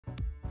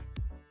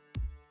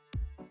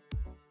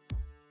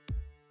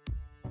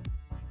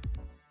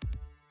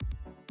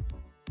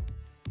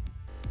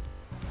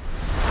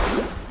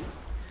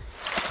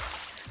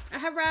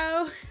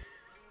hello.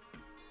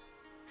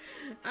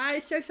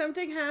 So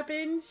something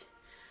happened.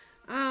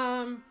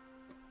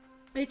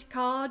 It's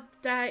called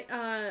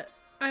that,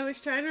 I was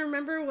trying to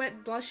remember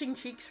what blushing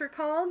cheeks were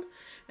called,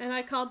 and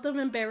I called them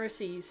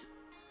embarrassies.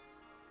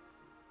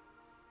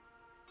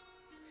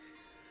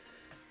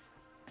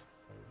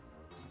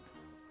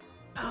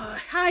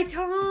 Hi,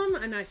 Tom!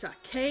 And I saw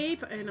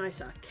Cape, and I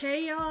saw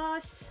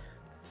Chaos.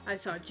 I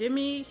saw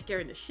Jimmy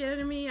scaring the shit out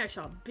of me. I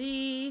saw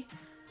B.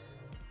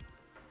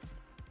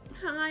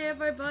 Hi,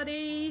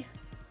 everybody.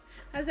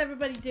 How's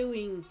everybody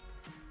doing?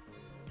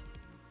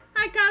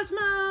 Hi,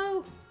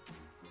 Cosmo!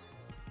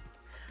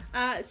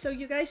 So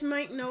you guys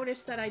might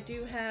notice that I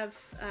do have,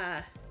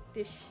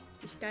 this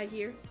guy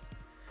here.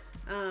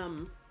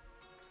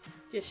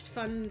 Just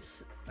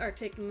funds are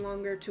taking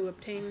longer to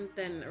obtain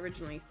than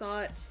originally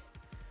thought.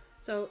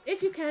 So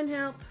if you can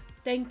help,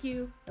 thank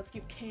you. If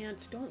you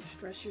can't, don't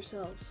stress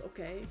yourselves,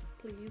 okay?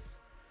 Please.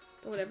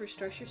 Don't ever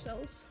stress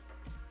yourselves.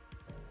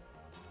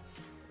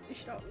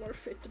 It's not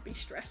worth it to be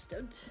stressed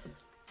out.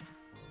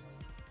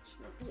 It's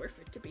not worth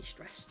it to be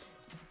stressed.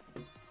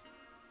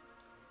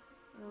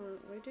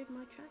 Where did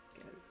my chat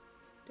go?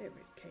 There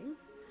it came.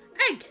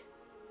 Egg!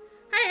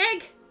 Hi,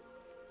 Egg!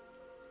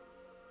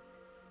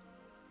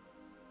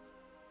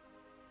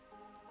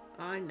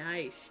 Oh,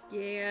 nice.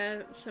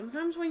 Yeah,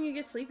 sometimes when you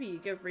get sleepy, you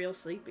get real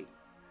sleepy.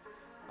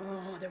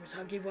 Oh, there was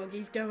Huggy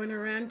Wuggies going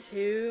around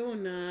too.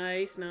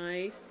 Nice,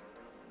 nice.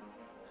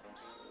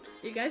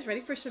 You guys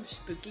ready for some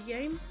spooky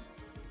game?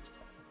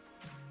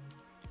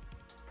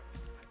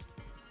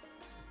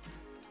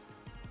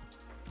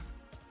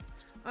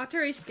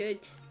 Otter is good.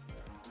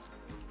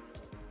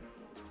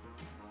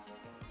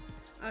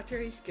 Otter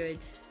is good.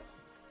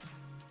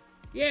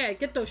 Yeah,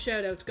 get those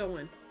shoutouts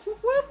going.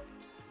 Whoop whoop!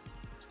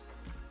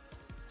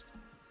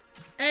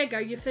 Egg,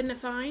 are you finna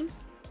fine?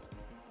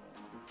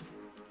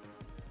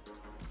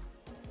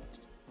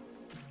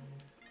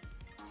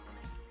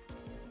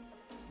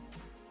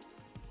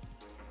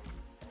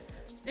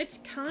 It's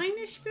kind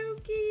of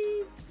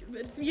spooky,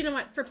 but you know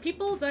what? For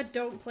people that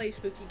don't play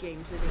spooky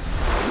games, it is.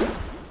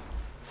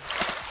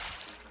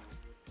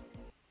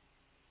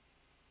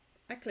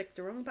 I clicked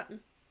the wrong button.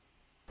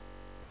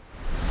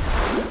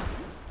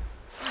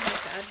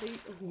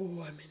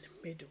 Oh, I'm in the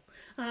middle.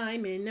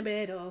 I'm in the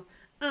middle.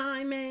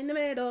 I'm in the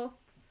middle.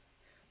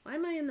 Why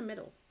am I in the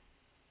middle?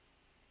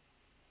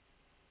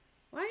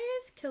 Why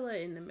is Killa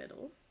in the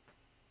middle?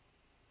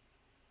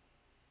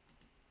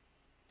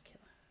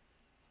 Killa.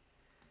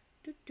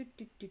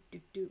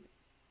 Do.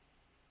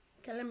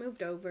 Killa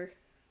moved over.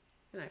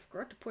 And I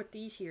forgot to put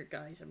these here,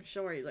 guys. I'm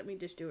sorry. Let me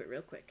just do it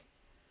real quick.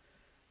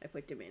 I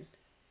put them in.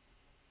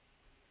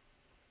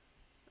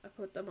 I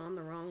put them on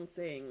the wrong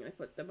thing. I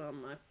put them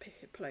on my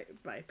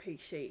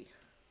PC.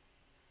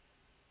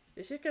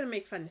 This is going to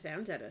make fun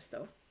sounds at us,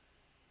 though.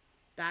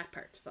 That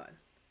part's fun.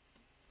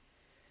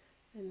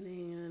 And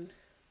then...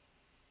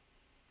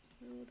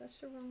 Oh, that's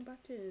the wrong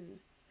button.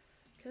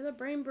 Killa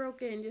brain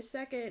broken. Just a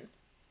second.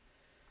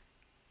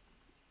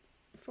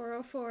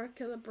 404.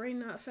 Killa brain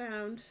not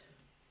found.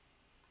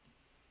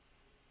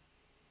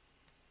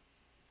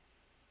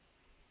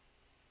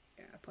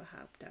 Yeah, I'll put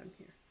help down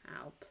here.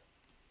 Help.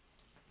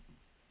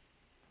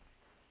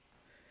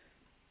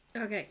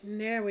 Okay,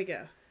 there we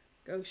go.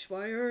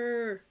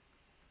 Ghostwire.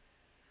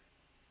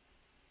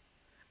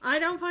 I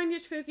don't find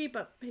it spooky,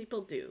 but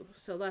people do.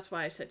 So that's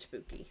why I said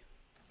spooky.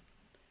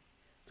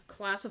 It's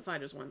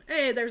classified as one.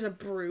 Hey, there's a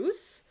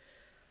Bruce.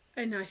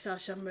 And I saw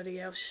somebody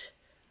else.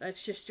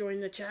 Let's just join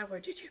the chat. Where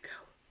did you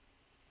go?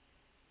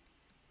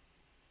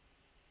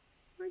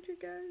 Where'd you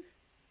go?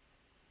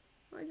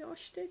 I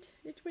lost it.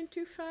 It went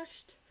too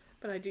fast.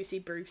 But I do see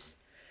Bruce.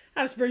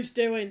 How's Bruce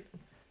doing?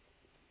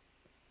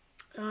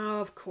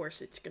 Oh, of course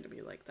it's going to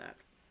be like that.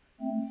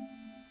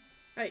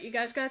 Alright, you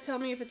guys gotta tell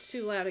me if it's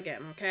too loud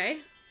again, okay?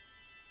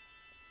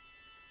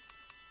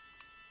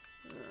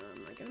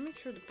 I gotta make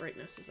sure the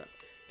brightness is up.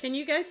 Can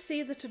you guys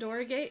see the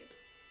Todora gate?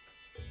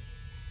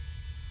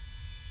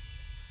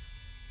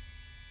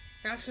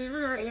 Can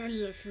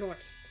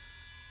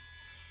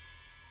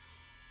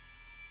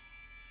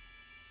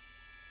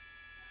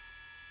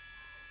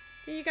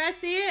you guys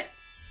see it?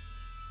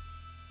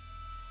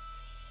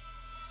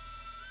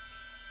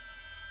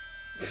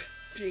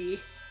 Gee.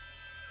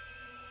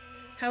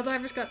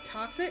 Helldivers got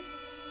toxic?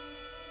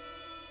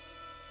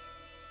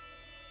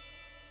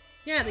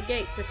 Yeah, the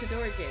gate, the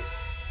Todora gate.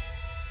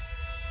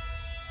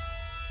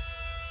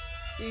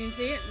 You can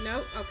see it?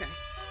 Nope? Okay.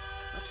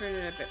 I'll turn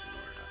it a bit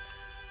more up.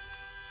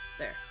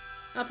 There.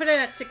 I'll put it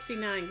at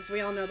 69 because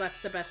we all know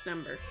that's the best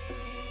number.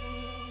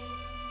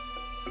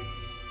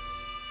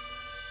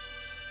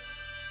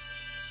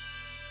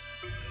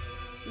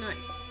 Nice.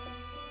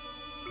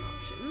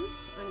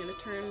 Options. I'm going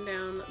to turn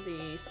down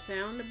the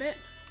sound a bit.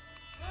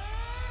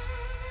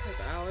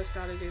 Because I always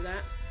got to do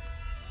that.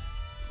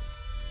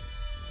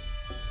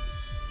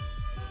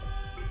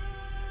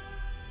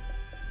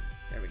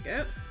 There we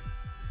go.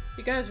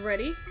 You guys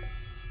ready?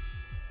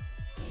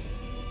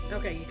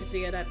 Okay, you can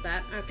see it at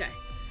that. Okay.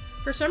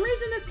 For some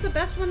reason, it's the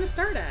best one to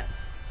start at.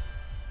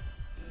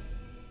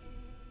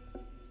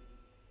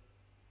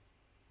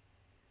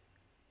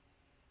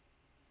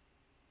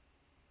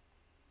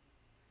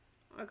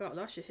 I got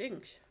lots of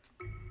things.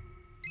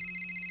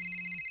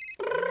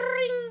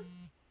 Ring.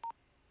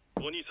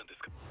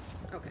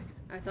 Okay,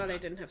 I thought I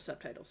didn't have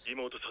subtitles.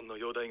 No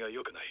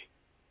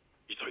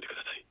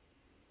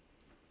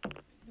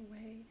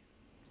way.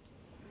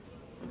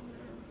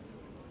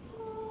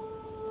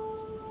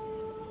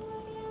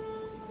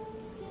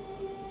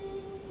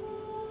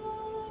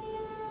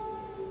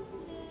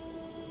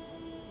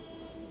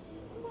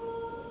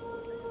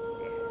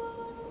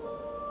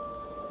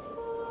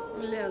 A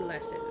little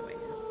less in the way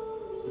now.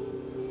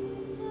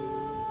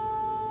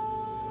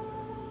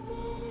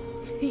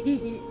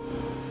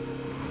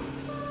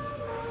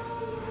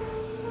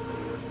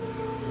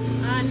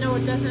 No,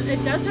 it doesn't.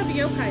 It does have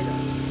yokai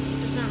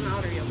though. Just not an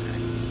outer yokai.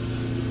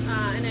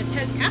 And it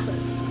has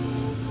kappas.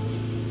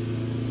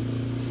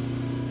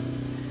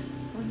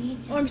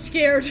 Oh, I'm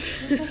scared.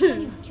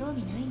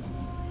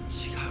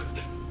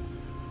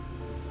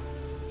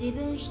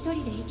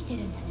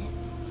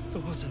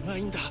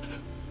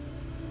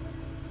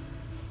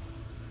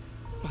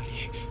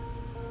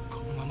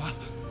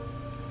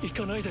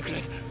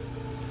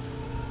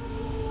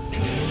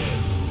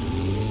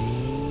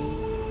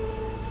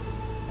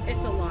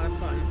 It's a lot of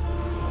fun.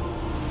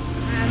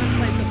 I haven't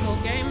played the full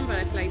game, but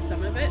I played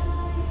some of it.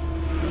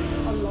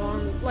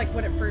 Like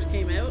when it first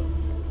came out.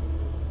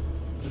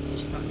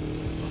 It's fun,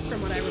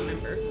 from what I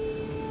remember.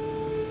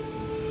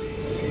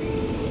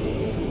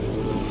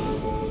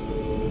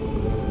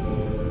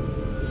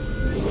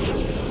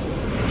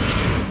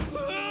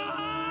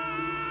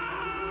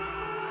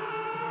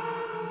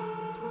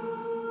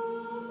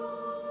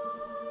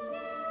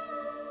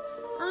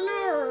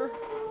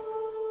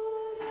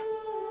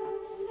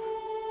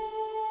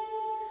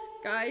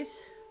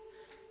 Guys,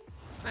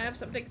 I have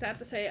something sad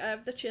to say. I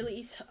have the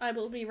chilies. I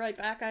will be right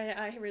back.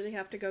 I really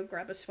have to go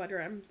grab a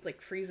sweater. I'm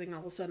like freezing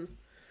all of a sudden.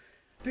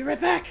 Be right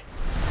back!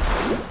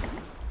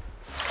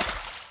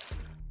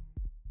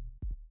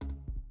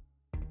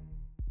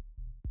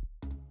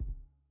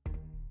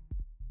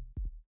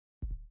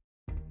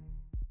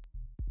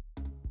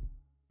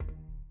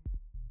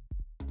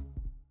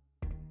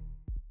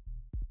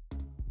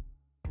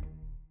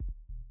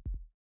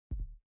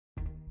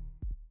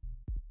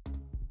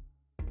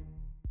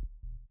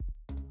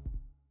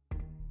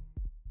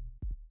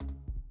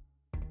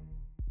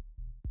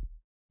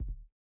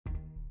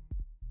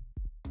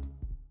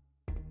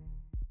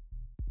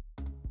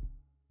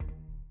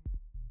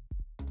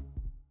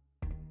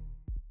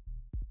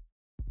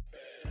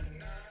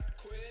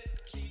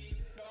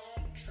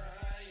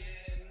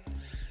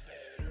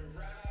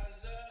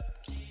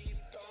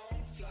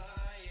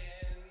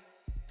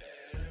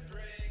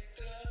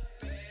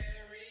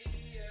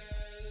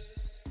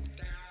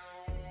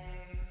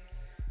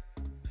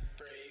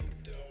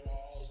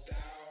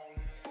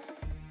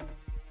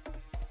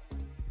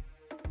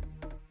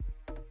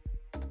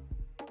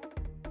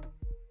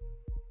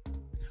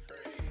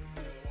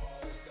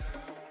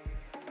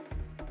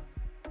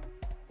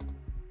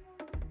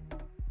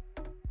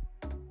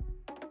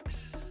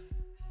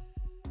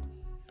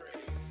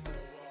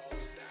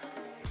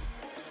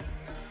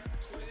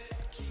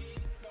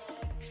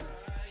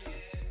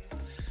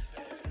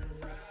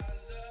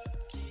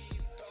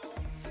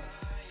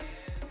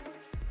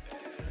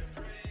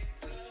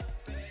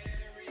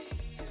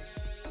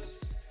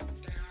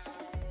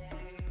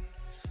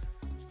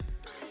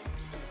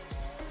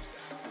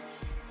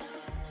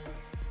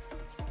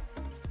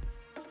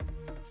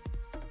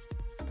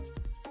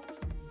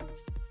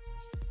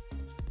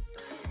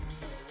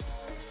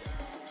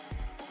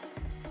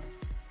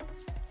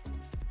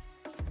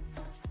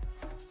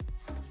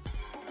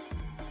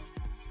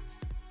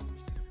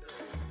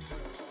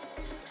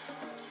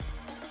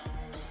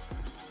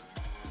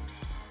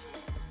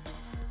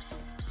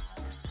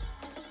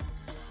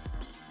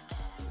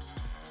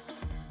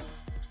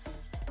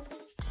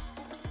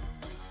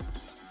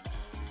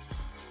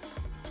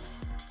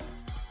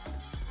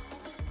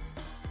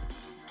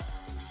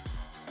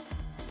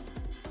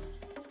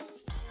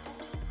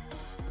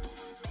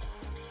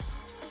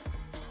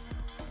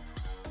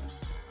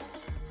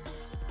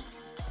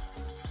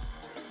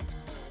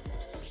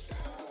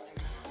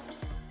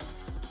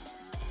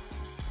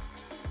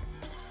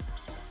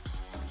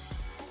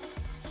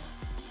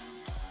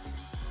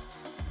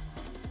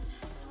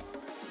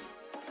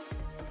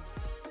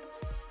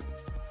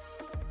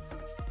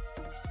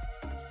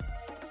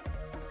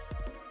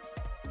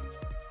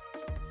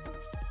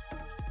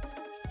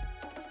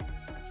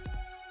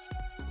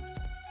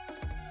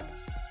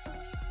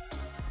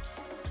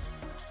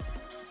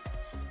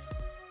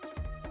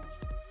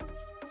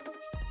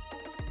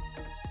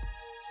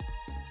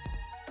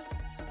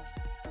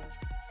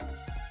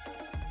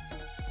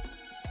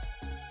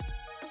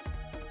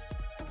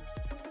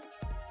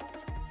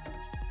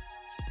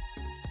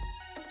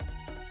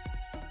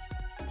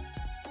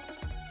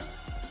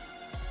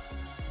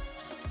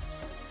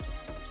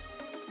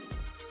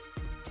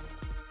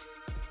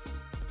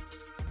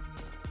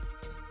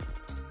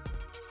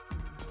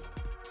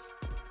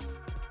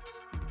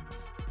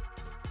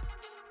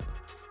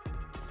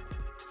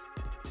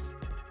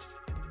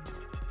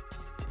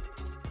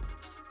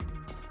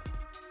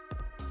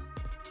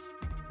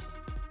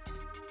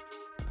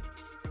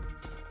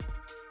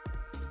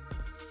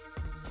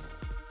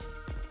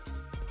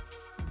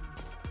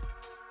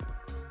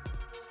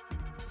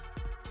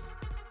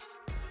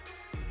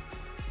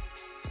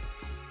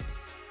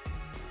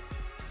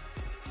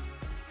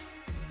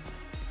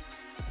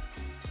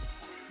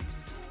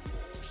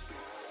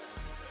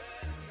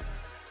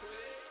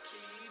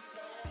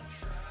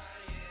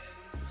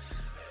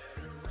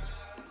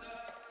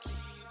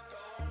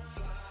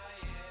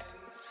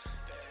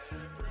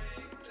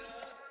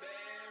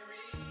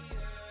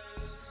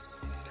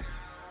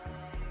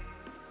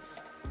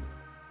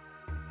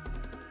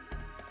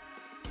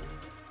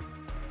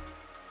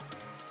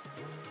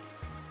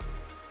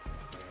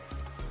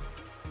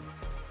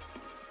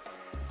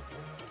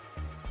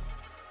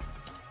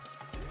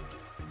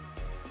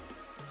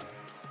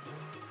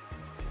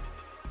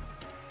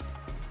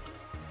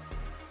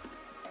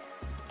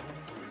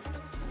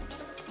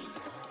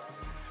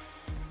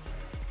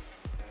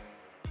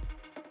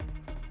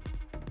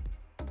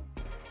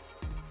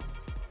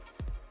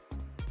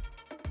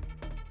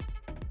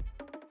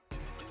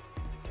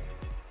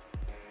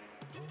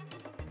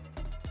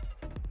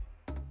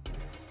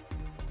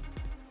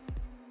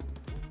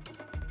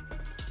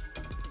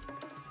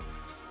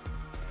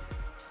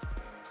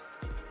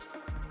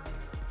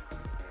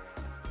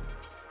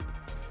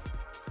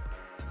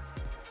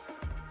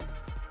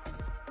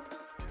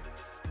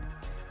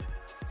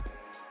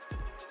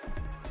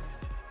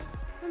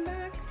 I'm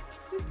back.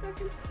 Just a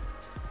second.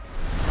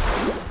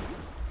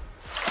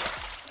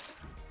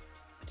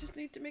 I just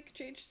need to make a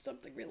change to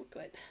something real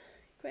quick.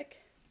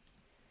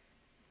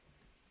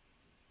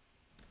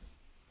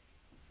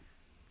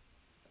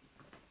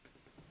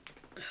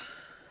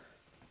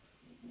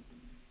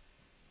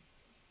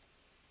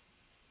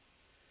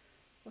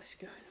 What's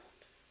going on?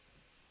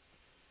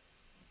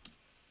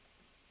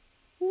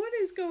 What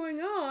is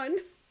going on?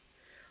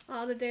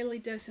 Oh, the daily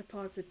dose of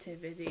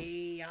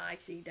positivity. I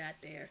see that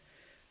there.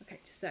 Okay,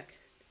 just a sec.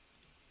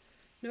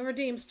 No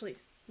redeems,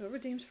 please. No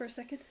redeems for a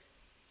second.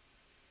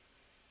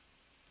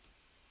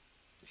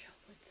 Shell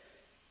points.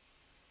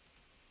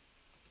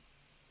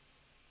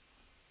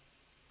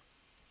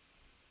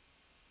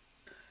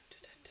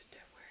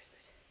 Where is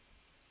it?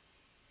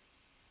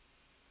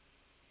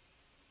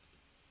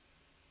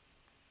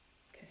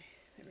 Okay,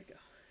 there we go.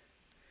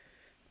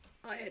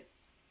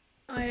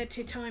 I had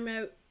to time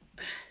out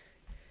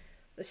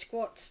the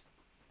squats.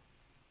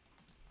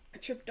 I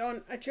tripped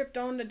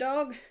on the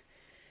dog.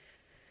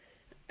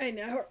 And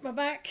I hurt my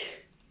back.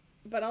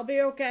 But I'll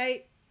be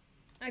okay.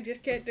 I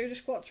just can't do the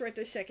squats right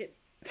this second.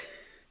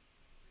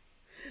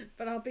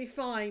 But I'll be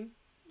fine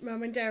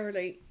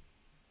momentarily.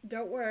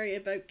 Don't worry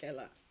about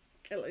Killa.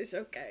 Killa's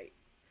okay.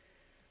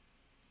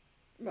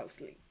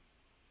 Mostly.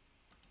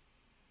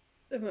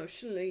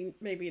 Emotionally,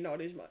 maybe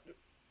not as much.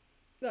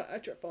 No, I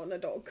tripped on the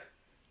dog.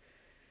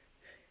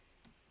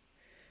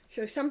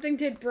 So something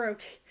did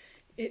broke.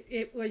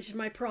 It was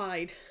my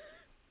pride.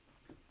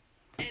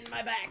 And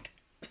my back.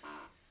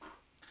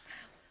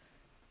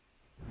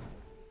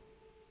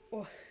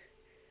 Oh.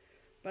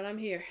 But I'm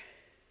here.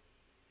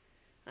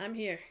 I'm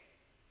here.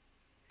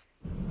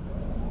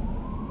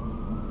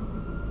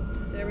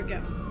 There we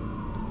go.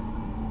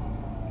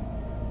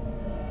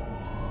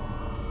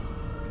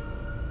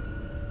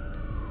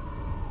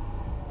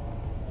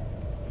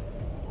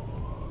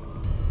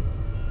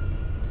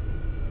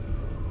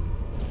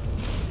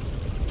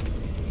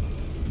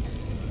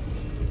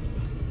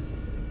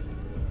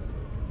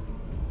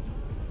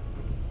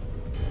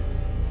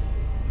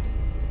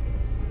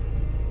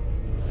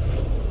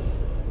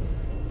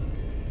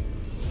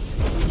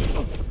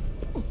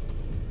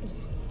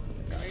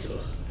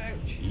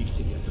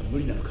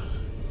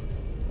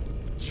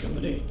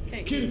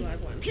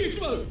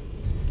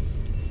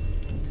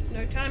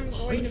 No time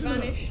going to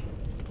vanish.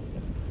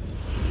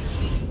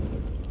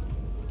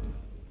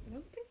 I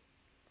don't think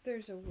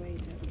there's a way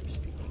to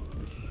speak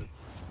English.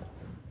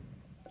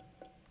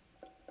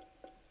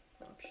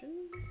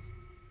 Options.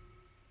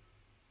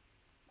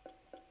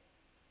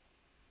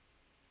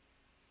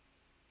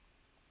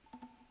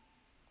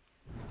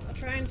 I'll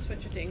try and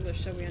switch it to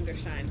English so we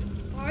understand.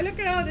 Oh, look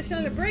at all the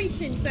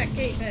celebrations that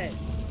Kate had.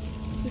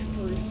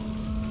 Bruce.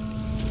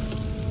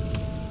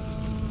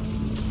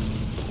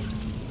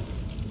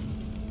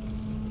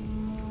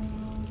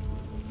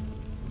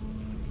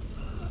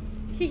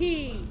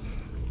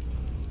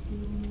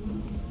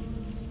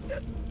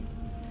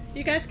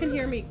 You guys can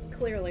hear me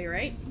clearly,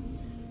 right?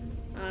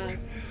 I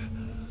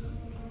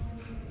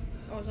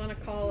was on a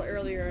call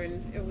earlier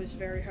and it was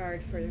very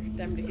hard for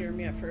them to hear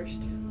me at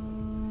first.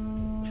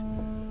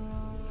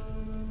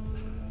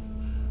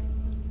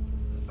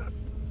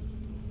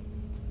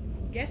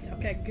 Yes?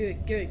 Okay,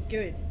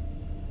 good.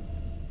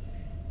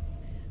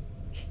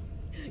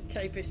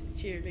 Cape is the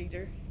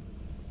cheerleader.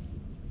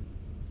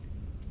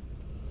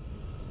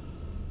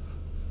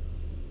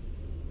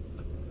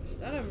 Is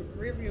that a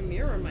rear view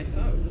mirror on my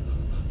phone?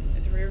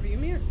 It's a rear view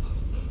mirror.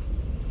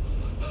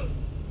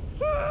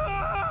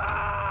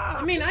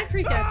 I mean, I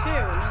freak out too,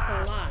 not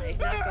gonna lie.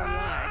 Not gonna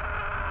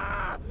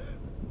lie.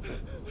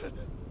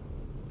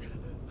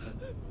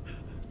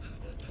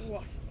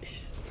 What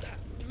is that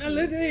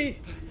melody?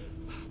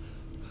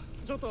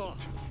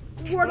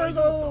 What are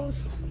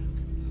those?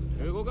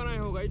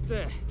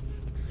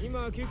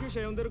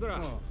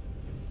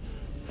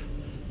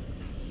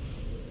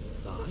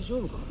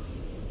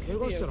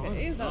 Is it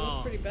okay? That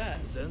looks pretty bad.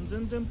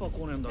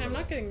 I'm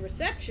not getting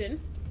reception.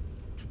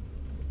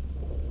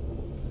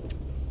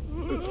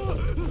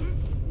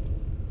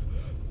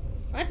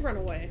 I'd run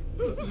away.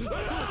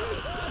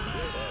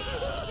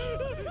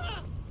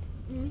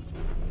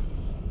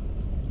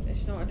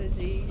 It's not a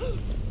disease.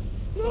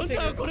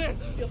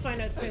 You'll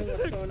find out soon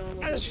what's going on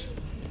with it.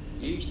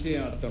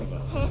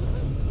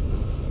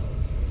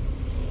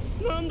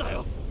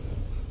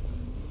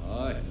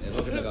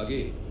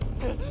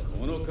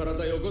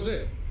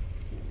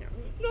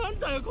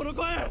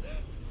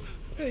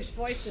 Whose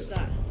voice is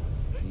that?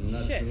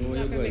 Shit, you're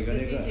not gonna make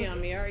this easy on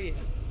me, are you?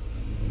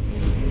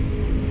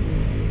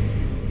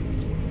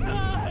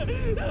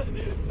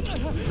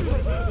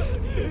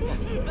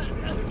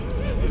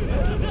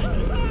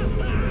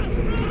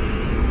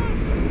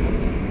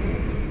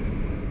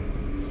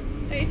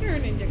 They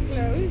turn into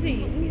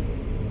clothing.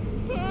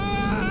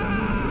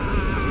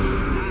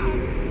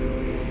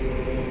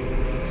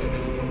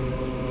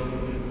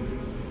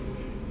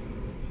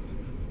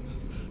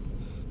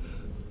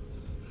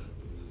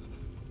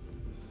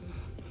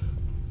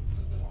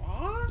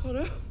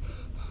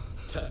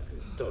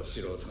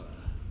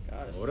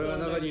 God, 俺は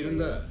中にいるん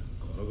だ。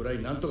このぐらい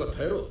なんとか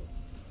耐えろ。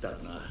だな。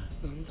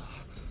なんだ。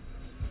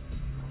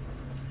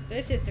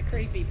 This is the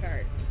creepy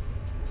part.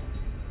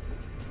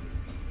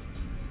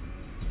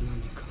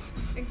 何か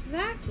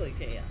Exactly,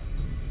 Chaos.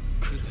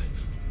 来る。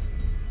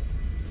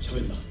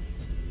喋んな。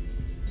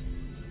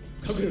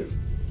隠れる。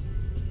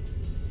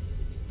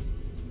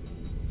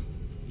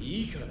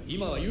いいから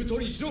今は言う通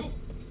りにしろ。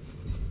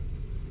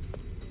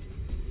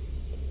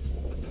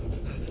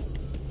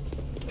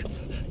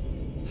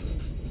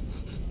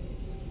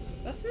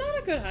 That's not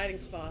a good hiding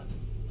spot.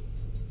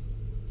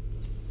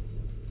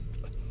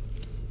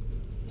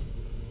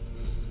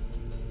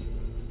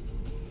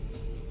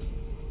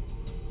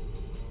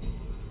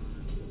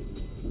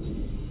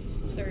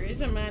 There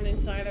is a man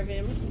inside of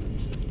him.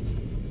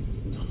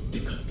 なんて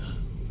数だ。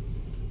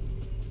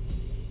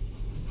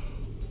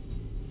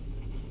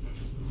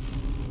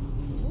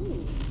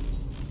Ooh.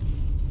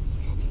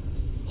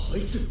 あ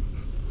いつ。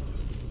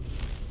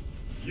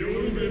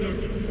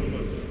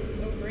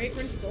 Oh,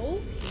 fragrant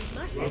souls?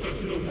 Not good.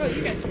 Oh,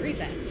 you guys can read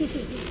that.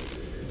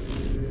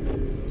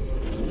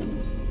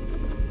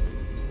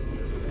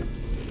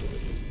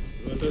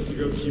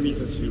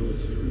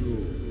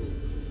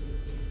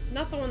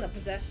 Not the one that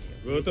possessed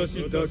you.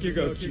 私だけ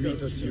が君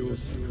たちを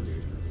救う。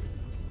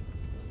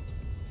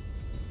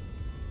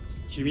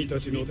君た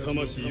ちの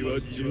魂は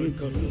純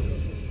化され、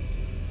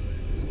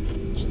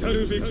来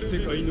るべき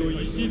世界の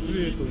礎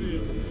とな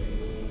る。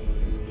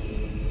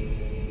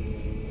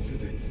す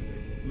でに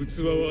器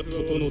は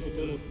整った。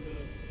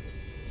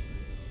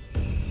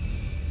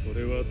そ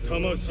れは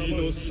魂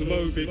の住ま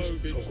うべき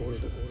ところ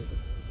だ。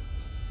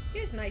 He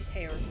has nice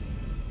hair.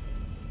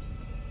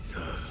 さ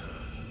あ、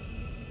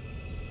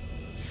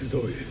集え。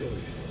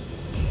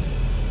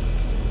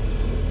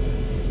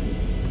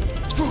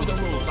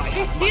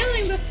 He's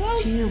stealing the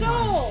 12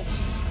 souls!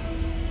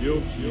 良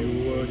き終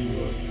わり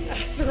は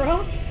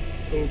Astaroth?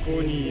 そ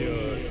こにある。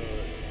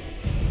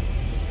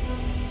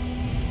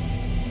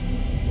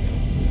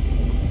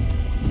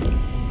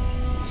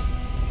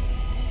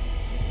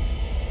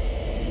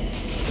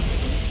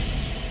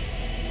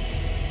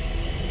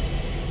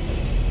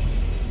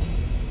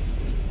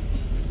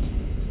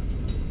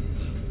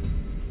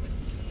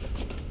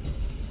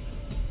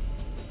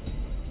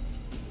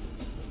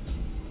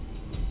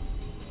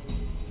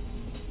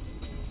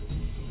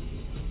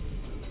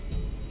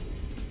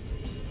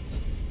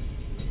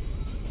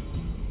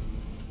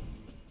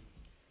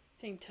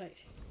 Hang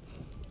tight.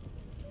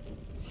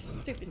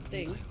 Stupid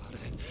thing.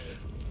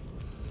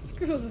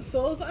 Screw the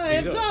souls. I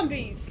have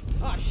zombies!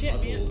 Oh shit,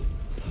 man.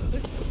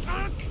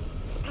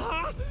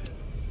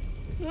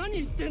 何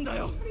言ってんだ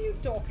よ。 What are you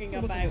talking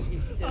about,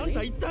 you あんた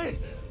silly? 一体。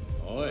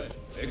おい、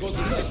抵抗す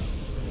るな。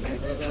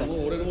体はも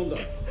う俺のもんだ。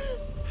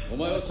お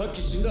前はさっ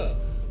き死んだ。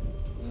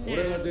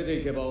俺が出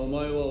ていけばお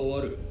前は終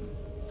わる。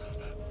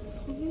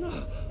そんな。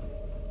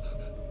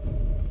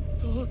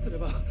どうすれ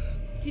ば。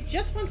 He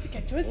just wants to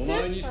get to his お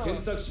前に選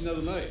sister. 択肢な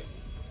どない。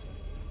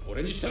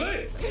俺に従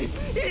え。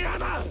嫌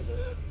だ。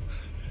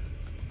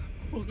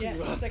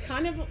 Yes, they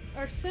kind of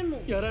are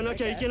similar. やらな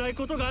きゃいけない I guess.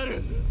 ことがあ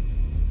る。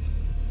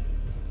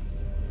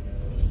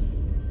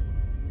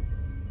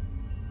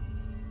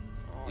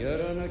 や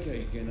らなきゃ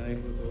いけない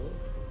こ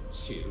と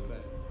知るかい。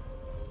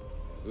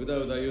うだ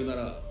うだ言うな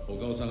ら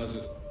他を探す。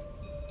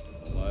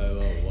お前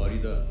は終わ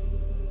りだ。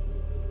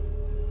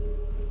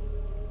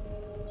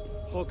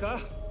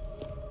他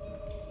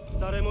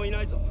誰もい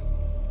ないぞ。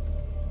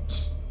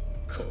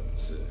こい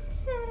つ。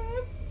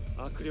 Smartass.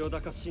 悪霊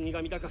だか死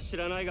神だか知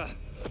らないが、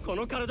こ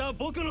の体は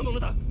僕のもの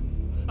だ。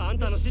あん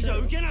たの指示は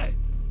受けない。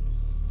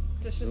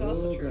 This is そ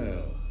also うか true. よ。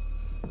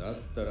だっ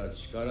たら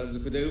力ず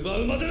くで奪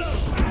うまでだ。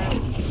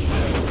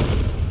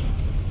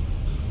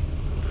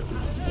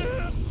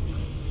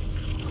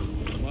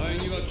お前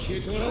には消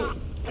えてもらう。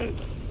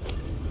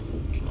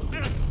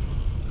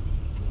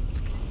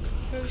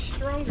 Who's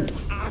stronger?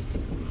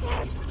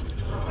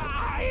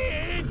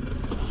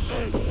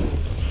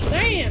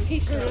 Damn,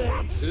 he's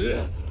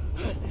stronger.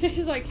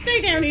 He's like,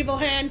 stay down, evil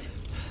hand.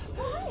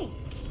 Hi.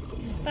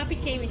 Puppy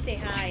came to say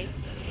hi.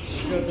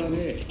 仕方ね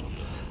え。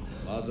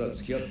まずは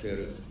付き合ってや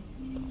る。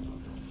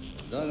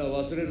だが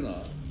忘れる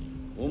な。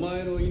お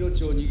前の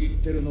命を握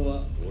ってるの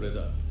は俺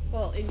だ。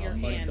 Well, in あ your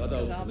んまり hand, ダダ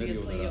を because こねる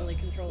よう obviously な you ら only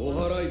control お one.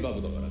 払いバ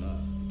ブだからな。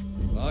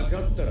分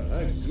かったら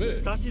早く進め。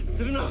指図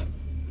するな。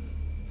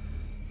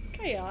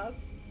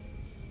 Chaos.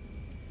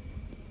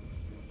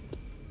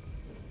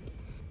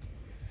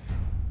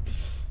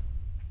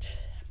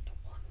 Chapter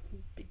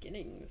 1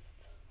 Beginnings.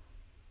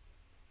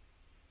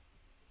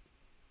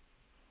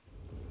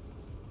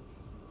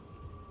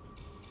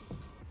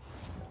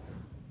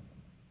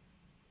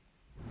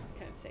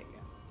 Can't save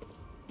yet.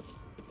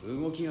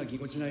 動きがぎ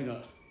こちない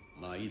が、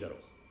まあいいだろう。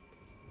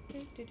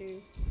 Do.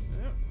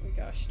 Oh, we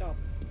gotta stop.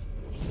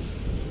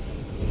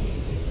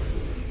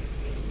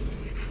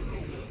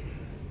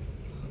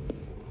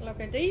 Look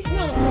at these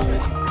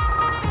motherfuckers.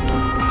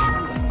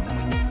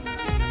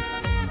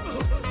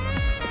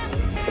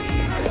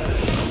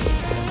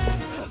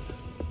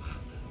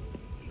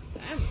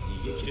 Damn.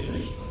 逃げ切れない。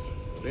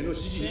俺の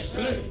指示に従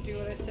え。 Do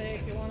what I say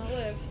if you want to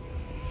live.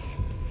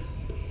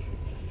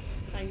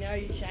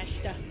 いしゃ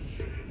した。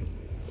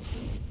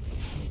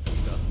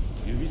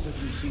指先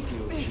に神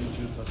経を集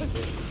中させて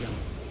ギ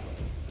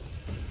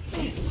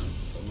ャン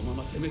そのま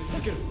ま攻め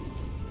続ける。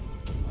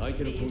相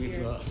手の攻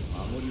撃は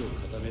守りを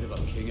固めれば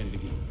軽減で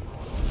きる。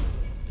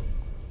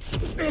あ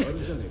れ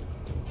じゃねえ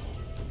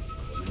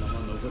か。このま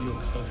ま残りを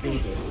片付けよ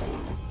うぜ。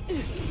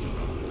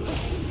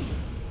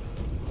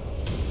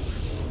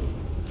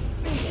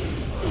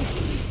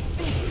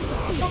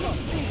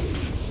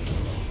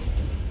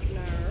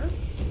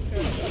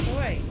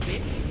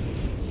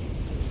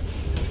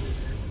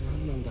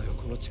何なんだよ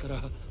この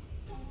力。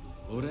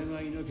俺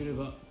がいなけれ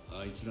ば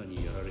あいつら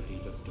にやられてい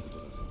たってこと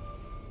だぞ。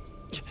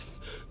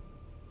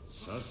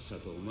さっさ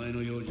とお前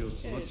の用事を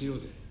済ませよう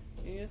ぜ。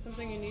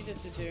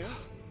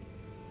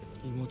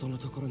妹の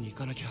ところに行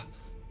かなきゃ。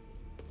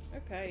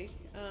Okay,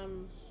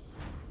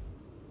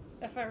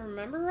 if I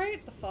remember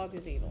right, the fog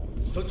is evil.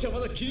 そっちは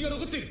まだ霧が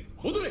残っている。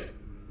戻れ。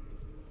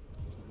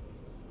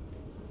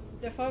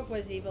The fog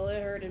was evil.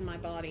 It hurt in my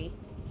body.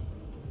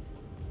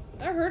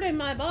 It hurt in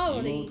my body.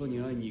 妹に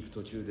会いに行く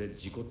途中で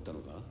事故ったの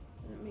か。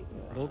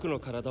僕の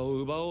体を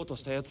奪おうと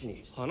したやつ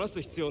に話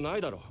す必要な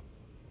いだろ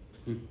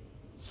う。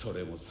そ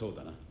れもそう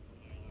だな。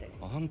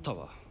あんた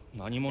は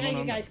何者 Now な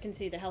you んだ。 guys can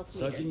see the health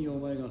meter. 先にお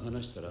前が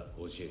話したら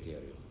教えてや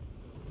るよ。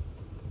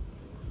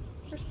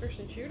 First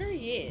person shooter?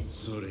 Yes.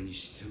 それに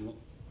しても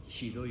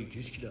ひどい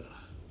景色だ。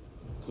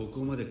こ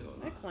こまでとは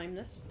Can I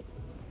な。 climb this?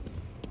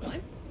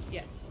 Climb?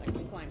 Yes, I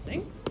can climb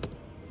things.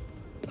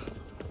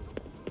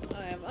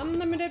 I have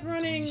unlimited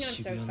running.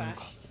 I'm so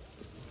fast.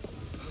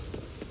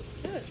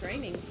 Oh, it's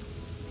raining.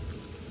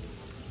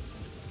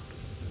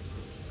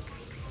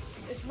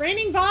 It's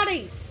raining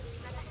bodies!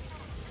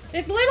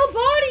 It's little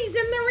bodies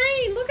in the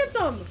rain! Look at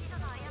them!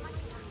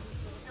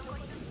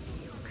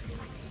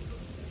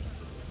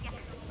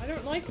 I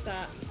don't like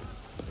that.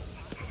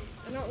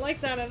 I don't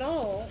like that at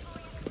all.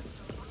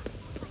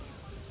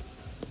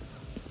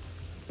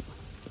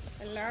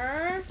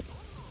 Hello?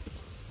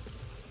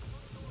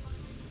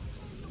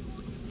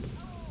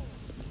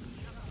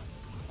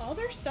 All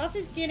their stuff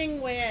is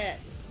getting wet.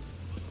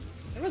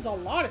 There was a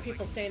lot of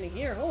people standing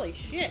here. Holy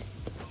shit.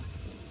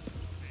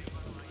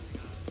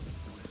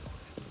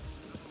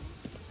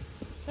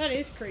 That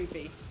is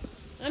creepy.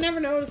 I never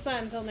noticed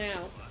that until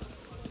now.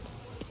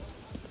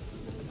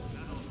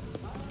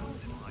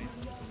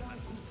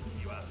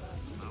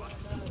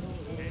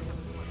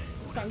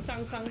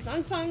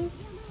 Songs.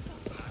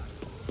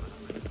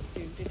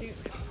 Do.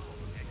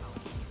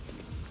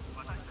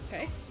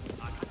 Okay.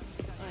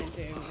 I'm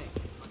doing it.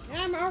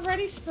 Yeah, I'm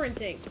already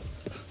sprinting.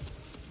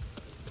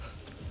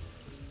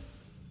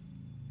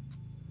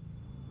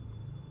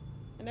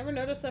 I never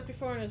noticed that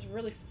before and it's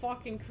really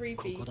fucking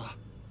creepy. ここだ。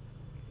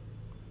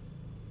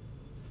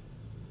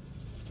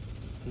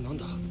なん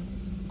だ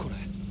これ。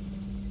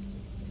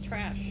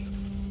 Trash.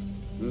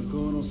 向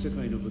こうの世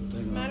界の物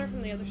体 Matter が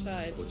from the other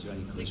side こちら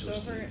に干 leaks 渉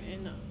してい over る。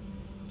 and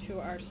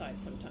to our side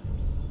sometimes.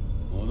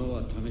 物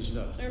は試し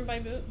だ。 Learn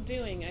by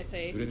doing, I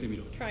say. 触れてみ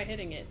ろ。 Try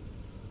hitting it.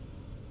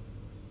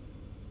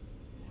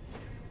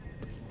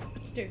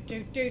 Do.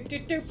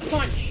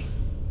 Punch!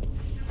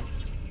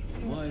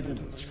 お前で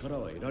も力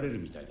は得られる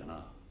みたいだ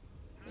な。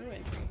 New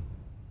entry.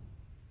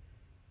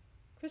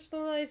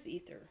 Crystallized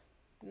ether.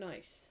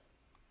 Nice.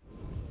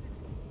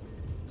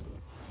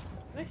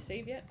 Can I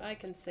save yet? I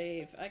can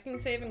save. I can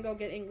save and go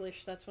get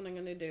English. That's what I'm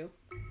gonna do.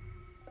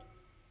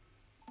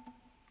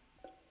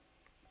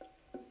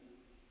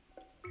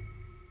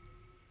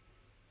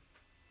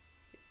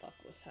 The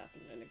apocalypse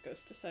happened and a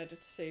ghost decided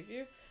to save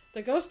you.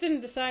 The ghost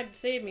didn't decide to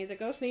save me. The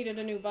ghost needed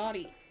a new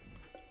body.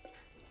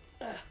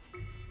 Ugh.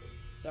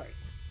 Sorry.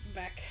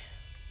 Back.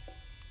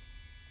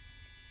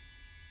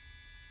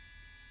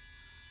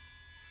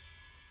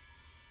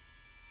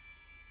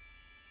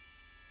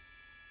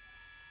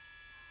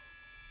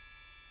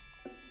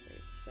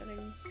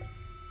 Settings.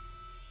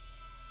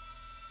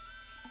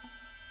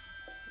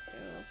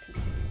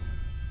 Continue.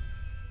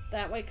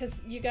 That way,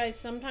 because you guys,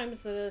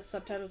 sometimes the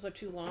subtitles are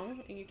too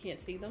long and you can't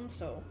see them,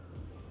 so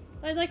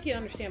I'd like you to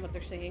understand what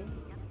they're saying.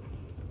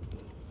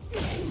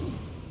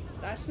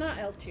 That's not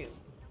L2.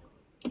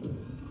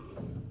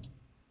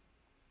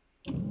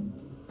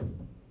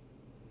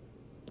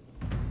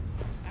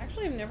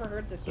 Actually, I've never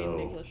heard this game in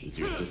English. Is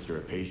your sister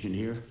a patient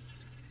here?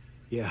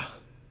 Yeah,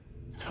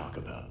 Talk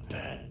about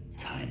bad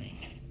timing.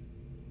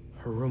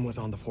 her room was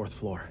on the 4th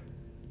floor.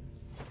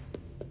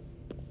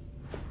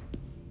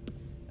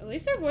 At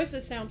least their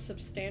voices sound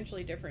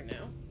substantially different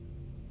now.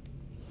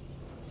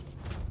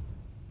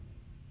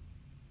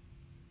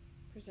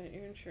 Present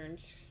your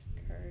insurance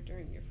card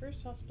during your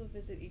first hospital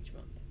visit each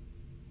month.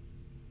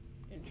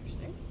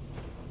 Interesting.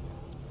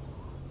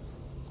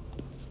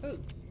 Oh.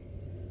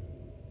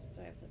 Since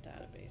I have the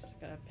database,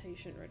 I got a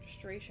patient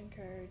registration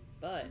card,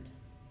 but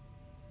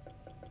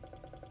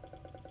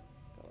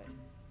go away.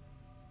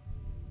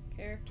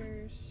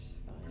 Characters,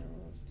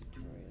 files,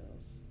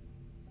 tutorials.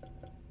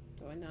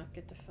 Do I not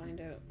get to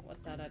find out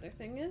what that other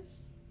thing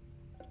is?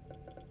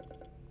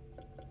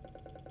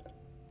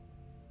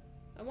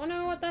 I want to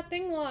know what that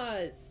thing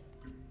was.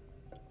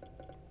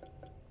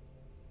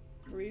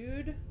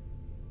 Rude.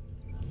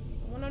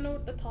 I want to know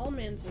what the tall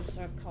man's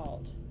are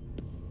called.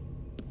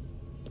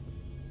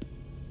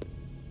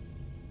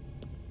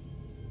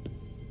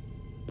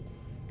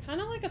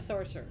 Kind of like a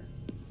sorcerer.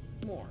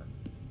 More.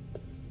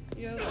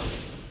 You know,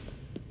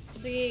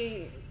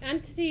 the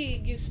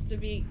entity used to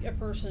be a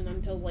person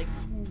until, like,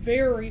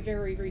 very,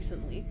 very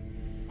recently.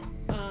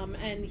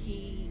 And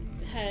he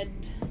had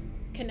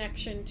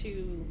connection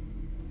to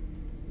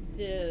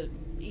the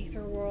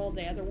ether world,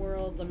 the other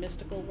world, the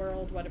mystical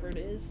world, whatever it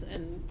is,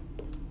 and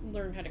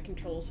learn how to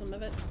control some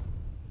of it.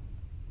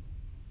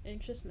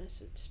 Anxious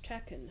message.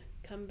 Checking.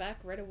 Come back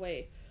right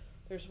away.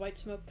 There's white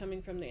smoke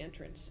coming from the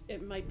entrance.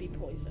 It might be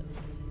poison.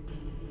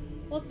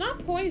 Well, it's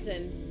not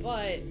poison,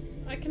 but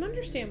I can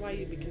understand why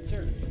you'd be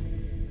concerned.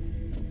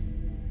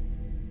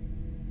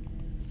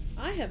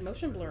 I have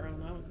motion blur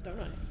on, don't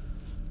I?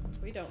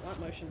 We don't want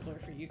motion blur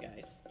for you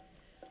guys.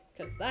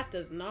 Because that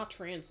does not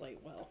translate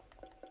well.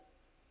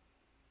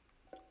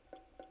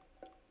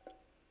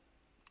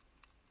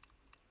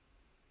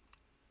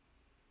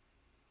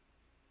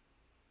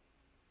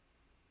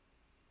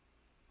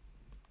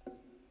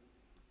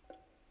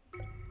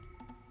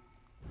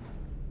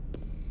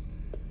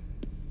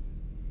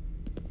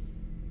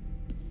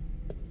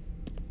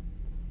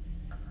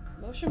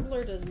 Motion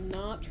blur does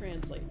not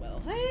translate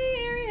well. Hey,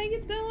 Ari, how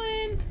you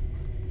doing?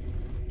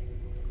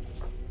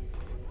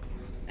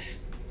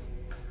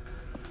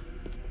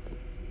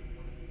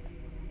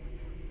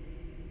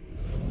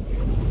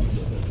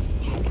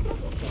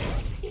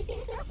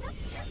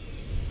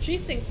 She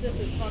thinks this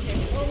is fucking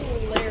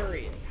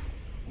hilarious.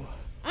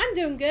 I'm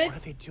doing good. What are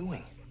they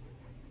doing?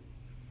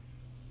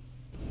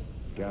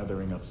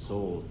 Gathering up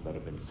souls that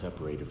have been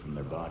separated from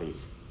their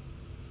bodies.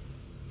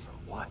 For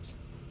what?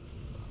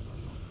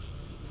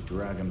 To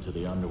drag them to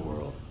the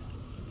underworld.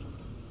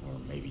 Or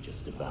maybe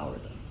just devour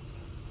them.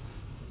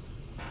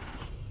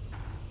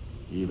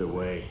 Either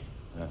way,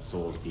 that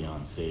soul's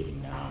beyond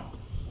saving now.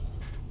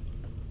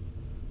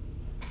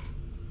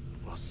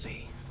 We'll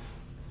see.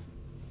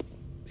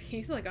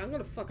 He's like, I'm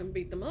gonna fucking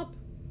beat them up.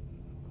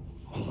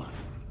 Hold on.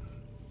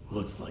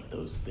 Looks like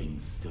those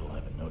things still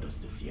haven't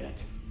noticed us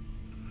yet.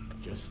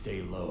 Just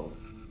stay low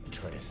and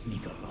try to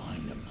sneak up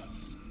behind them.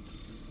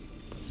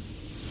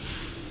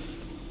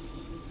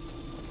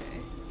 Okay.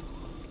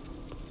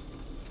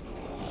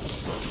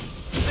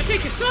 I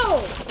take your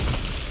soul!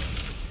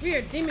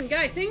 Weird demon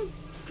guy thing.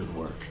 Good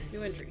work.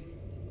 New entry.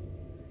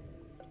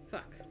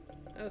 Fuck.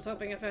 I was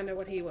hoping I found out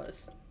what he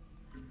was.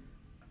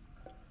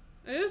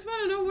 I just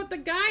want to know what the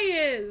guy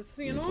is,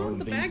 you know,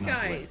 the bad Not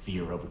to let guys.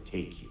 fear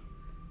overtake you.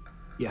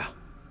 Yeah.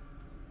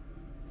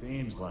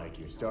 Seems like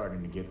you're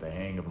starting to get the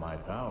hang of my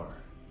power.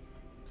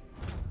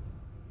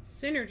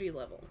 Synergy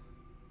level.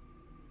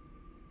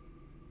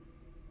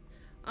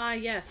 Ah,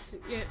 yes.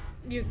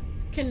 You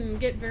can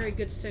get very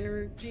good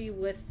synergy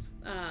with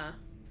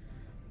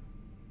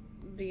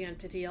the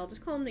entity. I'll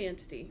just call him the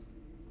entity.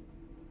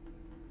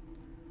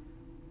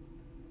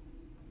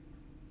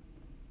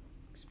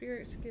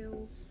 Spirit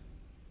skills.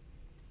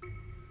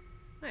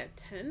 I have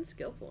 10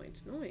 skill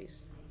points.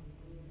 Nice.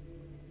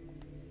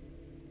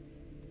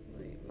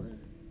 Wait, what?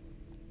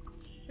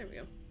 There we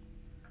go.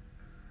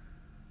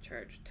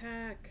 Charge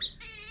attack.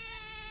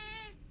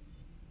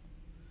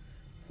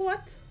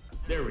 What?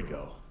 There we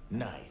go.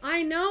 Nice.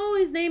 I know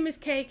his name is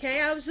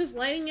KK. I was just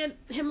letting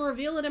him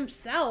reveal it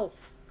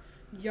himself.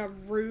 You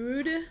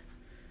rude.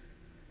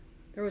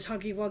 There was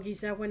Huggy Wuggies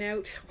that went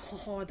out.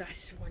 Oh,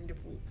 that's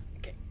wonderful.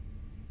 Okay.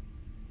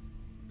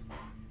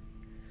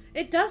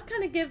 It does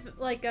kind of give,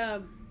 like,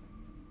 a...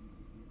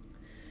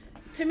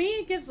 To me,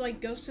 it gives, like,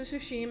 Ghost of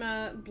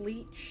Tsushima,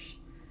 Bleach,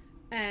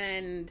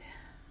 and...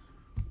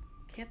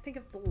 Can't think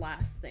of the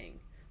last thing.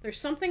 There's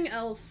something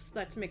else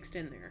that's mixed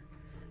in there.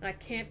 And I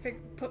can't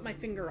put my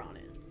finger on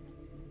it.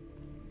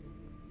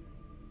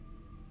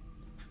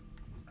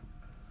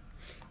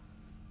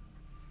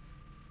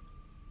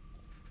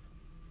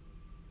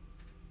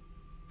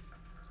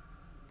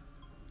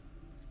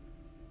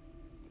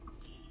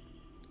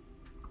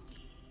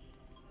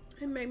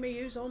 It made me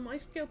use all my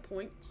skill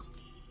points.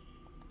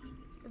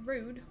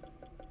 Rude.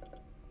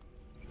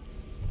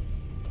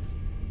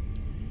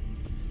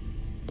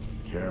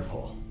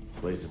 Careful.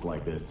 Places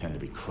like this tend to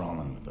be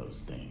crawling with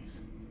those things.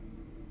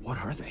 What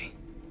are they?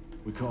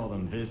 We call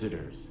them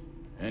visitors.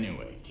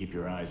 Anyway, keep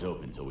your eyes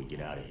open till we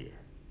get out of here.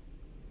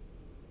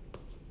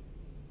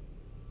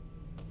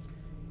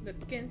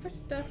 Looking for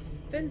stuff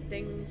and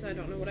things. I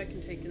don't know what I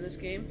can take in this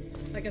game.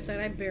 Like I said,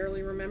 I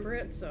barely remember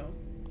it, so...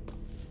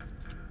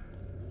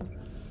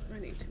 I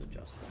need to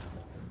adjust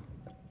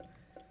that.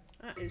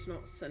 That is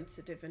not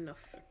sensitive enough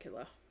for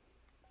Killa.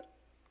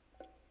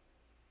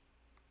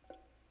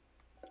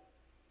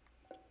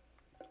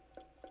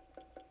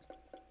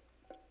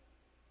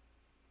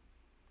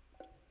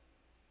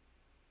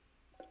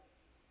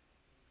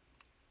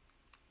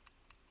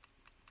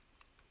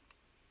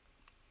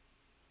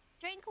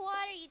 Drink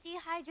water, you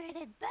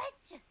dehydrated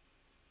bitch!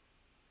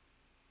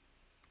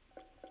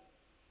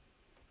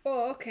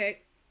 Oh,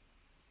 okay.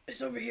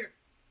 It's over here.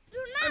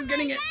 You're not I'm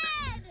getting my it.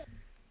 dad!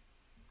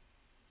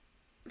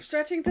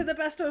 Stretching to the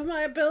best of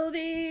my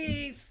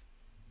abilities.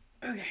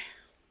 Okay.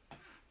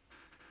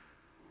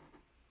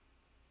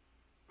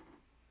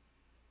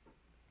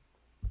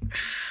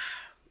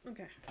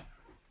 Okay.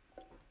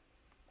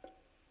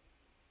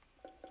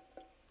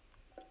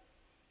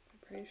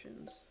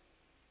 Vibrations.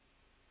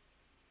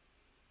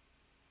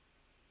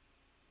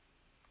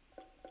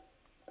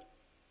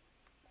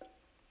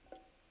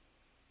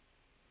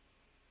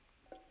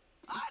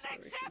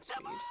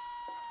 Unacceptable!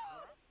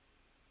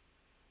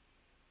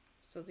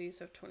 So these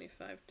have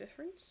 25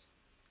 difference.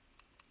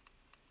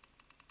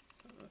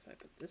 So if I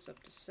put this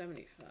up to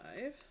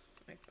 75,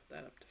 I put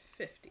that up to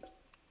 50.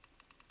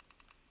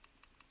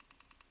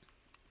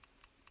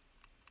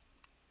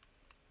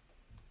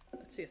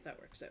 Let's see if that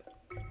works out.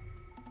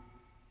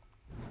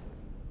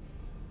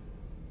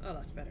 Oh,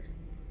 that's better.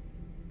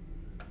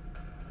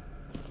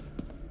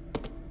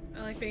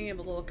 I like being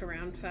able to look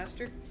around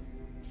faster.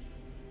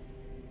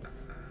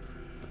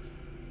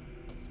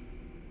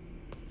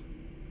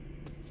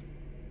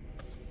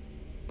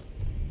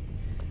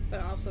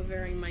 But also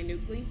very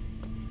minutely.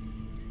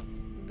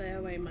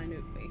 Very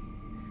minutely.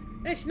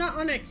 It's not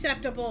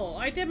unacceptable!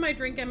 I did my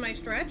drink and my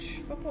stretch.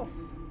 Fuck off.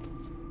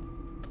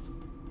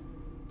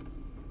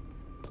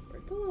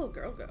 Where'd the little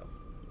girl go?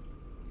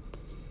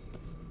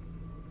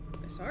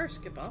 I saw her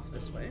skip off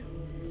this way.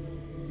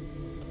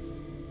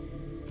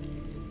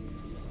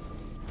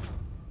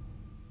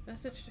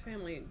 Message to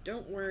family.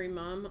 Don't worry,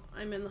 Mom.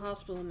 I'm in the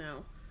hospital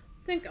now.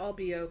 Think I'll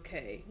be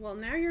okay. Well,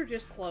 now you're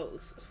just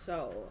close,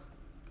 so...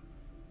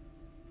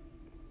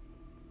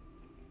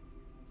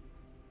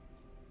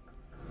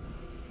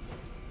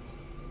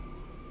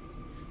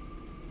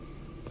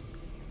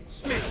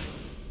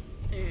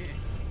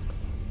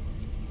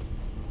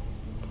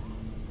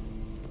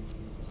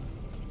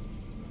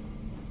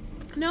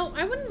 No,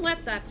 I wouldn't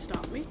let that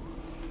stop me.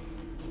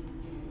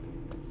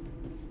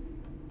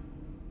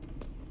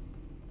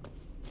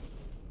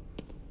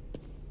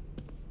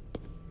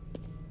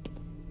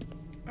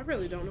 I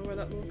really don't know where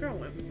that little girl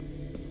went.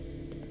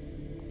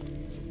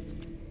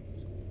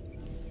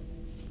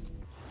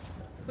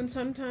 When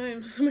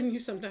you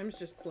sometimes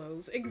just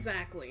close.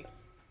 Exactly.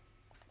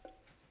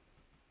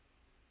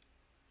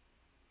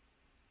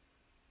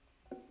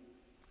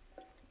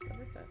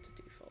 Convert that to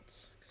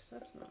defaults, because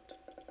that's not...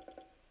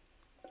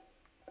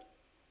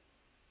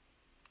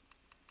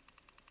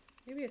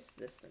 Maybe it's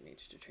this that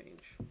needs to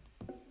change.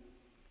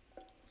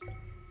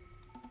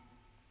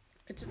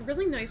 It's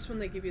really nice when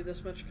they give you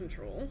this much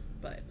control,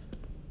 but...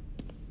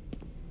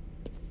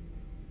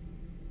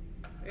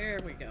 There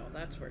we go.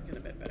 That's working a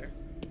bit better.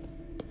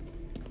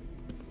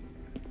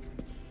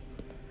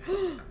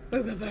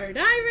 Booba bird.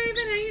 Hi,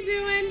 Raven. How you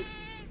doing?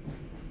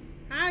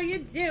 How you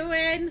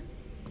doing?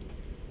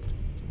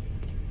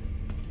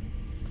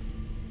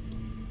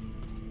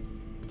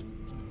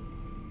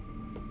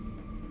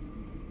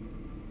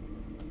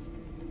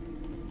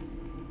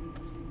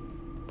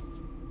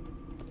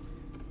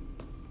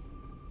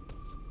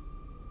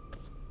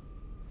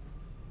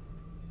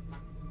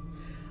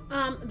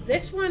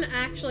 This one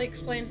actually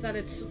explains that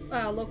it's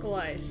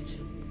localized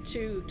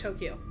to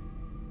Tokyo.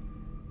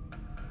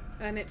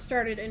 And it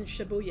started in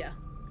Shibuya.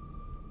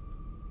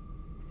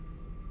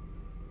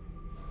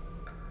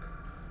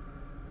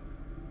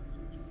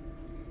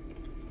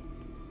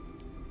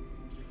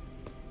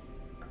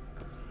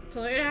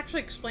 So it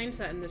actually explains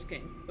that in this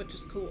game, which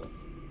is cool.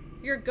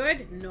 You're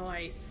good?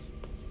 Nice.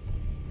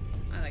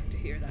 I like to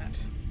hear that.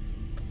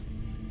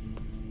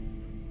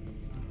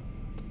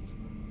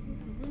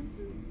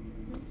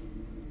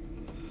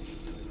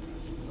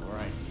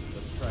 Alright,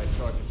 let's try a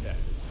charge attack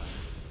this time.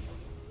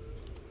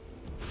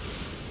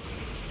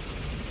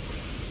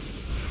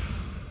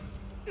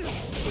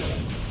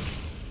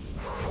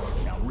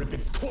 Now rip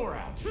its core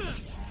out.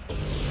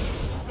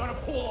 Gotta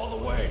pull all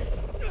the way.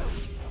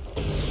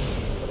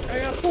 I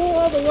gotta pull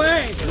all the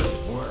way.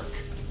 Good work.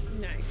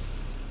 Nice.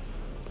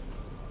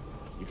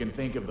 You can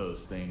think of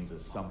those things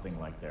as something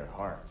like their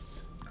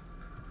hearts.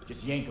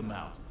 Just yank them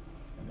out,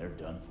 and they're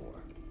done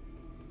for.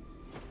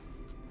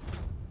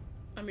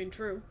 I mean,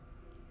 true.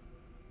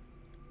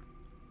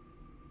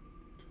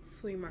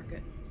 Flea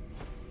market.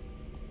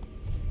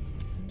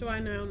 Do I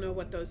now know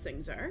what those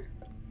things are?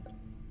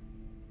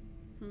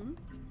 Hmm?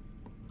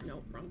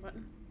 Nope, wrong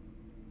button.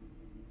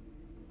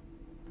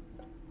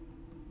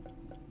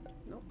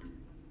 Nope.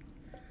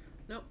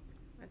 Nope.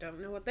 I don't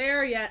know what they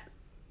are yet.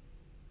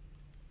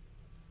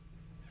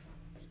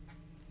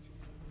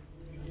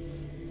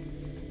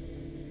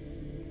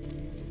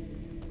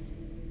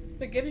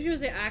 It gives you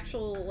the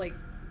actual, like,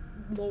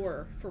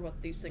 lore for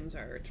what these things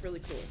are. It's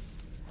really cool.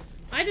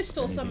 I just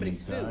stole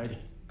somebody's food.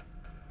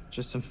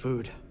 Just some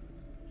food.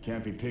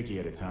 Can't be picky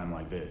at a time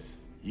like this.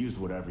 Use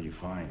whatever you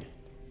find.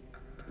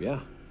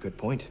 Yeah, good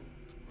point.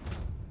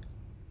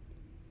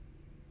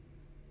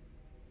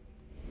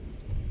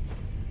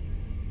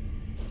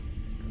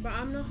 But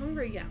I'm not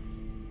hungry yet.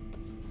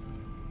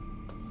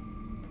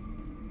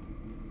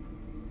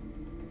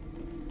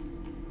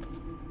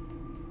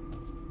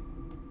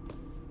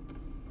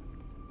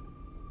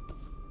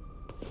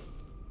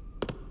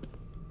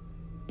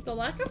 The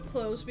lack of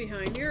clothes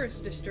behind here is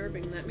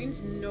disturbing. That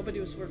means nobody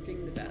was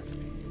working the desk.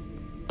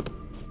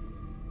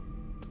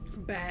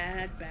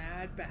 Bad,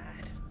 bad,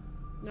 bad.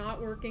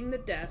 Not working the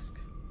desk.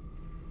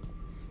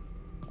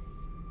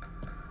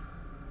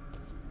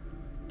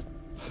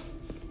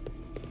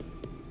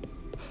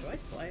 Do I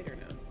slide or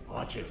no?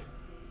 Watch it.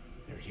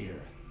 They're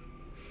here.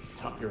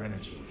 Top your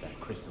energy with that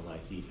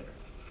crystallized ether.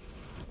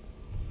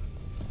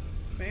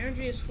 My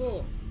energy is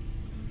full.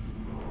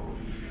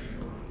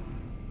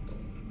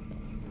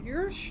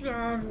 You're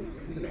I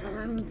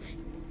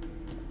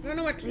don't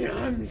know what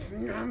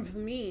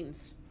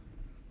means.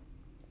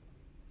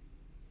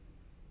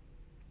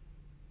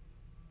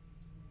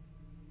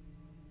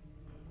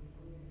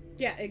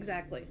 Yeah,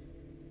 exactly.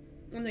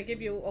 And they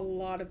give you a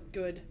lot of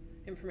good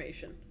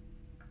information.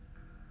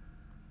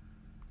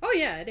 Oh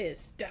yeah, it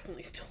is.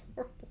 Definitely still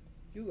horrible.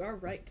 You are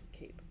right,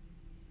 Cape.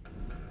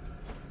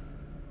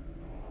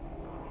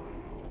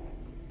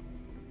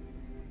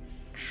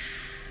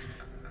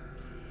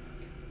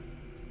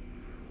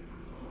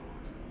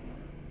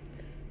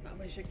 That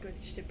was a good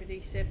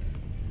sippity sip.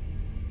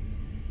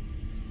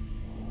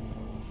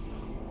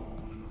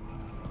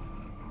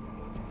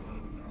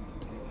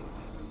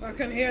 I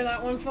can hear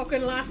that one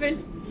fucking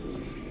laughing.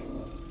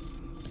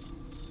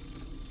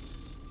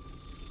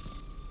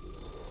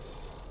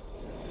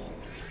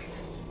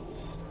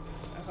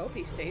 I hope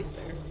he stays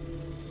there.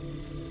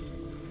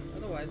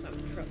 Otherwise I'm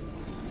in trouble.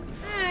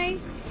 Hi!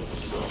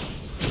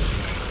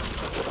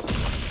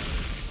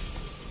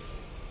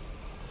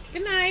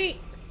 Good night!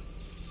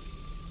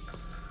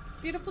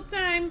 Beautiful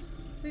time.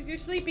 You're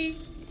sleepy.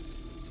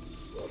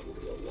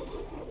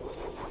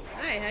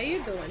 Hi, how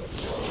you doing?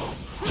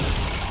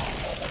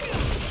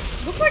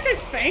 Looked like I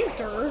spanked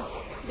her.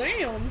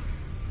 Damn.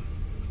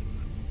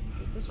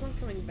 Is this one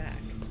coming back?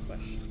 Is the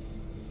question.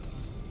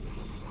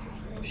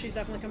 Oh, she's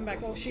definitely coming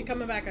back. Oh, she's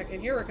coming back. I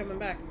can hear her coming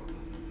back.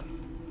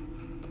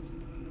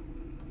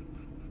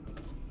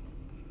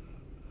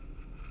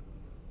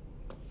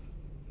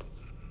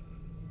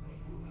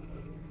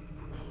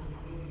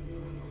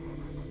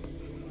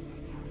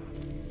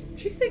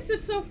 She thinks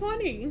it's so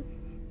funny.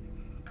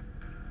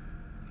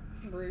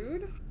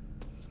 Rude.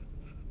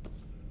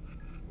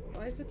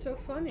 Why is it so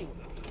funny?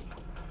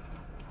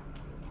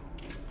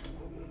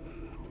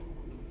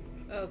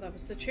 Oh, that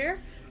was the chair?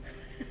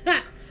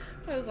 I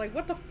was like,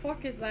 what the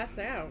fuck is that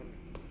sound?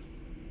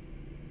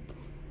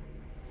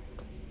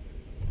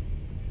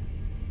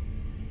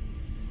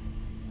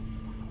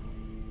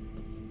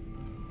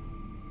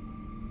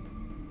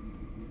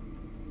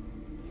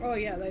 Oh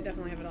yeah, they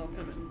definitely have it all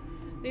coming.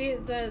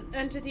 The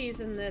entities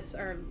in this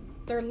are,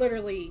 they're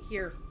literally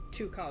here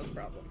to cause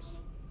problems.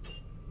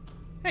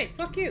 Hey,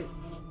 fuck you.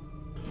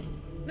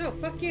 No,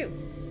 fuck you.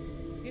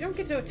 You don't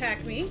get to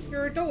attack me.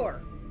 You're a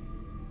door.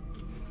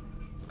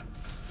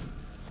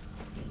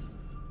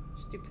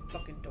 Stupid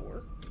fucking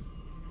door.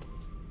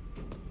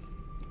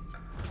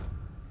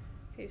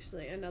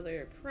 Hastily,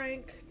 another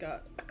prank.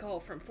 Got a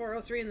call from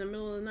 403 in the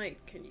middle of the night.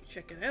 Can you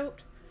check it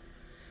out?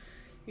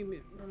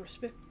 You remember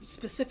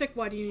specific.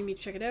 Why do you need me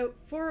to check it out?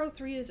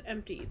 403 is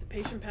empty. The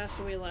patient passed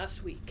away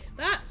last week.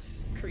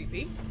 That's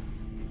creepy.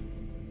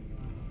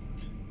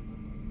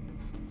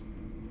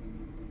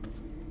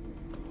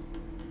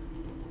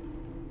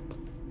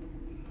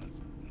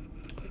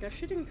 I guess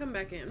she didn't come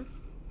back in.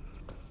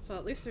 So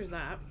at least there's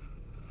that.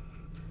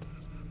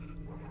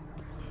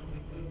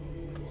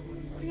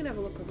 I'm gonna have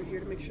a look over here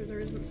to make sure there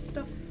isn't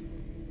stuff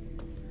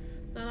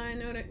that I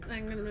know that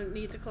I'm gonna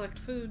need to collect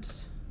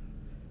foods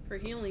for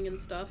healing and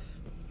stuff.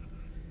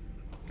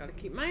 Gotta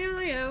keep my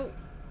eye out.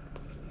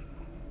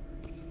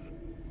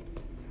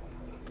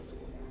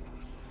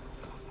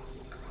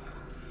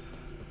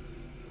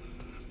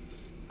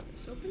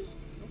 Is this open?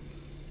 Nope.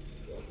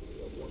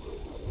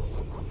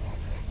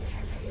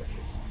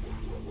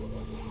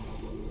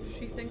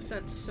 She thinks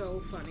that's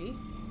so funny.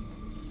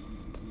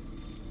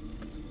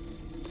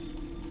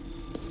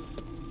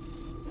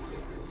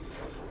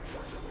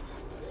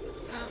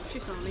 Oh, she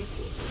saw me.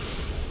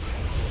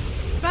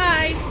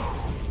 Bye!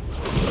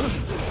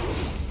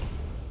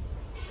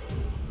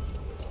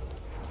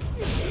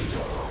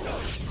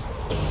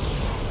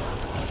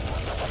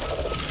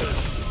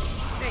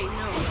 Hey,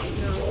 no,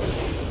 no.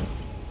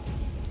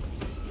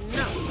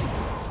 No.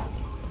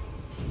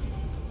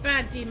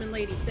 Bad demon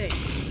lady thing.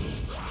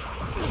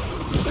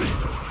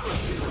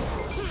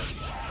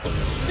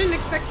 Didn't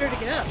expect her to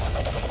get up.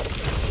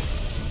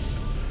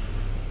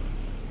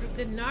 I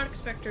did not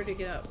expect her to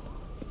get up.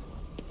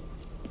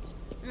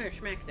 I'm gonna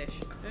smack this.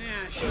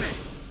 Yeah, smack.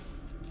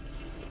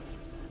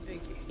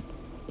 Thank you.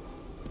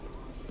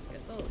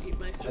 Guess I'll eat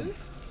my food.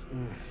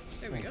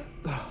 There we go.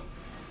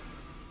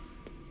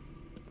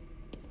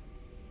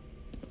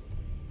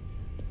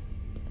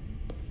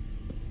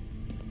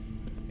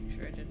 Make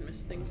sure I didn't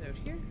miss things out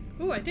here.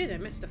 Oh, I did. I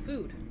missed a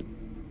food.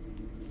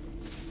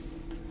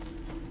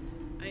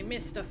 I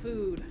missed a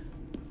food.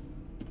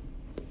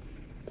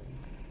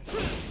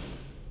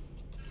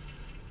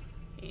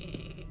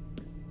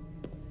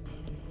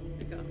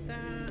 I got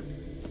that.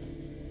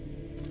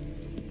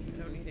 I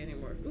don't need any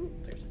more. Ooh,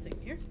 there's a thing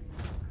here.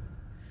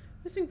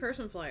 Missing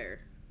person flyer.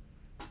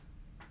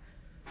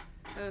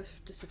 Have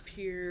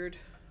disappeared.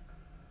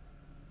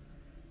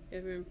 You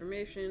have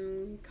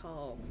information,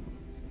 call.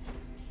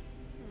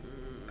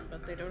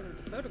 But they don't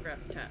have the photograph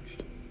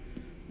attached.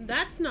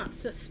 That's not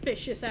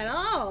suspicious at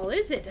all,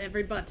 is it,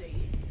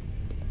 everybody?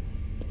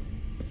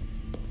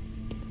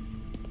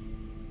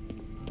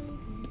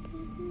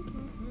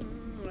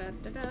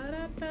 Da, da,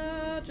 da,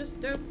 da,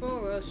 just out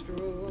for a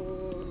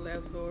stroll,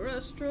 out for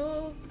a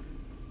stroll.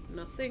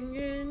 Nothing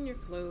in your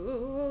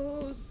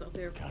clothes, so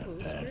their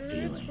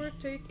spirits were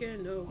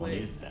taken away. What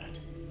is that?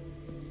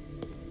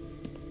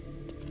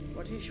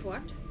 What is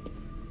what?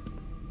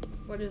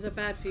 What is a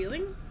bad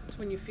feeling? It's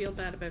when you feel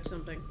bad about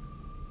something.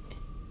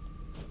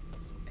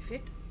 A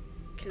fit?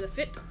 Kill a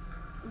fit?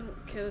 No,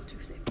 kill it too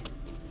thick.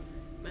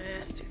 My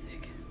ass too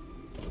thick.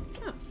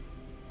 Oh.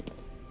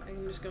 I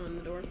can just go in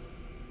the door.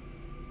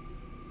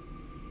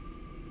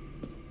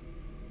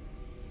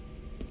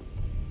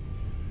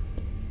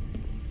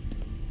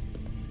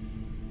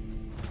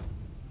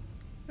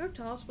 Note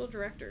to hospital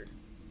director.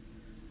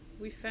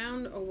 We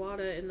found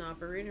Owada in the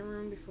operating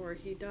room before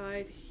he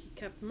died. He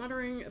kept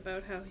muttering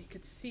about how he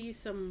could see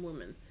some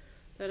woman.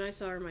 Then I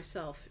saw her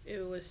myself.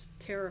 It was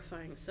a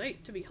terrifying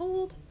sight to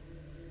behold.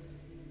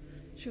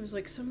 She was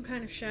like some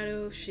kind of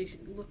shadow. She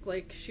looked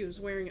like she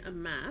was wearing a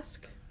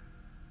mask.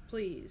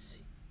 Please,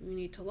 we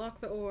need to lock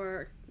the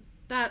OR.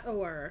 That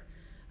OR.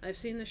 I've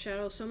seen the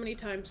shadow so many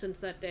times since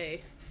that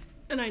day.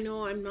 And I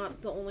know I'm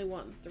not the only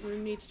one. The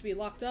room needs to be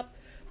locked up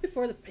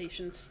before the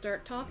patients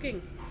start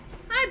talking.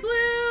 Hi,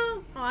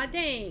 Blue! Aw,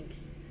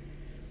 thanks.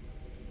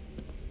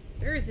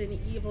 There's an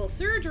evil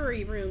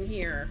surgery room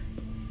here.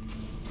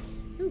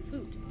 Ooh,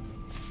 food.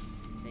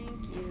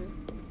 Thank you.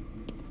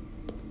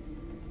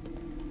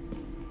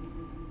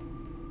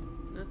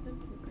 Nothing?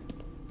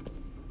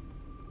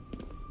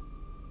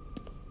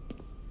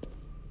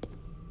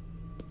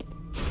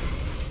 Okay.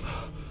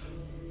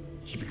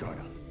 Keep your guard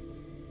up.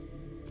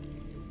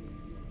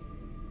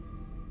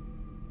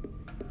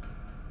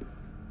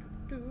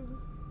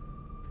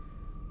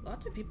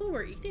 Lots of people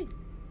were eating.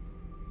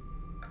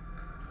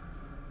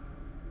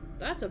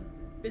 That's a...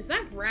 Is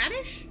that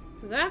radish?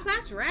 Because if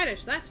that's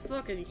radish, that's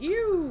fucking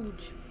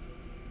huge.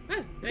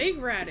 That's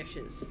big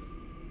radishes.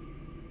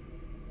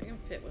 I can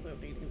fit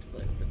without needing to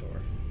play with the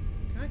door.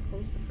 Can I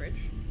close the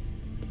fridge?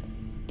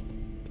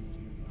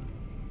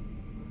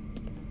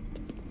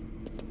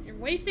 You're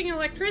wasting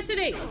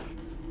electricity!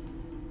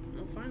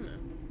 I'll find that.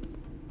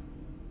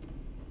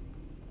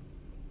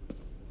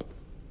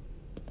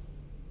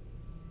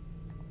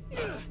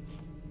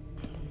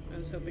 I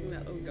was hoping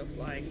that would go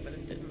flying, but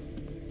it didn't.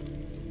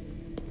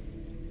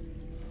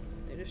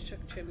 They just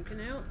took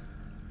Chimkin out.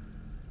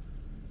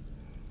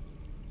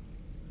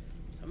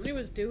 Somebody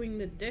was doing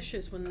the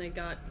dishes when they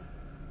got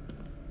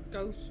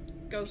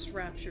ghost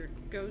raptured.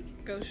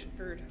 Ghost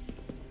bird.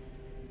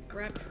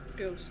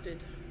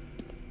 Ghosted.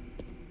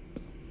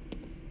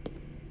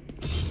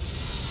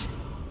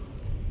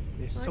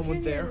 Is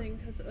someone there?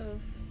 Because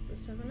of the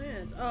 7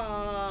 ads.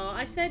 Oh,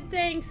 I said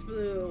thanks,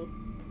 Blue.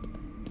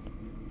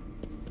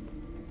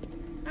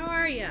 How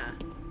are ya?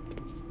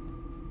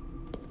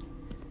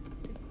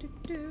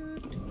 I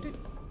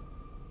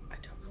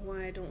don't know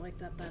why I don't like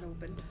that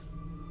opened.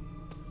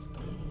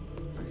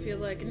 I feel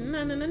like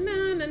na na na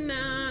na na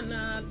na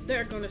na.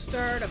 They're gonna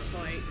start a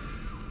fight.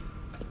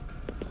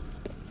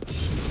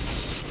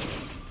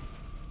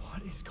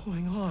 What is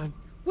going on?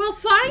 Well,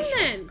 fine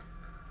then.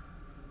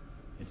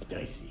 It's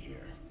dicey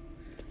here.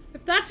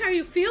 If that's how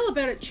you feel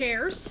about it,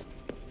 Chairs,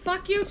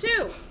 fuck you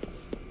too.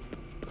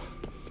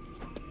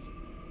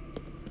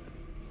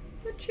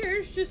 The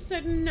Chairs just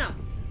said no.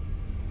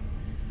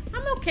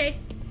 I'm okay.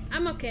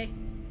 I'm okay.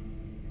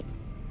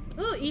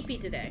 A little eepy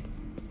today.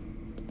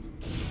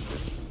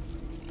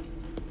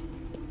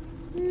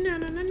 No,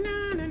 no, no,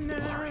 no, no,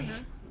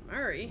 no.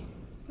 Mari?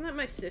 Isn't that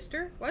my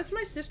sister? Why is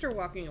my sister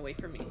walking away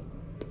from me?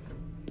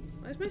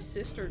 Why does my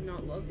sister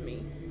not love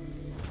me?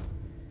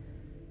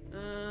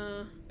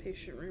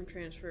 Patient room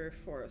transfer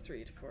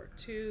 403 to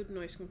 402.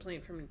 Noise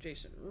complaint from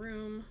adjacent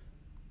room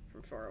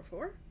from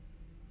 404.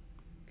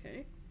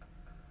 Okay.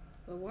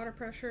 The water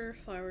pressure,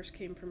 flowers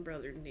came from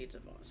brother needs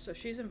of us. So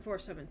she's in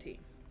 417.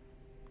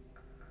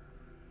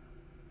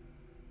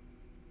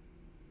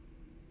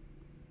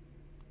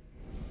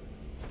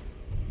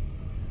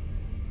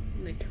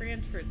 And they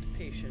transferred the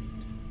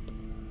patient.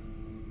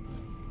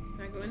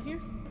 Can I go in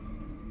here?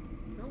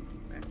 No?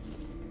 Okay.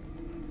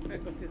 Can I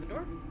go through the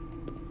door?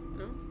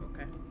 No?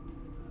 Okay.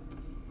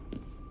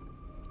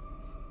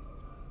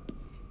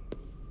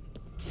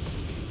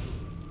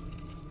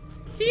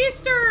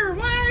 Sister!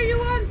 Why are you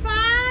on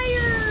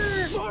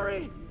fire?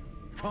 Sorry!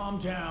 Calm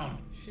down.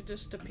 She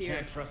disappeared.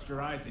 Can't trust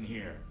your eyes in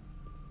here.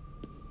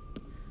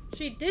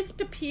 She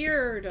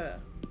disappeared.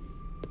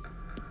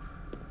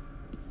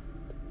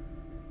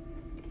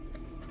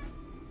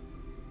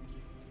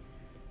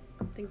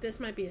 I think this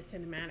might be a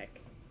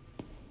cinematic.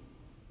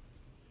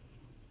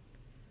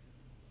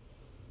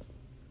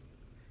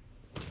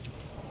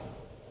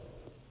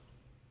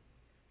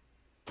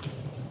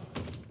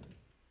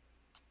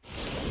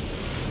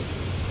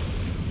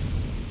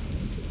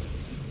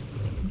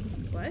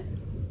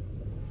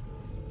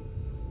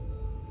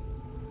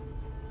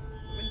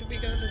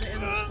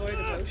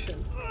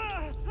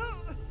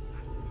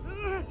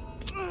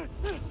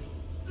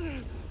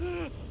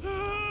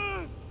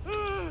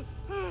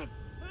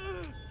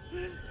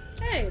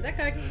 Hey, that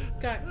guy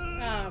got,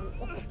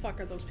 what the fuck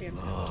are those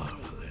pants called?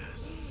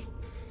 Marvelous.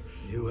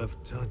 You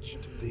have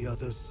touched the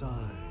other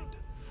side,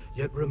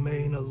 yet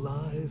remain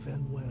alive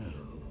and well.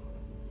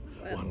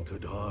 Well, One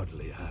could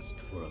hardly ask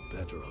for a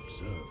better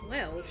observer.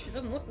 well, she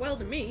doesn't look well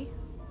to me.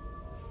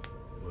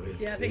 With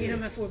Yeah, I think this,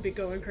 MF would be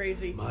going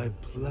crazy. my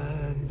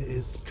plan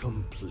is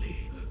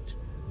complete.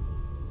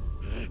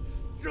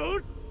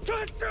 Don't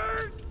touch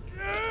her!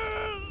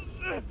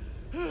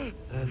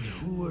 And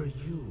who are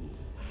you?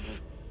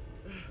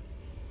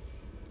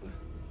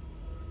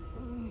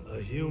 A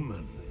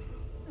human.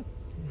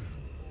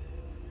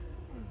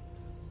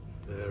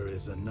 There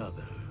is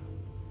another.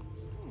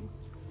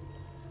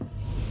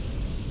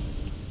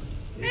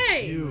 It's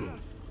Hey! you.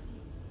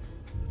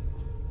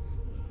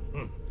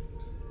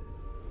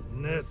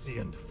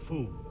 Nescient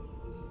fool.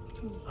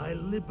 I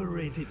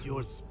liberated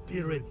your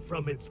spirit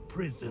from its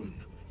prison,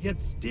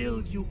 yet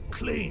still you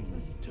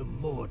cling to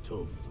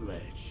mortal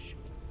flesh.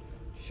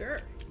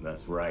 Sure.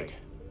 That's right.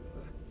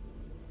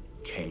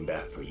 Came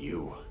back for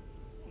you.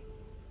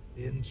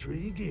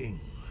 Intriguing.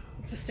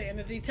 It's a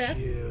sanity test.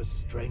 Sheer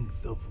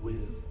strength of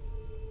will.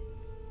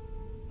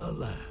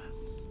 Alas,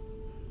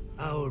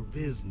 our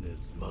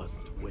business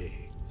must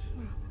wait.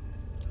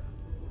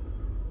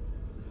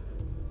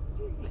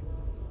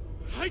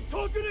 I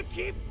told you to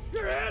keep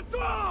your hands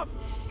off!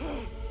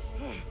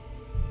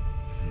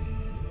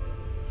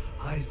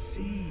 I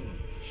see.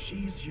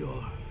 She's still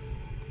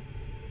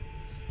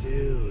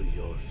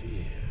your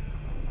fear.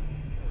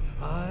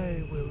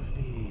 I will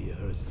be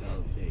her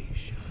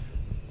salvation.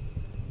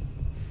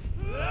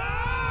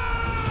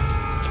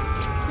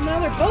 Now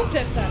they're both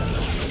pissed at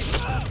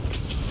him.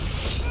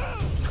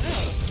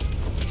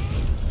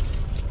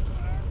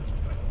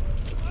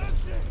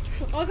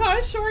 I got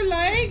a sore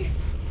leg.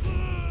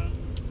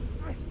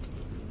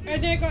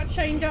 And I got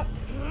chained up.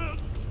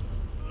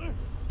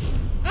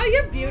 Oh,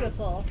 you're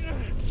beautiful.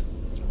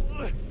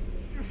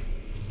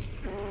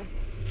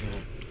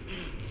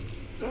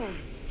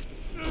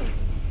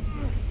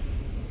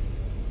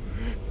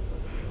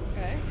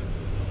 Okay.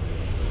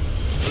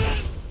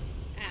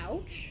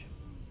 Ouch.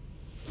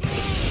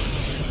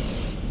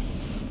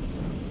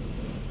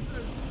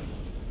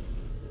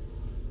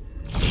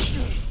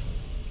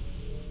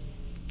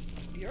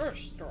 You're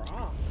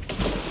strong.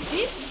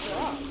 He's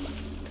strong.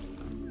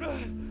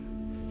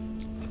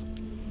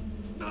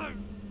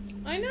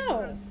 I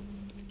know.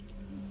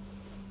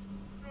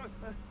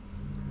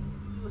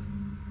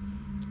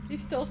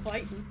 He's still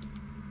fighting.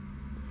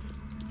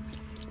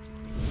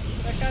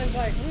 That guy's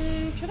like,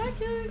 should I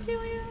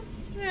kill you?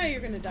 Yeah,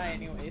 you're gonna die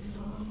anyways.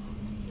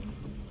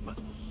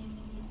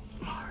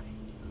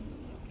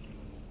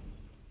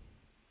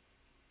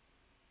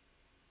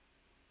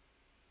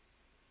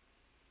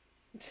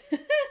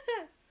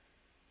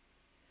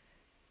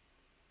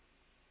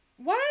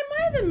 Why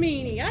am I the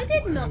meanie? I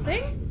did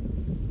nothing.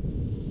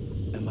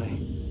 Am I?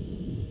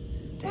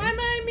 Why am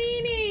I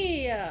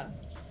meanie?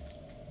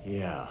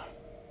 Yeah.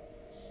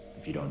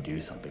 If you don't do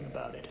something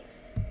about it.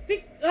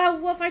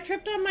 Well, if I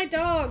tripped on my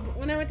dog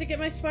when I went to get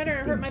my sweater,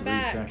 it hurt my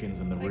back. 3 seconds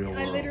in the real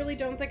I world. literally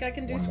don't think I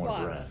can do One more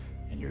squats. breath,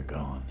 and you're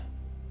gone.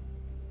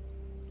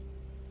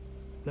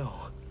 No.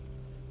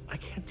 I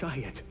can't die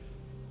yet.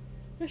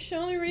 That's the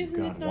only You've reason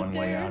got it's not one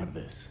way there. out of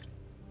this.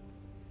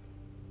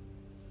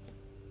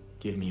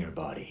 Give me your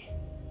body.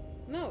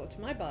 No, it's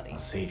my body. I'll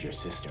save your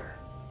sister.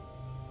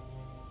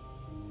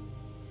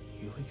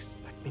 You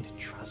expect me to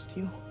trust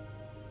you?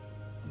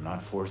 I'm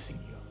not forcing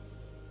you.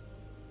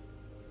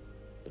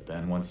 But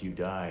then once you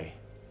die,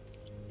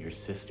 your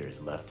sister's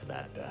left to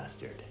that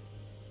bastard.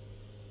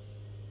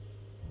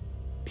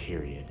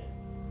 Period.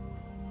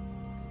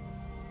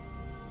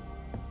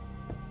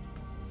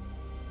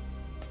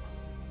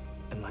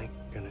 Am I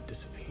gonna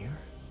disappear?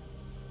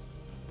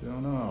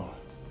 Don't know.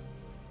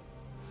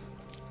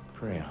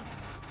 Pray on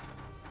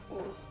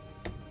it.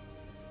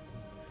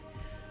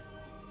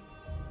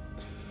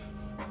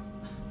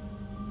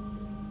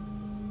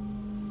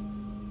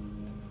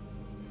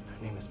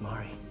 Her name is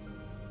Mari.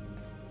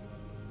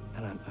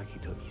 And I'm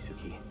Akito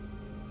Isuki.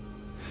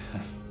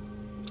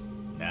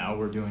 Now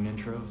we're doing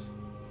intros?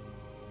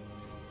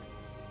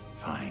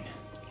 Fine.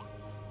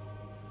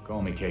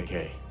 Call me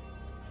KK.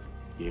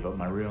 Gave up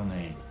my real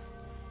name.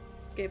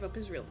 Gave up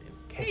his real name.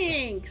 Okay.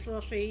 Thanks,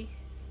 Fluffy.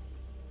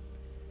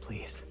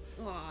 Please,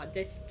 Aw,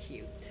 that's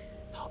cute.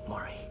 help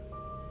Mari.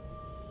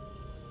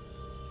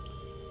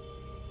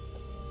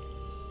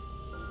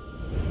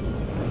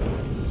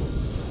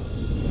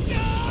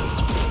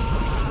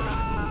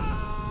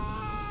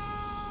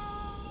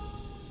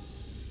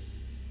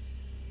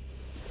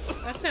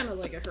 That sounded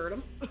like it hurt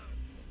him.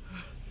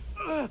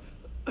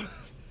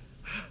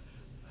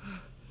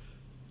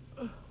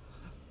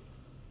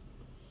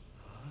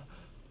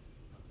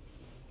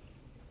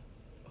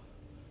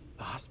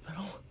 The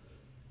hospital?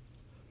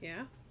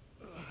 Yeah.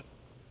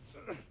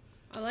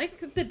 I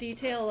like the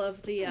detail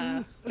of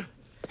the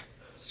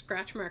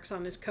scratch marks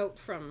on his coat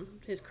from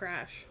his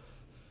crash.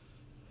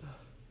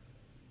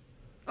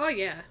 Oh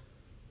yeah.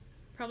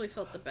 probably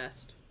felt the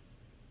best.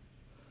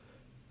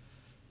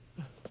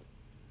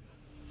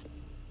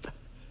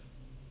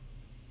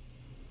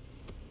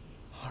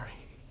 Ari.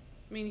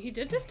 I mean, he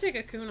did just take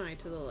a kunai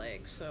to the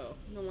leg, so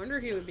no wonder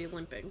he would be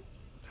limping.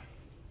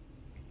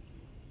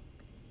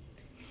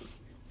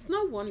 It's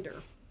no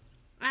wonder.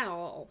 At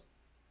all.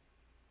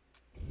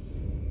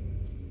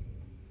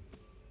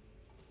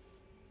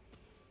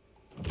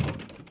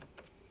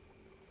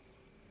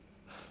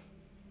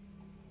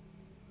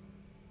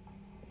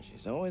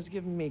 She's always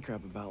giving me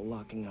crap about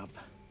locking up.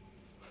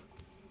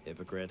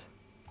 Hypocrite.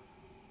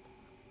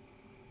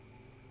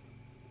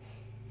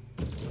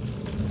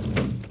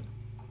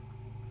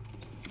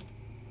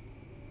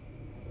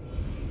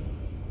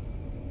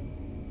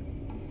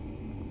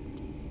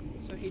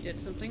 So he did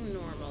something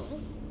normal.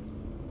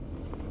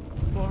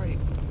 Mari.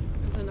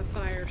 And then a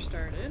fire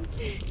started.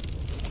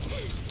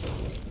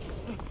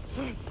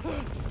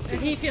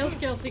 And he feels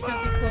guilty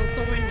because he closed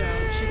the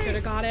window. She could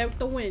have got out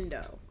the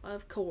window.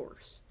 Of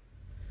course.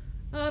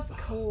 Of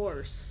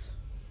course.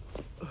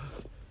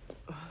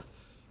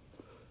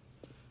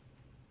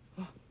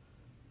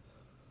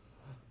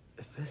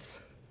 Is this?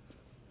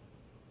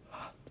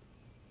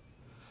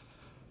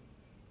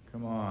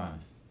 Come on.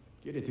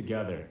 Get it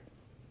together.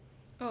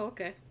 Oh,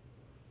 okay.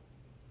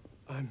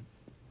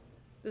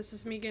 This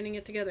is me getting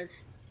it together.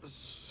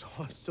 So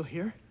I'm still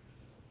here?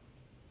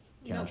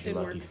 Count Nope, your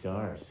didn't lucky work.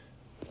 stars.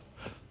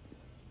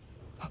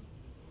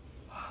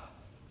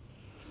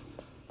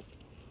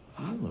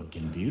 You're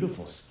looking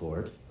beautiful,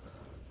 sport.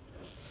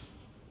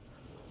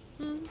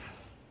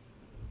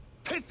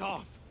 Piss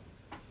off!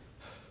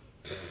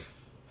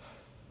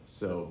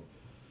 So,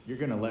 you're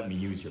gonna let me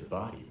use your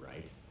body,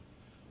 right?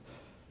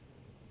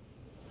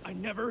 I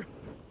never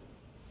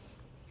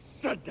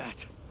said that.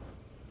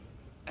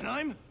 And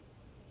I'm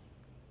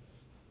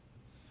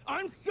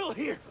still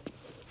here.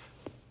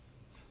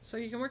 So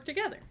you can work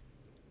together,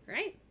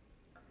 right?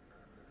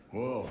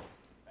 Whoa,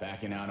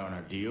 backing out on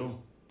our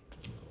deal?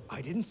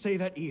 I didn't say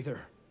that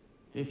either.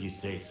 If you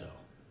say so.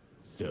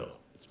 Still,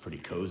 it's pretty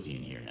cozy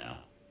in here now.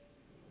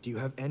 Do you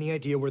have any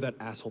idea where that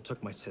asshole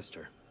took my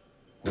sister?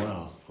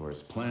 Well, for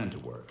his plan to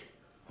work,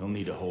 he'll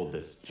need to hold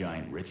this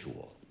giant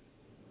ritual.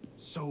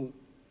 So,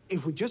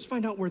 if we just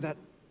find out where that...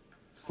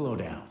 Slow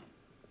down.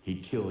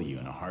 He'd kill you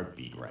in a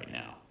heartbeat right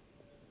now.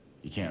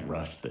 You can't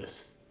rush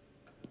this.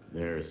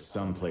 There's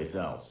someplace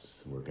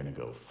else we're gonna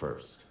go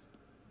first.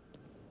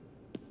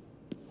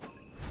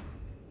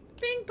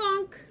 Bing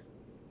bonk.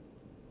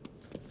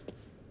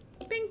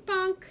 Bing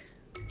bonk.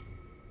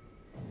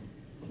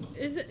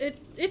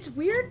 It's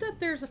weird that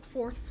there's a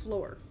 4th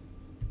floor.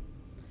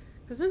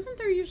 Because isn't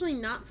there usually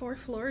not 4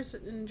 floors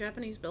in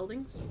Japanese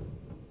buildings?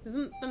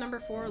 Isn't the number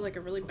 4 like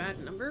a really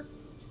bad number?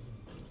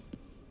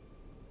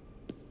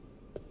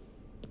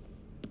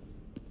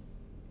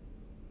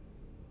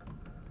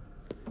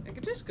 I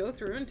could just go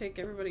through and take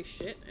everybody's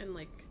shit and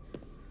like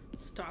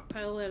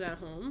stockpile it at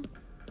home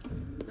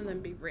and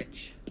then be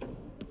rich.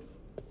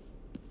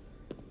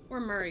 Or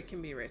Mari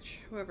can be rich.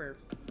 Whoever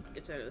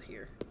gets out of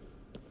here.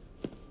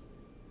 Come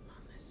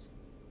on, this.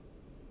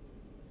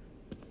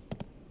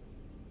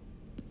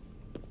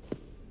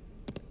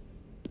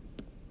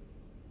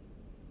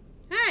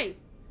 Hey!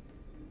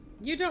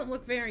 You don't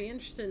look very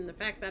interested in the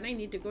fact that I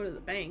need to go to the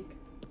bank.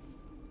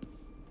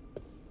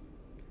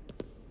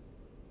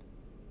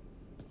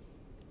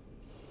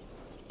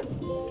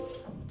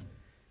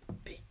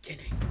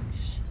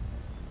 Beginnings.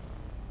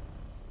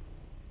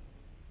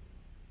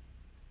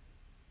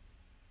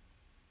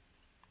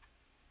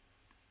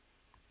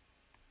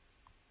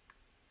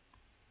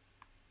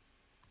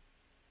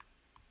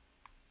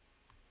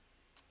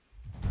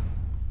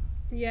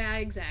 Yeah,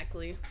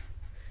 exactly.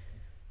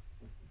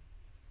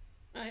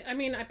 I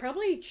mean, I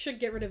probably should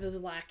get rid of his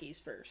lackeys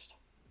first.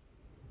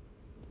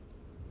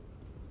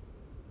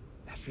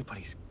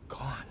 Everybody's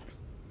gone.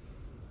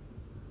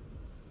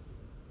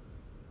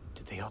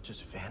 Did they all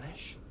just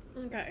vanish?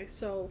 Okay,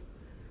 so...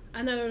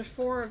 And then there's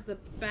 4 of the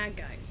bad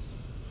guys.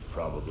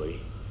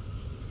 Probably.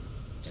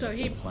 So And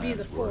if he'd the be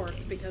the plan's 4th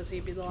working, because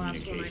he'd be the last one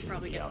I'd communication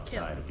probably with the get to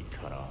kill. outside would be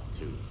cut off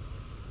too.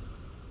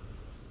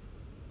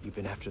 You've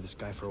been after this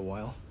guy for a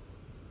while?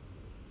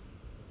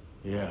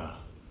 Yeah,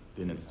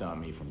 didn't stop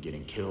me from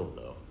getting killed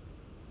though.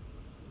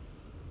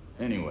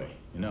 Anyway,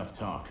 enough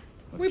talk.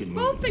 Let's get We've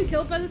both moving. been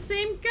killed by the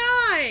same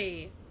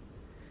guy!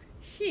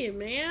 Shit,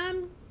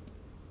 man.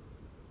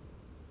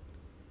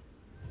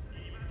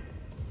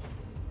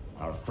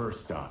 Our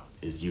first stop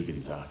is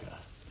Yugenzaka.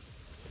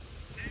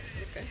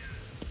 Okay.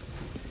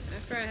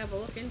 After I have a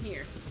look in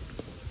here.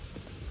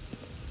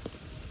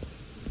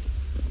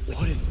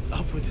 What is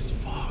up with this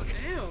fog?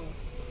 Ow.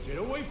 Get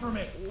away from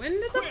it! When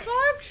did the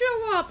fog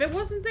show up? It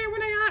wasn't there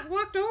when I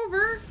walked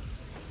over.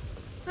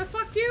 Oh,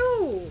 fuck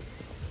you.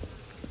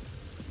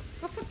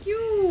 Oh, fuck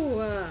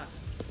you.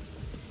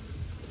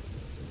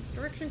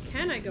 Direction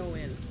can I go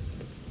in?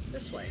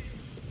 This way.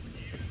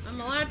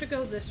 I'm allowed to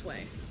go this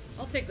way.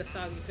 I'll take the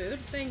soggy food.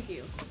 Thank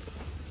you.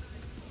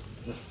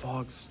 The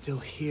fog's still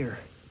here.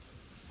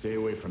 Stay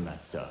away from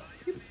that stuff.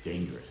 It's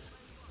dangerous.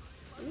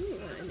 Ooh,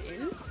 an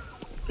inn?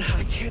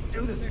 I can't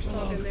do this. There's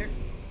fog in there.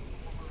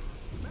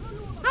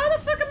 How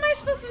the fuck am I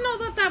supposed to know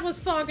that that was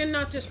fog and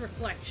not just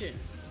reflection?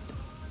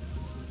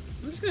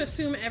 I'm just gonna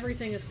assume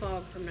everything is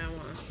fog from now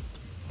on.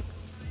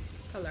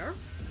 Hello?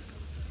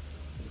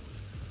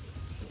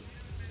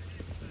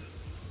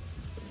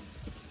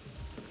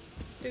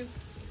 Do.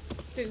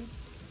 Do.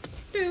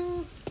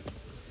 Do.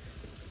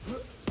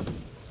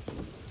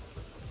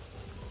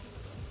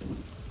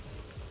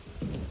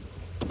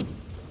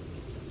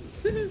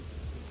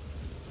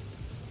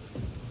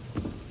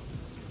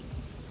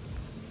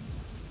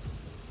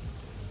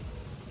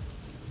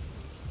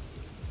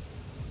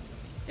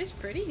 It's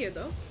pretty here,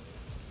 though.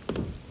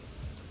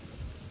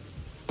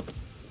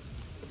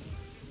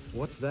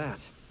 What's that?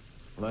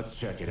 Let's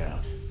check it out.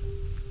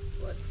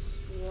 What's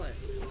what?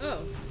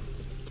 Oh.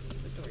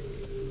 The door.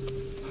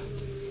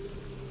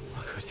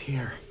 Look who's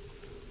here.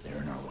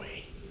 They're in our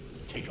way.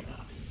 Take them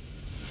out.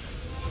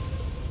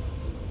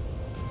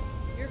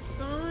 You're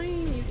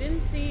fine. You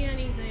didn't see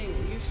anything.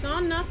 You saw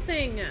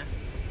nothing.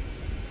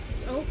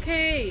 It's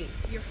okay.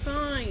 You're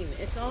fine.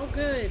 It's all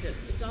good.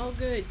 It's all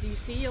good. You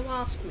see, you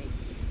lost me.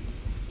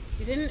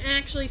 You didn't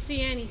actually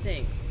see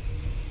anything.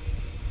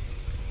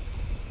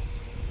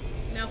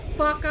 Now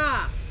fuck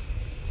off.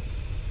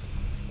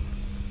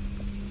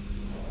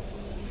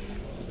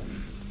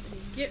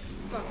 Get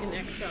fucking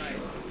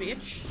excised,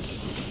 bitch.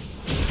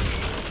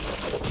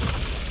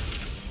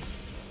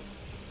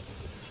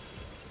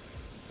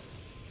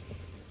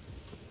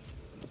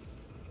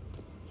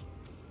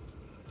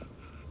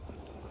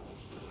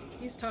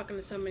 He's talking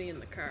to somebody in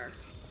the car.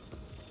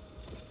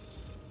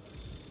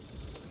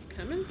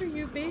 Coming for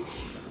you, bitch.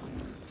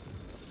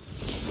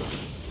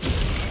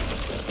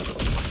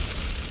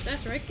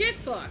 That's right, get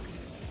fucked.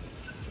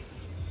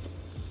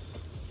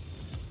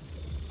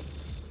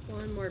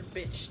 One more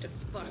bitch to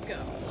fuck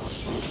up.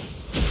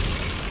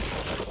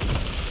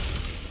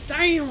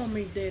 Damn,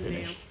 he did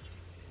now.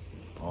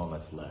 All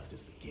that's left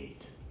is the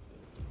gate.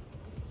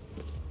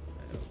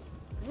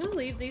 I'm gonna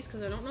leave these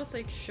because I don't know if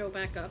they show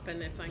back up,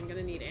 and if I'm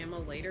gonna need ammo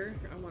later,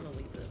 I want to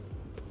leave it.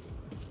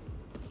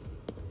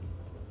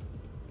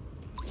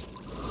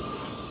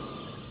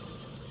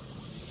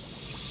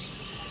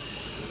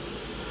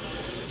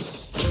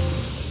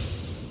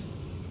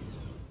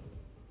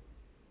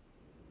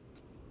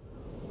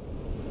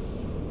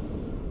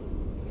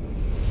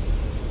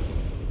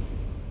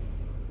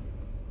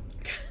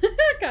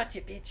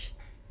 Gotcha, bitch.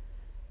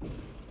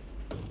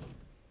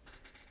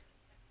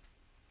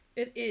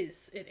 It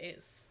is. It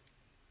is.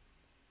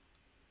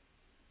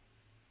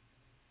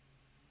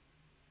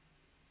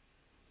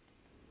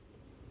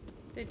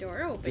 The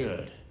door open.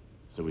 Good.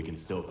 So we can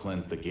still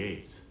cleanse the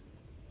gates.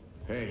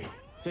 Hey,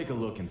 take a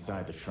look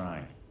inside the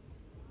shrine.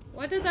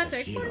 What did that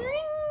say? Hero.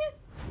 Bring?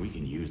 We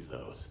can use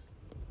those.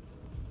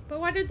 But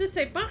what did this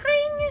say? Bring?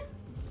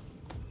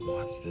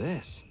 What's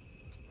this?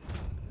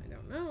 I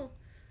don't know.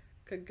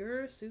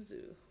 Kagura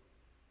Suzu.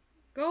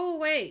 Go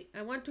away.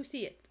 I want to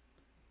see it.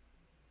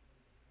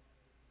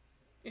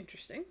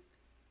 Interesting.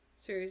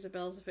 Series of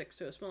bells affixed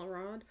to a small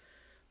rod,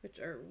 which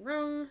are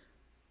rung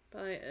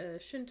by a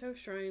Shinto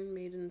shrine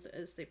maidens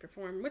as they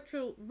perform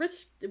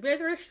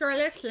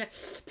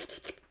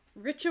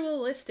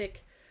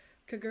ritualistic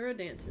Kagura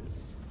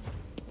dances.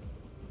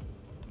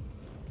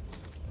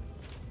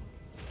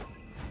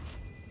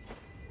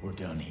 We're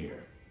done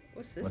here.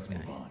 What's this Let's guy?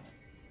 move on.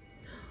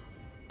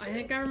 I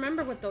think I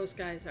remember what those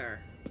guys are.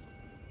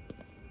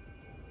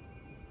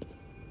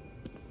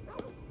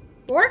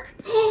 Bork?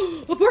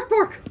 A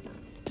bork!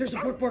 There's a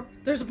bork!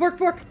 There's a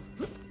bork!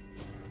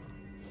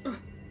 I'm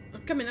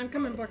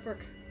coming, bork.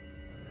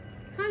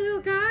 Hi, little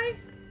guy.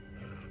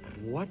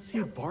 What's he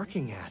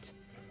barking at?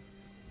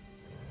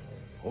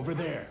 Over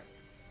there.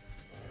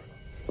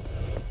 We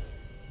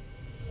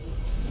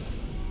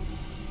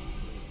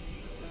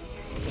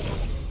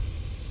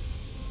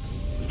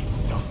can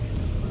stop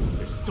this.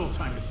 There's still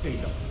time to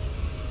save them.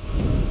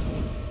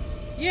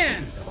 Yeah.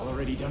 Humans have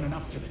already done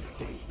enough to this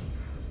city.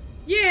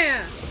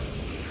 Yeah.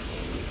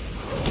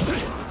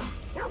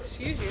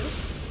 Excuse you.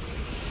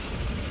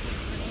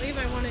 I believe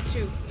I wanted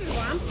to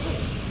bump.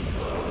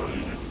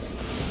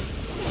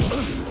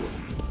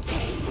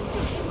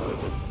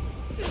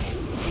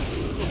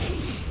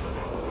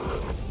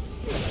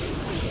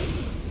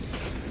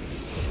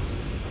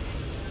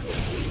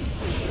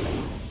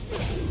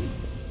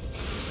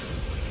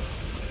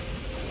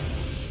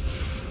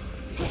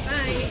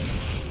 Bye.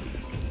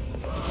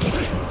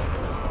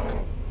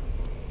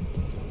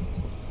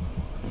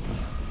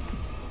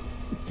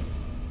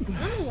 I don't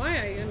know why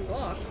I didn't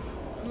block.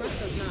 I must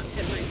have not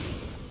hit my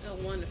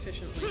L1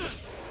 efficiently.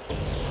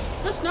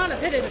 Must not have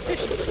hit it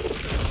efficiently.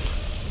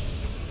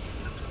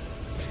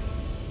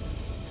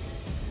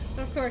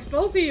 Of course,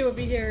 both of you would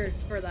be here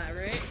for that,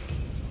 right?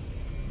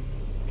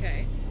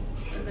 Okay.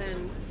 And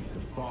then...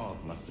 The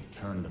fog must have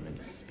turned them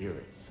into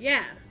spirits.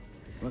 yeah.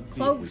 Let's see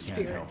Clothed if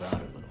we can't spirits.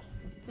 help out a little.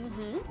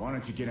 Why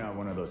don't you get out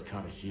one of those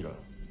Katashiro?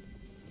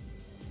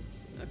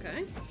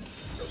 Okay.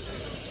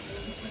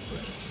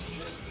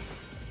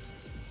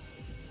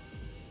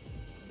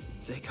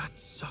 They got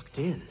sucked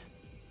in.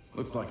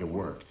 Looks like it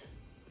worked.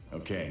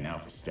 Okay, now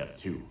for step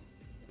 2.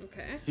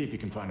 Okay. See if you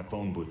can find a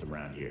phone booth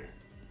around here.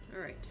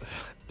 Alright.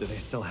 Do they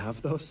still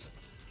have those?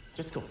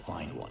 Just go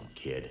find one,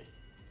 kid.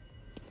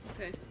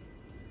 Okay.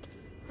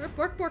 Where'd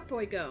Bork Bork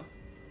Boy go?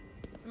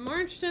 I'm more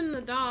interested in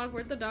the dog.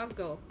 Where'd the dog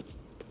go?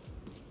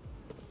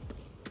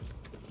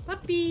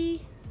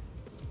 Puppy!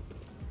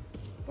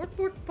 Bork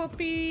Bork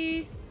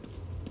Puppy!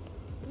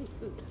 Ooh,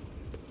 food.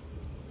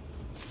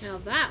 Now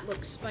that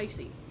looks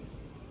spicy.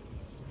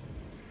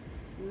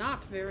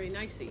 Not very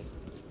nicey.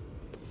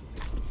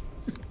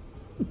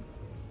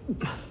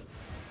 I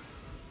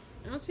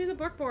don't see the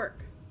Bork Bork.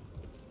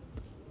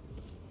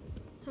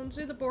 I don't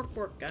see the Bork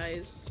Bork,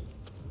 guys.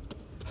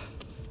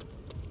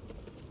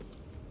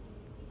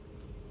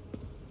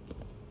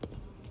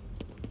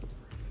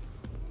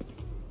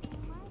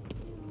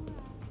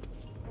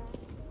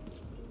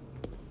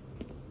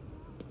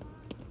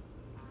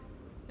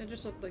 It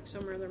just looked like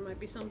somewhere there might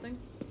be something.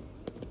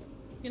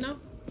 You know?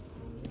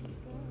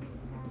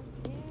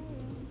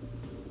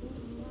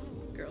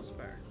 Girls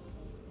bar.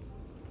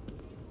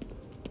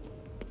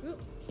 Ooh.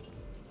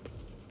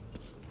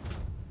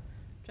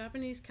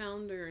 Japanese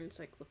calendar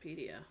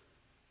encyclopedia.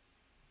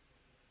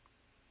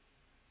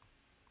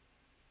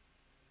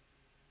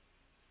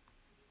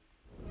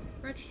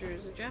 Register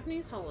is a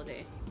Japanese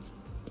holiday.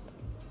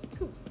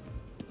 Cool.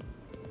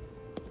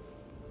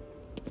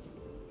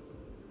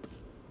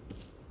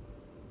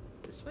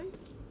 This way?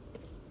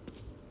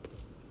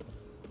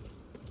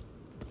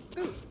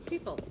 Ooh,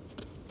 people.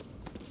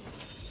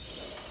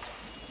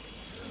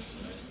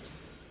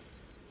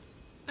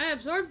 I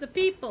absorbed the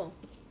people.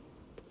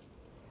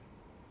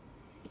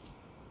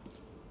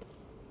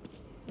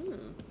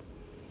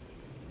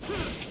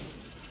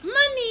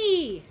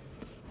 Money!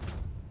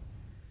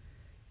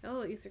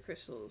 Yellow ether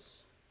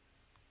crystals.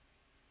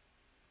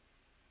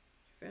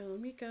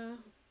 Mika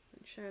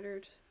and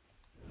shattered.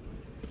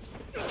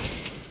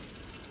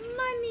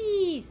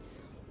 Monies!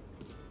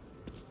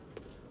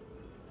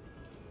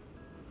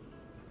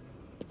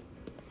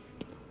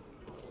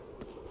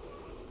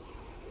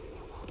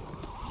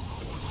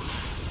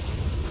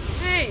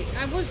 Hey,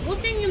 I was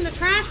looking in the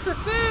trash for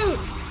food!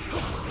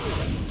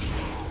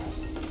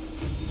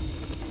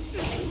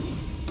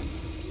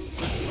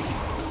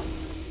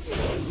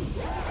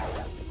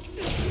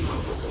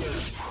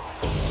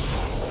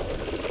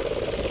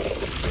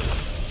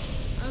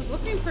 I was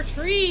looking for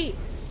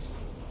treats!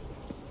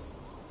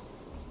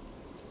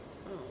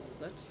 Oh,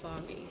 that's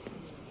foggy.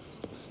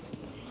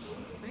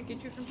 Can I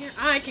get you from here?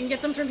 I can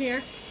get them from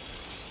here!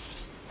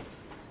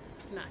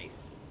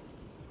 Nice.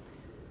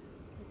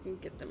 I can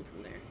get them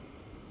from there.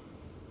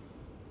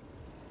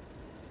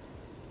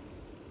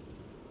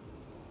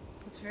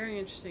 It's very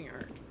interesting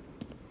art.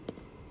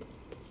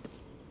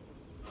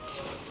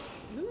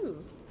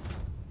 Ooh.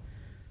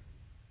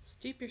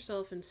 Steep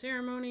yourself in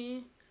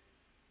ceremony.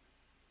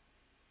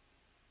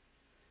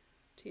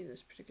 Tea,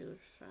 this particular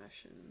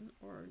fashion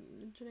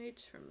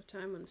originates from the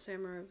time when the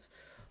samurai of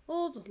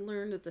old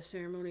learned of the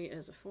ceremony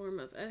as a form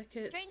of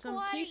etiquette. Drink Some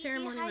water, tea you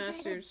ceremony dehydrated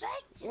masters.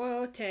 bitch.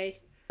 Whoa,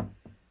 Tay.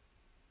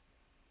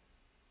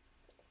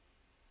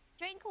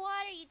 Drink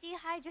water, you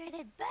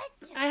dehydrated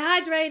bitch.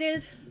 I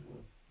hydrated.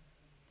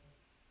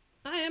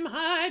 I am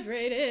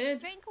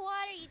hydrated. Drink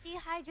water, you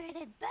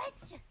dehydrated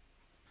bitch.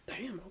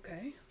 Damn,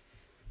 okay.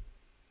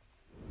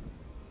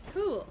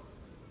 Cool.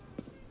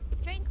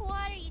 Drink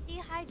water, you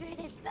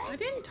dehydrated bitch. I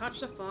didn't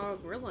touch the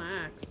fog.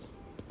 Relax.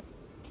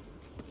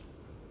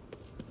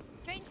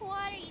 Drink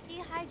water, you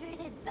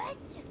dehydrated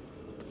bitch.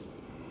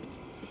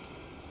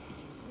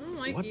 I don't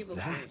like What's evil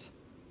that? food.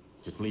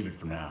 Just leave it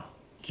for now.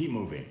 Keep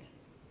moving.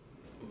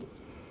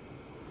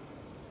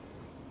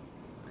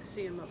 I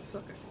see a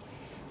motherfucker.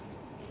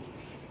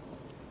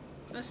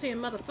 I see a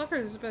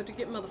motherfucker who's about to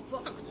get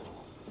motherfucked.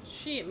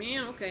 Shit,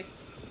 man. Okay.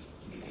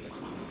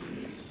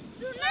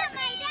 You're not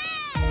my dad!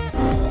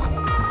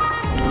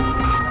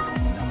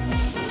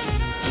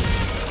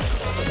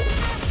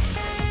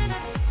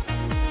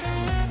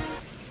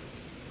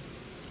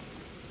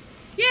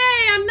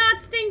 Yay! I'm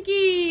not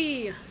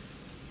stinky!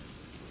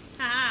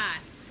 Haha.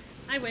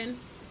 I win.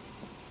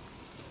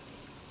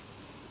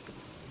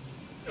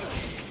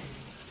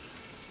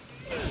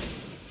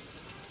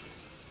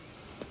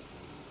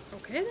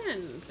 Okay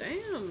then.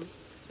 Damn.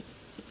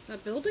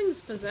 That building's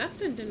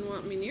possessed and didn't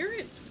want me near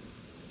it.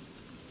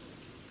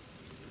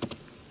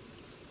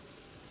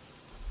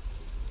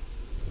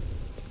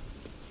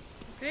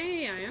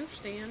 Okay, I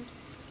understand.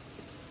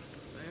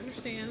 I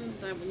understand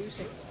that when you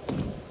say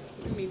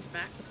it means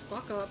back the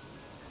fuck up.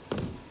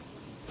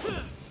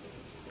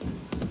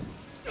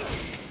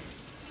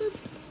 Boop.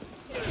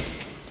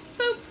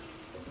 Boop.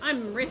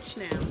 I'm rich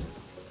now.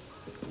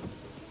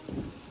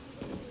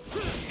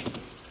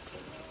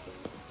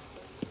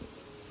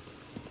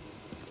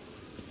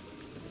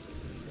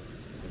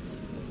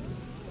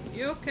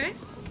 You okay?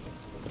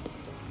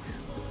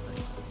 A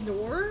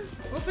snore?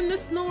 Open the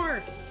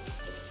snore!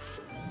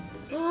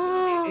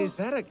 Oh! Is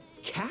that a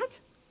cat?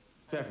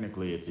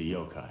 Technically, it's a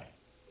yokai.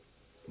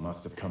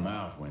 Must have come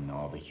out when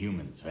all the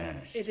humans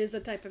vanished. It is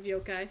a type of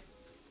yokai.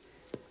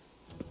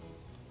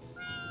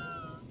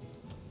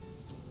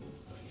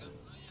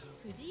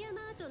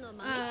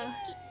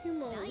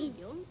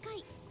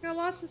 Got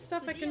lots of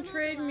stuff I can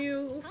trade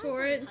you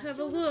for it. Have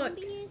a look.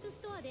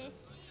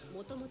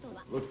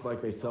 Looks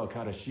like they sell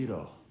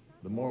Karashiro.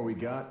 The more we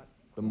got,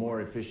 the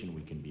more efficient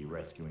we can be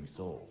rescuing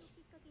souls.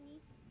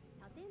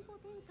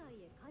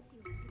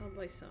 I'll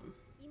buy some.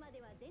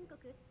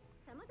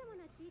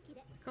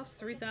 Costs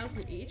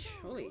 3,000 each?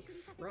 Holy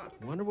fuck.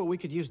 Wonder what we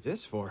could use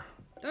this for.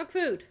 Dog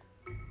food!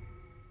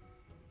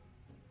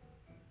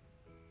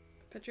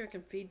 Bet you I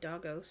can feed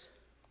doggos.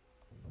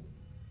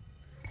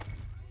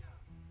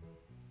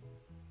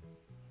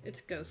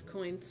 It's ghost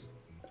coins.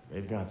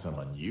 They've got some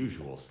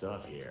unusual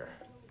stuff here.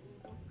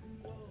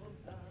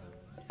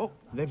 Oh,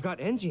 they've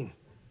got engine.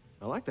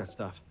 I like that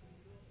stuff.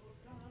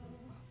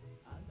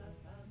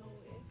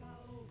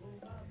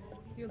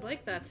 You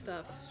like that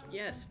stuff,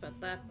 yes, but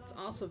that's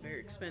also very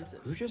expensive.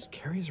 Who just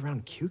carries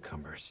around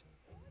cucumbers?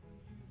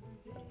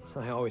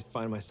 I always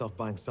find myself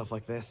buying stuff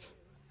like this.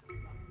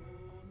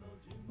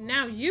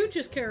 Now you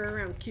just carry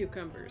around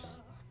cucumbers.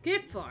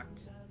 Get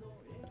fucked.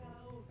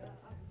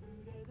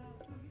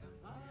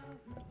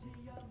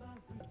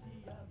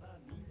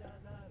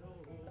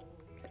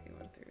 Okay,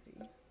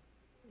 130.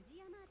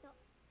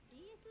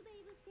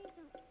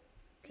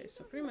 Okay,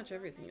 so pretty much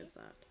everything is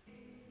that.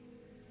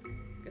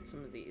 Get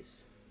some of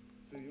these.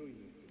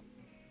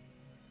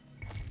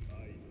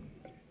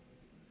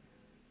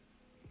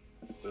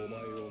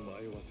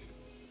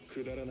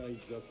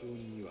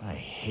 I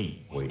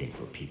hate waiting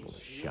for people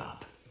to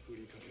shop.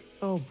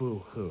 Oh,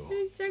 boo-hoo.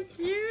 He's so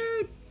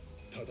cute!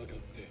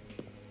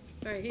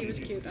 Sorry, he was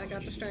cute. I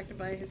got distracted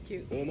by his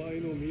cute. I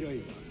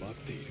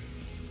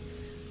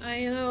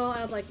know,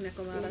 I like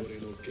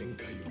Nekomatas.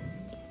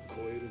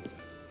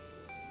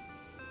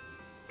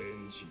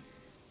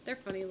 They're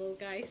funny little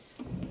guys.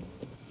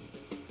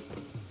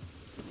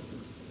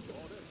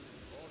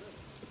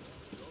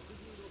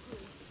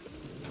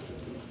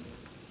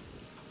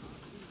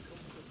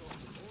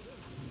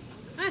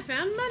 I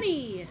found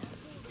money!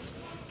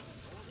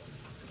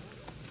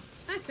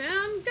 I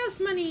found ghost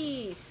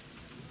money!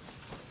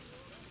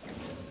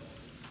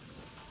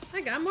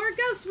 I got more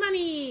ghost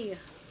money!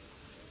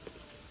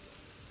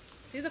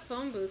 See the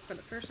phone booth, but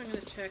at first I'm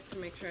gonna check to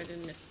make sure I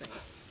didn't miss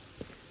things.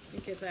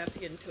 In case I have to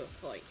get into a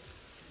fight.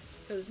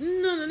 Because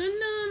no,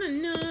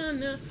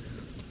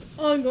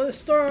 I'm gonna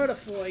start a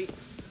fight.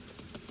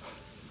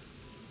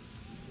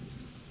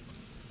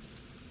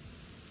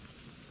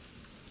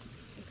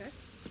 Okay.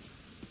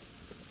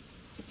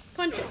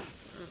 Punch it!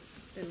 Oh,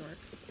 didn't work.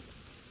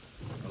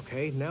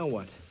 Okay, now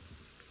what?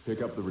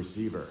 Pick up the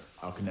receiver.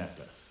 I'll connect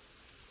us.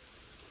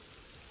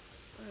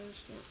 I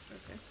just want,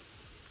 okay.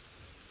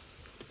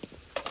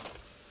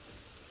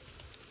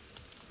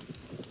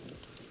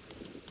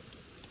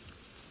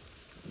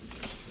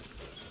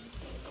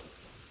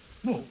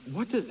 Whoa,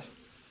 what the...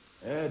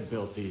 Ed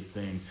built these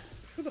things.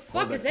 Who the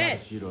fuck is Ed?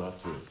 Karashiro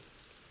up to.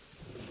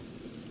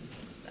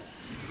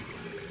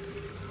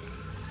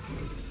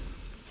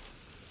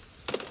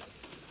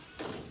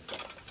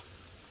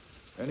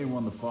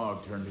 Anyone the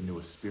fog turned into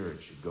a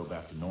spirit should go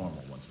back to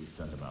normal once we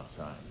send them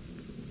outside.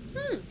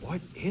 What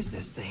is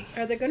this thing?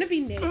 Are they gonna be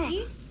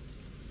naked?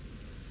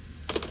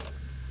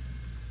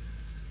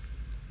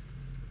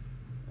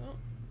 Oh.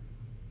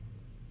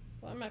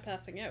 Why am I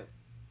passing out?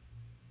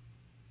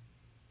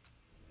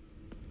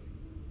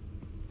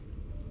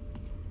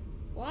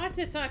 Why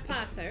did I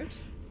pass out?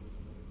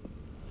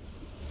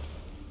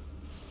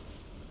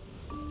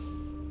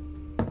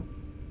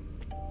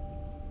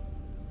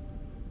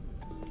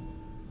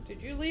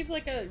 Did you leave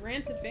like a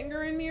rancid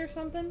finger in me or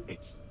something?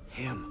 It's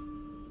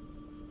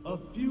him. A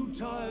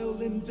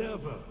futile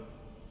endeavor.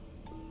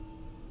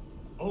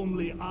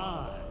 Only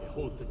I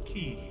hold the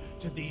key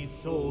to these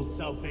souls'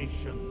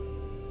 salvation.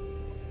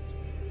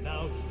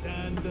 Now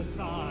stand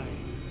aside.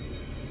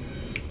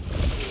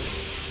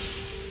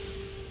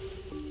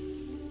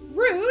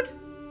 Rude!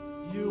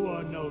 You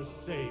are no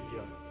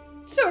savior.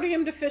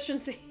 Sodium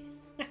deficiency.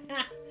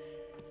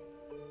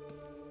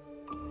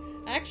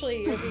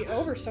 Actually, it'd be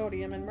over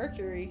sodium and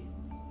mercury.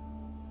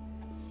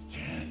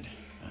 Stand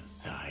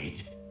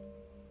aside.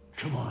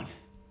 Come on.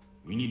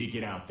 We need to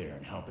get out there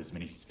and help as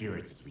many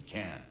spirits as we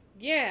can.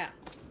 Yeah.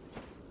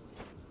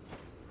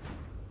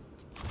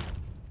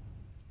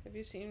 Have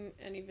you seen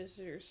any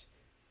visitors?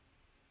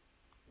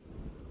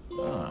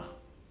 Ah,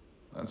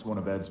 that's one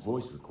of Ed's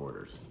voice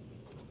recorders.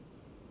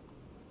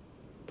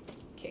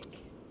 Kick.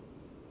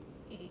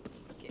 Kick.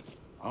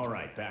 All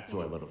right, back to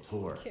our little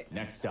tour. Kick.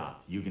 Next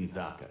stop,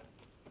 Yuganzaka.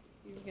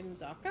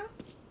 Yuganzaka?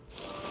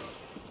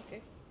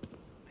 Okay.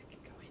 I can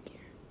go in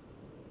here.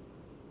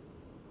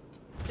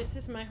 This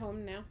is my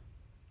home now.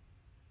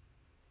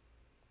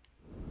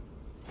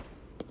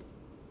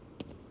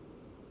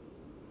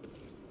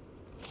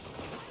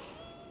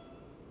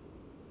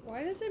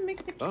 Why does it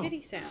make the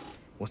kitty sound?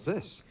 What's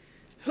this?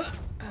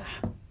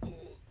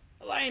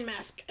 Lion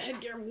mask.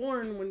 Headgear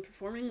worn when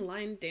performing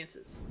lion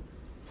dances.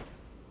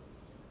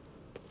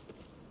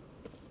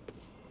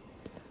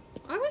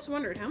 I always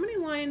wondered, how many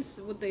lions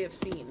would they have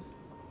seen?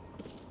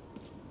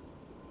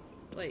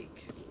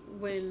 Like,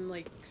 when,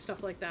 like,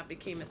 stuff like that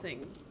became a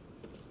thing.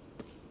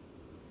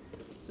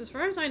 So as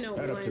far as I know,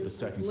 Head up to the lines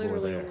second floor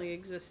literally there. only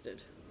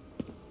existed.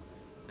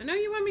 I know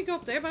you want me to go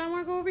up there, but I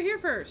want to go over here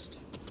first.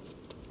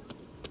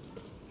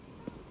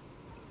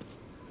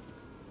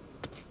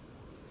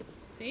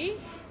 See?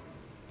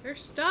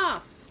 There's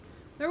stuff.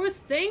 There was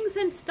things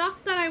and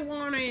stuff that I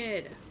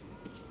wanted.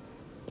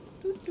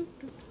 Doot, doot,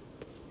 doot.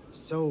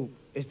 So,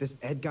 is this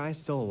Ed guy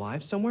still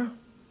alive somewhere?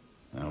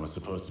 That was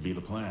supposed to be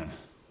the plan.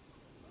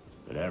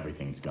 But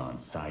everything's gone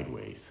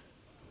sideways.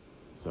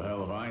 So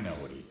hell if I know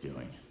what he's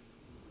doing.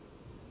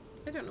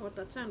 I don't know what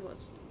that sound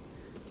was.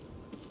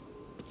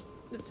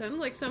 It sounded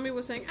like somebody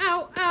was saying,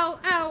 ow, ow,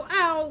 ow,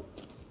 ow!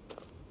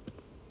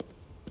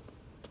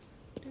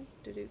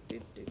 Doot, doot, doot,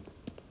 doot, doot.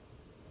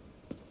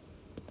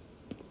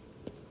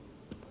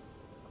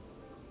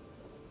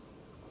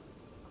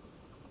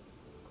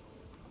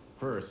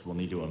 First, we'll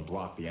need to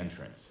unblock the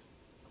entrance.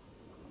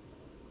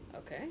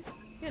 Okay.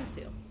 Hand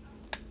seal.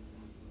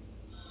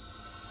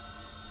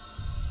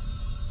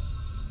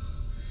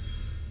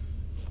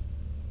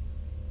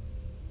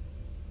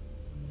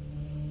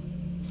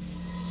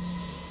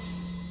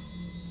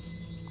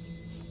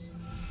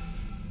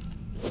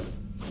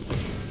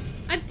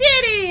 I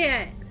did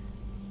it!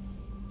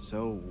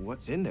 So,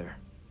 what's in there?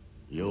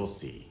 You'll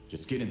see.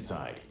 Just get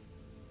inside.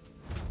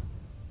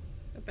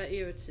 I bet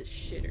you it's his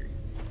shitter.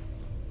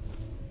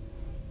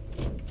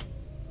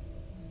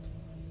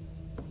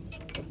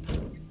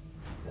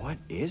 What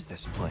is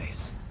this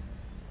place?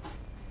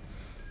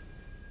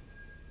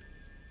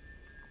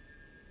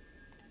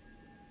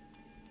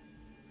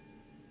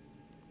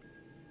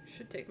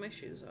 Should take my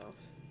shoes off.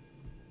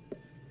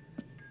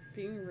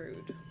 Being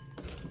rude.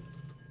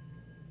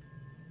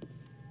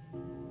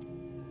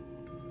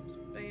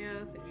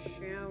 Bath, a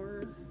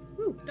shower.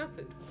 Ooh, dog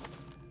food.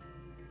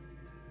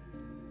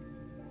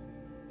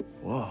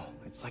 Whoa,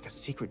 it's like a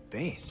secret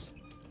base.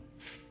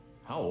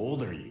 How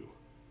old are you?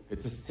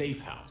 It's a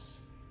safe house.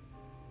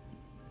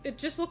 It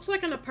just looks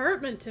like an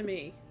apartment to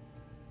me.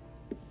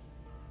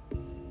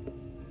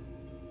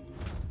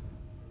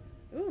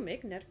 Ooh,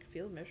 magnetic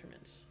field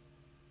measurements.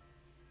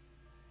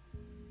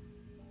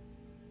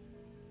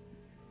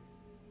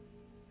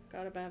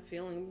 Got a bad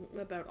feeling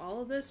about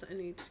all of this. I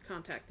need to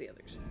contact the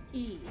others.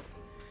 E.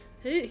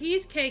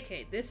 He's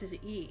KK. This is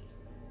E.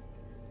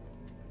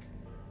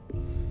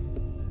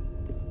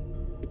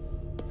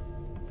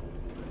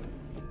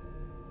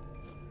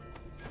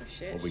 Oh,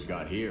 shit. What we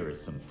got here is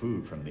some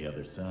food from the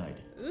other side.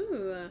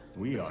 Ooh.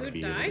 We the ought to food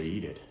be died? able to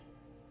eat it.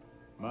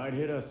 Might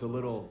hit us a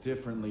little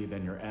differently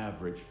than your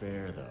average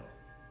fare,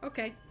 though.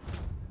 Okay.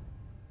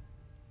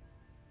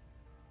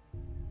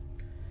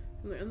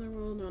 The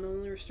underworld not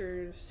only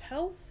restores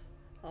health,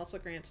 also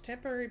grants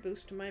temporary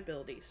boost to my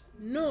abilities.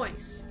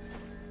 Nice!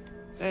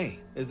 Hey,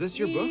 is this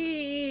your book?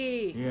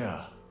 Yee!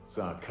 Yeah,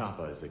 saw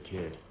Kappa as a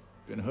kid.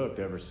 Been hooked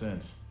ever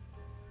since.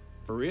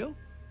 For real?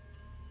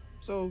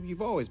 So,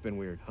 you've always been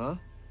weird, huh?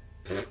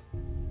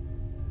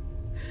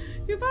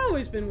 You've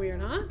always been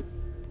weird, huh?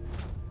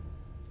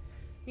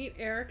 Meet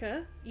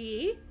Erica.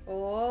 E.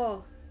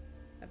 Oh.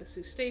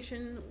 Abasu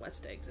Station,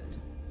 West Exit.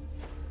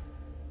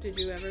 Did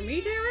you ever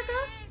meet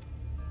Erica?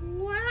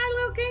 What?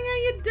 Hello, King, how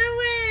you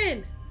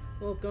doing?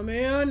 Welcome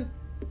in.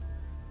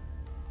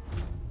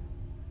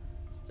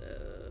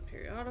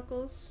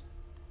 Periodicals.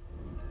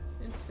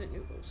 Instant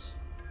noodles.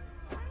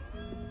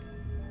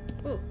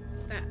 Oh,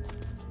 that.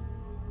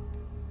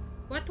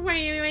 What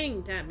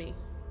wing at me?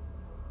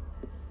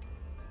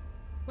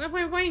 What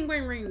ring?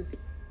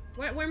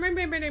 What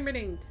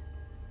ring?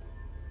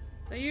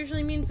 That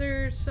usually means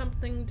there's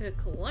something to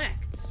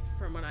collect,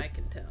 from what I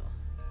can tell.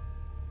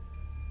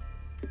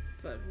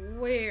 But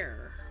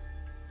where?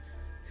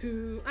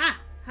 Who? Ah!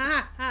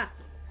 Ha ha!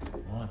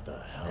 What the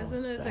hell Isn't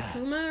is it that?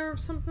 Dakuma or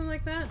something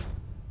like that?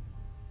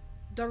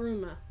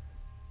 Daruma.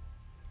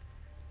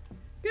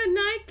 Good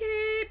night,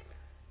 Cape!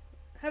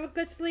 Have a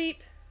good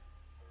sleep.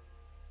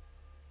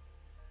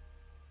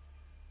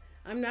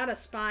 I'm not a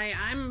spy.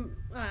 I'm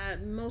a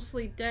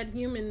mostly dead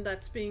human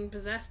that's being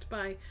possessed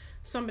by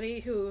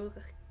somebody who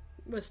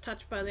was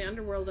touched by the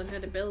underworld and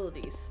had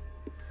abilities,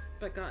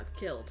 but got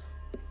killed.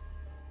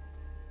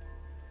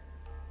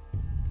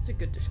 That's a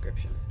good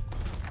description.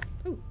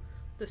 Ooh,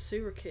 the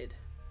sewer kid.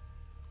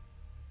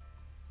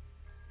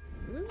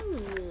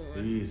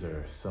 Ooh. These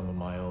are some of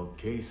my old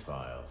case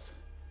files.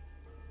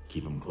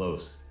 Keep them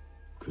close.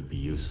 Could be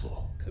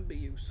useful. Could be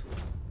useful.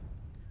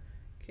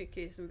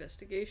 KK's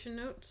investigation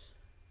notes.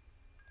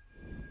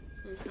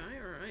 Okay,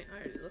 alright. I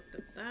already looked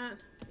at that.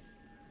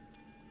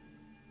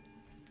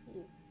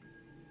 Ooh.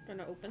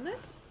 Gonna open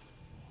this?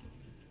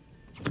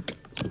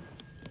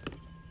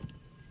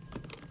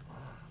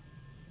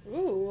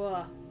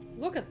 Ooh,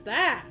 look at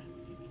that!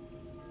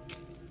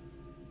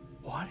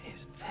 What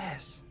is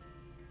this?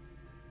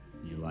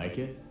 You like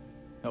it?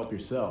 Help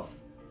yourself.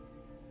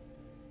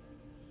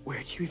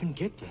 Where'd you even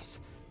get this?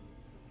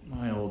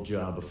 My old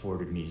job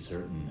afforded me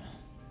certain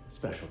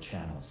special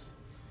channels.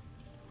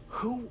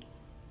 Who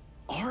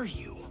are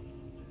you?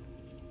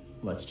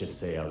 Let's just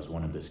say I was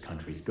one of this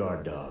country's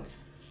guard dogs,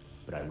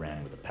 but I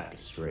ran with a pack of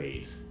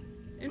strays.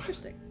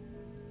 Interesting.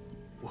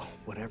 Well,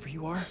 whatever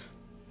you are,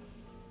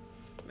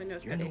 My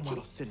nose You're got no itchy.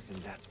 model citizen,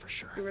 that's for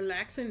sure. You're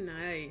relaxing?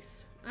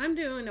 Nice. I'm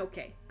doing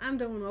okay. I'm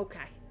doing okay.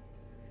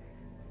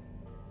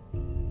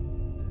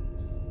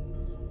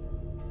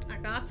 I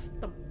got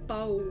the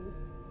bow.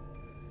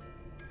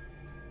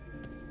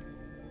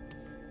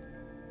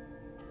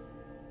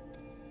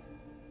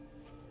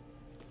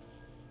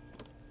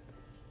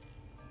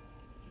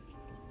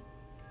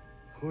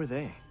 Who are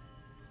they?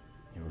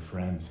 You were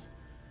friends.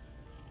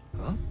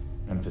 Huh?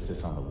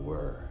 Emphasis on the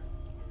were.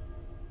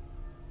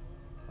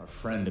 Our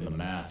friend in the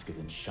mask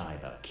isn't shy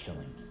about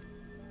killing.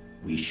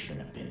 We shouldn't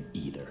have been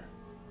either.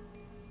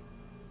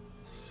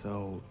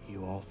 So,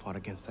 you all fought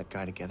against that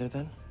guy together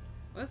then?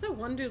 Why does that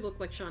one dude look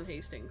like Sean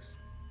Hastings?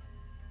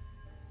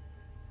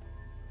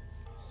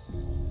 We're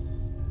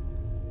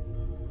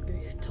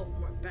gonna get told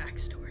more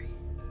backstory.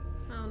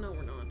 Oh, no,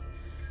 we're not.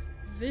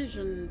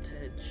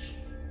 Visiontage.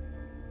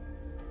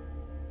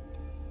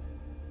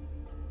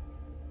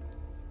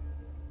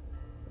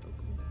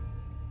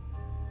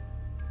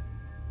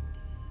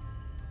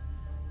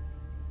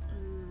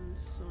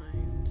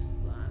 Unsigned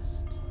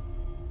last.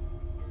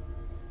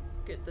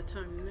 Get the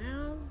time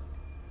now.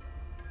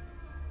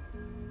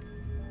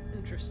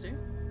 Interesting.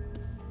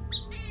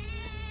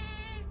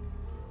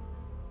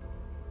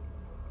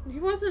 He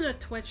wasn't a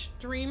Twitch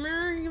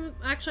streamer. He was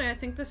actually, I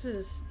think this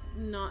is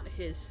not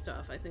his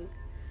stuff. I think,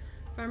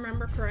 if I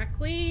remember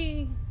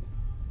correctly,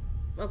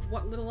 of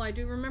what little I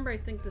do remember, I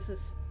think this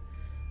is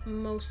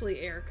mostly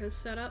Erica's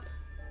setup,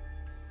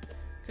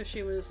 because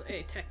she was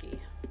a techie.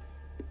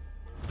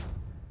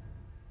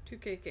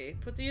 2KK.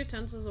 Put the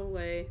utensils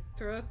away,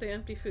 throw out the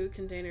empty food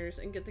containers,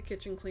 and get the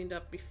kitchen cleaned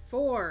up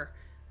before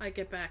I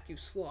get back, you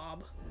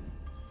slob.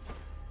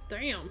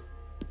 Damn.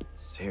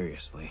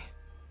 Seriously?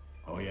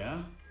 Oh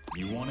yeah?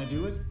 You want to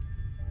do it?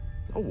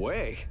 No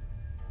way!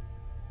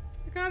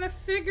 I got a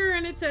figure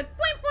and it said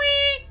wimp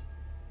wimp!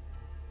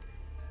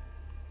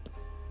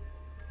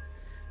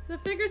 The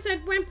figure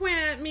said wimp wimp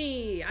at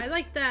me! I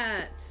like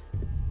that!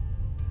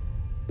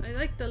 I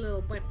like the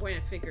little wimp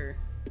wimp figure.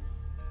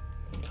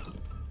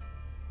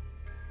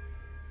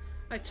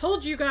 I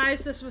told you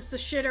guys this was the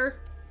shitter!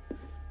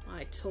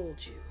 I told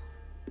you.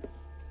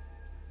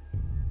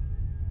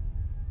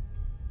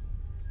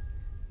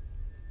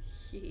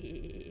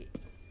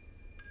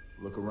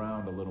 Look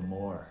around a little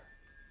more.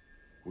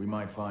 We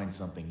might find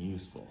something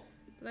useful.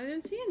 But I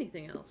didn't see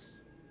anything else.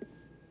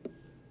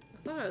 I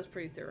thought I was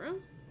pretty thorough.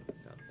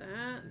 Got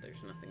that.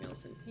 There's nothing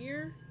else in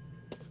here.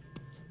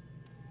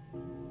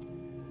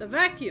 The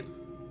vacuum!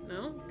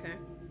 No? Okay.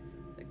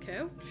 The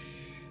couch.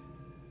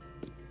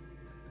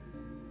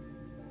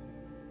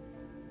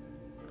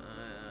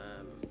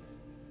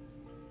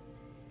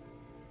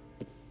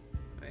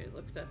 I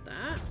looked at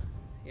that.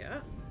 Yeah.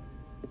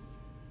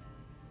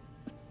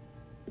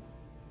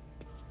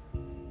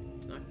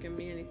 It's not giving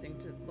me anything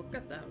to look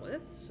at that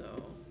with, so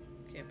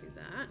can't be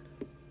that.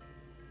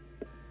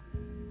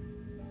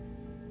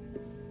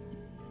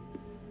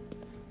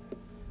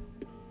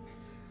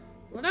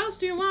 What else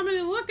do you want me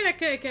to look at,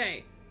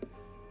 KK?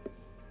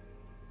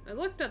 I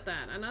looked at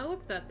that, and I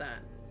looked at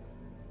that.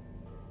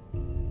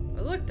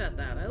 I looked at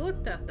that, I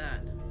looked at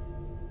that.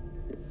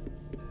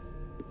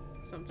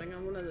 Something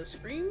on one of the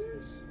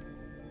screens?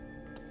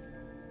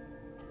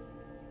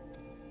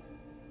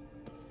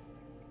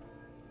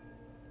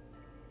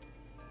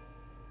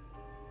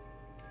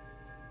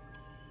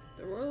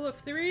 The rule of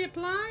three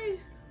apply?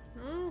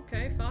 Oh,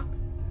 okay, fuck.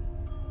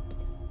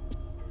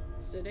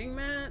 Sitting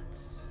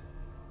mats.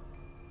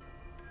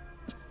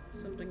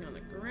 Something on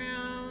the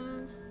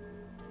ground.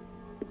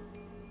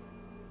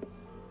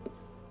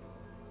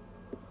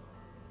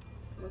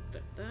 Looked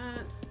at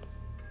that.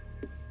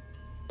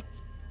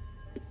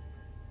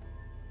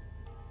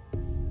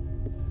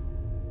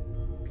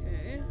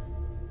 Okay.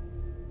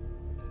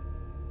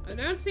 I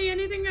don't see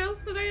anything else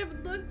that I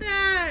haven't looked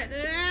at!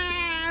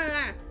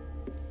 Ah!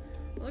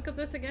 Look at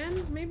this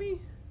again, maybe?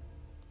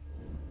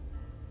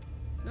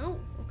 No?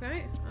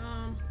 Okay.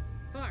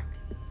 Fuck.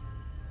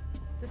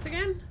 This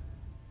again?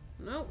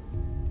 Nope.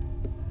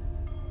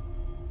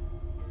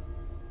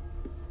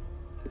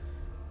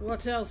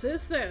 What else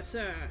is there,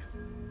 sir?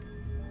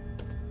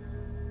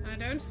 I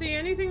don't see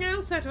anything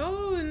else at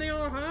all in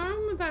your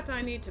home that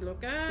I need to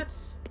look at.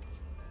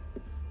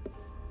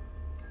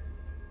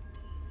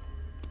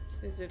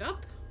 Is it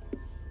up?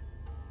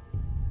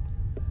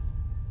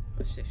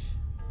 What's this?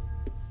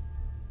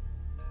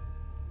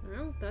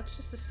 No, that's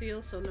just a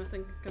seal so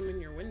nothing can come in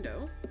your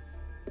window.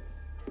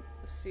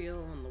 A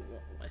seal on the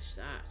wall. What's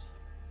that?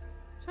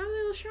 Is that a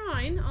little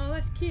shrine? Oh,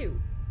 that's cute.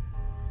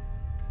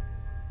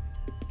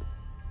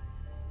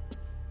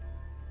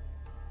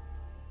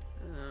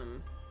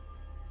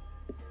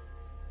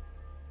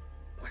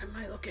 What am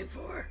I looking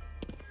for?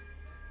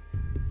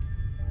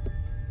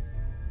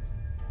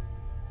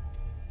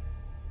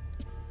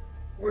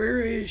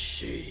 Where is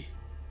she?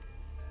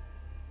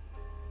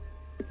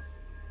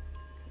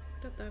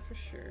 Looked at that for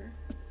sure.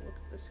 Look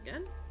at this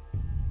again.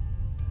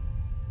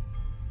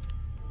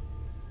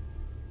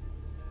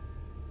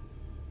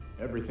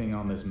 Everything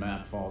on this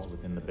map falls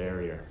within the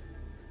barrier.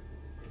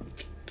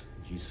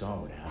 You saw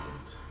what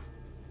happens.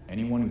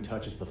 Anyone who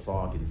touches the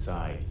fog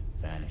inside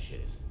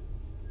vanishes.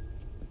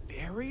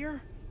 Barrier?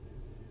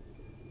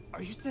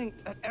 Are you saying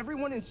that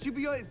everyone in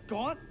Shibuya is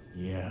gone?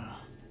 Yeah.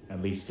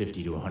 At least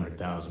 50 to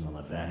 100,000 will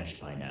have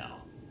vanished by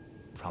now.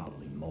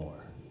 Probably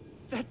more.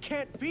 That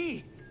can't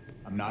be!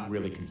 I'm not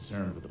really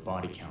concerned with the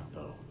body count,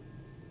 though.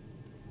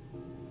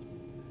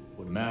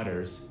 What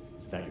matters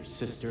is that your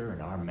sister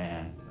and our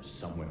man are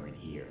somewhere in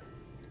here.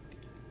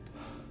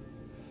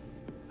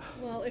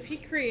 Well, if he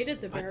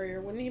created the barrier,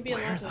 wouldn't he be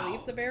allowed to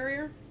leave the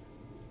barrier?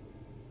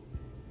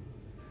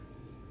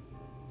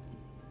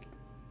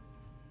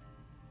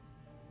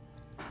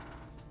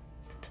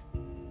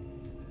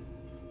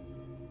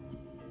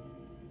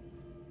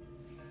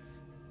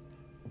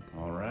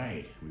 All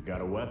right, we've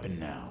got a weapon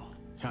now.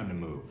 Time to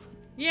move.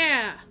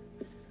 Yeah!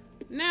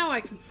 Now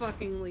I can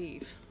fucking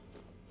leave.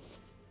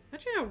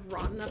 Imagine how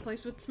rotten that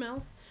place would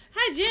smell.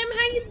 Hi, Jim!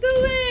 How you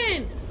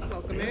doing?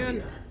 Welcome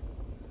in.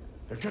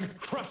 They're gonna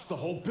crush the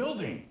whole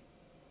building!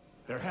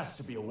 There has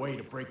to be a way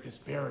to break this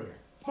barrier.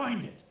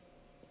 Find it!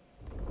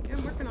 Yeah,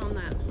 I'm working on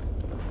that.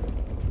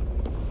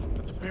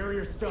 That's a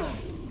barrier stone.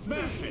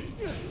 Smash it!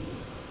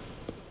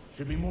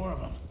 Should be more of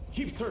them.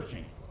 Keep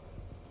searching.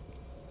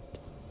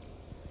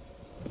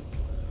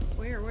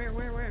 Where?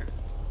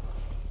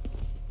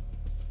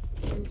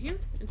 In here?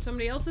 In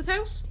somebody else's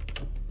house?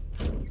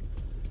 I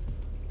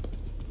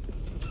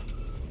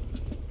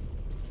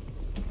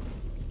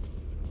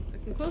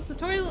can close the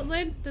toilet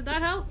lid. Did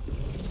that help?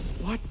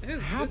 What's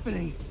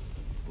happening?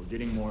 We're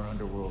getting more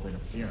underworld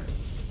interference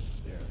with this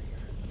barrier.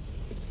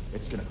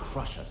 It's gonna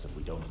crush us if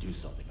we don't do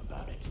something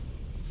about it.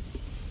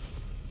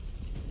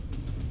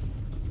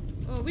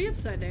 Oh, we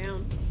upside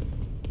down.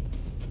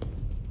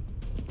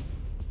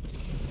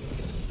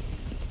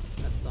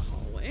 That's the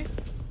hallway.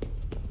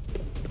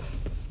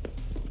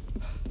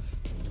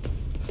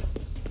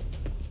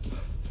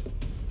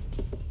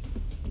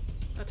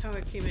 That's how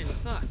I came in.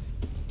 Fuck.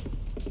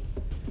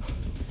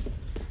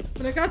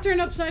 But I got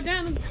turned upside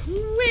down.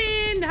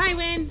 Wind! High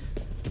wind!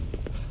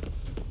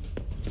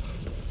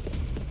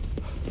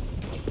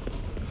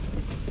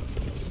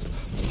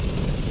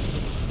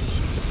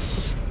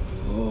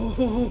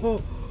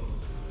 Oh.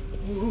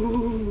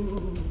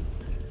 Ooh.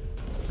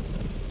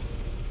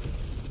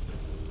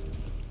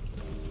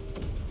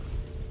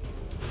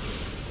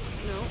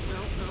 No.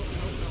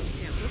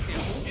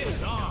 Cancel.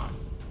 It's on!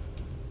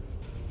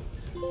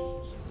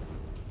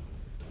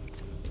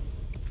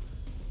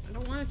 I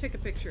don't want to take a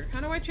picture. How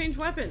do I change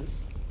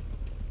weapons?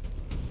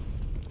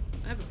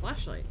 I have a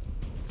flashlight.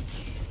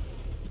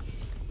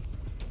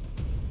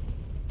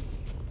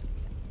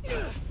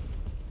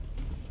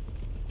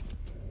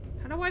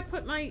 How do I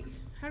put my...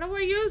 How do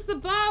I use the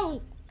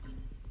bow?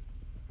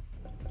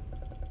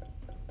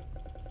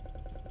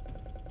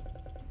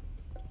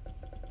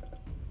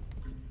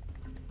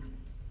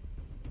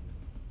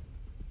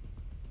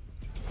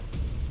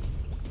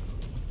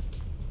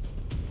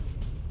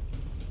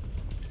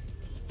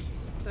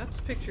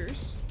 That's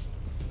pictures.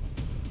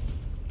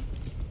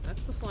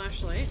 That's the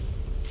flashlight.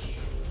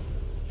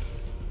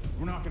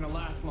 We're not gonna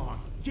last long.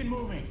 Get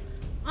moving!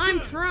 I'm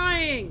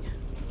trying!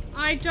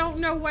 I don't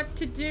know what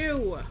to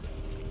do.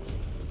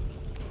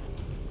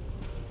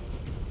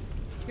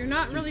 You're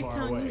not really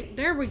telling me.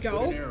 There we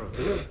go.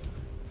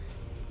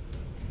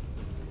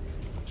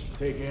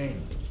 Take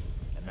aim,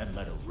 and then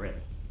let it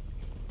rip.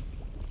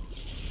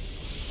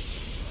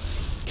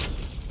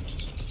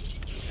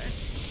 Okay.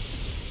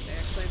 They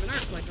actually have an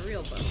arc like a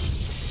real bow.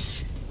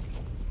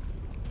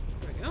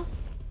 There we go.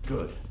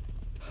 Good.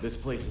 This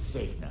place is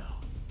safe now.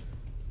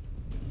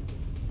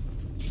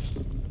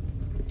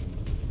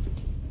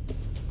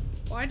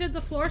 Why did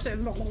the floor say...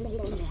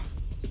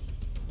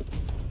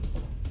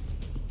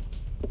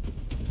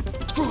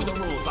 Screw the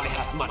rules, I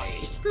have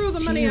money. Screw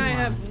the money, I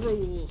have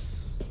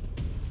rules.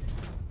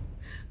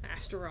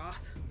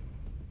 Astaroth.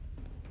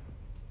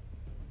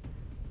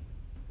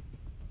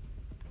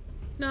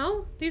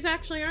 No, these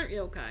actually aren't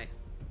yokai.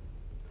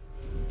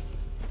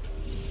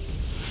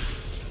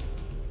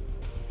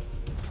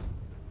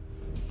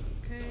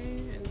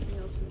 Okay, anything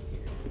else in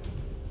here?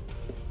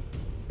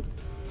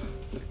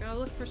 I gotta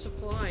look for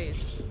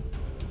supplies.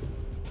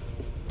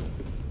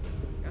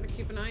 Gotta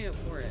keep an eye out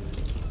for it.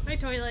 Hi,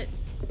 toilet.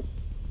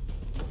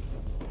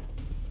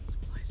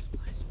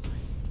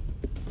 Supplies.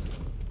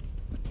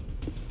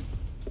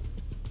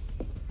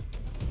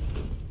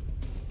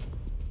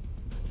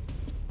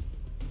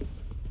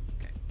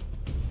 Okay.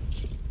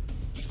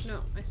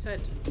 No, I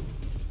said...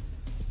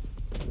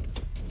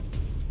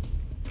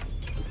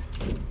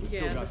 Yeah,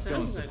 Still the got sound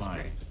stones to design's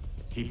find. great.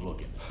 Keep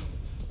looking.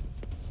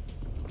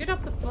 Get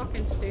up the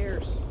fucking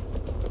stairs.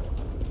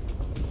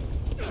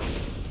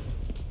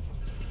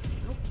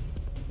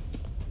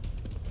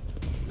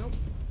 Nope.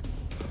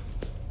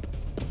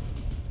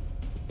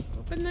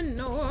 Open the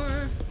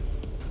door.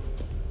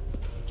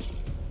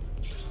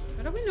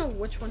 How do we know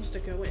which ones to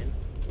go in?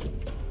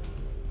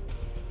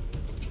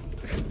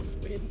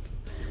 Wind.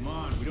 Come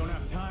on, we don't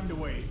have time to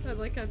waste. I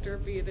like how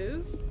derpy it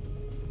is.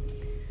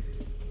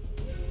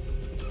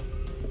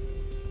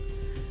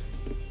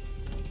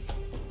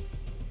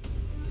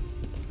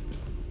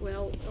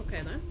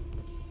 Okay then.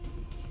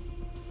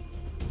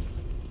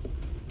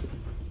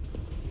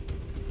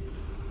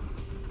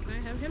 Can I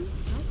have him?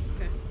 No?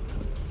 Okay.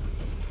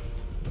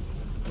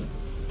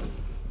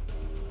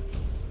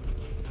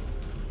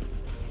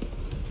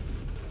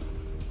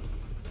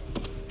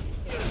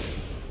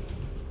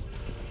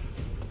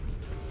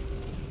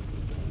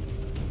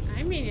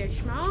 I'm in a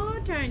small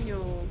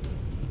tunnel.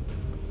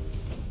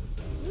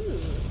 Ooh.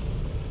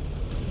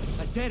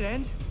 A dead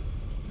end?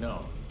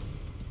 No.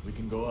 We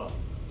can go up.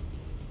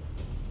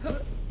 Huh.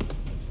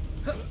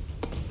 Huh.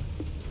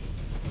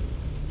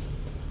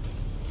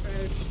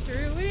 Approach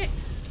through it.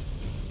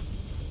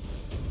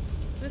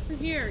 Listen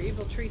here,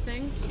 evil tree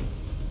things.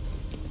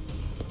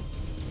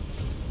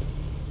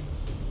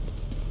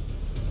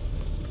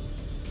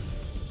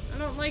 I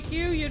don't like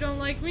you, you don't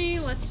like me,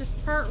 let's just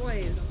part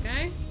ways,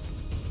 okay?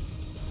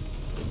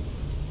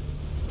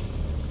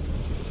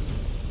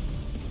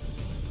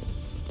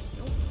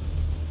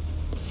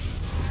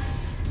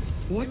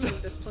 What the?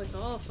 This place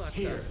all fucked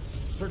Here,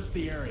 up. search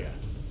the area.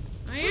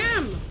 I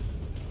am!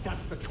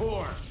 That's the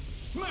core.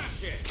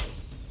 Smash it!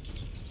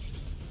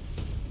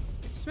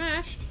 It's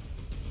smashed.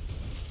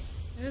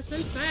 It has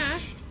been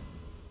smashed.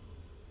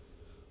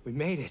 We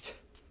made it.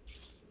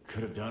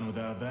 Could have done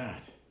without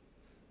that.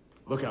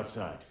 Look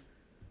outside.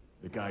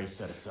 The guy who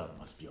set us up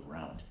must be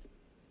around.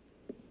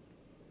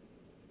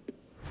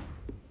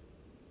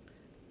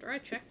 Do I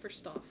check for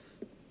stuff?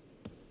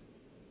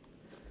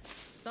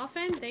 Stuff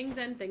and things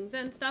and things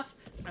and stuff.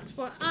 That's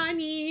what I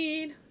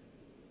need.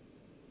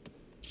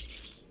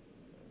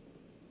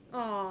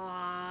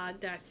 Aw,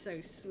 that's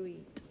so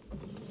sweet. I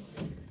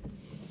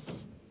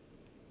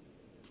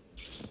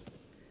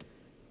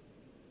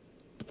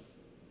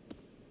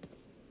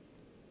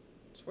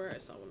swear I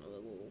saw one of the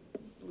little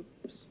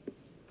bloops.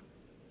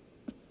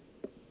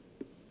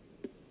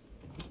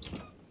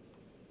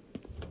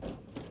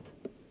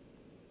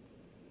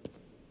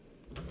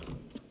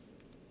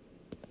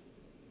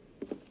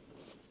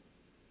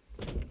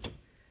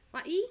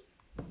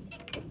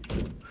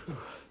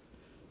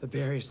 The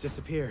barrier's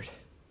disappeared.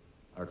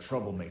 Our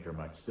troublemaker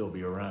might still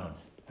be around.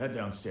 Head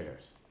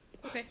downstairs.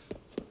 Okay.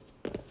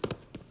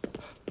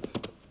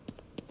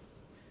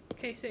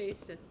 Okay, so you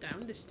said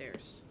down the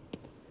stairs.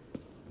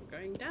 I'm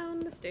going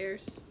down the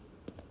stairs.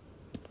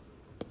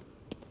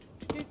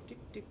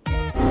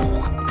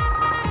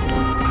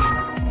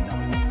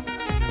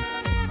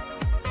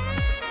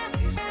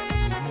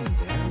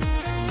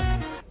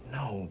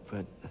 No,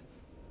 but...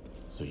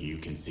 So you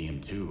can see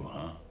him too,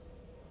 huh?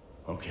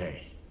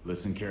 Okay,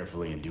 listen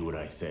carefully and do what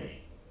I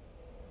say.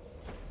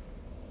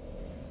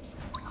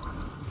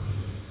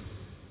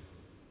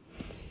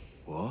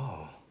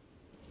 Whoa.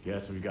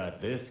 Guess we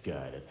got this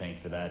guy to thank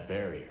for that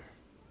barrier.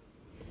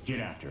 Get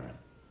after him.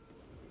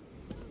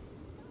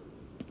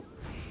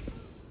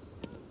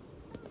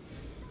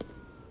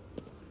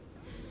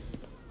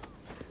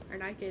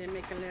 Or I can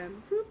make a little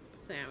whoop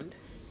sound.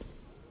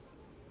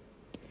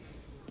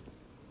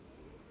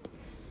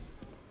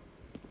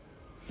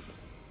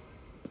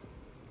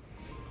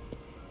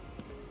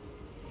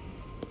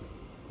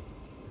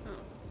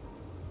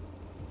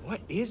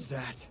 What is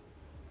that?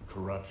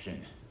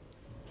 Corruption.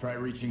 Try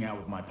reaching out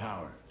with my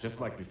power, just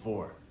like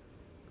before.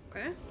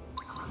 Okay.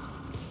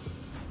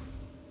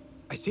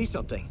 I see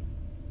something.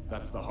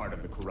 That's the heart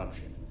of the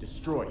corruption.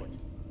 Destroy it.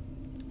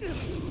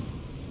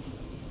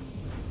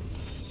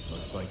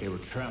 Looks like they were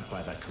trapped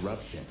by that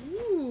corruption.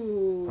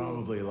 Ooh.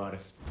 Probably a lot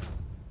of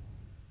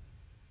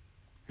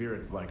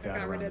spirits like that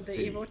Got around rid of the the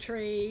city. evil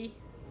tree.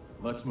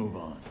 Let's move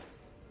on.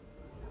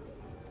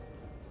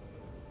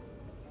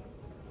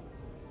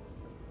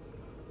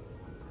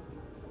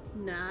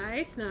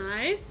 Nice,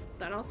 nice.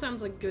 That all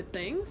sounds like good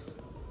things.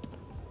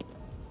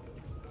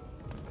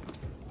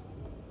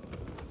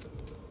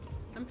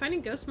 I'm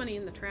finding ghost money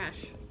in the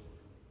trash.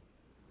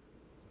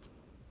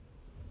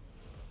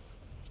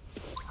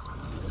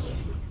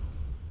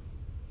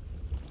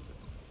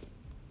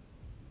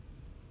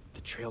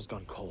 The trail's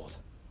gone cold.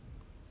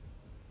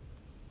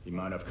 He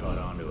might have caught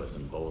on to us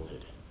and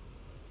bolted.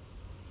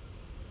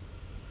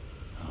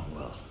 Oh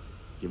well.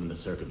 Given the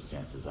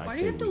circumstances, Why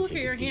do you have to look at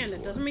your hand?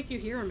 It doesn't make you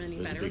hear him any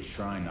There's better. a big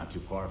shrine not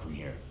too far from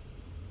here.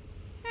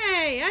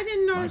 Hey, I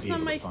didn't Might notice be on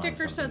able my to find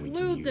sticker said something we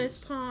can lewd this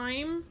use.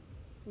 time.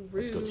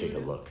 Let's go take a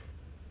Rude. look.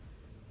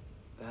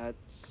 That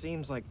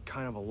seems like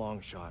kind of a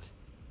long shot.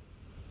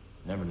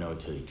 Never know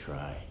till you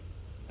try.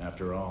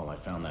 After all, I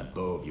found that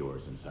bow of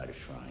yours inside a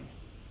shrine.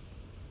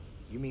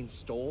 You mean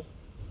stole?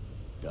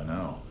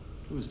 Dunno.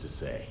 Who's to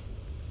say?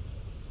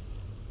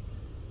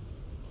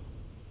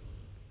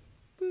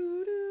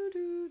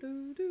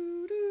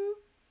 Boo-doo-doo-doo-doo-doo.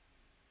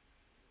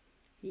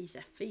 He's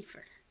a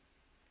thiefer.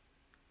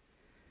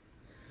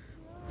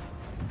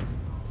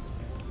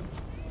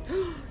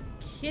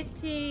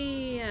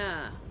 Kitty!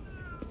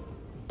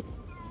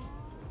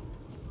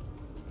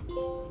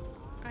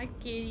 Hi,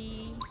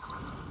 kitty.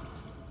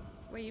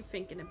 What are you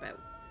thinking about?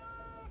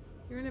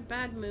 You're in a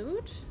bad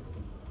mood?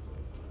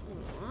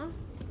 Aww.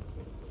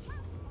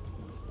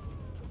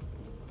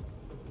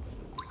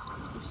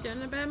 You still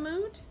in a bad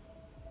mood?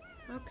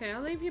 Okay,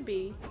 I'll leave you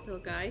be, little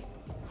guy.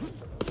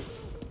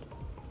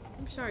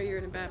 I'm sorry you're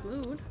in a bad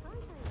mood.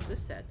 What's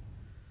this said?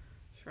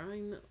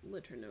 Shrine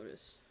litter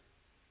notice.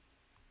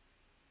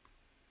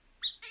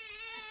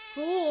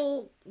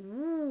 Full.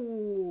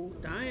 Ooh,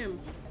 damn.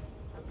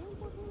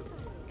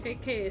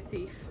 KK a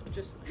thief.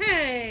 Just,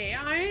 hey,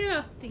 I ain't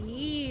a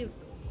thief.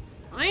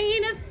 I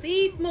ain't a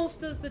thief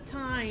most of the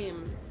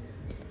time.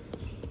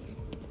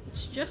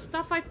 It's just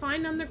stuff I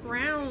find on the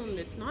ground.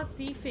 It's not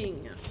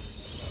thieving.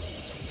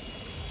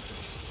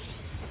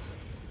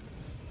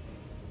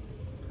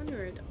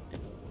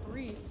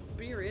 103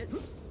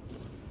 spirits.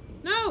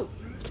 No!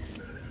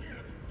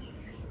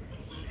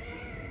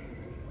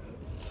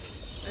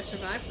 I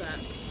survived that.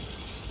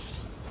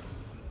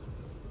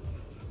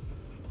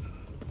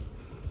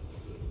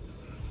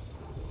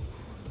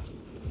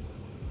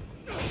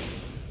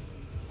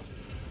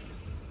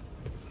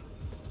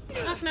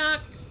 Knock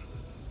knock!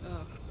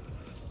 Oh.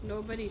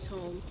 Nobody's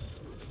home.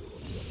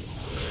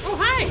 Oh,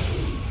 hi!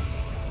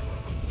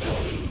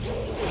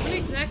 When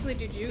exactly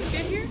did you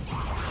get here?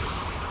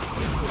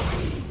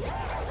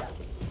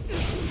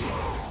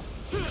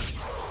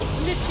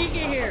 When did she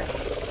get here?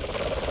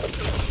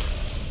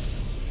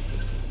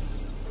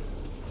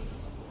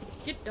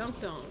 Get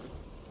dunked on.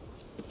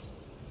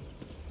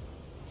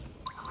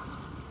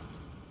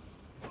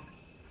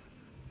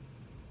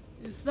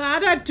 Is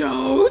that a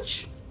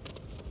Doge?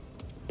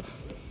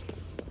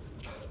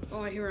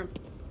 Oh, I hear him.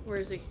 Where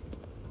is he?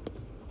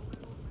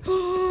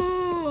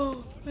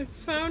 Oh, I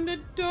found a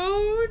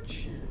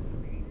Doge.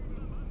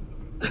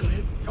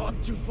 I've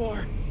gone too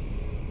far.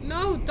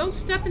 No, don't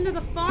step into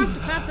the fog to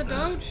pat the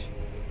Doge.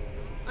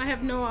 I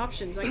have no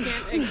options. I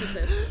can't exit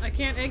this. I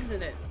can't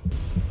exit it.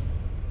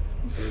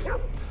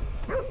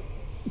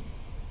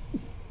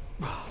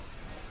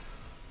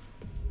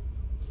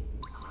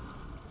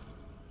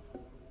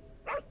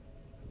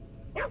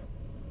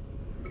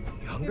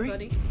 You hungry? Here,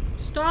 buddy.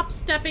 Stop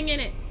stepping in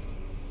it.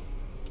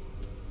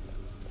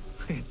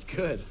 It's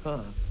good,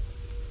 huh?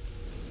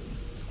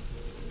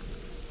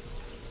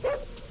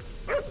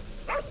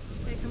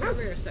 Hey, come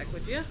over here a sec,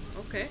 would you?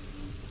 Okay.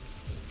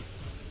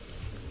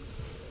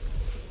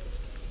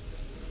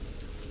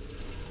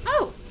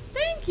 Oh,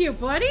 thank you,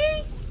 buddy.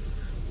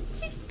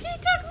 He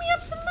took me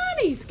up some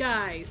monies,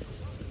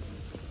 guys.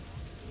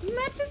 Isn't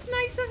that just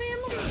nice of him?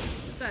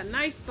 It's a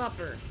nice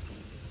buffer.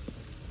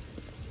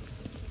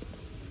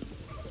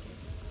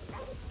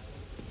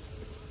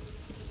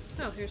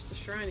 Oh, here's the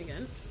shrine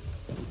again.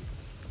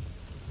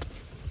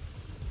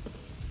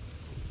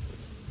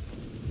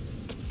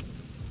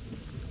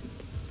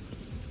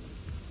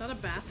 Is that a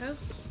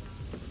bathhouse?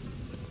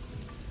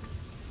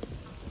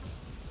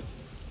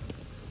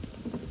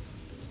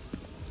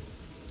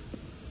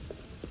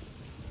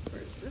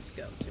 Where does this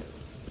go to?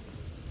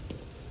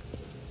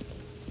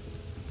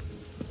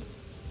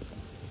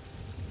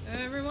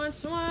 Every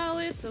once in a while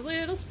it's a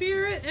little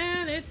spirit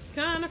and it's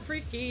kinda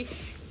freaky.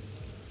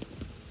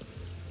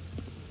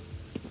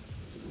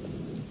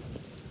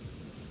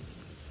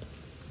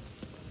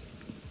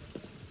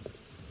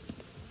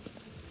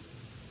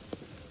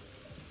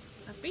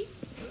 Uppy?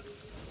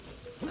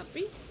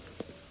 Uppy?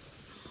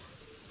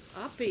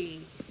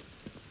 Uppy?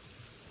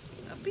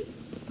 Uppy?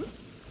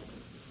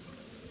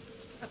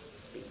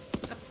 Uppy?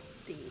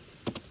 Uppy?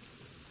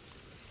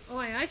 Oh,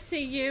 I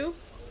see you.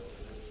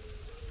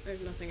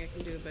 There's nothing I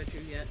can do about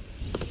you yet.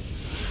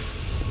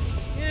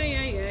 Yeah.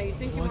 You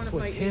think you want to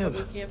fight me, but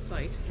we can't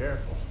fight.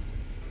 Careful.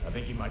 I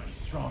think you might be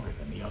stronger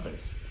than the others.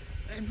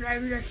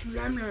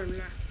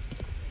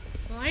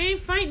 Well, I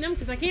ain't fighting them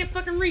because I can't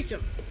fucking reach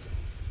them.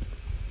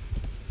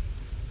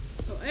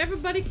 So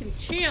everybody can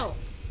chill.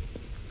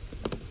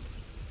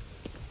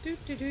 Do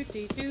do do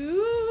do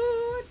do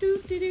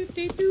do do do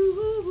do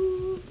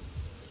do.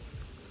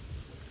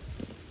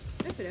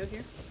 Can I fit out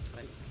here?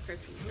 Fine.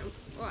 Crouching jump.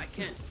 Oh, I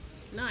can.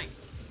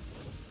 Nice.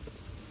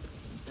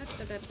 Da,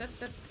 da, da, da,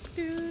 da,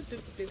 do, do,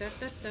 do, da,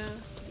 da, da.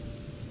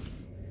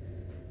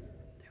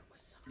 There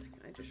was something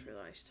I just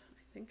realized.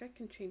 I think I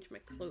can change my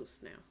clothes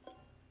now.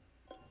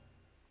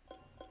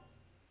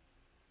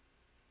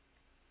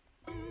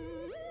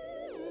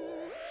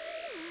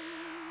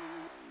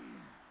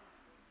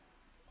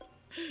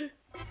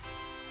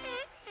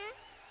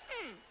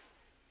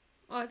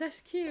 Oh,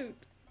 that's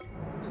cute.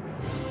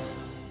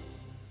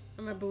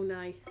 I'm a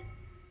Bunai.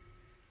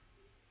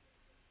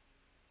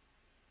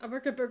 I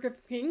work at Burger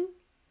King.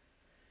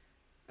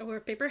 I wear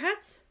paper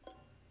hats.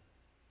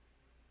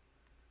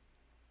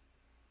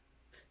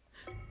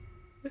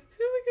 Look at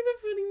the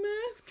funny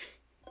mask.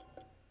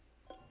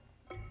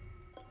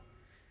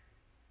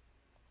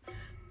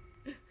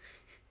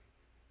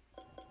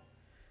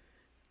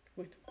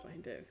 Going to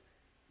find out.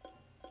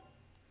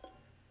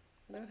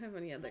 I don't have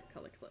any other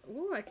color.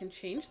 Oh, I can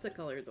change the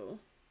color though.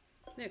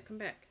 Yeah, come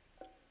back.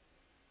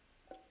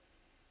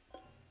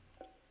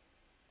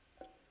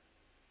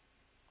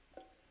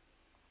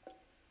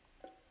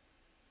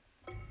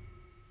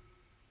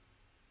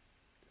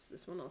 Is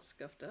this one all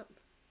scuffed up?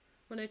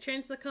 When I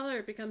change the color,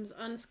 it becomes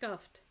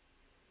unscuffed.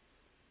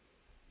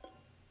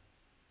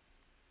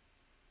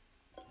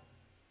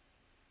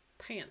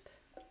 pant.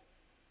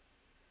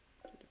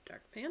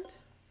 Dark pant?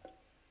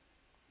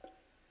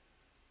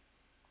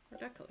 Or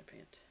that color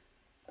pant?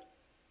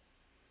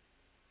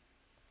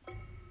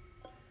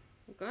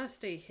 We gotta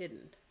stay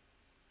hidden.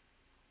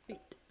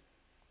 Feet.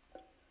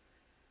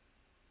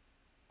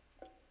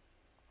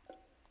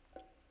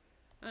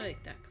 I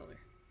like that color.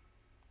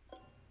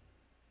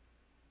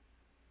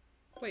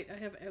 Wait, I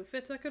have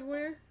outfits I could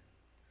wear?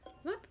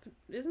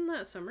 Isn't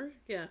that summer?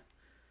 Yeah.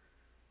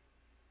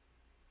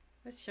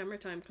 That's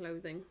summertime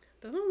clothing.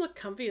 Doesn't it look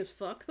comfy as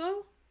fuck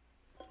though?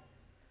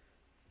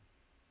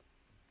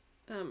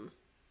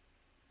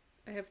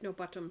 I have no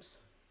bottoms.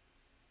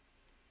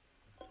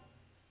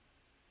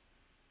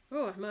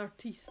 Oh, I'm an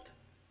artiste.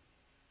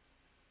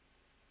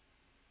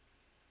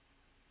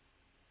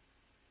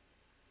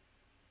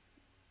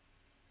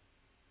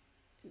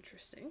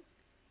 Interesting.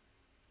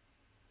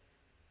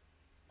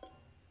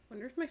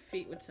 Wonder if my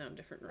feet would sound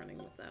different running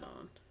with that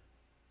on.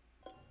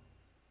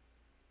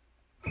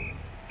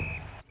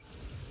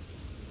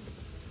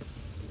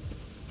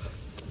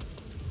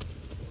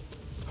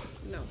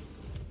 No.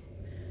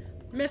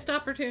 Missed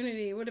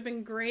opportunity. Would have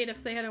been great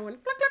if they had a one.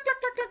 Cluck, cluck, cluck,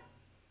 cluck, cluck.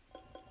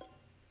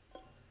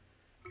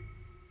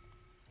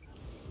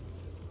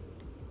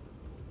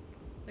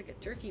 Like a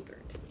turkey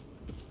bird.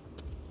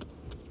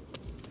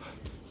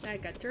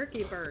 Like a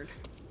turkey bird.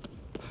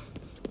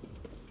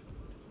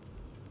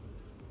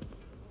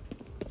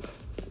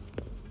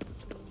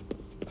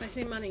 I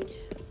see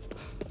monies.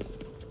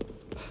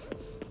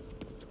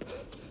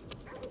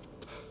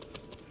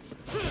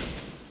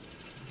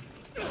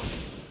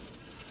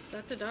 Is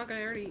that the dog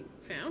I already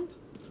found?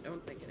 I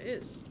don't think it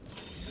is.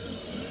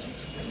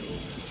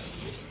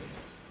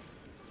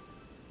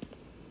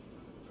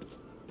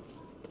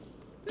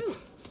 Ooh.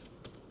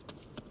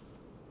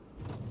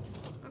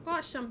 I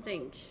got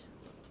something.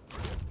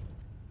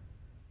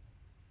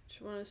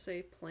 Just want to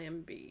say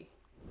plan B.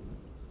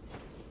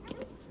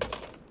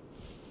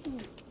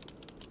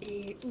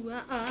 Ooh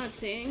ah ah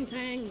ting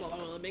tang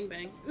walla bing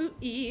bang. Ooh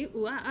ee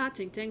ooh ah ah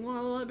ting tang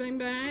walla bing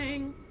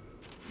bang.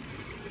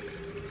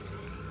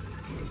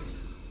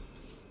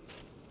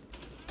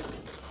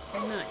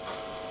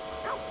 Nice.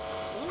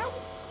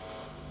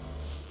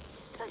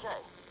 KK,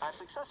 I've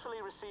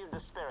successfully received the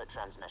spirit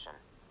transmission.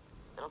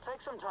 It'll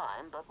take some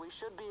time, but we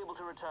should be able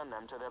to return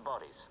them to their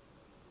bodies.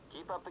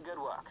 Keep up the good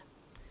work.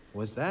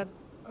 Was that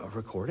a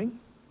recording?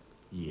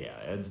 Yeah,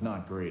 Ed's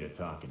not great at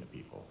talking to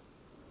people.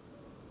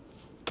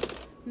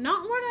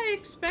 Not what I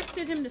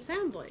expected him to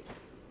sound like.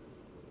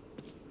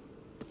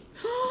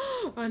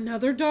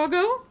 Another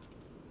doggo?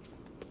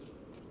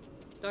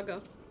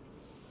 Doggo.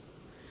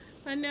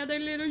 Another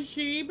little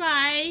sheep.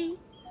 Hi.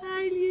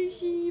 Hi, little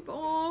sheep.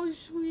 Oh,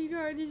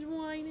 sweetheart is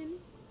whining.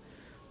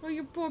 Oh,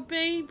 your poor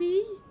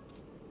baby.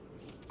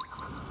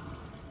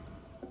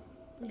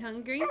 You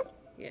hungry?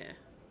 Yeah.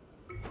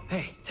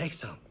 Hey, take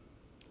some.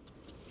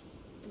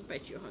 I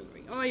bet you're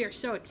hungry. Oh, you're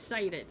so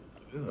excited.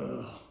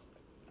 Ugh.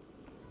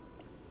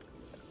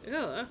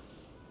 Ugh.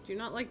 Do you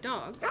not like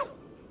dogs?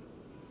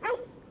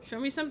 Show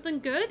me something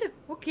good?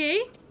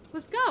 Okay,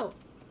 let's go.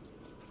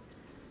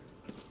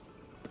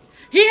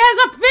 He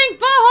has a pink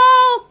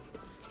butthole!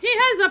 He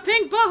has a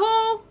pink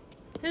butthole!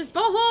 His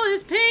butthole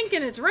is pink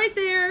and it's right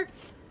there.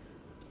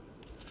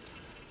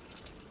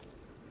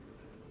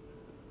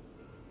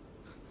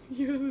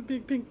 You have a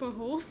big pink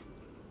butthole?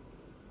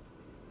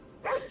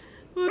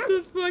 What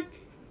the fuck?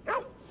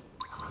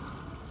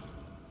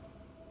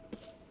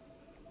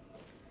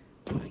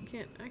 I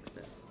can't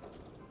access.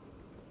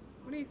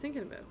 What are you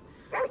thinking about?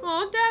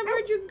 Oh, Dad,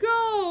 where'd you go?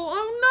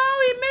 Oh no,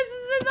 he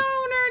misses his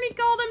owner and he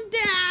called him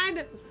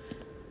Dad!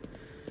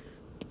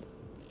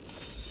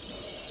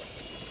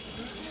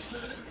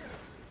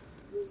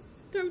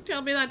 Don't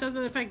tell me that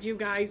doesn't affect you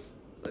guys.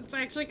 It's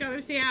actually kind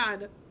of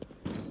sad.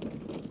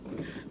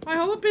 I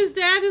hope his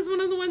dad is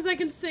one of the ones I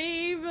can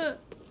save.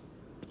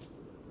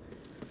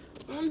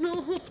 Oh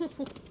no.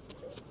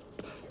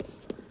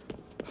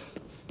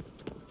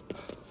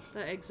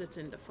 That exits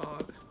into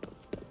fog.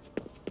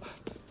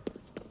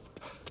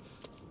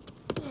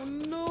 Oh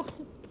no.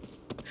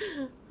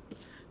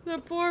 The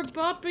poor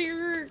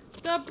bupper.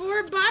 The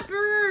poor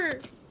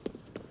bupper.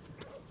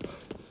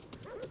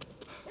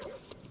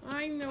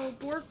 I know,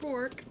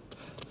 Bork.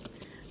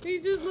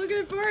 He's just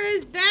looking for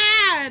his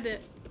dad.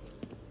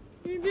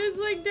 He's just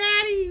like,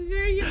 Daddy,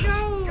 there you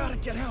go. Gotta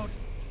get out.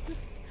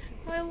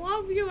 I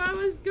love you. I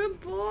was a good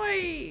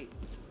boy.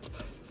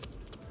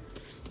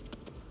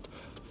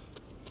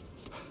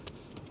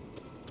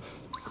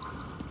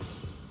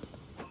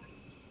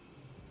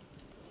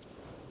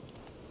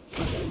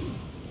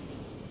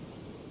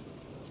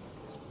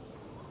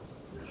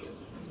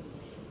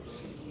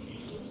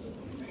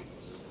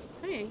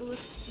 Can I angle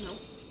this? No.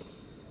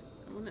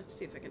 I want to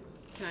see if I can.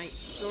 Can I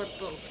absorb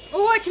both?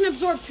 Oh, I can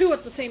absorb two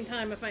at the same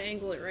time if I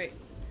angle it right.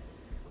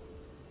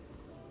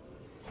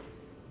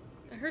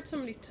 I heard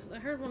somebody. I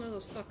heard one of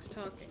those fucks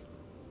talking.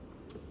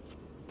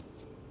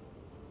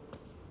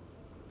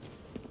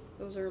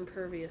 Those are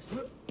impervious.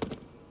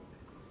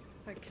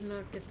 I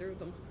cannot get through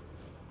them.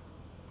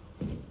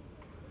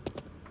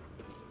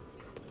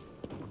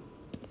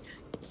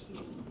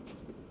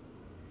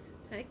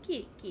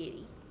 kitty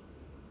kitty.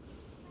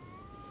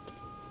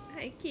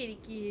 Hi kitty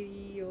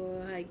kitty.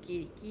 Oh, hi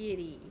kitty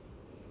kitty.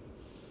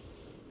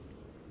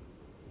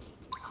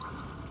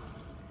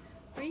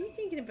 What are you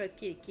thinking about,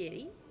 kitty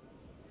kitty?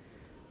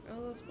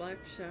 All those black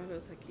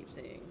shadows I keep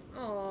saying.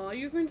 Oh,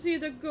 you can see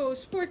the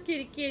ghosts. Poor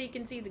kitty kitty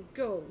can see the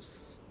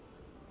ghosts.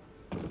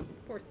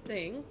 Poor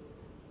thing.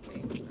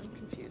 Wait, I'm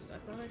confused. I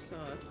thought I saw...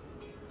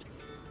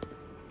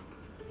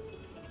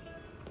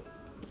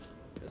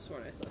 I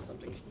sworn I saw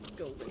something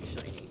golden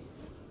shiny.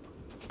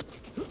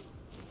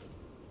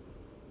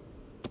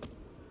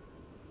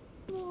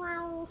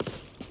 Meow.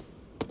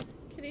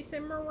 Kitty say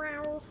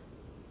meow.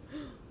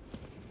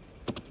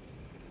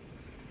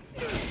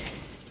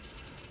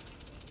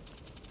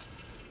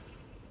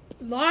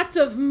 Lots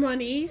of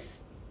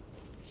monies.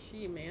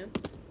 Gee, man.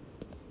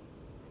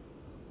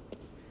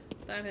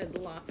 That had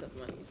lots of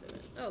monies in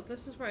it. Oh,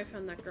 this is where I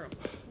found that girl.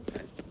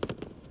 Okay.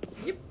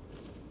 Yep.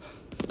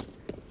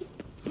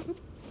 Hoop.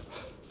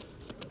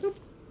 Hoop.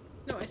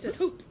 No, I said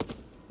hoop.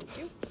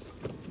 Thank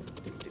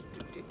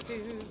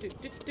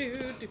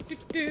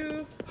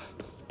you.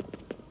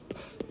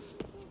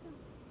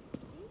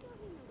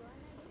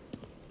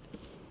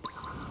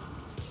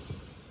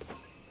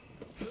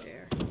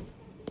 There.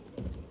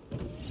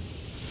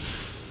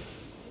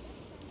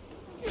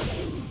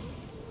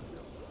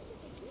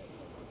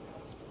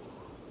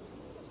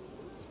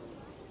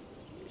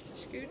 Just a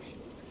scooch.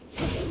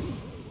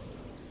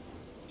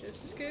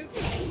 Just a scooch.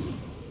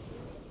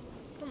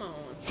 Come on.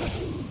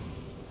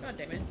 God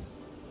damn it.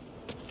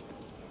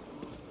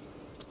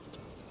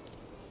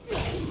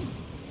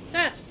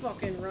 That's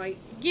fucking right.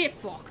 Get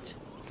fucked.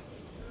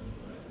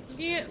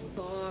 Get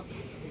fucked.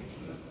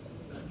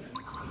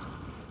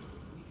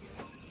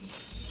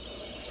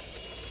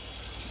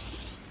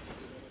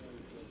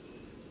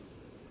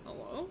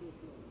 Hello?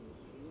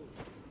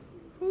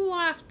 Who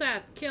laughed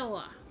at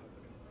Killa?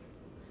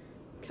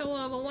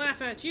 Killa will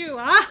laugh at you.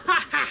 Ah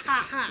ha ha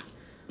ha ha!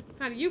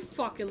 How do you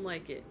fucking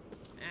like it,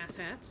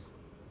 asshats?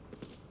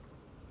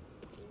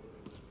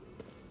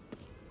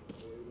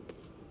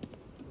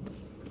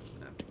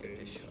 Have to go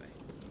this way.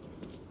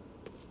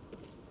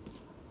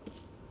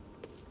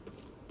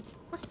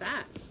 What's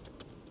that?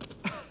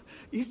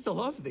 You still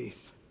love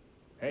these.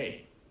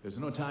 Hey, there's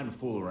no time to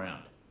fool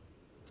around.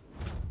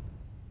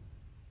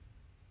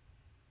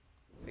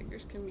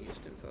 Figures can be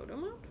used in photo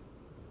mode?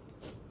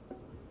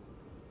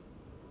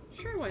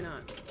 Sure, why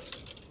not?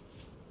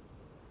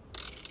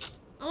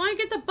 I want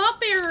to get the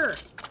bupper!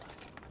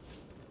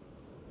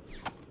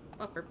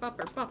 Bupper,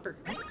 bupper, bupper.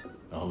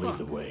 I'll lead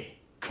the way.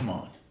 Come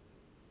on.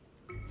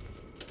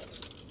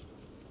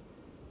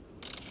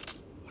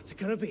 What's it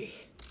gonna be?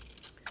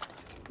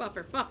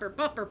 Bupper, bupper,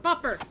 bupper,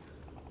 bupper!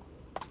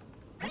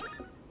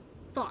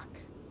 Fuck.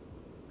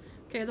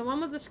 Okay, the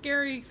one with the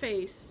scary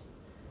face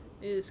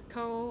is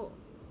Kawauso.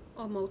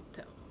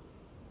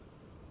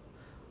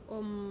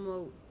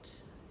 Kawamote.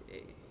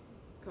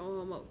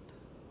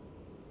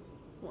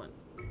 One.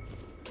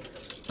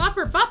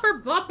 Bupper,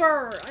 bupper,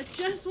 bupper! I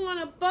just want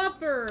a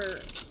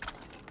bupper!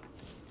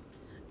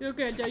 Look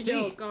at the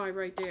yellow guy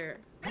right there.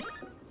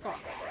 Fuck.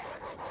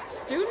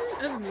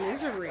 Student of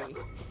misery.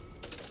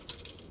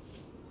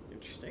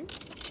 Interesting.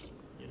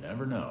 You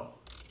never know.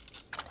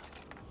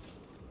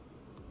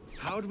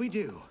 How'd we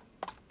do?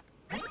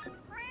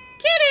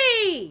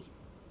 Kitty!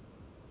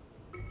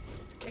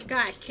 I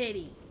got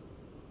kitty.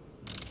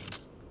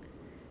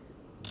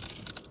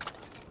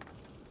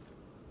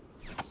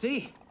 Let's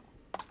see.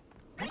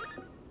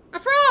 A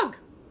frog!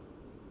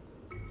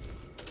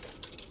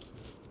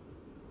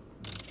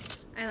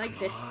 I like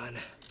this. Come on.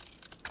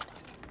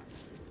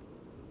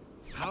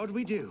 How'd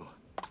we do?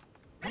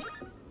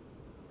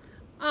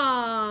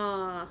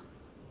 Ah.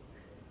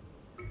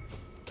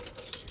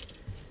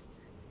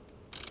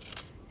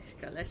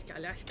 Let's go,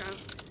 let's go.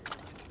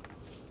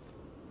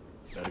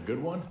 Is that a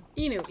good one?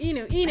 Inu,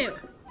 Inu, Inu!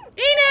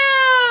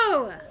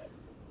 Inu!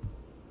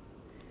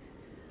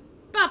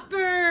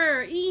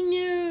 Bupper!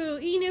 Inu!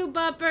 Inu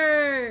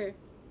bupper!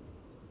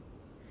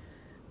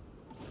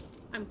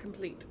 I'm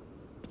complete.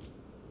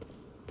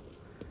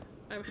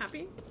 I'm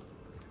happy.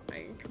 I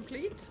am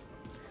complete.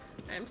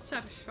 I am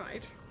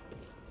satisfied.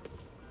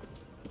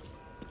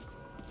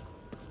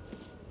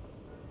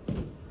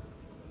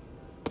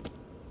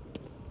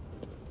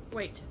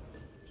 Wait.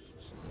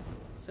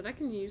 So I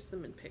can use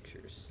them in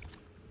pictures.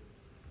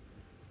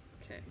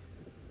 Okay.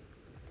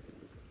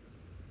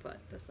 But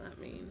does that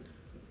mean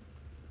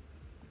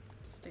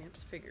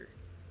stamps figure?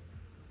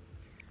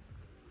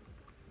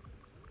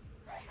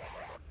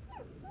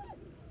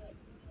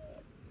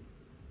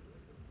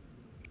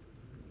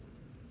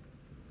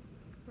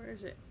 Where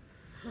is it?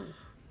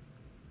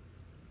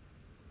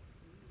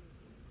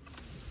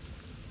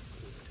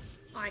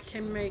 I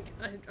can make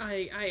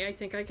I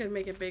think I can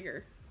make it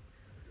bigger.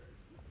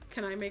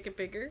 Can I make it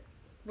bigger?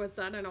 Was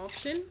that an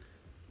option?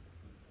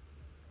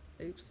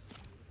 Oops.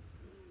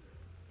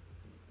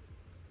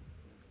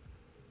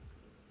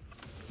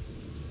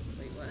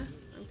 Wait, what?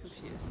 I'm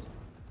confused.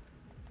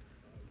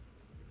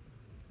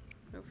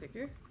 No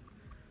figure.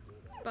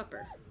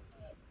 Bupper.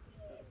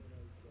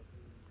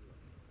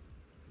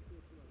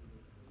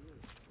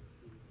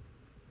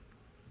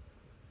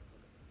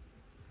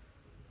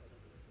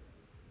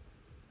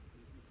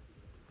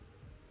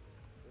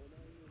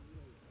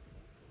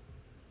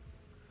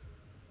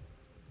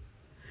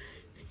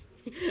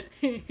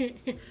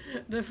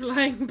 The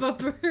flying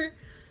bupper.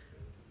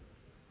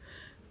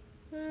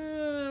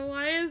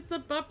 Why is the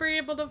bupper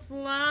able to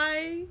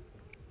fly?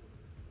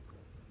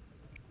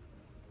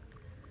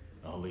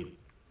 I'll leave.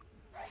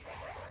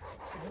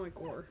 Oh my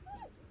god.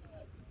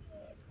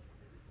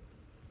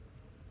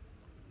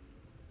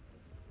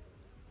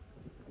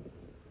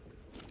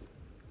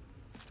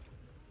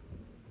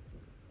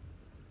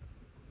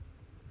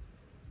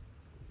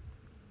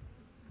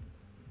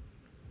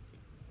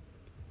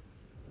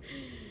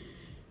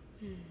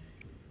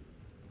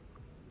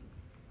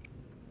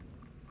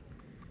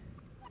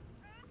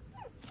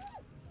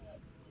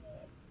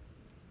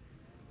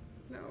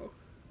 No.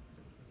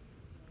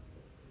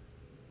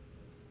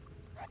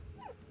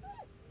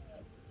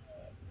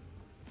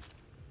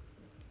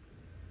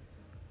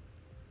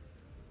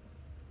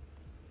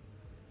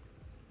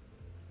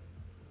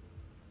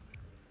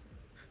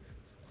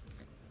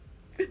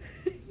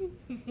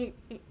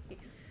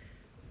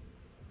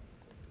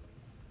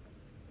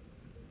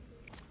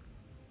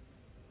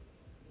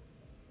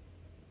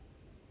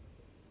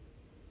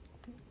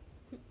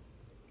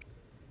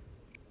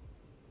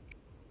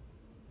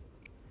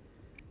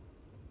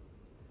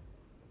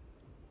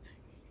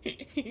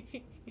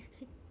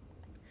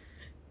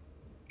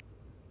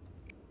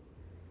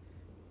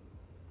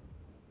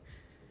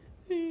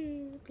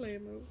 Play a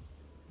move.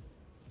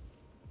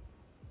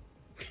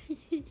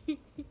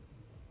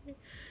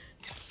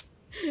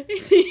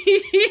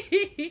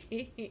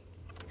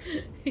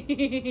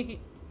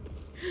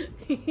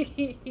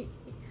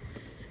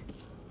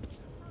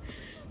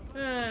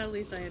 At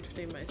least I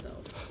entertain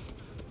myself.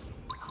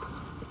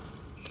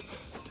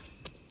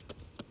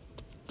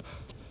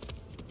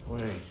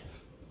 Wait,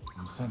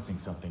 I'm sensing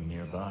something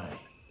nearby.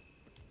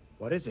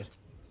 What is it?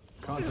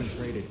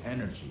 Concentrated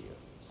energy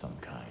of some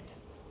kind.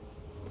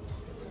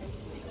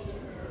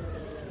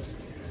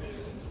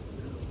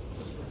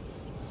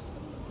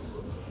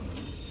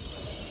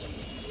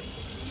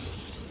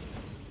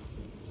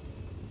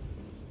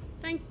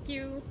 Thank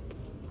you.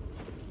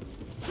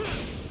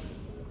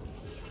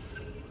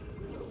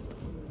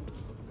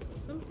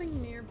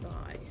 Something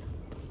nearby.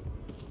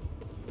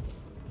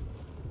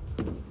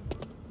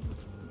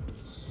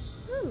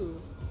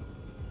 Ooh.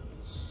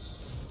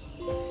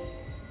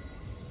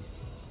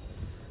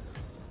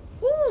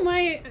 Ooh,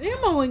 my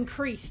ammo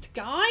increased,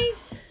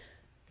 guys.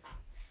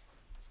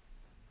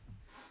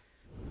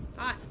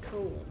 That's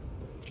cool.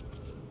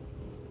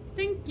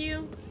 Thank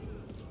you.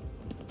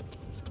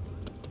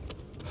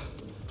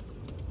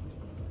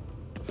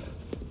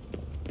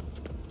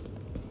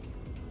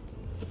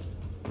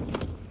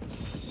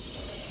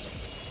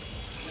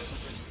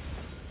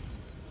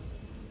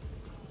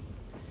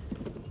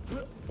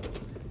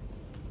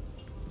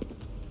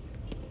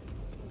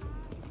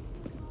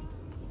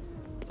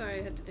 Sorry,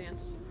 I had to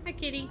dance. Hi,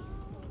 kitty.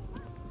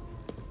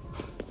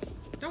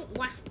 Don't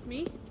whack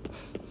me.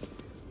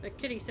 The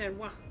kitty said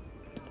wah.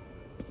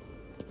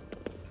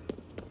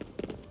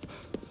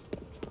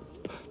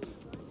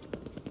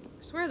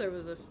 I swear there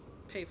was a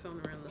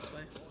payphone around this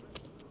way.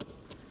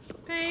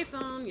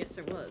 Payphone! Yes,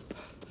 there was.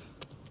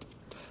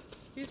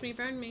 Excuse me,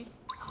 pardon me.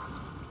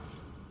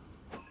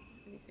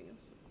 Anything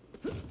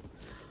else?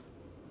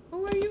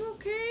 Oh, are you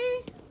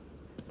okay?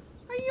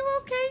 Are you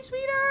okay,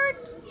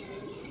 sweetheart?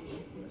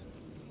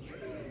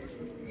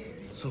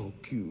 So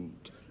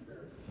cute.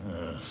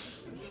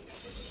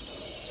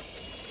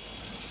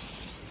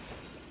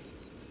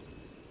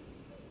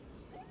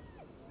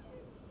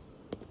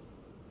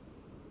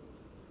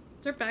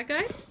 Is there bad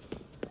guys?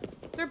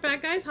 Is there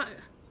bad guys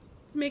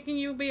making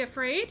you be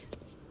afraid?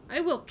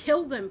 I will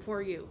kill them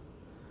for you.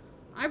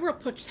 I will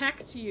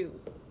protect you.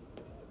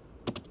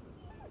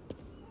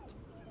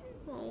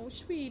 Oh,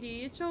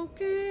 sweetie, it's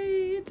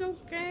okay. It's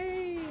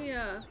okay.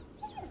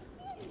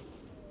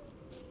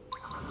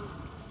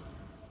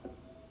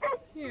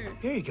 Here.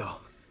 There you go.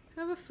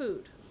 Have a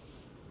food.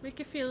 Make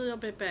you feel a little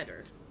bit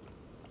better.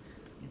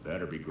 You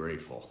better be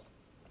grateful.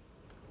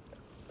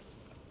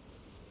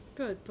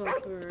 Good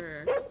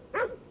bupper.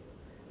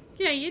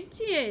 Yeah, you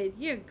did.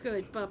 You're a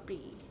good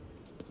puppy.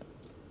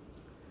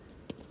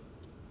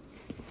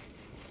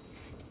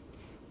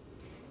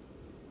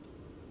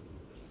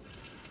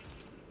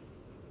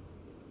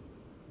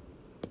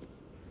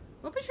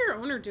 What was your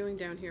owner doing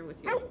down here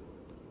with you?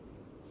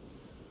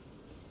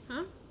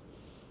 Huh?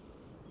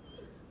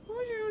 What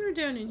was your owner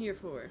down in here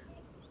for?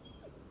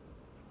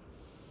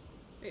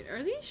 Wait,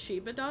 are these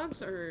Shiba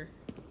dogs or...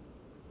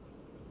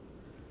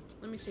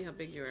 Let me see how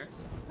big you are.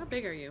 How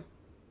big are you?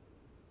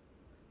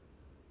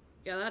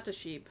 Yeah, that's a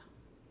sheep.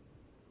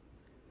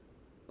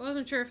 I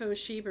wasn't sure if it was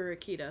sheep or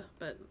Akita,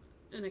 but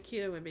an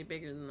Akita would be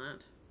bigger than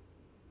that.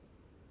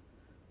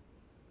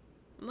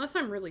 Unless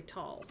I'm really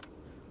tall,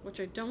 which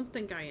I don't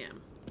think I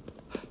am.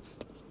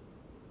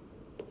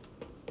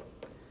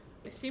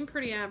 I seem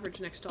pretty average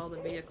next to all the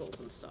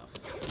vehicles and stuff.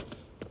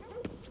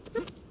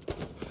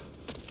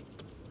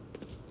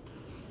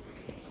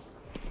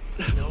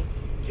 Nope.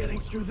 Getting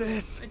through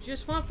this. I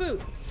just want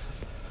food.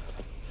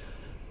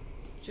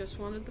 Just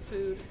wanted the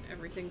food.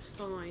 Everything's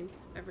fine.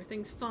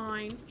 Everything's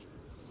fine.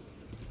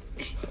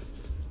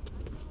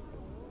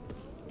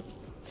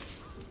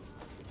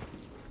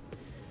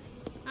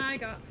 I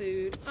got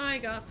food. I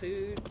got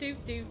food. Do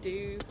do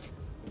do.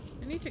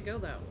 I need to go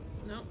though.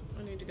 No,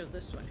 I need to go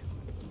this way.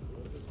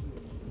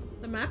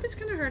 The map is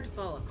kind of hard to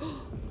follow.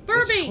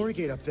 Burbies! There's a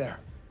gate up there.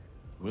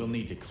 We'll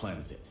need to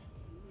cleanse it.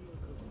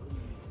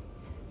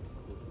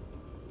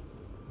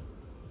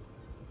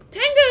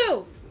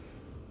 Tengu!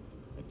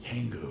 A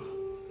Tengu.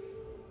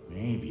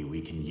 Maybe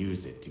we can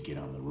use it to get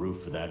on the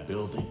roof of that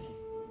building.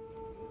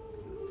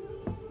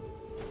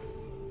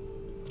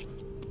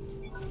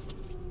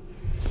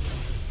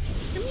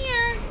 Come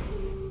here!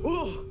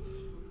 Whoa!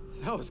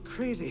 That was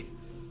crazy.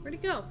 Where'd he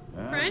go?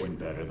 That Friend? went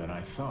better than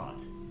I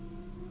thought.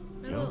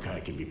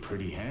 Yokai can be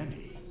pretty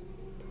handy.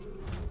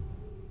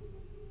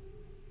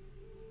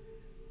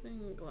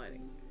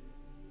 Gliding.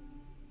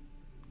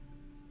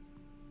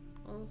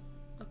 Oh,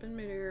 up in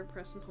midair,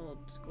 press and hold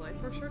to glide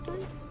for a short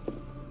time.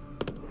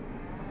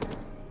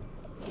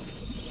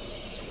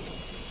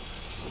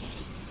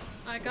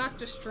 I got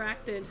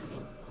distracted.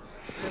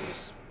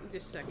 Just a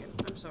second.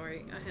 I'm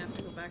sorry. I have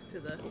to go back to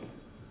the.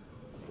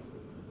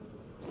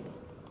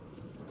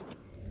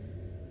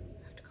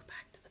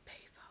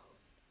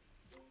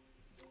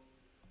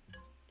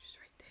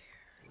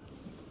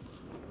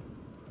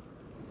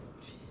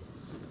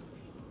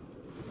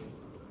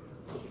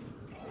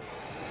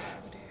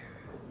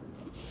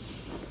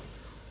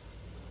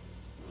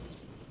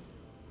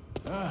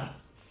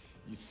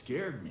 You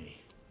scared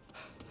me.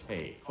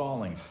 Hey,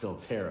 falling's still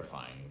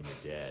terrifying when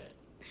you're dead.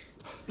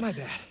 My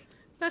bad.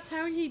 That's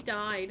how he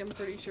died, I'm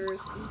pretty sure,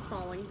 is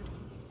falling.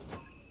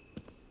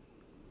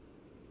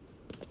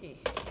 Hey.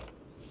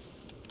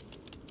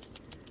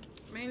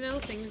 My little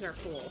things are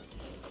full.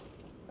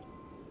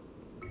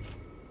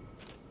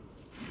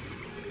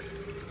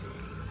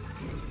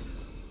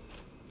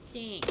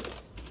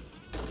 Thanks.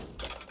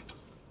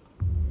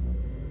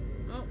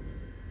 Oh.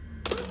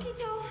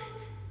 Akito,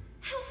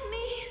 help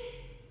me.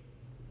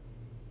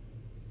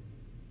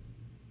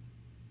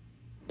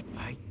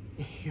 I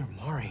hear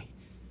Mari.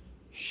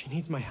 She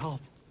needs my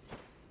help.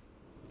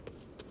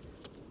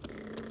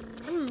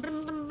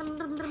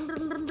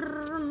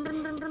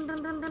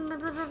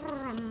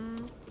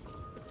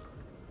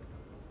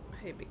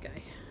 Hey, big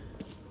guy.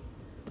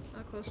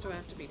 How close do I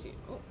have to be to you?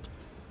 Oh.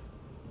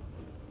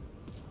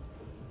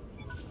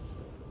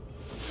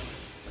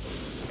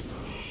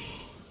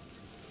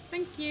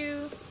 Thank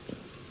you.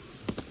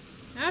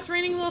 Now it's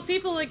raining little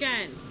people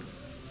again.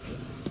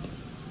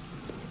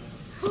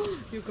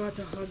 You got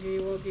the huggy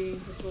wuggy.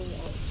 This little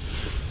walls.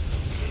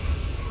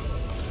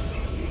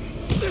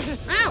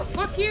 Ow!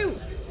 Fuck you!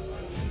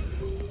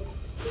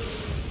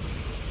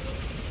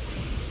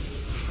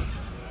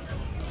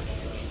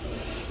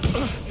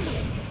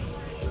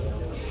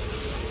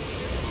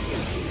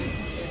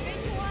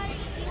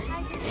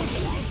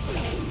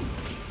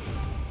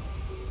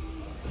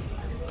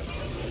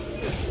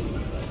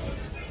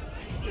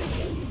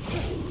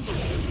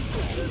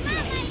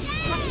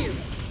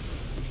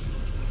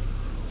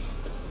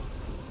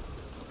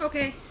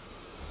 Okay.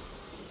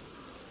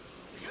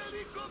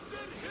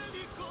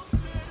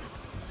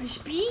 I'm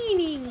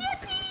spinning.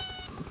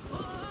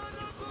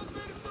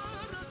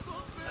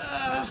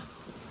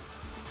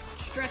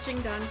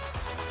 Stretching done.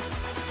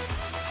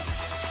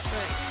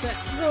 Right, set,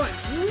 going.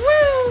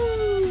 Woo!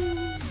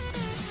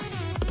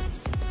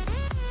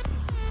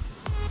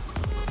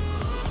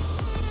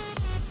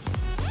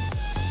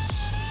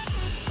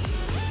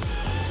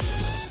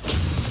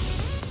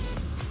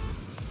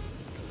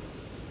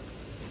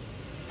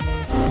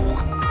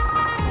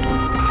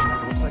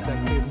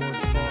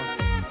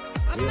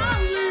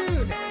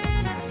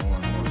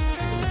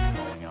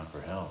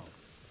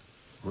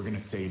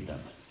 Save them.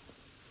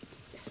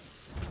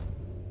 Yes.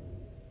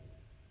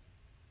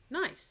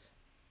 Nice.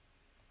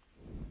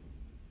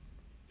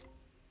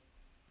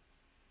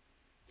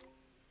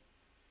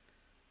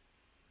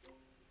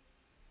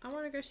 I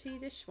want to go see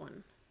this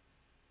one.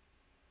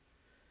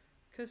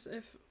 Because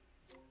if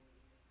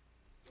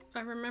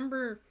I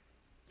remember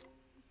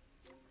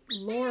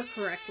lore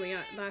correctly,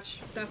 that's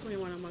definitely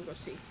one I'm going to go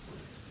see.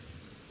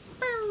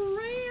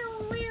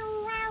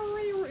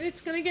 It's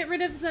gonna get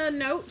rid of the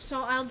note,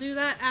 so I'll do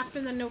that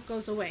after the note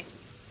goes away.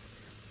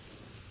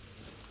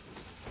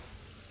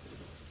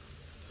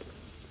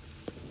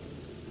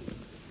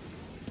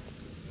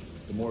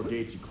 The more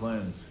gates you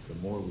cleanse, the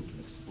more we can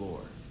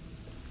explore.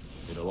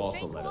 It'll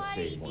also let us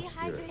save more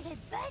spirits.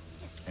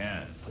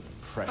 And put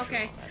the pressure on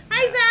that.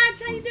 Hi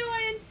Zach, how you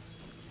doing?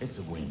 It's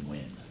a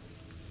win-win.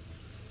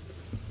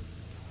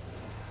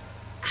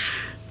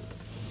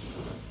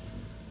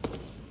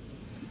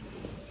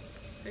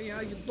 Hey,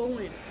 how you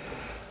doing?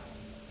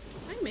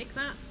 Can I make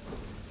that?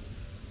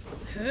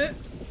 Huh?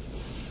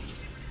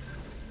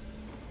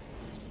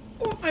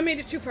 Oh, I made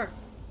it too far.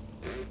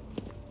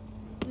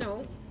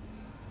 No.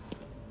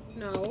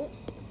 No.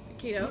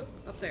 Keto,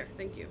 up there.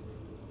 Thank you.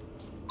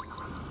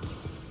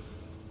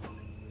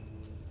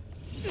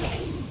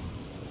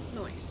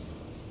 Nice.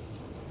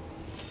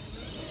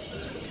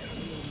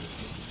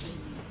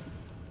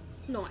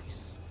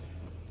 Nice.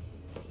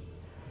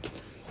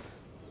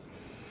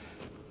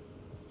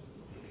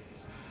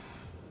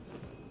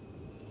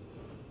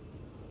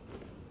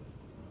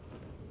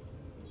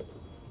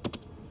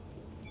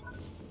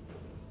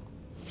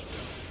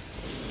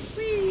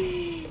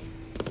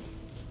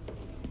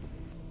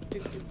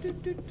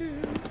 Did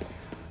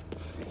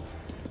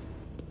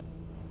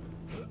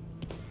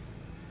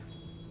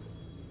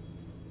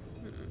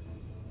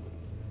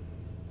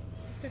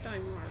I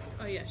mark?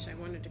 Oh yes, I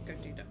wanted to go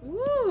do that.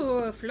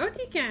 Ooh, a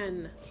floaty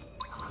can.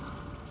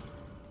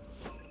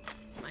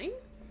 Mine?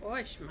 Oh,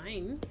 it's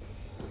mine.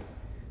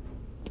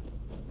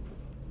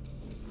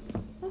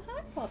 Oh,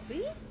 hi,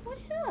 puppy.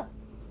 What's up?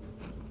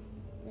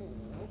 Oh,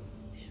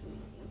 sweetie.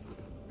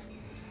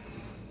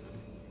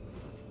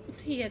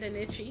 He had an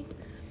itchy.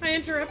 I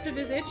interrupted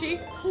his itchy.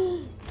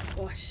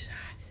 What's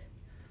that?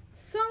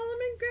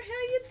 Solomon Gray,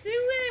 how you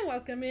doing?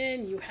 Welcome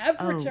in. You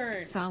have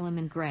returned.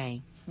 Solomon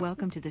Gray.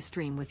 Welcome to the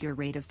stream with your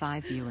rate of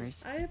 5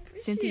 viewers. I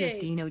appreciate Cynthia's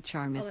Dino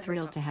Charm is Oh,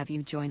 thrilled to have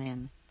you join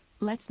in.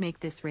 Let's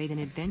make this raid an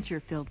adventure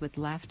filled with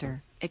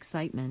laughter,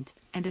 excitement,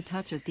 and a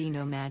touch of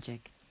Dino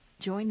magic.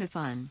 Join the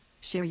fun,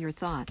 share your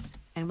thoughts,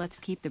 and let's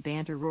keep the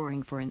banter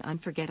roaring for an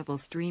unforgettable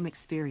stream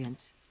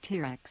experience.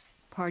 T-Rex,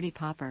 Party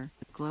Popper,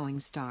 Glowing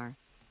Star.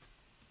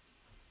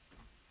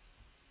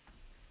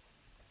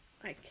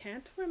 I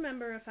can't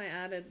remember if I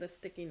added the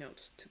sticky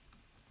notes to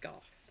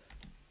Goth.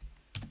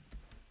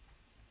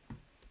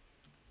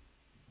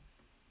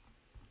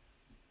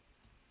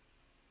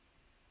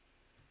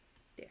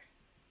 There.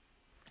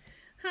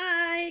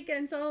 Hi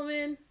again,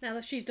 Solomon. Now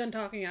that she's done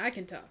talking, I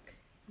can talk.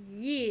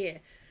 Yeah.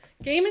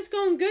 Game is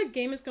going good.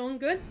 Game is going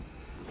good.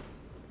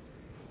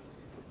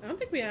 I don't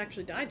think we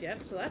actually died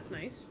yet, so that's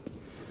nice.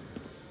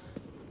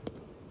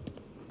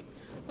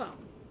 Well,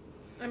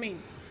 I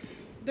mean,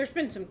 there's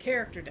been some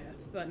character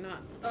death, but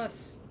not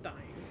us dying.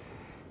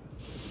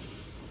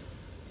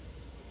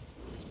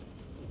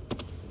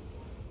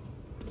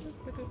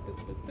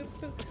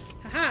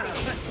 Haha!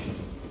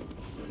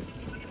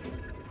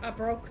 I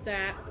broke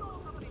that.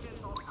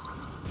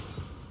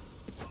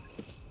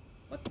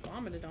 What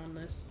vomited on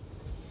this?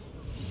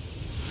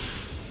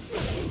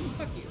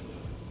 Fuck you.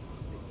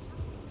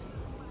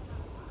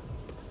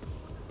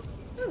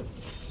 Ooh.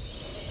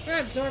 We're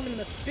absorbing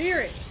the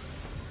spirits.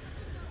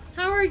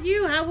 How are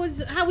you? How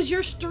was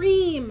your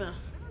stream?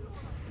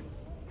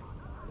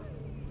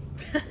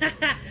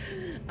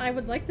 I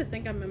would like to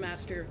think I'm a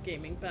master of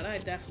gaming, but I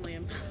definitely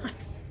am not.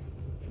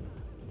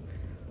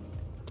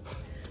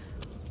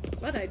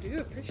 But I do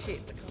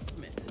appreciate the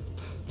compliment.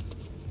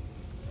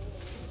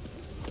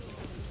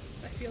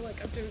 I feel like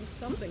I'm doing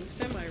something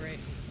semi-right,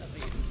 at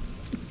least.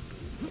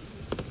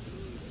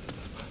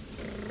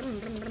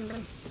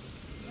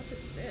 What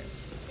is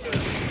this?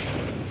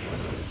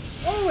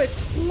 Oh,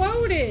 it's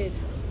exploded!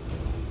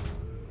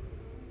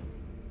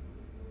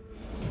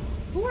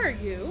 Who are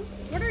you?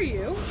 What are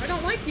you? I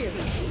don't like you.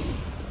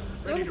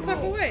 Go the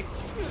fuck away.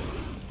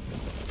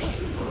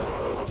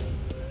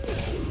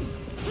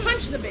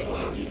 Punch the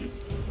bitch.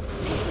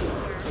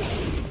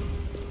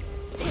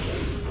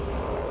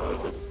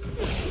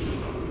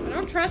 I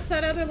don't trust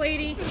that other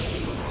lady.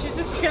 She's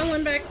just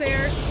chilling back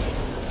there.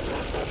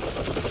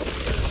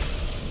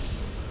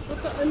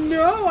 What the?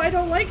 No, I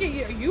don't like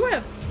it. You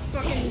have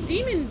fucking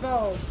demon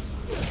balls.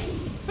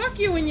 Fuck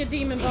you and your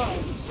demon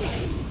balls.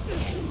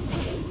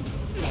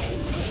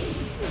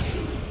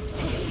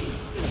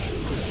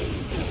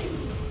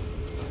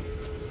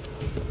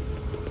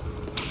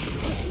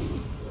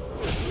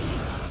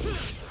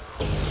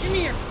 Give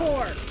me your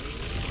core.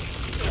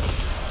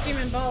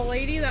 Demon ball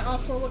lady that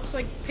also looks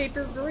like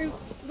paper Groot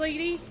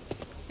lady.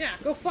 Yeah,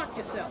 go fuck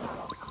yourself.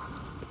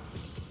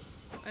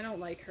 I don't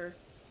like her.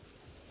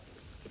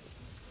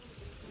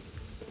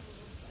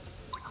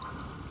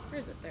 Where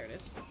is it? There it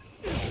is.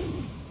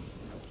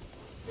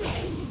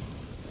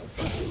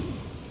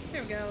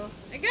 There we go.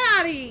 I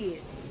got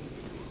it!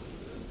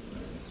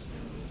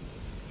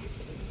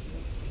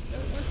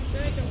 Don't want to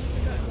die, don't want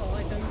to die. Well,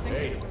 I don't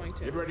think I'm going to.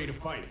 Get ready to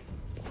fight.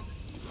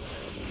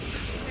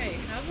 Hey,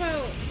 how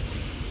about...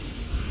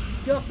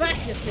 Go fuck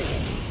yourself.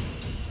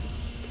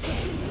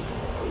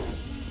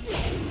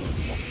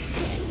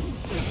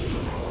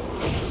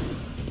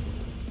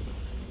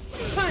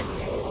 Punch!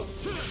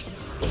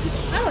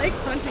 I like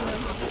punching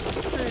them.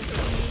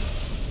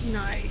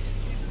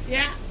 Nice.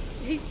 Yeah,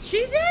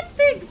 she had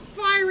big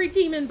fiery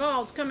demon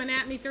balls coming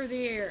at me through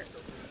the air.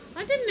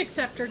 I didn't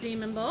accept her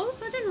demon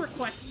balls. I didn't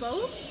request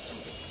those.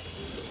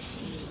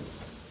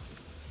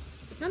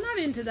 I'm not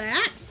into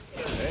that.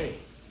 Hey,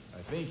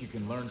 I think you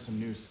can learn some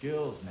new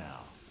skills now.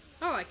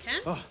 Oh, I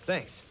can? Oh,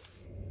 thanks.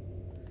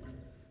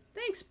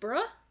 Thanks,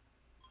 bruh.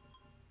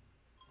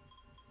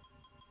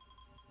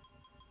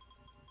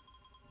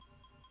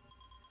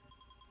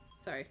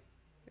 Sorry,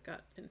 I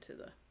got into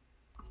the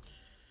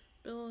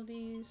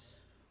abilities,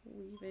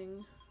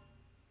 weaving,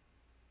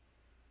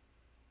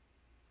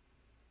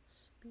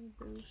 speed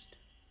boost.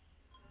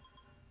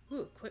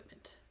 Ooh,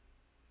 equipment.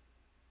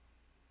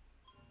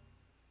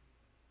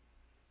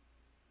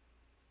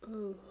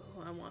 Ooh,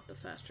 I want the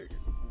faster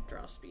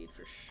draw speed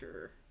for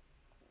sure.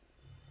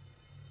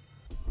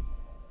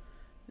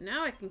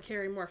 Now I can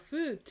carry more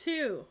food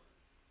too.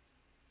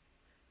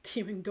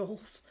 Demon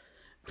goals.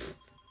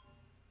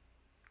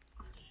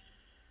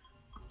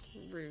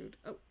 Rude.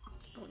 Oh,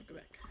 I want to go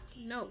back.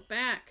 No,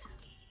 back.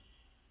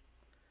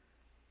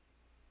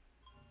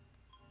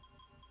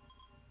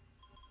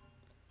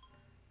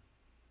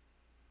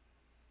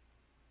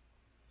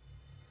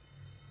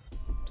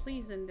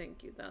 Please and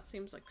thank you. That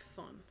seems like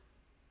fun.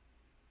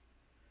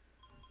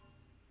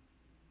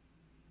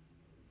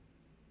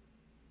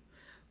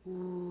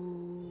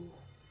 Ooh.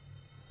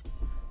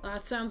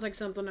 That sounds like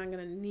something I'm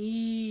gonna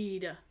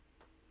need.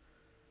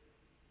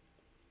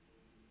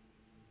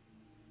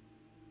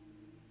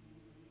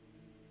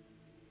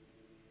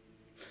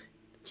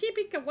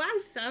 Chibi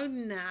Kawauso,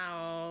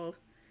 no.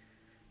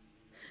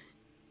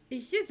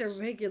 He's just a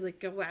regular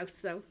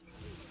Kawauso.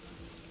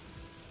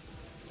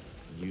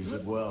 Use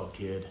it well,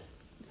 kid.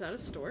 Is that a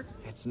store?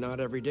 It's not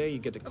every day you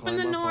get to Open climb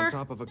the up door. on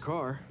top of a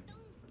car.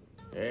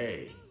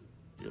 Hey,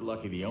 you're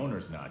lucky the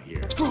owner's not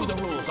here. Screw the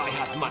rules, I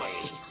have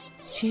money.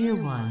 Cheer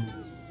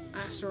 1.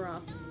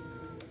 Astaroth.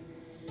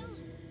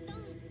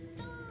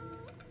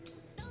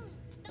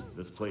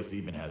 This place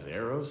even has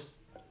arrows?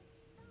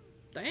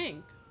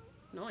 Dang.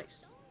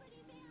 Nice.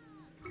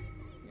 I'm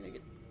gonna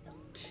get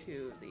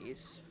 2 of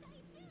these.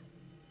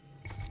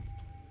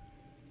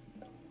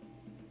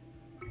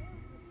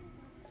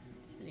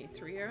 I need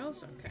 3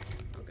 arrows? Okay.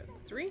 I'll get the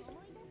 3.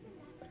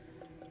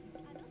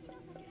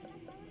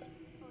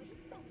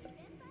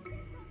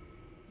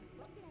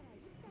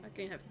 I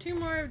can have 2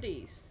 more of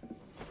these.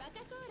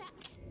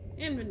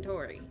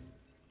 Inventory.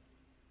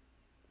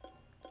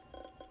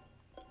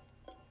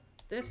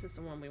 This is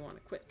the one we want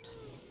equipped.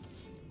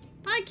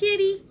 Hi,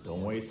 kitty!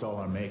 Don't waste all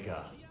our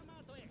makeup.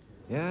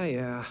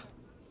 Yeah.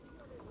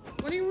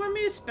 What do you want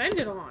me to spend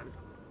it on?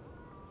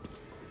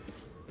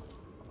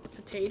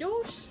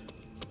 Potatoes?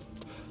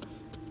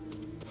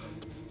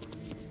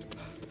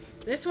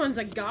 This one's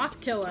a goth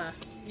killer.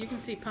 You can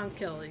see Punk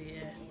Killer,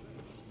 yeah.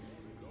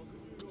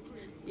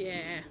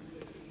 Yeah.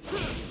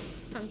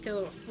 Punk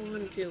Killer,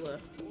 fun killer.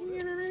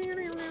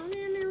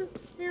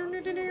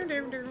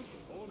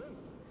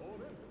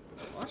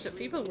 Lots of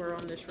people were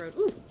on this road.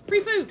 Ooh,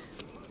 free food!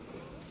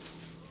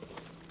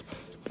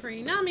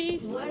 Free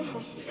nummies!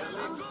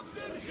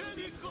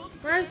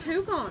 Where's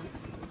who gone?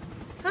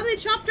 How they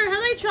chopped her?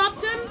 How they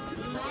chopped him?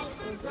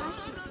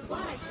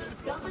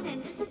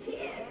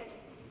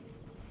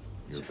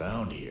 You're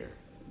bound here,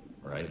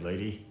 right,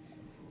 lady?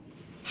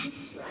 That's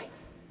right.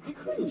 I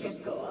couldn't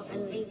just go off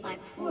and leave my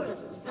poor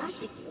little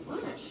Zashiki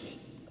Warashi.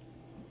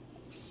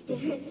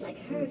 Spirits like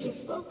her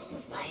give folks a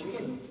find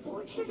and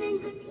fortune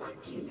and good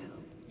luck, you know.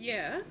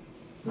 Yeah.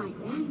 My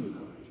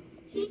landlord,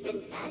 he'd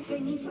been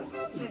badgering me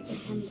forever to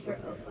hand her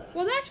over.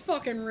 Well, that's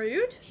fucking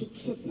rude. He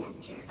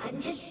kidnapped her. I'm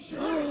just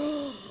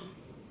sure.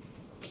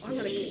 I'm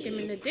gonna kick him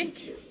in the dick.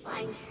 To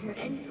find her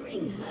and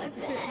bring her back.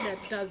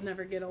 That does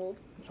never get old.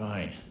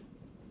 Fine.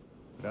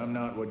 But I'm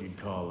not what you'd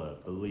call a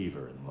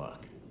believer in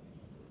luck.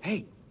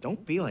 Hey,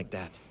 don't be like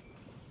that.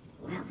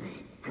 Well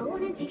then, go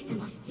on and take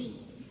some of these.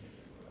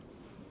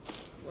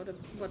 What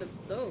are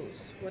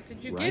those? What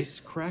did you Rice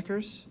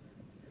crackers?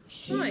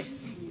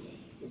 Nice.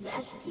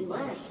 Zashiki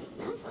Warashi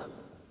love them.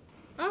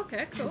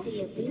 Okay, cool. There'll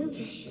be a blue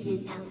dish in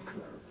an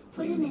alcove.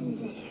 Put him in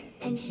there,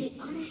 and she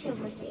ought to show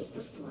her face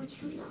before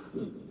too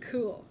long.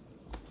 Cool.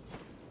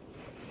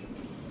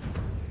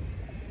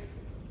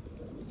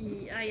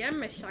 Yeah, I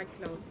am a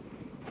cyclone.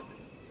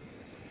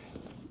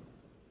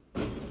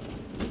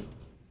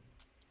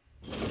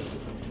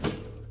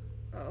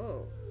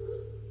 Oh.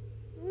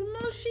 Oh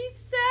no, she's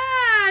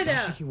sad!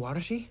 Zashiki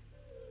Warashi?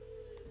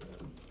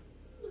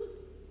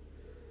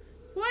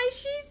 Why is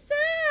she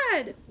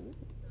sad?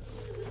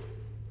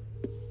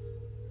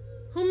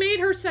 Who made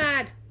her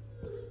sad?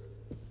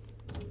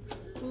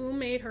 Who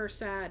made her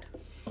sad?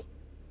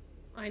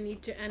 I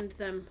need to end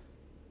them.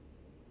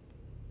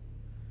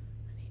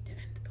 I need to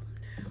end them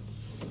now.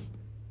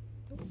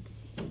 Nope.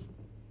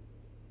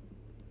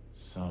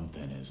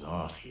 Something is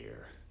off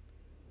here.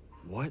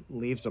 What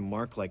leaves a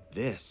mark like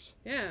this?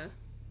 Yeah.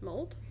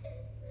 Mold?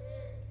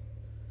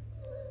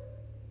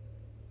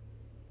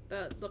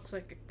 That looks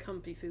like a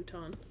comfy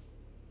futon.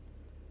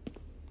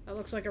 That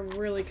looks like a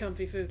really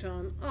comfy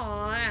futon.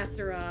 Aw,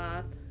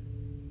 Astaroth.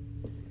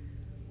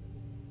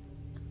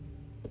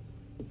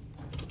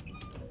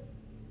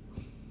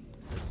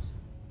 What's this?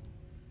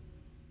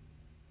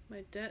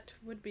 My debt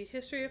would be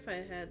history if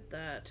I had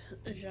that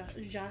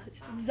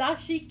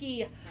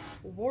Zashiki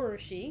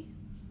Warashi.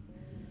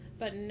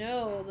 But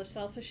no, the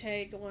selfish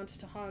hag wants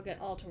to hog it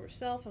all to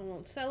herself and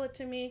won't sell it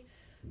to me.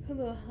 Who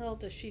the hell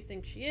does she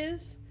think she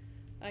is?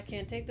 I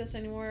can't take this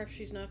anymore. If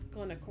she's not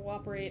going to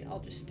cooperate, I'll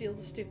just steal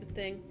the stupid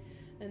thing,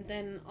 and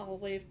then I'll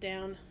wave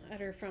down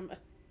at her from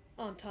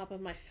on top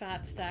of my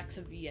fat stacks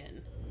of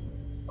yen.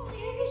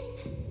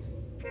 Where's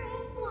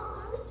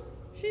Grandma?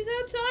 She's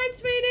outside,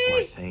 sweetie!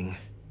 Poor thing.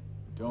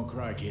 Don't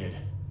cry, kid.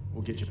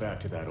 We'll get you back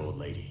to that old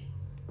lady.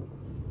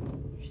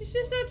 She's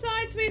just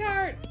outside,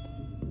 sweetheart!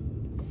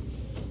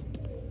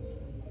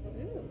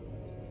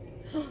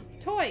 Ooh.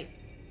 Toy!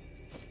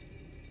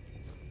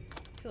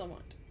 That's what I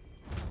want.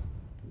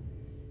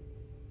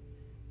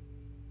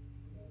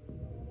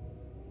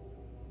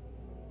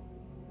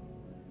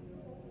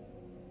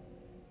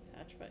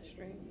 Attached by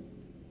string.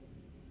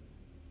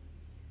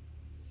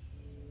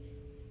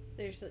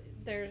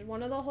 There's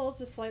one of the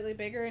holes is slightly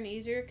bigger and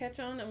easier to catch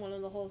on, and one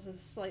of the holes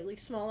is slightly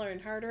smaller and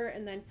harder,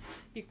 and then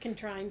you can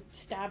try and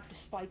stab the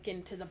spike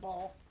into the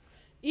ball.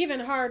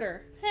 Even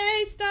harder.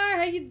 Hey, Star,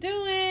 how you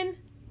doing?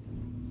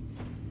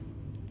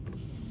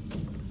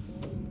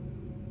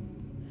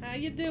 How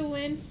you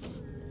doing?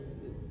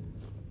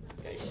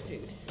 Guy's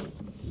food.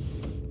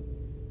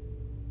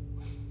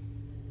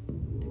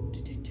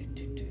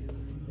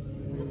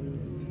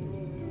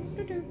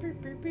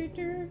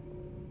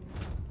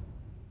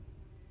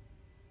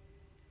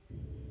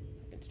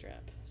 Second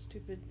strap.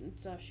 Stupid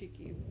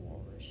Zashiki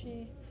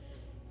Warashi.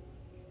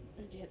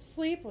 I can't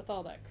sleep with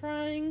all that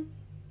crying.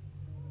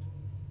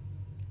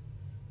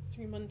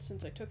 3 months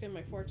since I took in,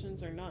 my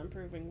fortunes are not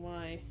improving.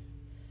 Why?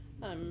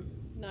 I'm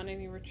not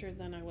any richer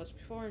than I was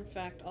before. In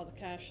fact, all the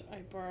cash I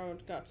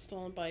borrowed got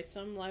stolen by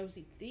some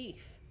lousy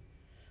thief.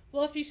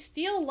 Well, if you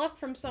steal luck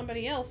from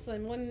somebody else,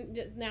 then wouldn't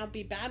it now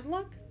be bad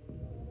luck?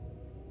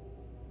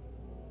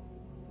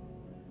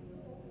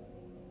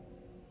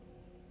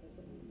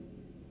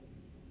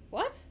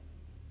 What?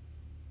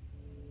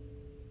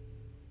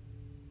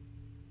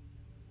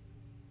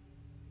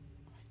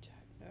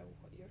 I don't know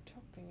what you're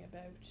talking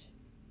about.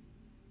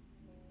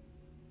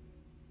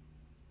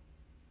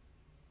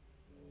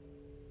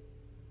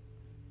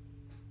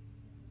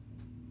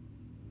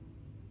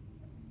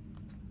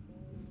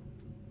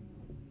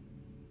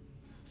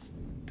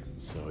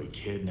 So he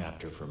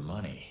kidnapped her for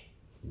money.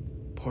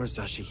 Poor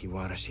Zashiki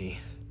Warashi.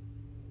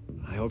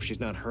 I hope she's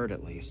not hurt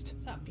at least.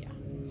 Sapia.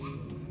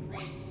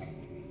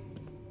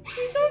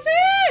 She's so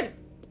sad!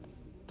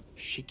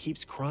 She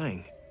keeps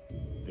crying.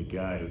 The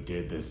guy who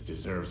did this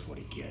deserves what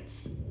he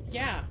gets.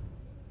 Yeah.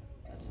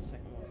 That's the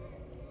second one.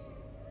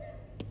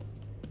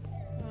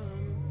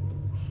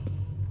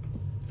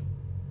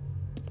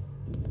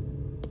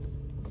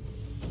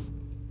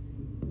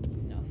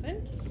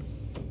 Nothing.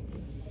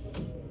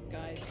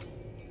 Guys.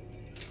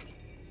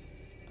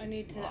 I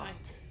need to...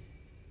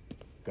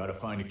 Gotta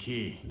find a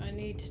key. I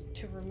need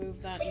to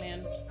remove that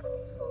man.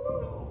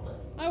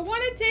 I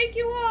want to take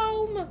you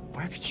home!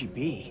 Where could she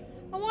be?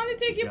 I want to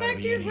take you back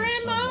to your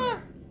grandma!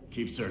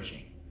 Keep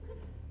searching.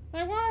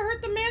 I want to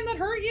hurt the man that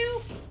hurt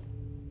you.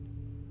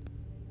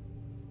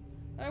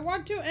 I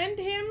want to end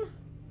him.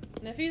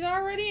 And if he's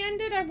already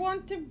ended, I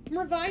want to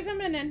revive him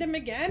and end him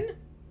again.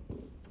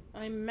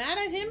 I'm mad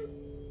at him.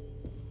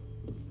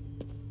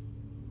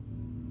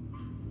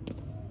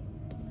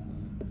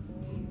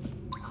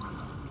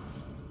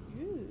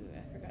 Ooh,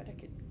 I forgot I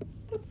could...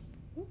 Boop.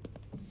 Ooh.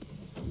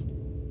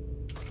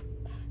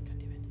 God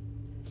damn it.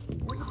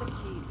 Where would the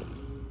key be?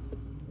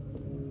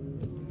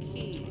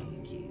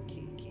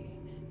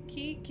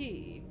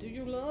 Key, do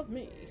you love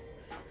me?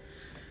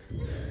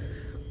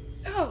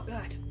 Oh,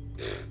 God.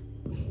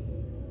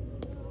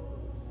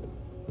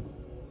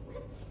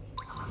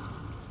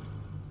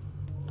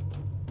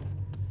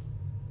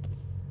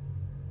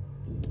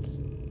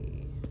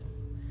 Key.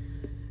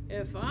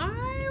 If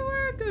I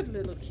were a good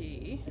little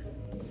key,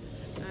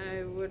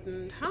 I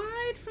wouldn't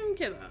hide from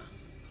Killa,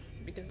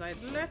 because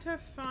I'd let her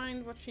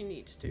find what she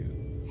needs to.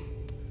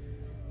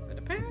 But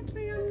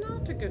apparently I'm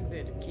not a good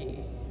little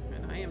key.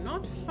 I am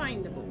not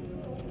findable.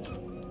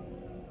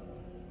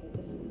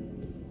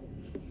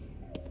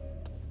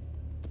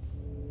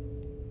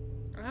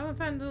 I haven't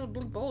found the little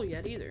blue bowl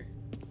yet either.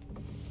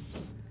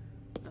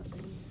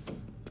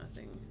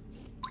 Nothing.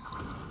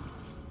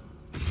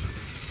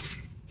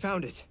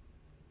 Found it.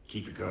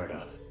 Keep your guard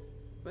up.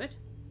 What?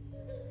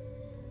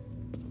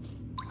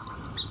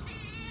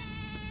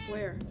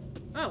 Where?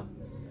 Oh.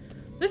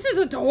 This is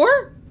a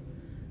door?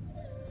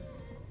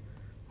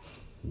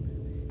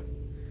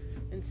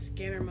 In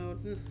scanner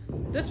mode.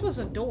 This was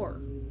a door.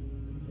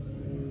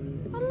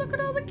 Oh, look at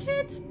all the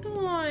kids'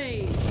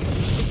 toys.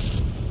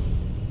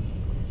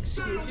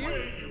 Excuse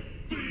you?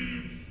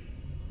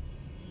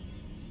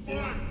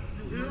 Spike,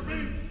 you hear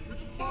me?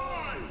 It's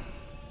mine!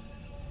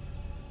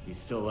 He's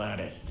still at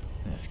it.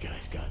 This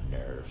guy's got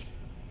nerve.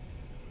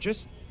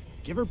 Just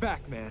give her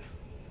back, man.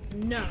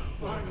 No.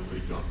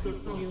 Finally got the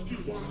sauce you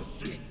want to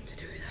see. Get to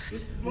do that.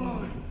 It's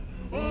mine.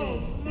 All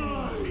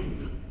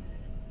mine.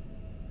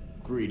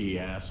 Greedy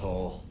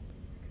asshole.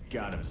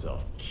 Got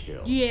himself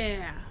killed.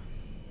 Yeah.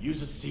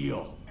 Use a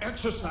seal.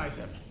 Exercise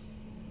him.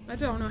 I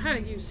don't know how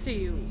to use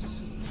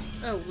seals.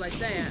 Oh, like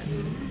that.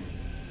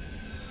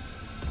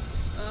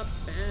 Up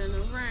and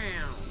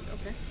around.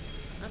 Okay.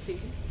 That's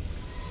easy.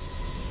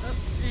 Up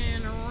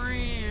and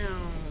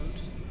around.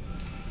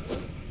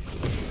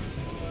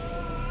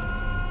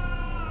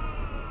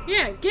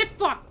 Yeah, get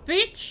fucked,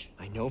 bitch!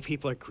 I know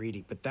people are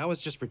greedy, but that was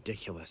just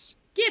ridiculous.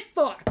 Get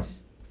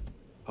fucked!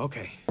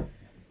 Okay.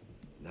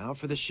 Now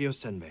for the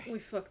Shiosenbei. We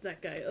fucked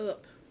that guy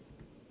up.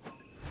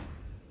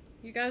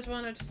 You guys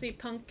wanted to see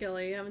Punk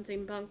Killa. You haven't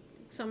seen Punk.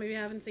 Some of you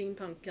haven't seen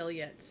Punk Killa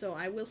yet, so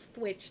I will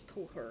switch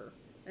to her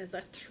as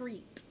a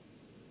treat.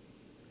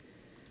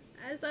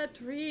 As a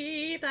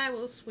treat, I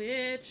will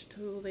switch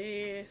to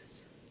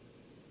this.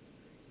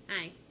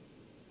 Aye.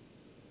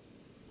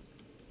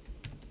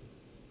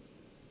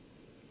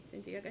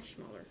 Since you got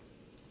smaller.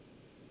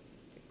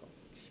 There you go.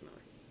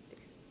 Smaller.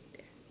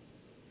 There.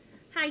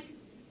 Hi.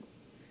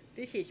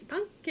 This is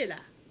Punk Killa.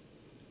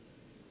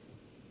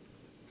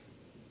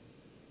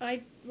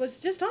 I was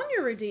just on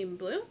your redeem,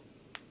 Blue.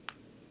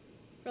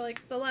 For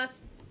like the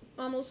last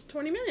almost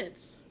 20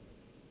 minutes.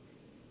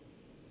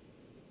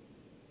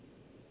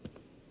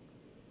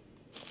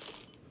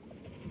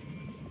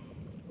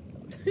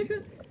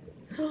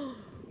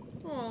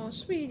 Oh,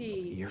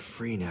 sweetie. You're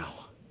free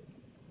now.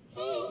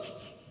 Thanks.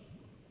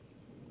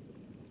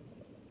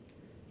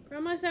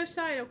 Grandma's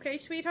outside, okay,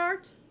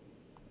 sweetheart?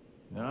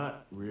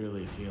 Not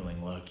really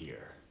feeling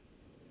luckier.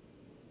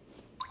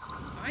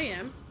 I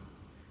am.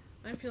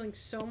 I'm feeling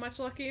so much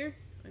luckier.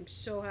 I'm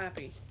so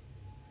happy.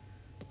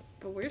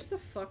 But where's the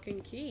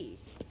fucking key?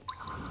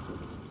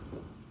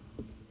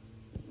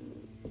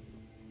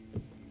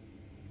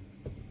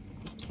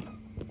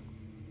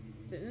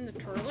 Is it in the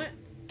toilet?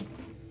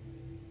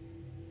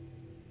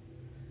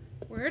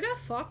 Where the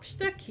fuck's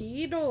the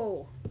key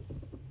though?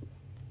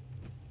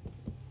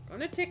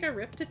 Gonna take a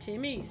rip to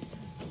Timmy's.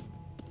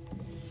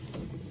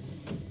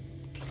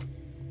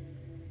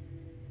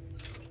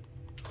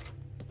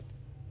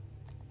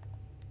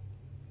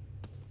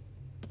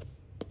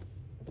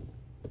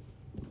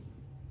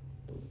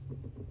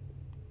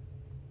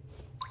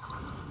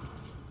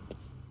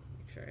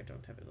 Make sure I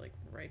don't have it like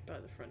right by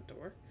the front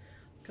door,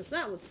 cause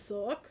that would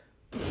suck.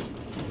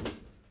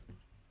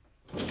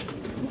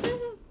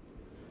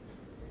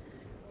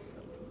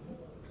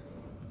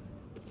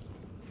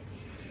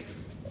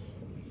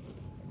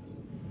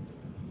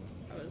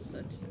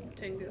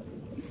 Tengu.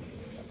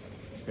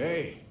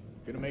 Hey,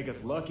 gonna make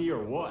us lucky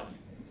or what?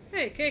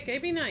 Hey, KK,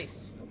 be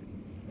nice.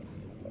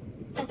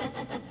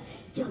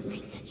 Don't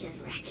make such a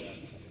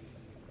racket.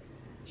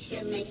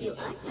 She'll make you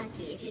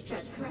unlucky if she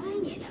starts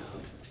crying, you know.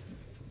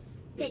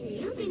 Then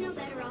you'll be no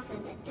better off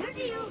than the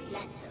dirty old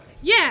landlord.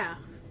 Yeah!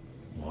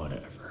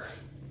 Whatever.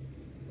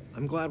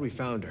 I'm glad we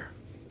found her.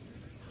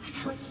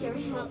 Without your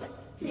help,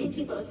 thank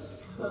you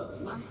both so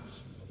much.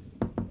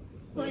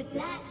 For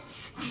that,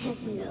 I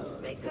have no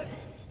regrets.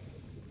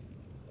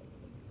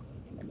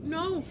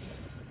 No!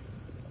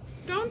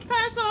 Don't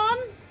pass on!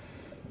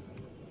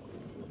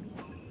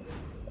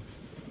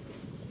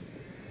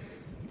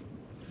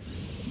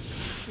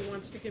 She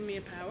wants to give me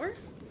a power?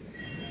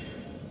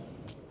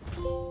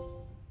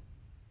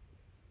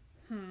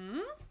 Hmm?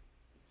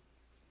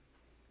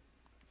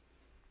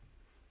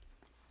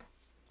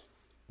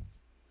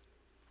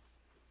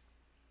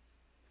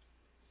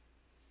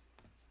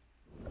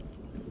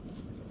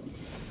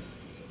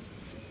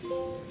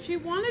 She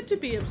wanted to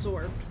be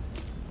absorbed.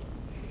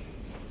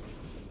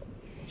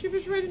 She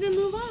was ready to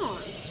move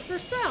on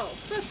herself.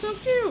 That's so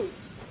cute.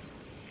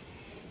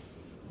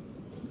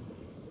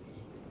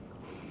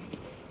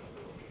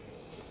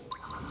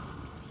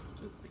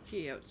 Is the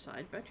key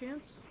outside by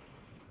chance?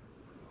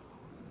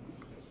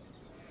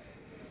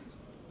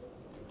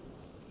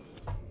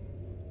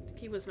 The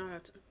key was not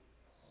outside.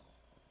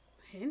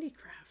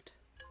 Handicraft.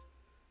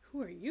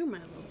 Who are you, my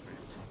little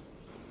friend?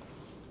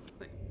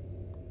 Wait.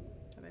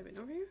 Have I been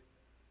over here?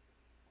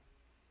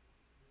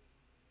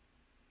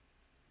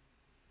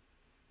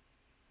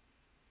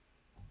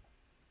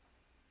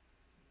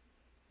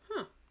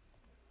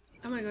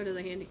 I'm gonna go to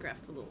the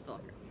handicraft a little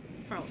fucker.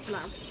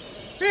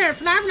 There,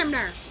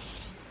 there.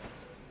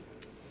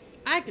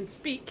 I can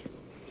speak.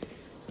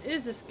 It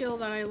is a skill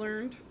that I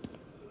learned.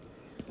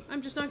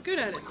 I'm just not good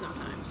at it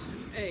sometimes.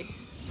 Hey.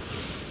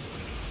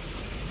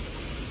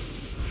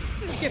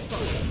 Get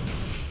fucked.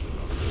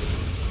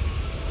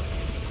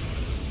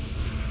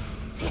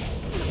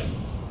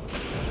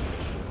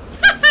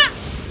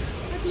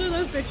 I blew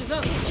those bitches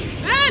up.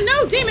 Ah,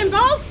 no, demon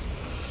balls!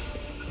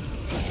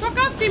 Fuck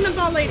off, demon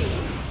ball lady!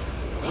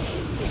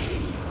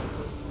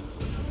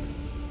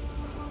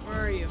 Where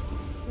are you?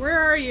 Where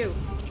are you?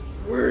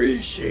 Where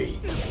is she?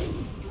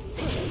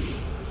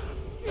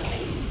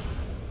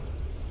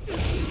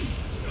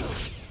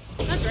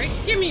 That's right.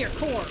 Give me your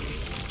core.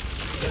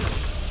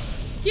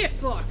 Get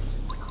fucked.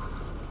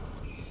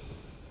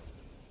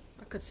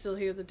 I could still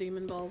hear the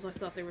demon balls. I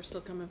thought they were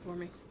still coming for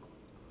me.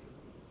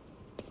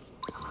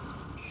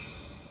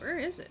 Where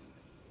is it?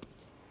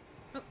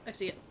 Oh, I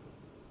see it.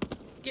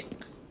 Get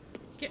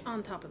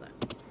on top of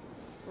that.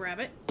 Grab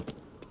it.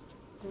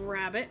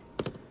 Grab it.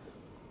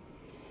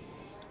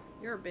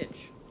 You're a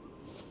bitch.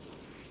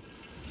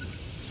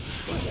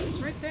 It's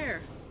right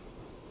there.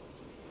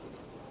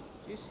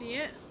 Do you see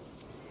it?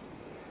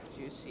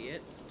 Do you see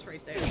it? It's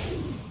right there.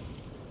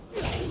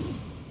 Can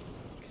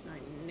I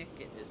nick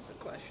it is the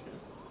question.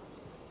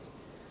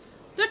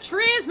 The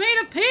tree is made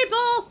of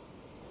people!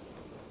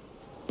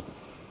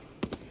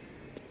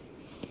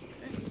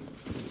 Okay.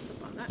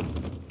 Up on that.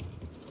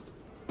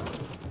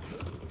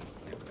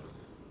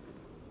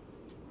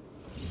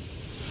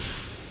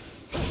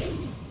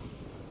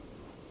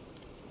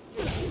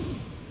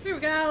 There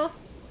we go.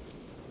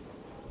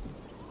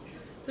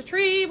 The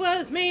tree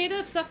was made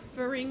of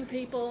suffering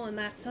people, and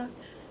that's a...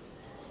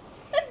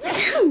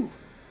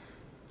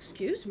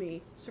 Excuse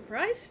me.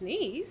 Surprise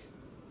sneeze.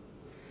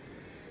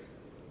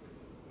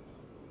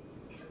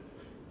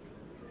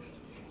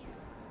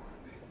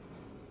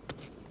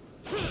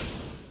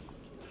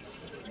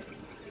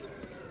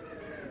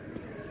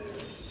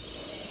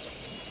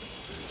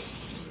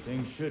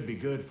 Things should be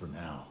good for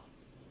now.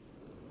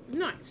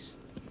 Nice.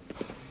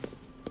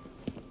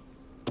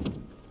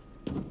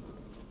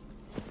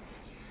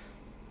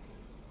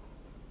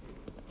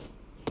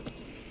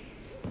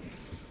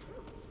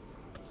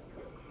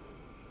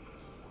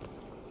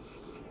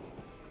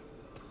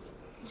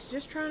 He's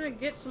just trying to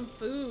get some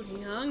food.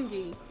 He's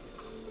hungry.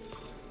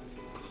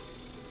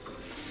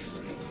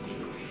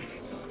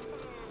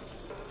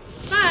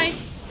 Bye.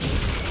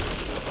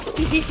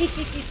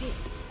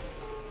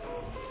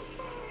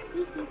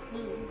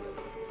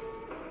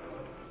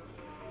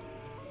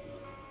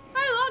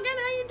 Hi, Logan.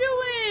 How you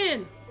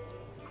doing?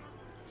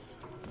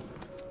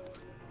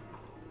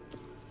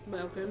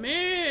 Welcome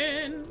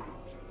in.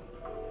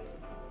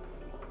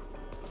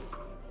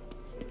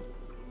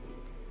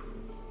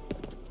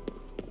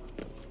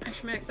 I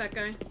smacked that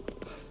guy.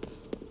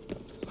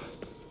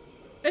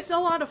 It's a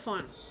lot of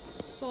fun.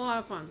 It's a lot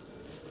of fun.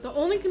 The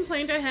only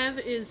complaint I have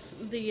is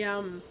the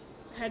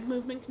head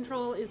movement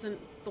control isn't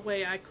the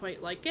way I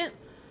quite like it,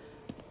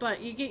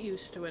 but you get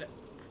used to it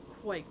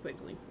quite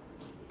quickly.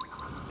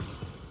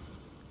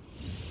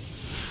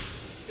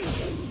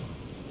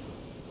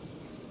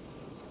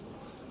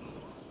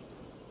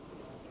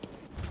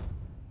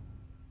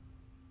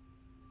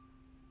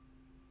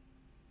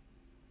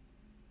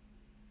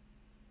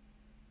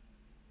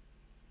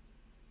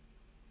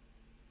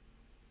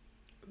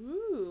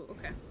 Ooh,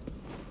 okay.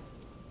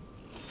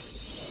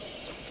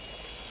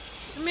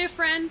 Come here,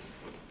 friends.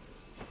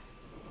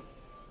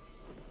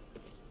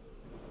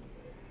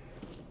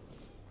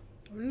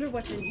 I wonder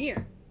what's in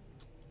here.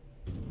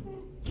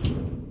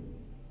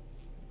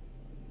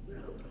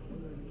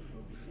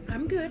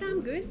 I'm good,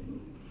 I'm good.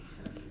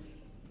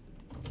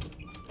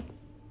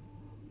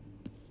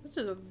 This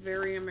is a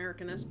very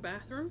American-esque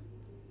bathroom.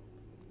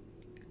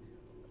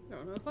 I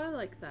don't know if I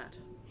like that.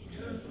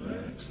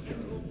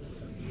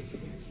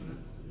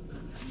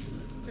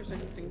 If there's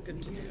anything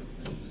good to do.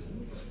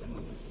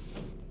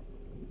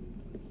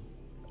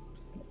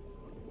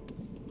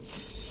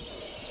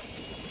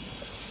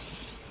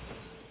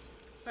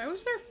 Why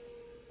was there...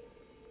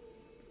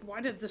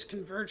 Why did this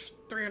converge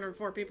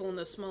 304 people in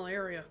this small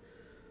area?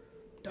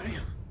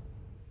 Damn.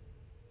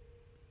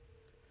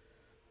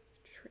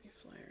 Tree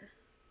flyer.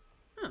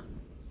 Huh.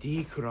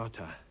 D.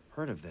 Kurata.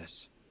 Heard of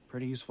this.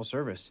 Pretty useful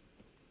service.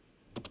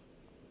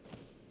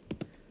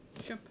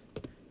 Jump.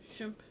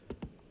 Jump.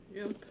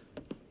 Jump.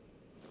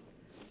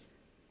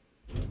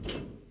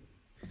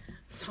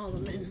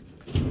 Solomon.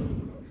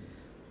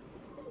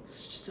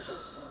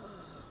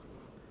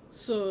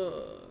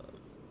 So...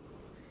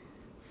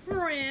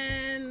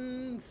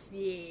 Friends!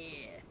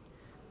 Yeah.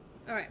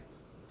 Alright.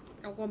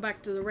 I'll go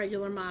back to the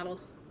regular model.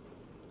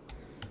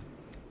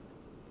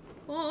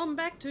 Going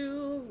back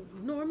to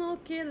normal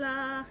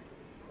Killa.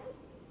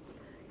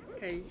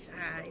 Cause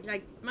I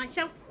like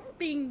myself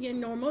being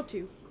normal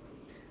too.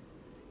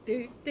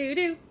 Do do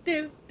do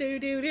do do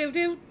do do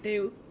do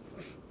do.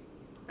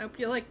 Hope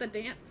you like the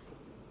dance.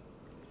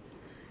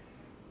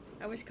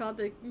 I was called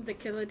the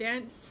Killa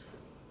dance.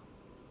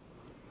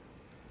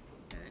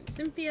 And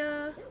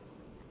Cynthia.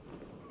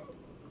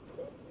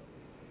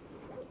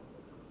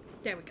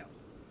 There we go.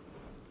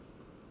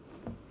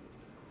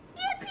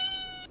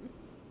 Yippee!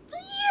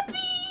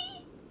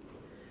 Yippee!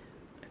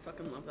 I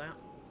fucking love that.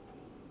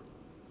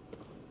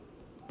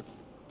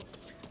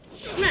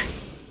 Smack!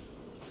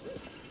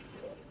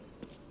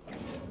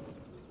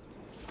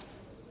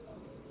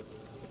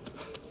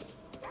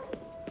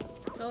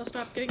 Tell her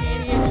stop getting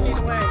ADHD'd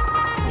away.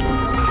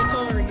 Go to the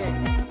tolerant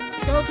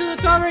gate. Go to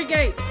the tolerant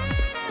gate!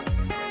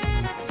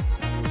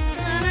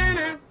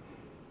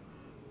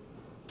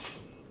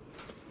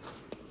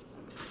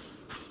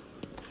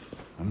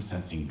 I'm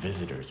sensing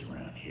visitors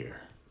around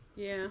here.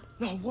 Yeah.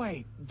 No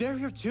way. They're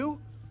here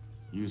too?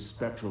 Use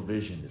spectral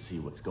vision to see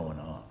what's going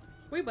on.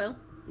 We will.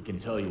 We can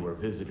tell you where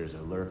visitors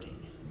are lurking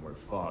and where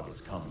fog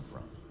is coming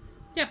from.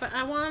 Yeah, but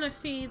I want to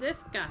see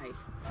this guy.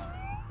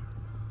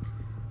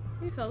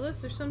 Hey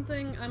fellas, there's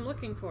something I'm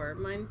looking for.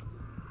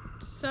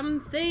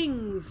 Some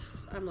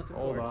things I'm looking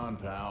for. Hold on,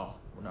 pal.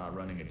 We're not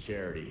running a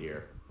charity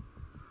here.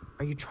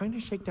 Are you trying to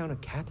shake down a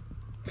cat?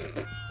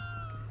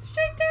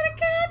 Shake down a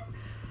cat?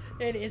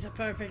 It is a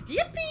perfect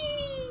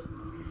yippee!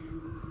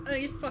 Oh,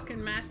 he's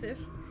fucking massive.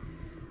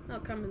 I'll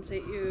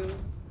compensate you.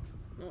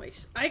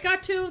 Nice. I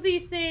got 2 of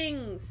these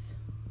things!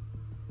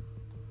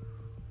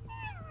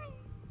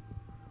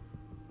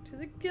 To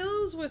the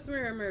gills with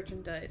rare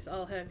merchandise,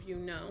 I'll have you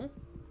know.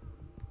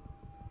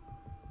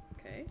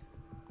 Okay.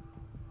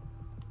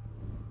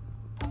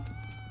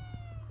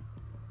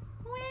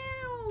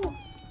 Wow!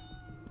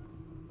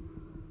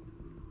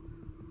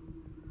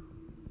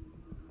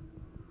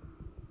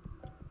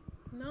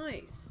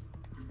 Nice.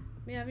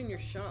 We have in your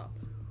shop.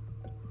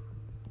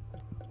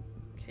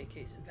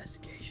 KK's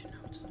investigation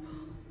notes.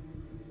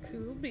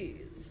 Cool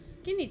beads.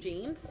 Skinny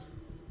jeans.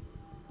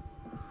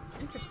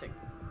 Interesting.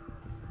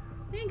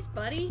 Thanks,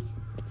 buddy.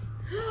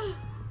 He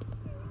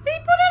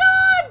put it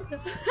on!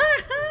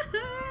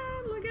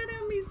 Look at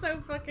him, he's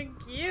so fucking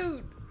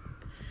cute.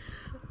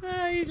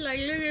 He's like,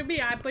 look at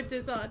me, I put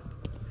this on.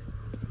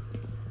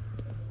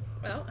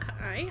 Well,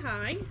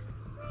 hi.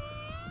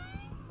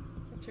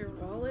 Let your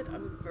wallet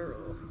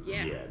unfurl.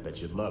 Yeah. Yeah,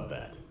 bet you'd love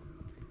that.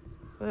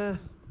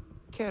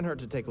 Can't hurt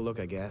to take a look,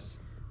 I guess.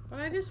 But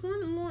I just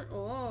want more.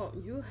 Oh,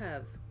 you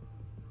have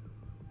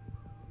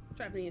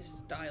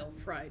Japanese-style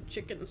fried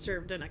chicken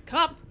served in a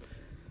cup.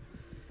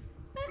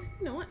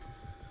 You know what?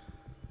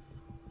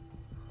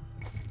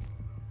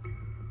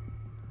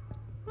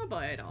 I'll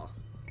buy it all.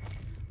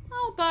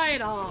 I'll buy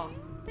it all.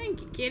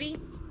 Thank you, kitty.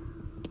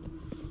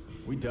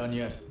 We done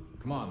yet?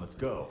 Come on, let's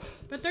go.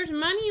 But there's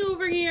money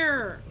over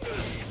here.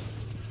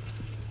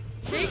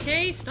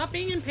 JK, stop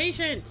being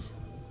impatient.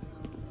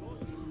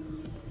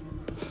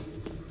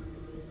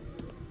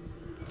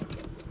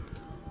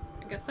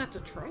 I guess that's a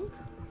trunk?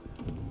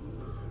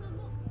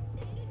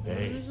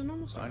 Hey,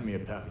 find me a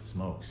pack of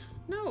smokes.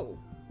 No.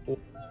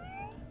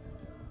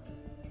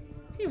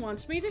 He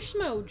wants me to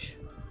smooge.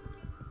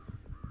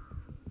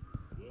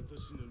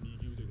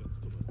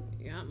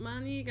 You got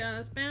money, you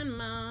gotta spend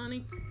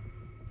money.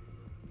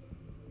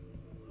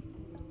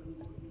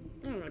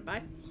 I'm gonna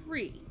buy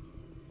 3.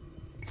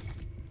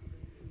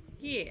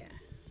 Yeah.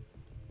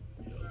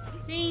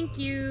 Thank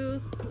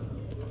you.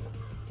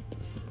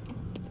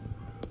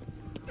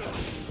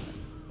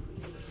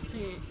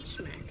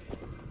 Smack.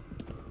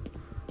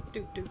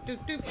 Doop, doop,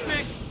 doop, doop,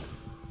 smack.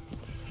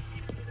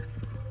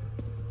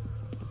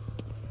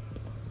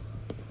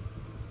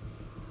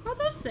 Oh,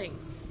 those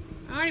things.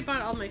 I already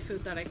bought all my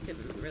food that I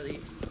couldn't really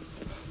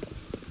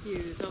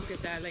use. I'll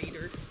get that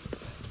later.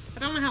 I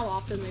don't know how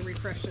often they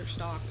refresh their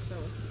stock, so...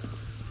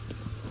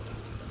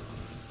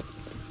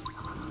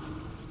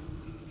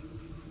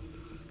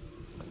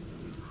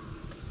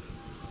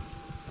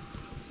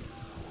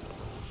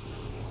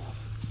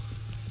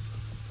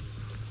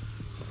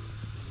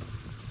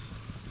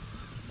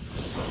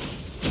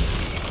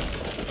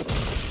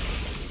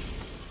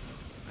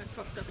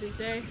 His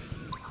day.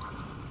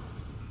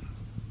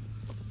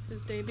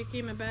 His day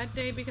became a bad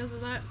day because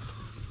of that.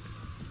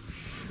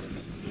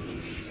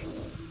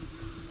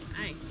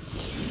 Hey.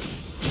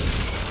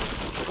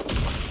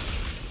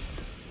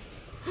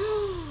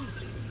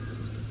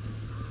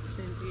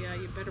 Cynthia,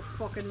 you better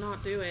fucking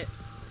not do it.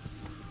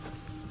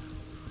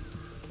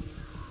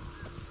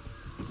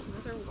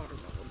 Another water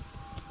bubble.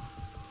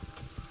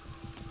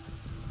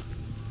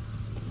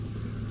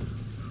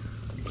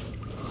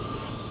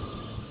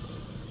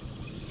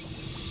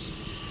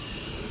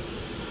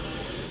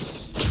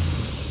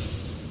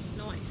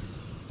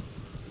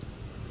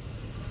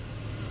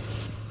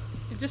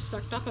 Just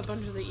sucked up a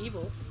bunch of the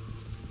evil.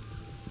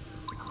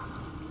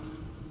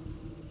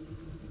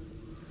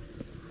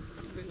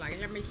 Be like,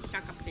 let me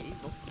suck up the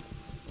evil.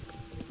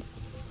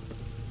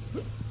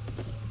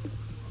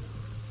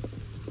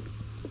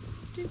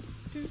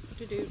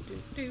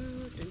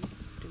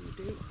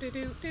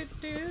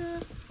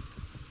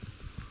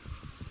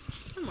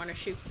 I want to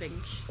shoot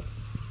things.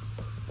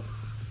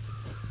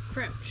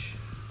 Crouch.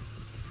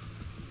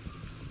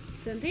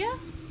 Cynthia?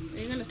 Are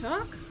you gonna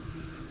talk?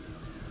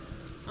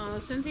 Oh,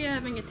 Cynthia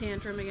having a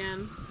tantrum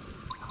again.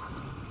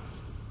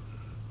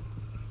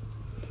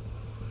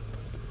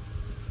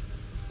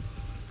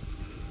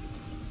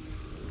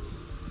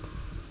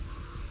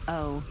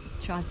 Oh,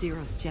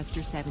 Chazuro's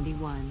Jester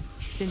 71.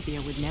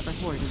 Cynthia would never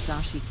hoard a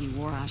Zashiki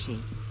Warashi.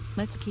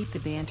 Let's keep the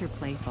banter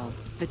playful,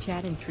 the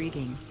chat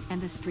intriguing,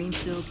 and the stream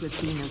filled with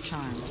Dino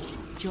charm.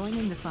 Join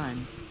in the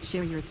fun,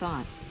 share your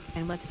thoughts,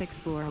 and let's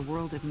explore a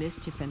world of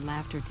mischief and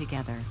laughter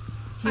together.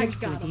 Here's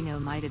to a Dino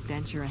might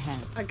adventure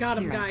ahead. I got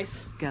him, T-Rex,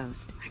 guys.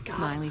 Ghost,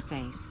 smiley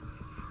face.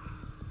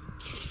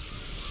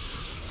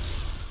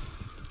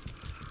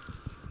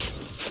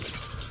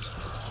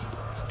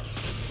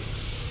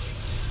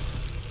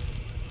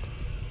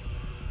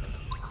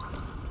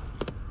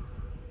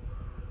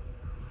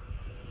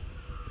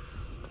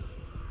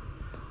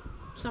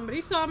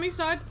 Somebody saw me,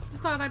 so I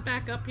just thought I'd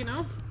back up, you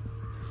know?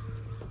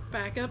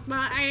 Back up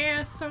my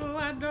ass so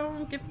I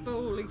don't get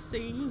fully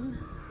seen.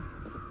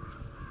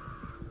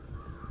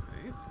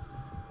 Right.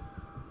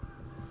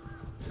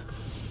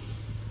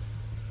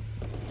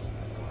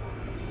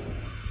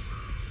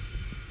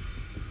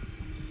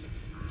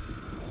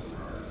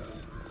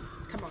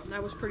 Come on,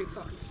 that was pretty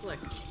fucking slick.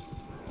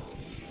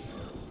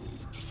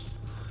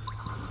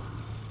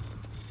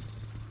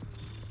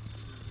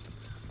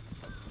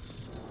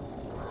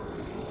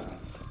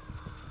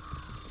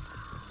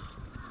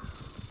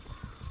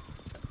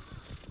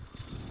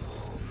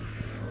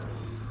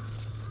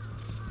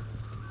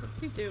 What's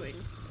he doing?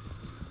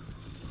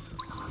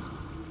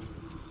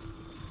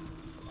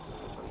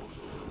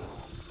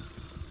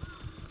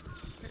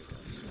 There it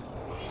goes.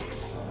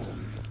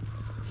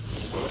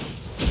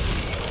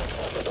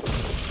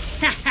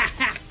 Ha ha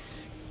ha!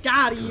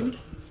 Got him!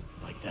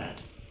 Like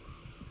that.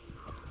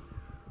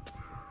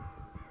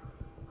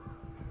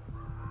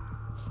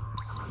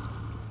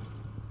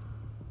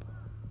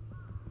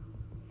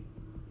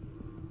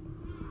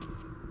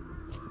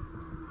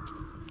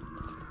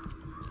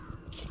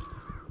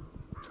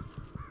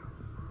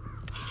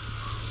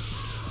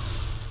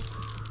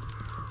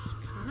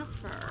 Kind of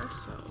far,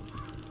 so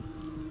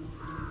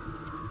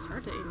it's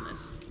hard to aim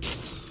this.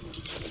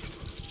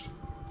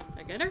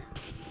 Get her?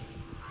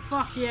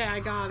 Fuck yeah,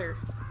 I got her.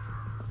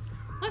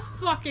 Let's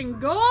fucking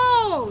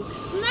go!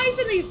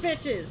 Sniping these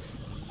bitches!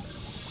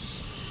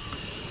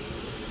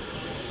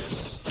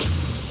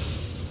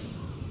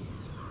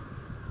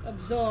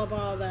 Absorb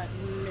all that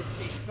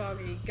misty,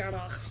 foggy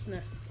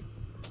grossness.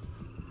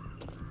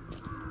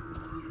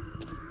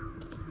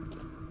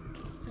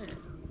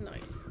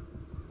 Nice.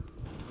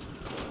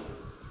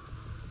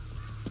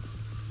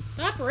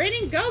 Stop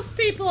raining ghost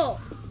people!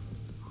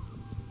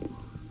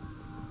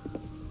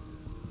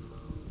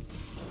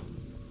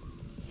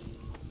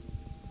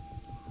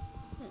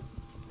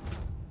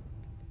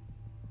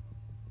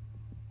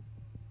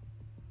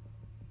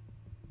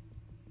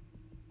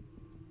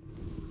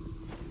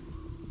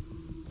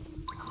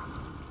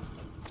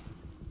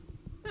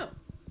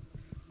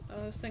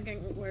 I was thinking,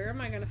 where am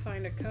I gonna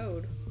find a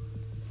code?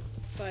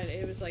 But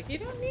it was like, you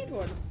don't need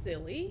one,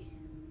 silly.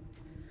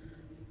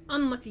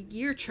 Unlucky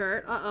gear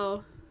chart.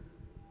 Uh-oh.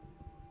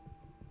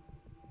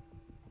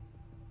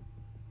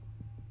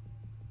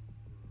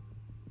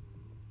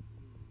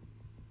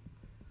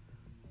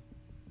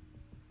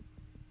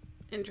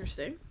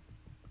 Interesting.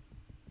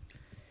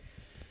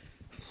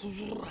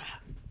 Why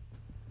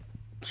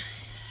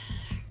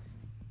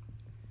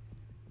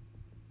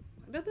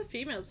do the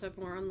females have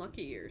more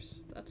unlucky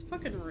years? That's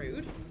fucking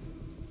rude.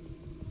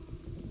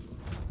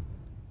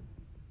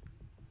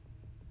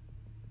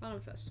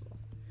 Autumn Festival.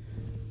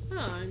 Oh,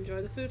 I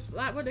enjoy the food.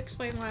 That would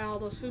explain why all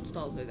those food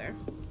stalls are there.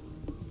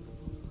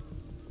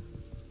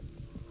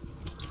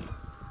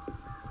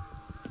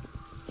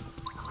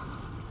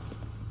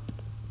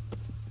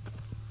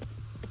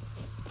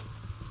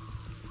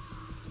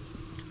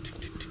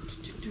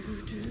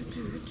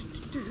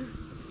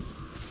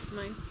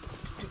 Mine.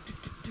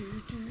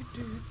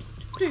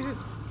 Okay,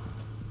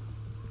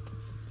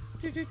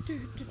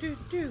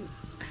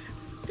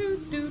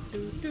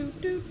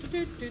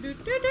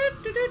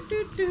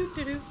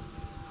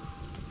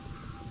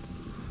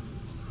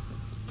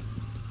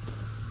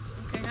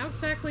 how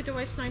exactly do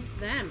I snipe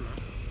them?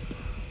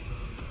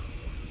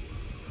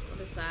 What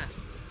is that?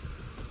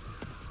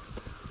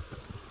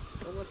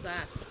 What was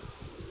that?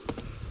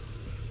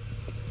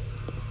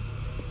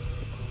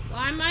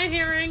 Why am I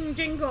hearing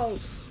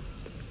jingles?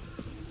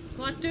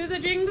 What do the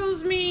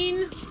jingles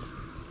mean?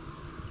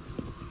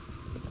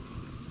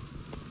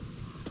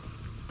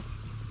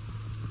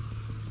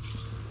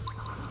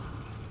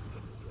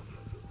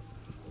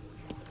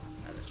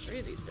 Oh, there's 3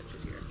 of these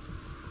bitches here.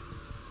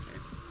 Okay.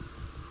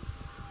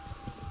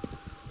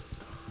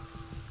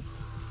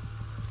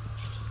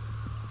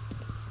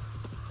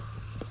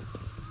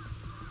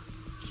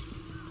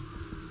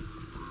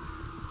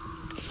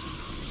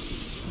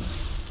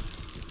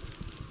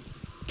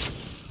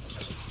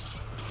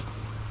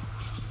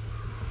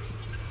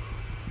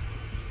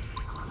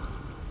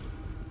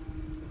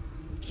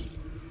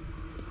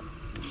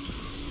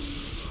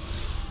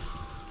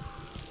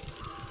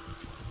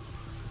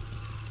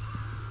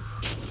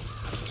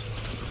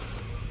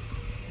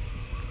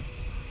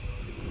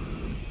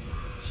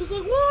 She's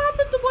like, what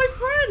happened to my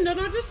friend? And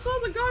I just saw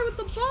the guy with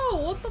the bow.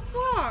 What the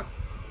fuck?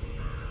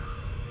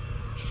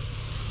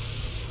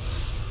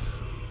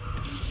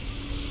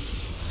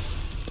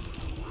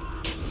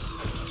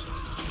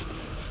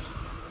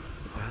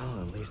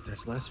 Well, at least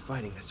there's less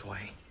fighting this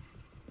way.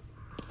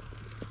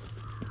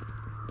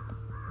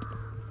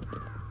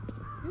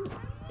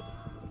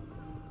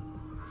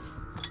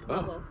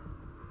 Bubble.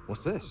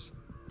 What's this?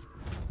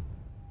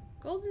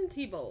 Golden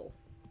tea bowl.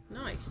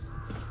 Nice.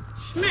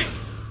 Schmack!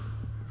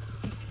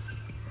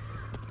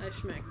 I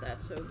schmacked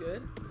that so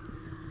good.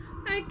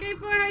 Hey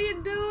K4, how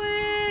you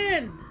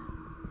doing?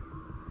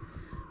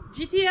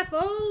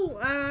 GTFO?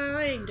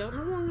 I don't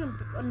know when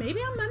I'm, maybe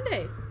on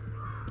Monday.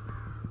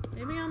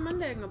 Maybe on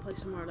Monday I'm gonna play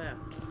some more of that.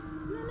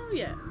 I don't know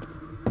yet.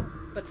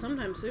 But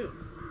sometime soon.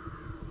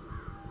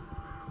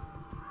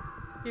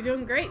 You're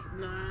doing great.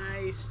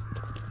 Nice.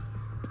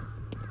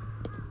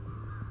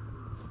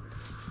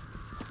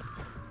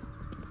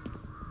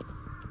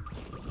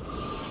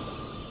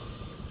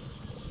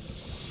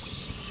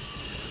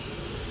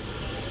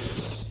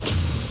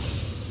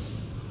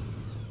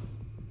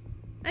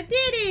 I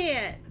did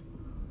it!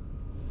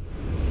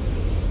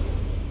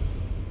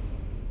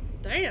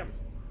 Damn.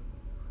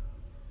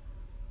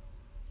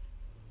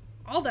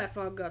 All that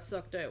fog got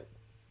sucked out.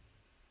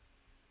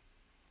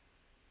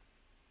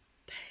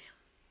 Damn.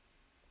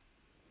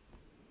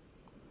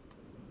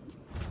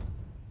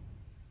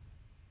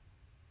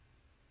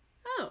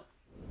 Oh.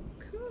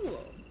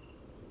 Cool.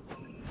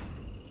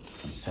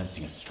 I'm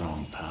sensing a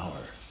strong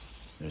power.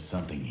 There's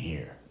something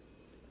here.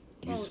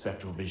 Use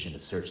spectral vision to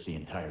search the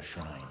entire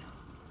shrine.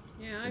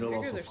 Yeah, I You'll figure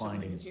also there's find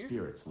something any in here.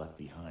 spirits left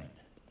behind.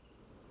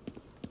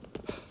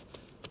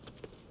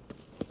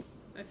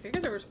 I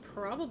figured there was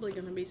probably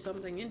going to be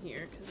something in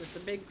here, because it's a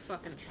big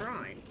fucking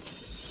shrine.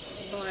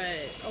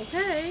 But,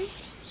 okay.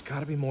 There's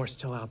gotta be more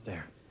still out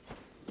there.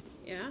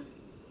 Yeah.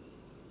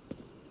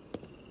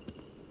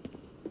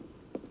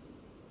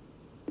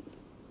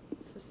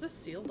 Is this a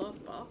sealed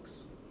off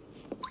box?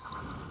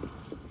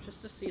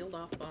 Just a sealed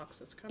off box.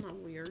 That's kind of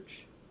weird.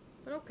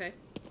 But okay.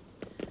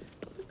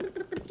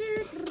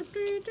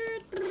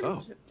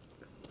 Oh,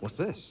 what's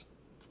this?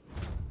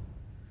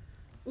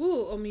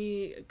 Ooh,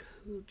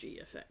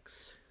 Omikuji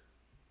effects.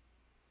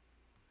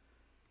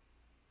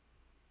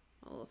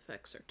 All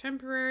effects are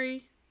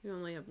temporary. You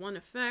only have one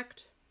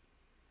effect.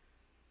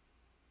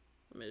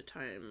 Limited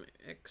time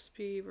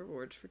XP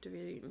rewards for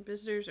defeating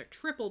visitors are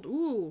tripled.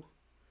 Ooh!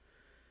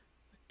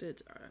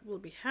 Will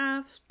be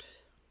halved.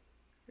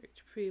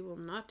 HP will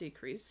not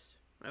decrease.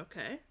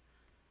 Okay.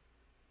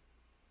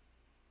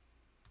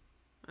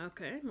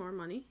 Okay, more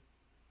money.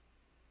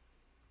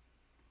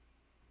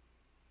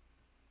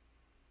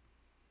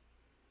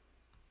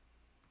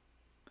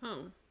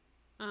 Oh.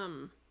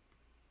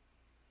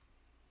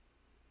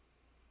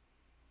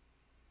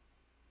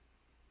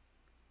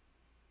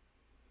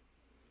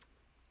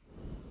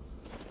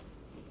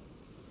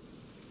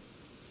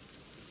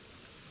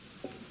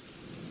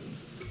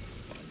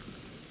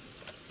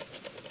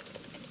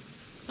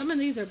 Some of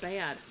these are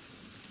bad.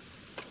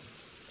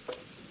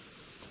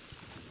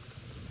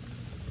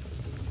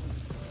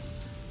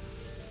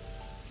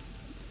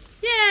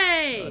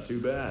 Yay! Not too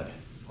bad,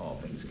 all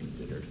things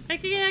considered. I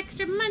can get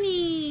extra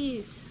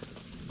monies!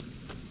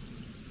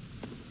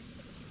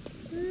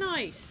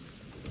 Nice.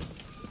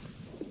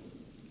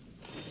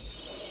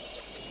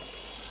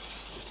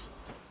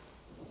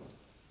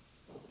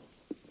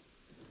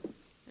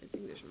 I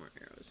think there's more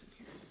arrows in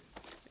here.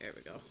 There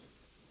we go.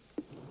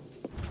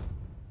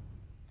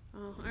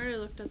 Oh, I already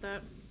looked at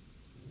that.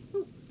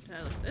 Ooh, did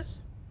I look at this?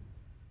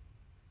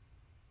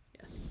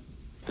 Yes,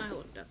 I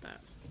looked at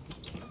that.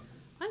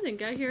 I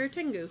think I hear a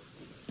Tengu.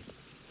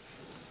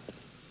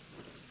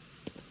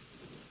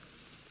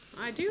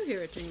 I do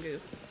hear a Tengu.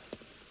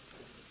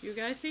 You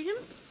guys see him?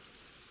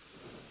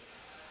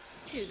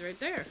 He's right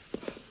there.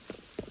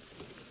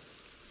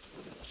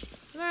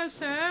 Hello,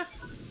 sir.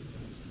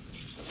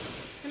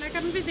 Can I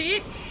come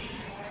visit?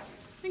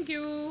 Thank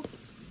you.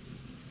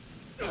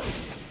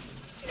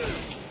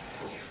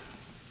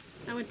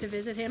 I went to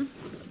visit him.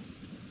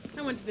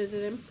 I went to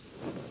visit him.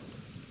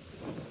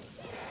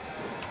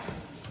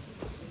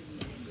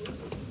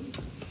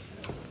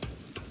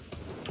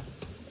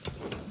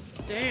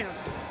 Damn.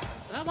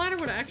 That ladder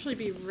would actually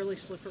be really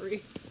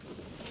slippery.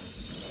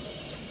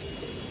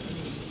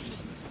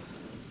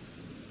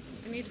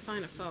 I need to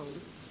find a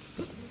phone.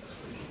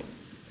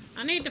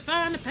 I need to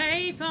find a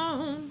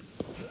payphone.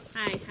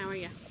 Hi, how are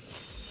you?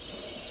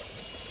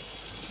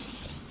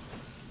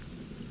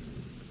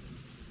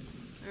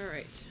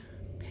 Alright.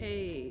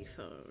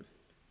 Payphone.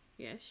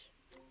 Yes.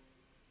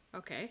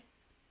 Okay.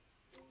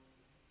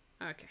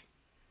 Okay.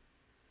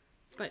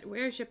 But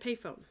where's your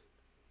payphone?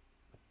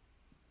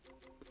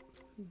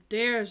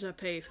 There's a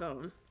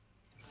payphone.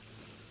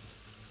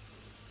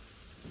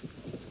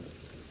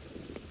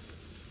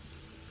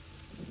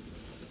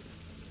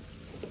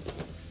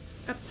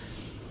 Up.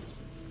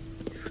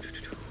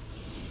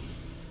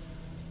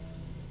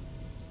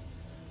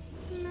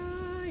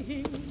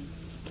 Flying.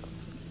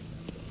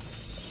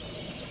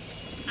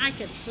 I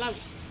can float.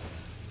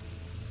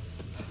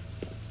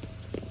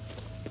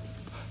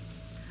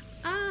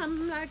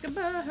 I'm like a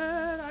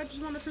bird. I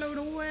just want to float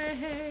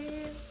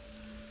away.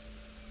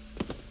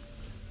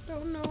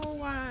 Don't know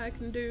why I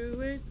can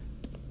do it.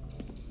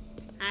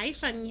 Hi,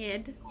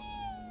 Funhead.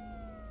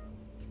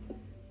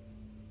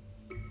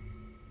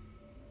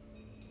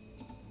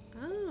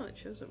 Oh, it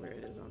shows it where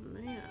it is on the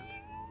map.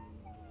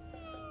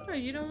 Oh,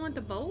 you don't want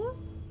the bowl?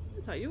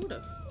 I thought you would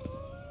have.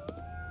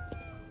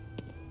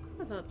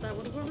 I thought that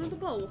would have gone with the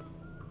bowl.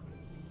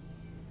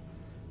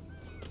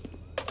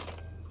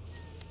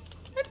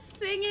 It's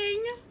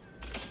singing!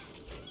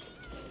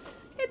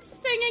 It's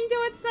singing to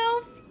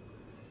itself!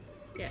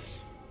 Yes.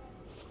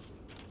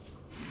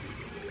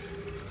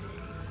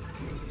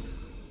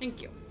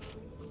 Thank you.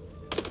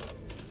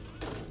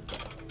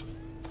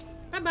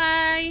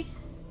 Bye-bye!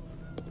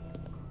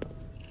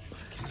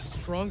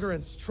 Stronger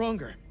and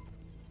stronger.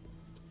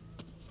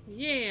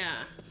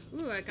 Yeah.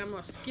 Ooh, I got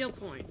more skill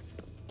points.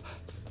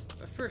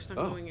 But first I'm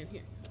going in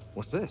here.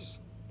 What's this?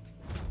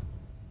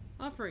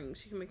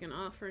 Offerings. You can make an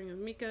offering of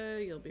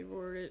Mika. You'll be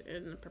rewarded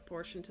in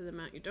proportion to the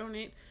amount you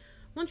donate.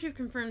 Once you've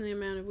confirmed the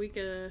amount of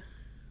Mika,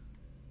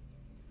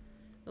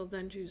 you'll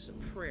then choose a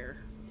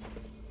prayer.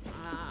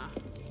 Ah.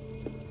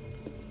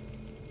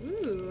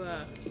 Ooh.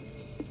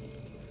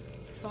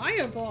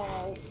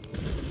 Fireball.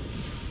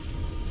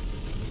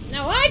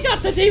 Now I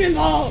got the demon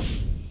ball!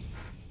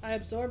 I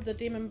absorbed the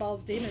demon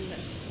ball's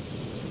demonness.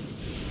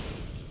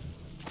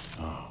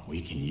 Oh,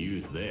 we can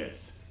use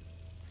this.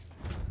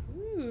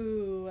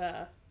 Ooh.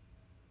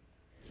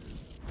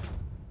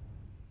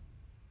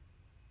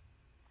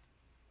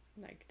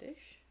 Like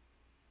dish.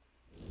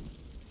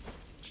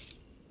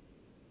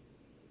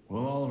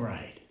 Well, all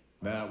right.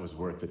 That was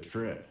worth the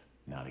trip.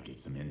 Now to get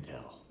some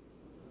intel.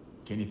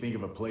 Can you think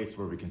of a place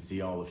where we can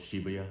see all of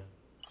Shibuya?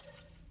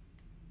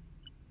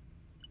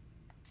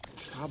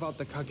 How about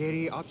the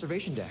Kageri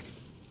observation deck?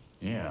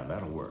 Yeah,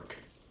 that'll work.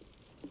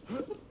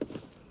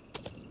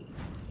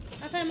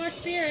 I found more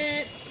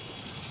spirits.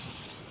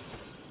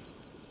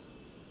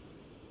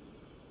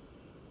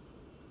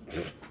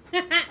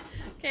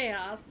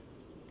 Chaos.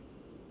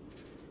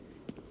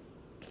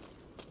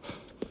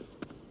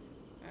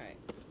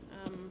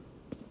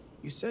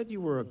 said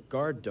you were a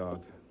guard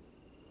dog.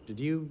 Did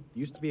you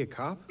used to be a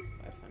cop?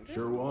 500.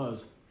 Sure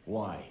was.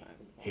 Why?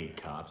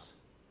 Hate cops.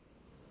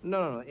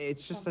 No,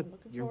 it's just that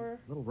you're for.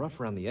 a little rough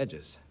around the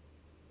edges.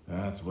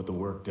 That's what the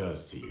work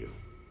does to you.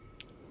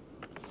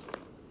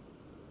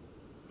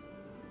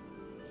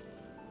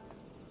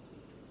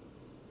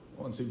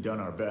 Once we've done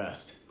our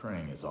best,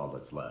 praying is all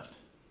that's left.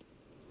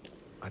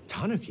 A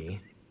tanuki?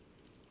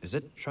 Is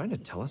it trying to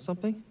tell us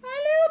something?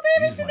 Hello,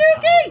 baby Use my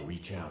power to tanuki!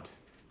 reach out.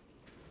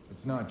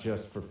 It's not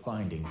just for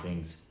finding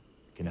things.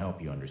 It can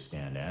help you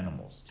understand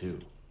animals, too.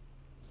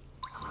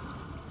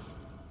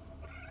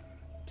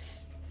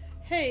 Psst.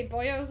 Hey,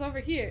 boyos over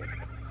here.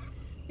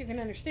 You can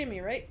understand me,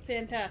 right?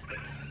 Fantastic.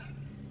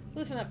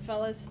 Listen up,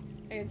 fellas.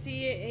 I can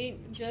see it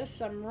ain't just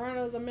some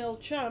run-of-the-mill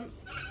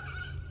chumps.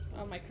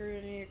 Oh, my crew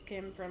in here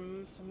came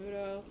from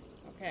Samudo.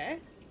 Okay.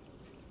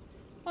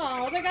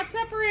 Oh, they got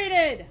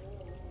separated!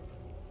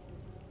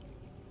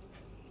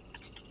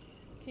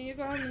 Can you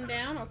go hunt them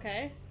down?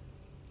 Okay.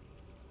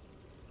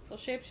 They'll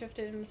shapeshift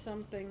into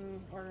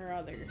something or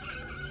other.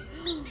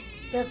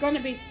 They're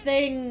gonna be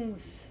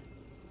things!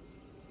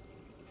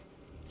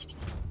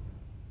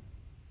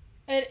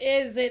 It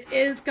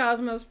is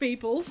Cosmos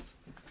Peoples.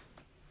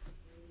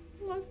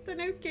 Lost the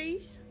new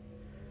keys.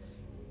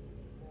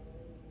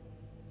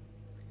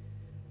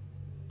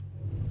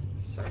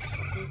 So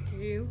fucking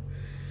cute.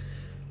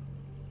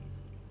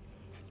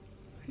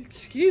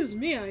 Excuse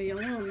me, I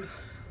yawned.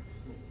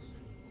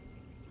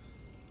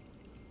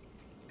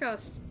 Got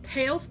a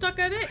tail stuck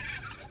at it?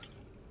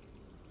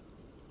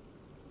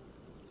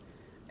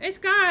 It's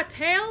got a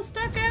tail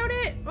stuck out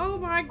it? Oh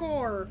my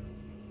god.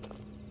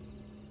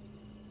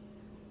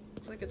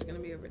 Looks like it's gonna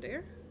be over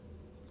there.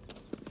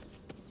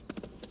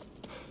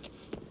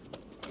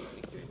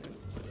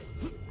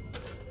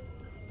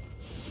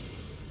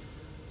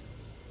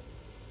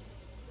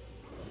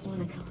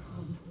 Wanna come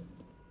home?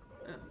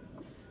 Oh.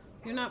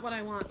 You're not what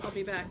I want. I'll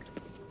be back.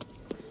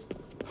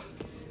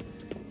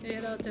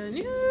 Little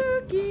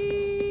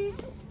tanuki.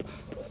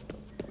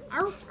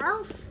 Arf,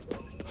 arf.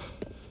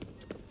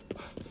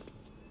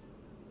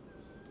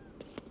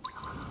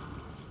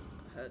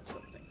 I heard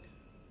something.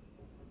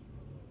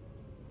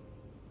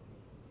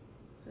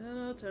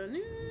 Little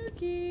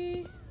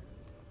tanuki.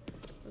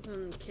 Those are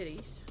some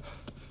kitties.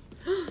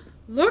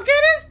 Look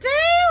at his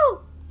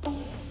tail!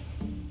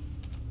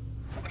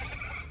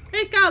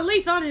 He's got a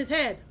leaf on his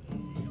head.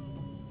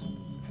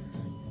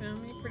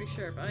 Found me pretty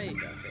sharp. I got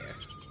there.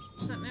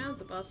 What's that now?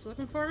 The boss is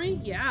looking for me?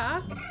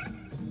 Yeah.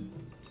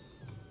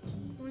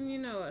 When you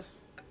know it.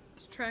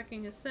 Just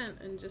tracking his scent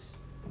and just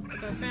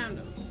about found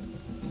him.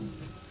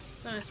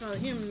 Then I smelled a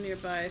human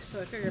nearby,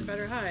 so I figured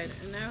better hide.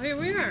 And now here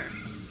we are.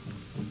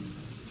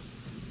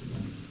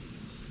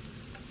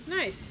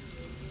 Nice.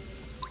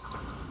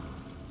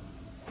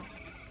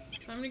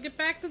 Time to get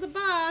back to the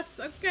boss.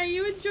 Okay,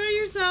 you enjoy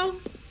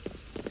yourself.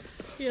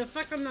 You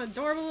fucking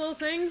adorable little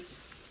things.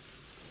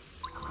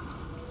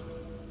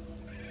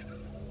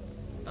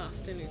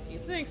 Boss Tanuki.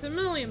 Thanks a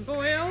million,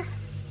 boyo.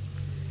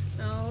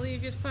 I'll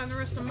leave you to find the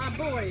rest of my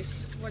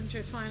boys. Once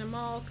you find them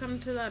all, come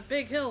to that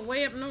big hill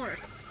way up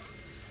north.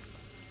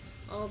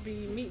 I'll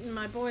be meeting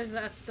my boys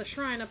at the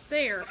shrine up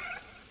there.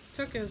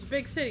 Tokyo's a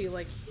big city,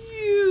 like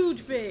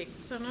huge big.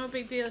 So no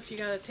big deal if you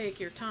gotta take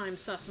your time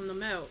sussing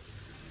them out.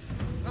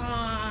 Oh,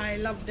 I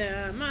love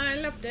them. I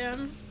love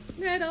them.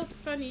 Little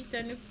funny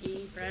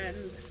tanuki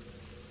friend.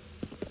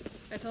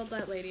 I told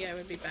that lady I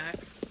would be back.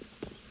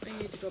 I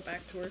need to go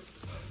back to her.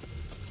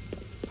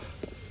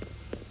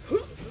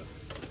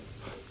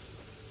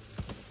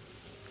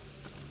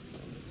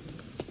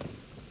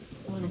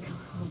 Wanna go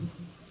home?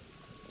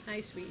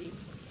 Hi, sweetie.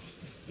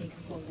 Big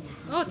hole in the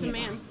house Oh, it's a nearby.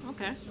 man.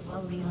 Okay.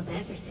 Swallowing up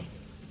everything.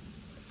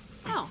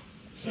 Oh.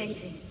 Ready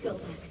to go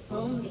back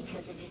home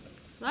because of it.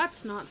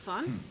 That's not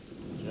fun.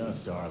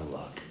 Just our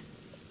luck.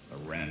 A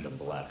random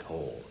black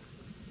hole.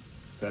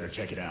 Better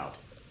check it out.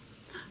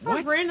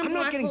 What? random I'm not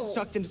black getting hole.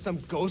 sucked into some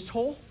ghost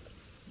hole.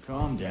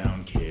 Calm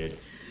down, kid.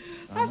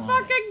 A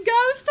fucking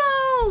ghost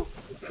hole!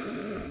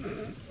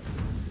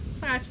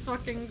 That's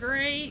fucking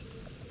great.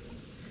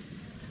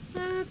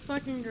 That's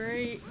fucking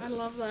great. I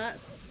love that.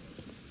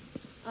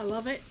 I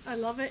love it. I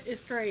love it.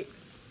 It's great.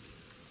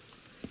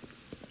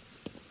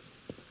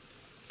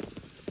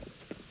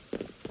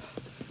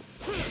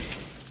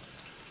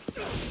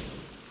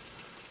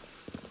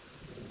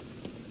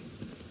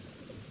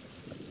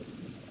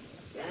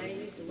 Guy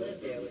who used to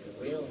live there was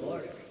a real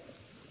hoarder.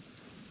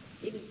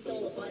 Even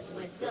stole a bunch of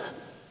my stuff.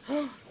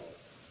 Huh.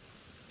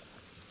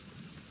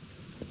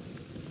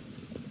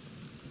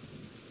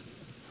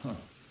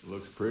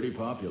 Looks pretty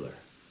popular.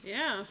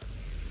 Yeah.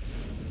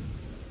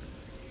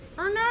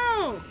 Or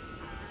no!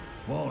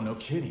 Whoa, no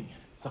kidding.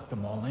 Suck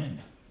them all in.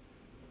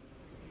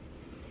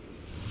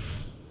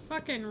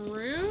 Fucking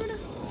rude.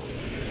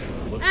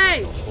 Looks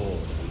Hey! like a hole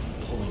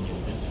pulling in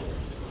visitors.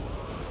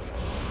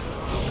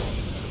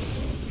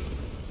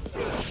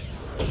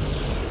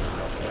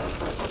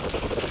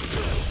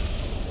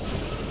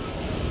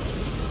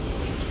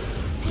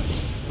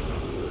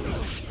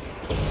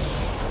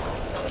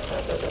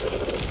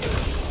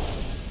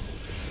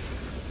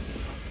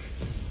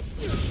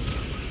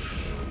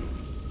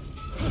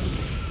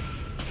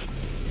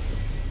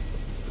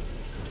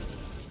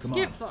 Come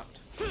Get on. fucked.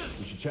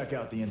 We should check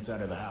out the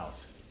inside of the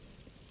house.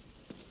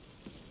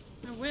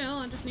 I will,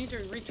 I just need to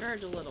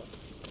recharge a little.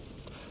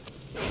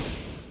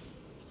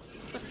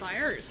 The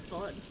fire is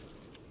fun.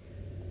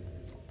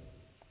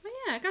 Oh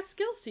yeah, I got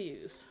skills to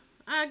use.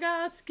 I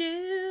got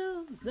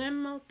skills, they're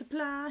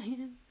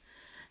multiplying,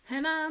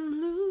 and I'm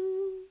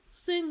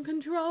losing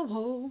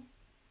control.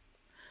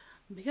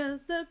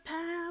 Because the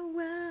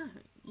power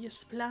you're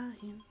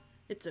supplying,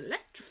 it's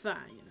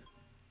electrifying.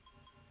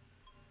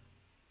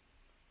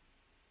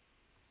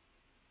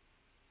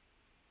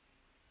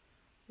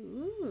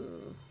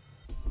 Ooh,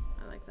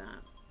 I like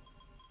that.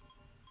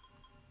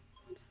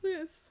 What's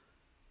this?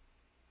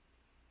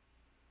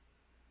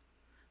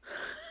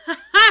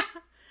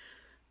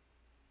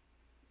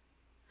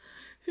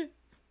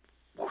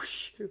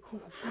 Whoosh,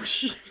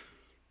 whoosh.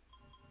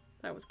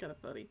 That was kind of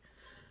funny.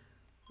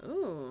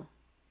 Ooh.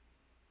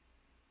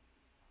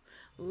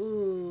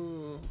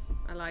 Ooh,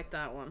 I like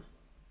that one.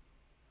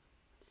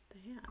 What's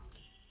that?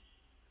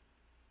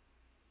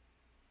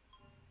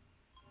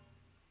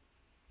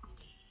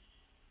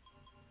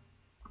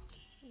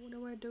 What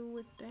do I do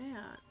with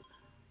that?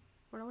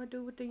 What do I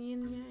do with the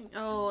yin yang?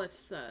 Oh,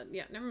 it's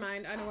yeah, never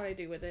mind. I know what I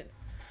do with it.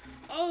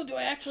 Oh, do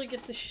I actually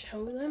get to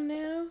show them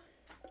now?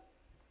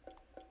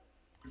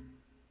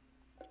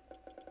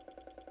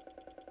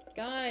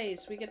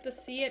 Guys, we get to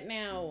see it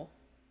now.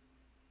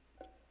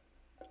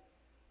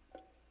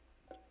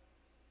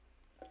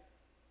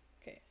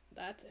 Okay,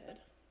 that's it.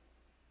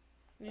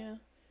 Yeah.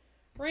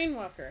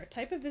 Rainwalker, a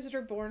type of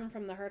visitor born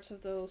from the hearts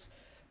of those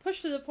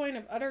pushed to the point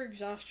of utter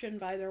exhaustion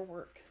by their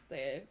work.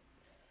 They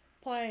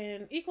apply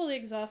an equally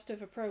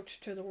exhaustive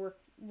approach to the work,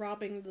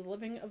 robbing the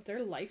living of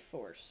their life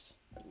force.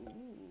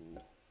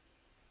 Ooh.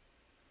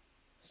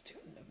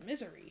 Student of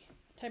misery,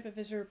 a type of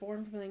visitor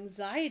born from the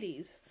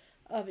anxieties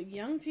of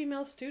young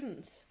female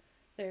students.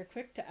 They are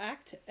quick to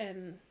act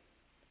and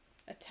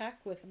attack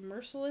with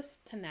merciless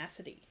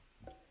tenacity.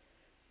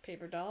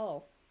 Paper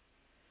doll,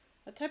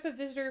 a type of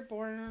visitor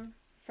born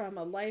from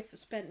a life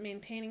spent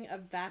maintaining a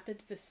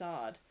vapid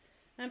facade.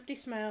 Empty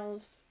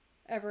smiles,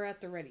 ever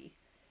at the ready.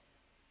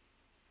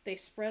 They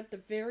spread the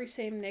very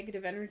same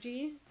negative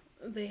energy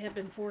they have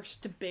been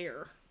forced to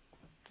bear.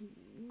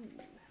 Ooh.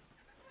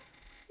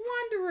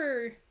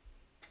 Wanderer!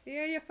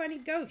 Yeah, you funny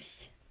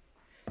ghost.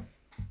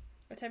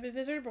 A type of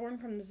visitor born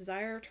from the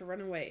desire to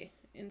run away.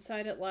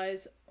 Inside it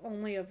lies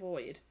only a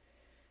void.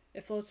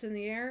 It floats in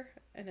the air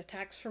and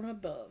attacks from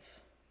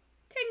above.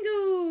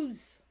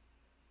 Tengus!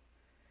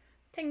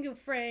 Tengu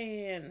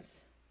friends!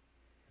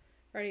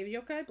 Variety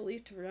of yokai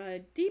believed to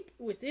reside deep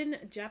within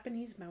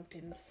Japanese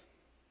mountains.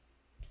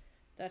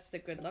 That's the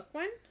good luck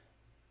one.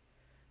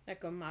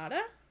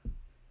 Nekomata.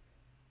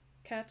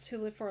 Cats who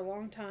live for a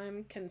long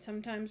time can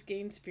sometimes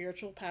gain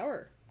spiritual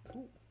power.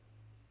 Cool.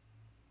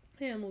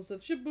 Animals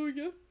of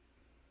Shibuya.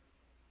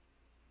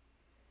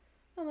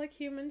 Unlike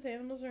humans,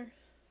 animals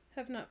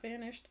have not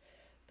vanished.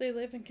 They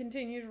live and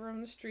continue to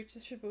roam the streets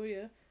of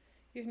Shibuya.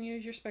 You can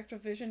use your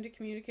spectral vision to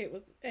communicate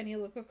with any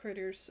local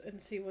critters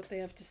and see what they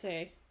have to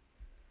say.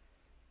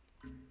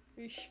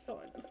 It's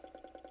fun.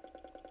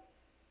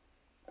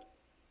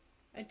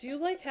 I do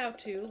like how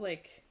to,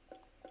 like,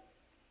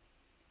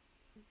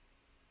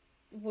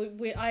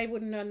 I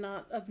would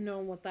not have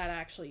known what that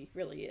actually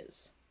really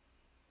is.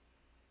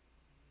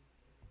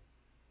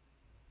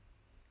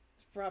 It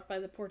was brought by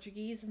the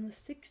Portuguese in the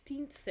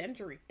 16th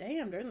century.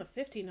 Damn, they're in the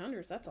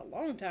 1500s. That's a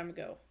long time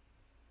ago.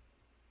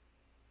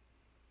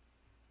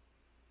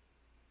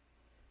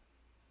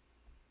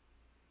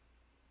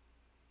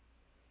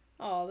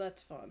 Oh,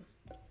 that's fun.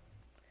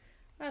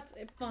 That's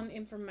fun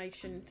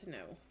information to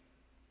know.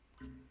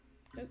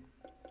 Nope.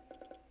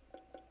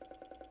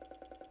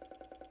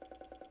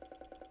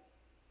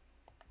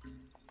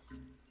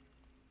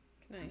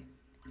 Can I?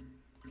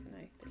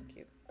 Thank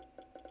you.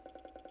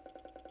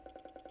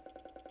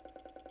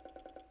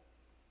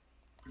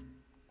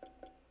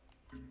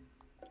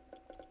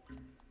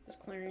 Just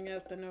clearing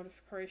out the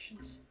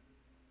notifications.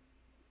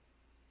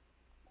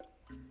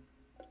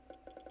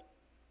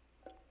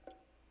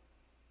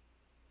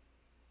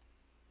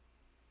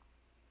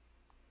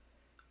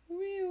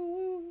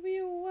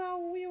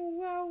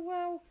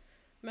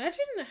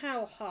 Imagine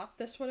how hot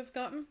this would have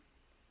gotten.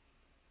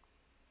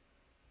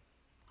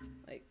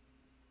 Like,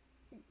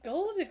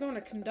 gold is going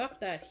to conduct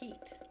that heat.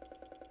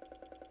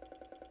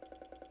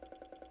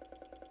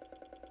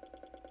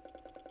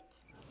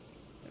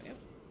 There we go.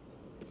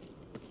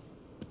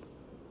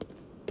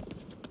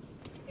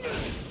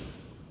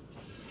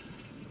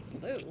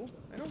 Blue?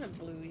 I don't have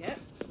blue yet.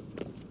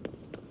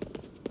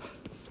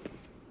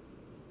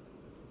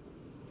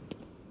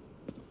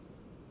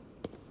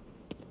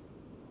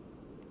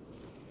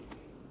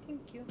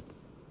 Thank you.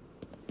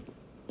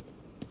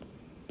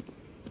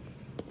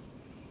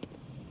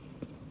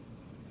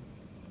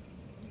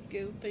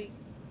 Goopy.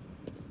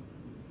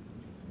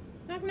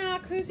 Knock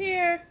knock, who's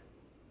here?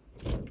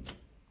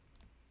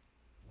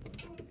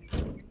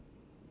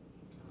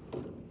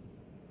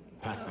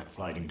 Past that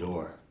sliding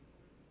door.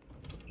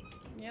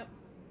 Yep.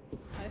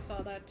 I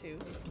saw that too.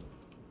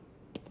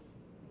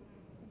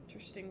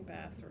 Interesting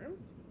bathroom.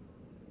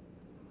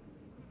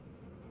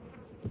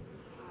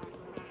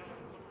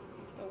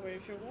 Oh,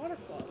 where's your water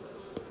closet?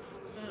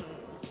 Oh.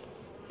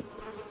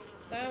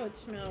 That would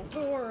smell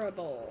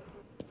horrible.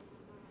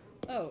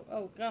 Oh,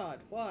 oh God,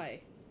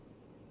 why?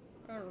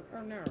 Or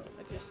no,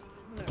 I just,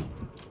 no.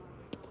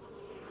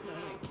 No,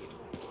 thank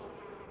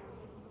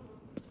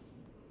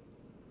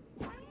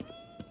you.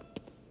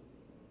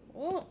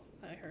 Oh,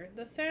 I heard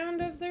the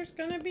sound of there's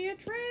gonna be a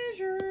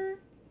treasure.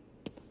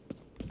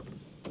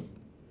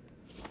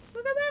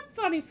 Look at that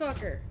funny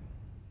fucker.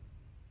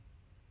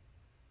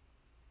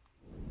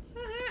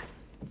 Haha.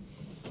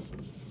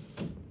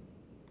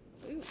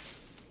 Ooh.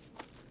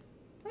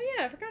 Oh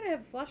yeah, I forgot I have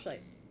a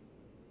flashlight.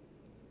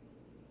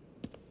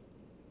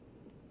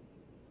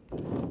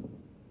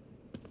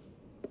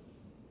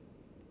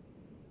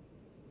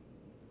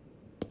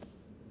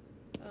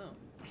 Oh.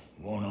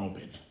 Won't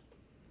open.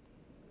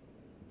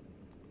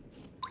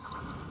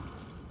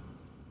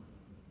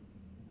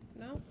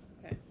 No?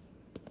 Okay.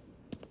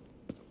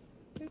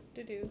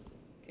 Do.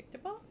 Kick the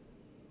ball?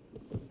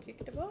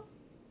 Kick the ball?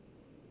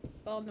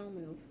 Ball no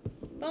move.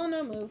 Ball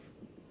no move.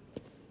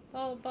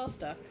 Ball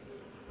stuck.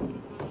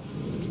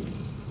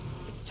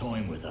 It's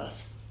toying with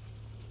us.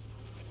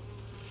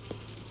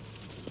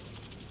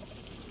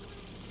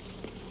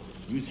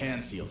 Use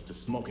hand seals to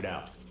smoke it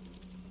out.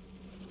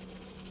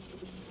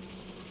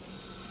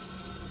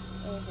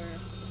 Over.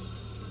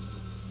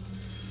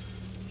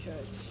 Sure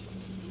it's...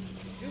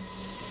 Shoot.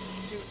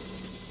 Shoot.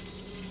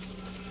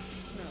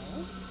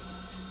 No.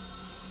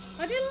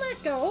 I didn't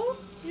let go.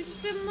 You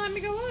just didn't let me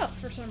go up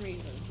for some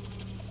reason.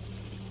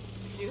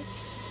 Shoot.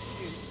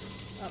 Shoot.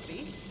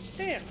 Uppy.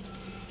 Damn.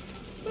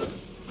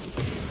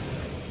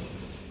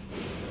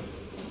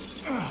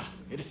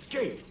 It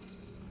escaped.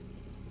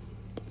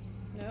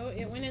 No,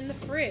 it went in the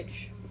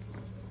fridge.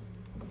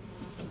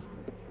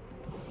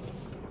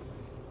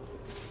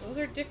 Those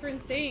are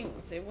different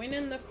things. It went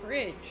in the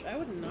fridge. I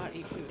would not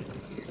eat food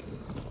in here.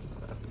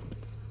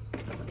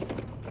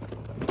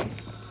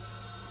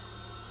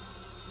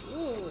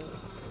 Ooh,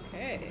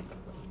 okay.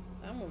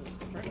 That one was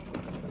different.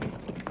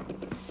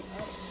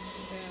 Up,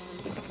 down,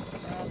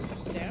 cross,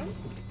 down.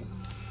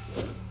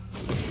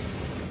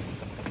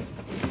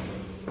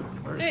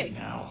 Where's Hey, it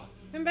now?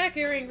 come back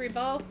here, angry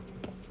ball.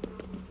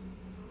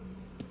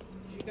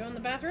 Did you go in the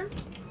bathroom?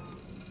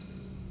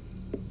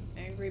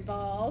 Angry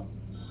ball.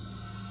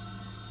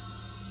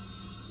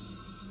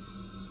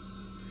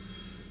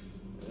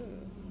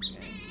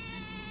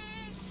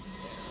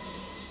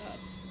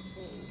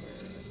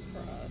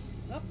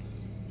 Up.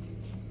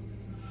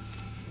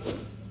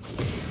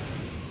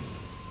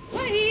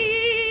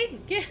 Whee!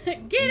 Get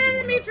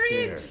out of me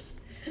fridge!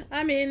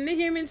 I'm in the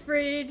human's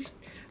fridge.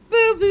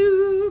 Boo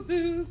boo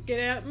boo! Get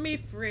out of me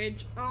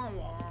fridge. Oh.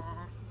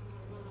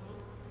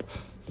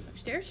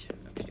 Upstairs?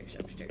 Upstairs,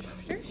 upstairs,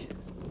 upstairs.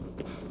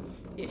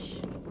 Ish.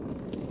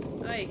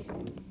 Aye.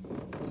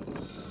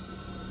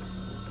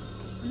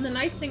 And the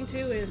nice thing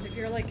too is if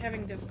you're like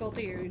having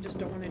difficulty or you just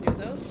don't want to do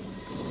those,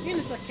 you can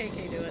just let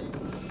KK do it.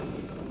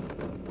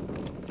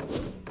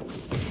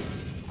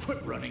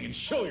 Quit running and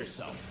show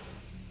yourself.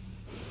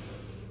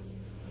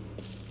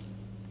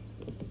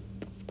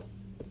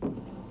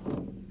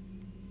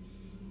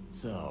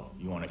 So,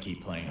 you want to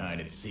keep playing hide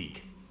and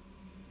seek?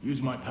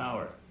 Use my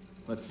power.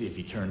 Let's see if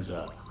he turns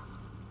up.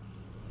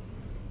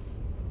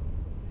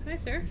 Hi,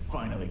 sir.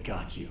 Finally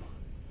got you.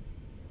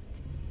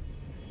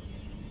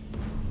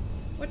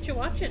 What you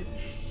watching?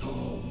 It's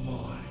all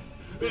mine.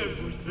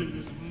 Everything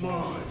is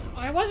mine.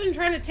 I wasn't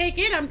trying to take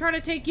it, I'm trying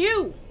to take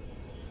you.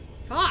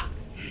 Fuck.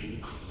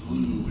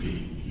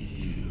 Including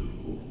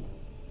you.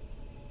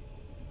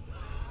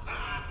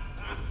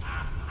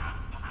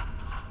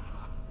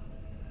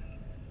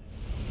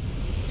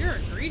 You're a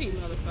greedy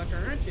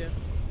motherfucker, aren't you?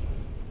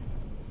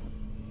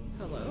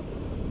 Hello?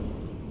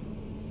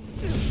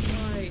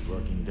 Why?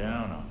 Working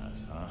down on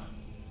us, huh?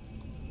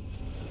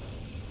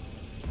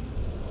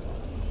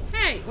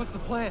 Hey! What's the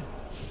plan?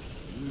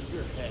 Use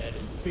your head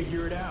and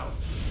figure it out.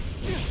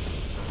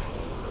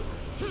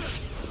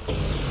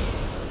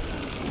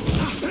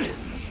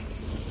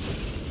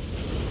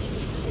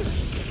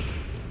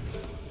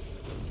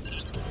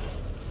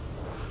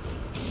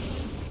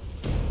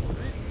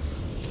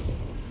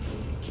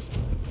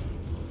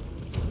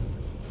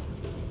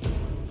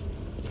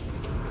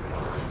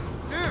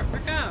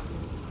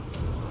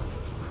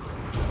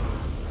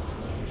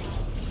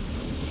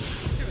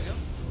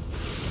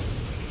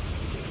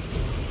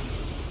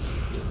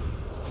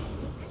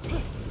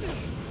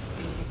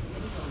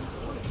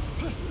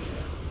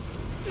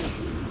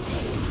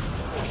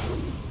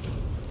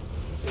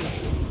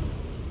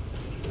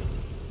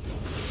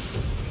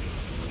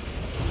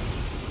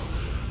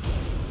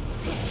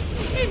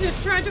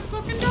 Just tried to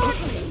fucking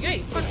dodge me.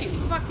 Hey, fuck you,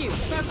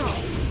 fuck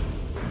off.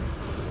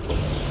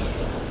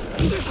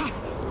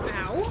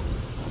 Ow.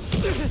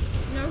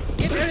 No,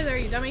 get out of there,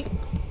 you dummy.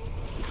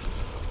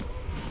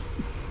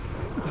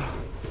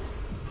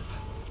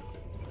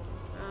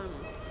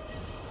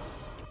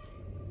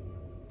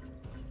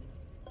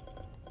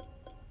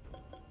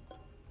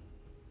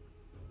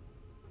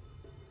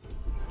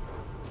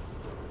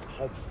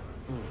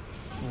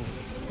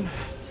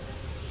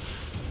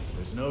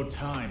 There's no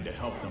time to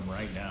help them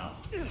right now.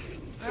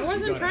 I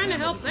wasn't trying to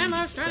help them,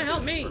 I was trying to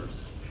help me.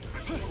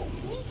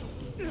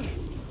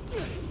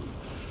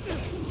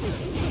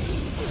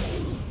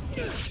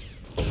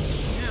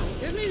 Now,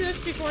 give me this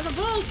before the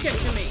balls get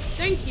to me.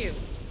 Thank you.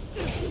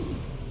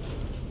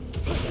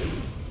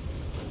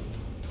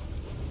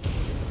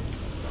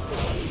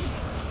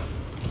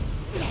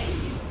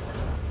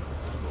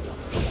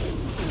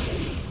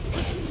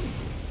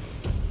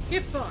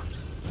 Get fucked.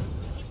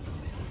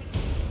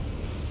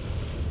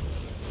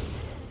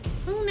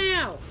 Who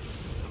now?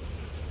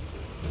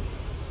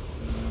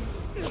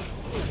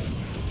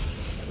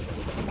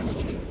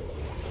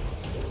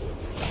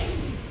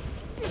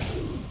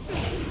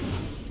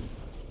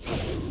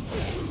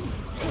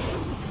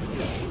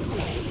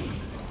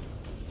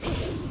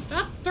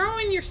 Stop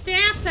throwing your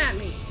staffs at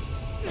me.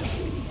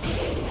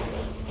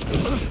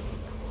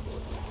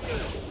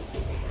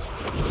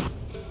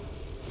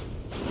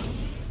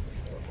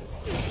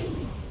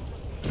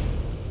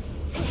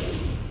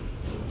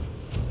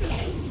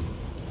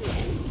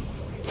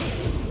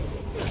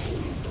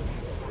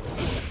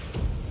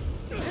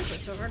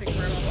 So hard to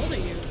grab a hold of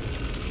you.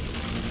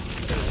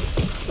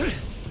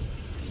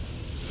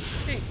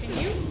 Hey, can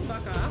you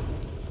fuck off?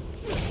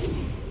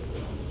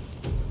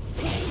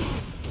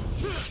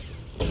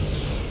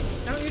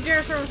 Don't you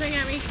dare throw a thing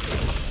at me.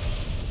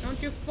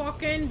 Don't you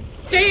fucking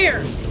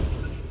dare!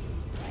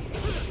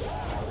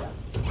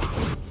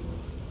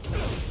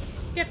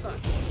 Get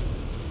fucked.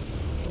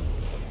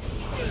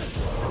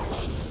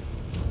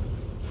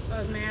 I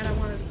was mad, I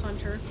wanted to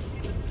punch her.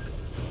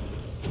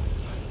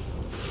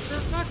 For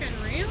fucking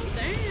real?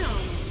 Damn.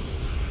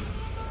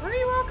 Where are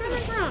you all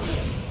coming from?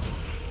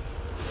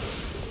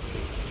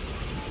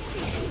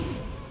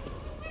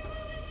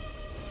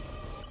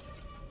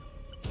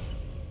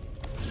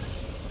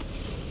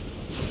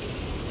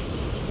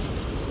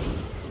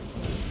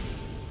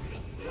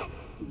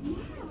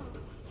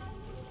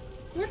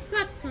 What's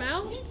that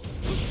smell?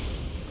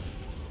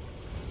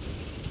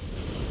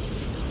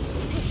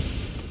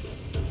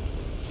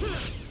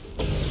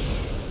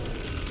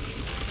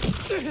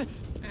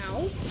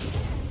 Ow.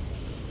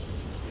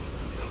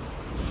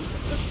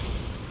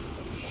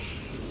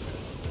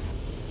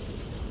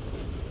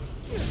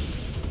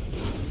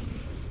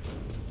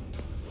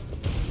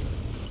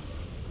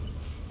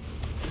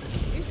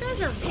 These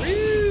guys are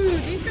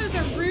rude. These guys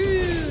are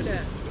rude.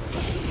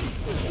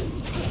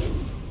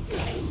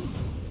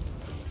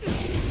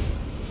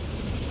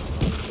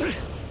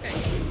 Okay.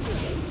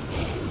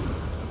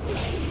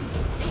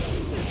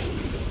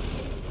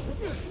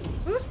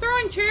 Who's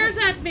throwing chairs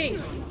at me?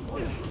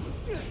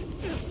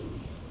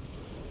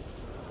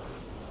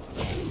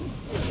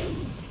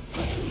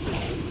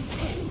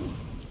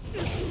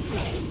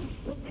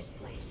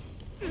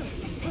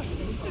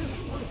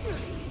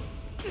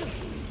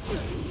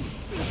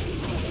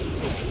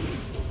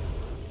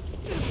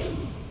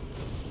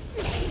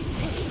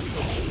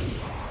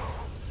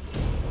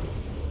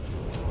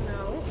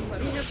 No,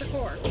 let me hit the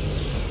core.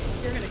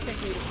 You're gonna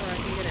kick me before I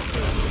can get it.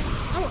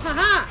 Oh,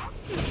 haha!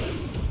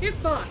 Get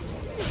fucked!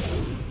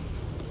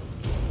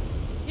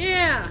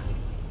 Yeah!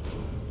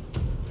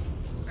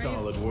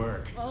 Solid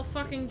work. All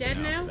fucking dead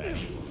now?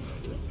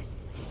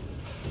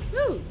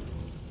 Woo!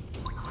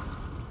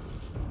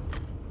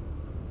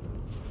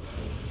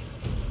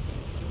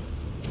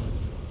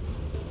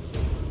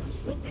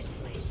 With this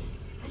place,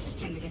 I just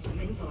came to get some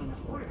info on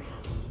the order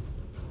house.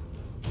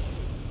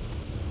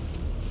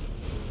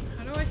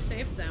 How do I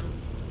save them?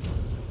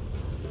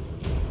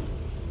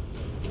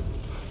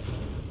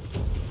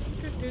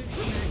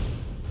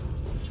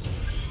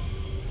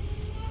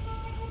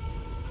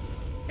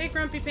 Hey,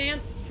 Grumpy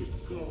Pants.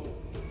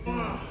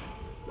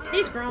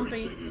 He's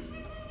grumpy.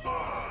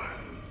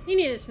 He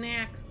needs a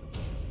snack.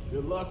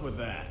 Good luck with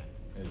that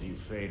as you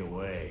fade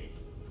away.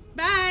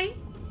 Bye.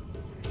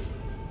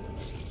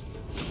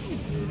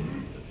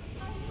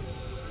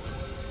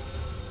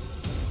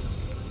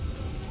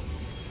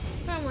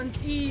 That one's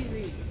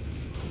easy.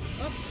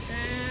 Up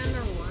and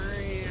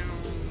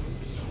around.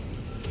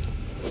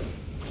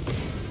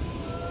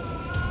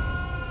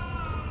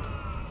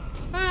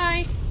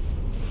 Bye.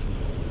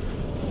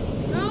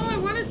 No, I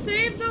want to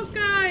save those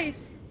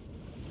guys.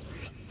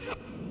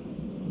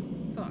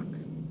 Fuck.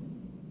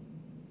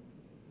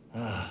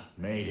 Ah,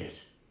 made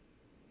it.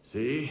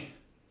 See?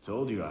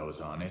 Told you I was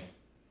on it.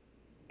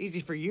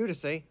 Easy for you to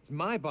say. It's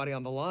my body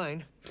on the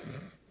line.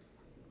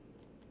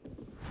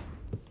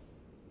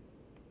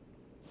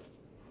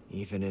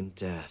 Even in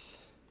death,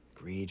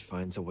 greed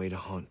finds a way to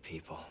haunt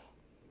people.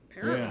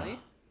 Apparently. Yeah,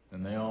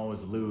 and they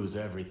always lose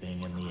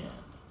everything in the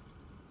end.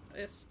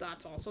 Yes,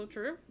 that's also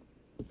true.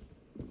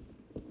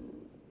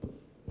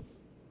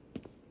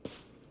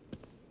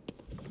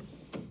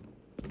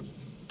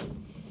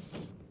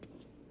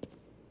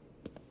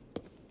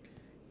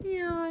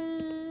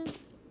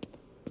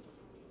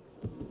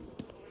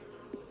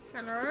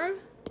 Hello?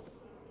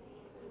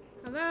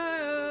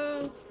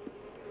 Hello?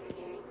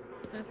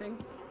 Nothing.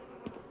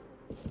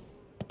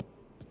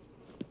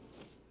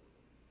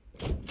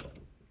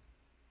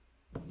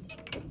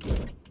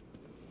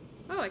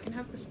 Oh, I can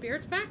have the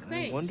spirits back?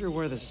 Thanks. I wonder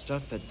where the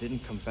stuff that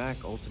didn't come back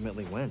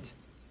ultimately went.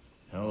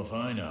 Hell if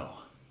I know.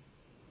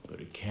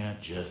 But it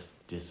can't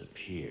just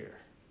disappear.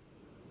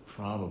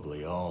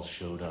 Probably all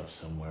showed up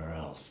somewhere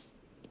else.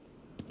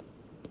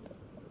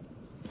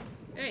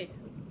 Hey,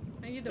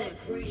 how you doing?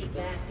 That greedy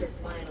bastard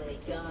finally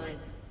gone.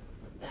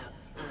 About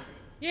time.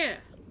 Yeah.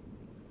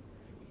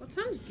 What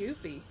sounds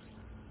goopy?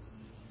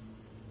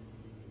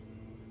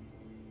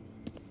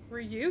 Were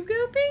you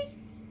goopy?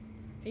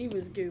 He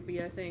was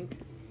goopy, I think.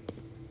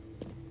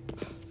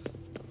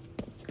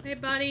 Hey,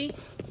 buddy.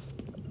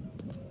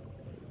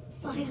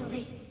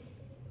 Finally,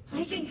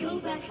 I can go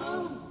back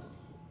home.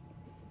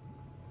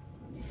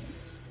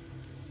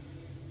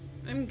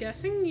 I'm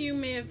guessing you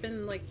may have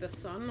been like the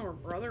son or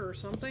brother or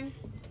something.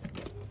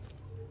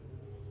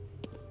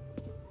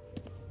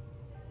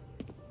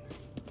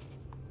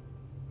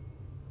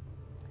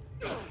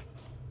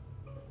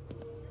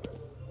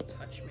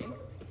 Touch me.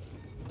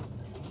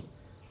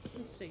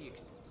 Let's see. You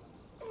can...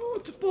 Oh,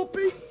 it's a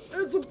puppy!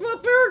 It's a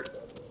pupper!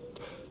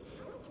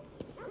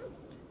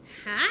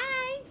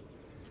 Hi!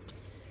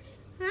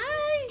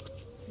 Hi!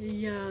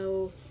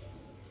 Yo.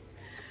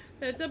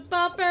 It's a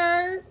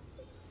pupper!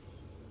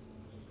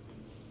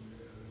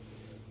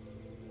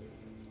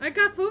 I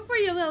got food for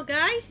you, little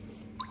guy.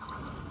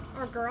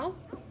 Or girl.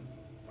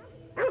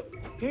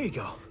 There you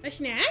go. A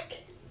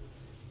snack?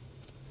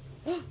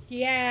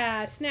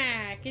 Yeah, a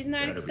snack. Isn't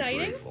that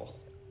exciting?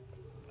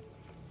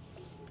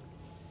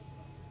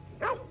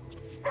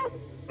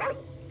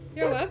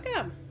 You're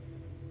welcome.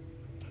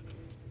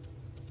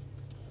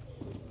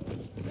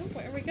 Oh,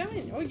 where are we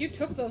going? Oh, you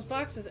took those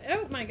boxes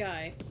out, my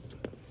guy.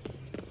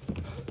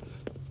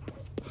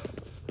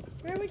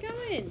 Where are we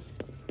going?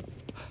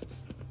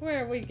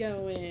 Where are we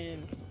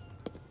going?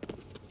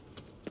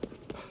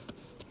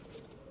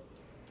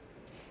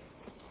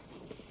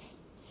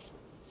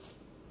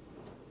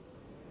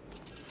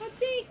 Oh,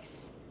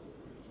 thanks.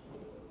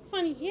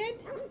 Funny head.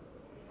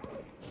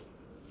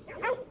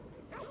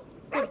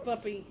 Good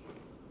puppy.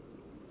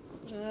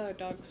 There's another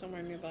dog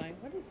somewhere nearby.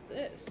 What is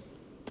this?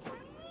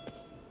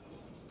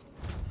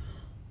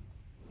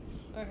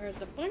 I heard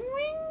the boing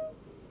wing.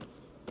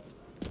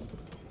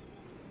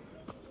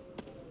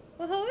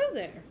 Well, hello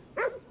there.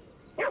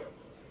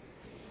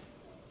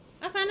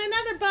 I found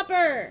another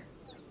pupper.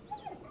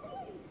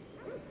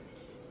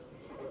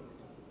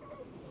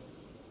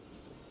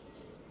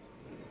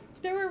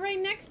 They were right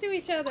next to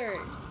each other.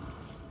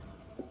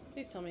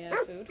 Please tell me I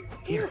have food.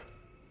 Here.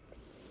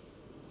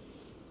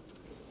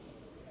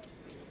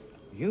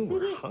 You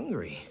were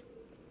hungry.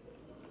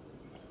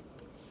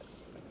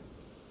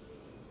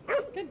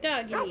 Good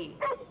doggy.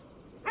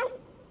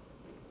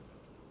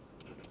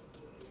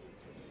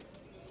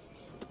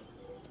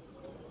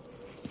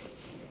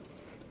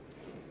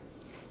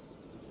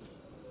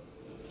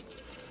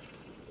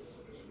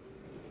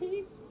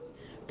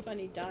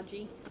 Funny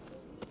dodgy.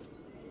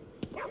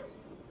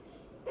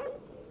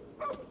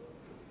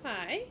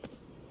 Hi.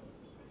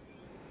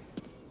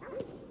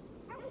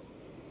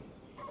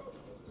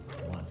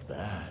 What's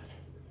that?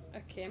 A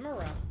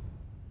camera.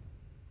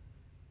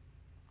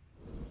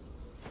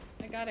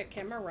 I got a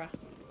camera.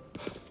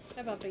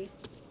 Hi, puppy.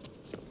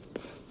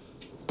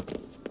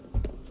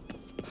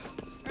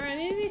 Are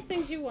any of these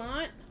things you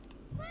want?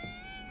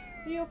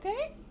 You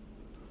okay?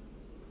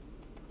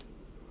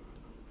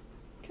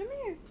 Come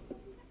here.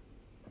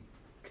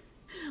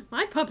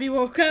 My puppy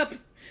woke up.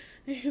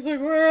 He's like,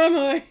 where am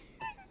I?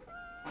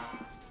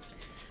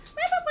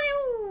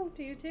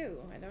 To you too.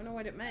 I don't know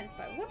what it meant,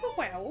 but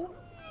wow.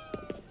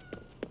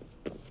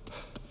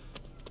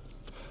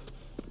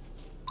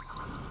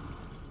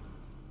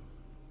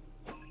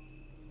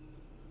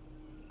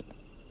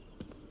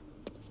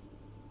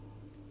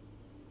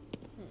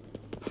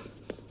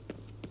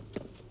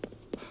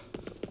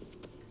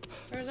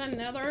 There's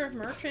another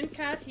merchant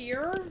cat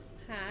here.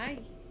 Hi.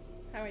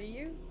 How are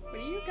you? What do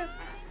you got?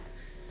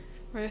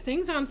 Rare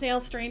things on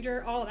sale,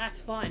 stranger. Oh, that's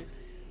fun.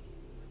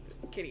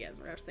 This kitty has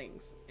rare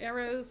things.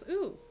 Arrows.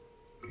 Ooh.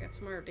 Got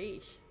some more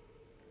dish.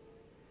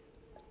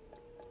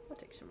 I'll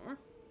take some more.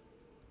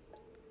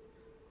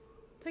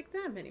 Take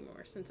that many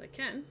more since I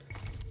can.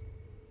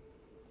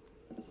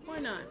 Why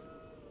not?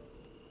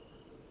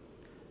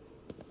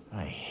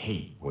 I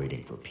hate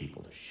waiting for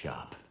people to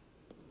shop.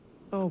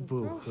 Oh,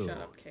 boo-hoo. Oh, shut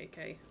up,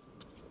 KK.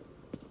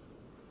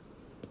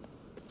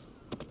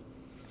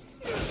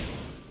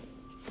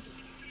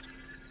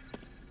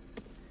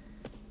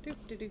 Doop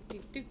doop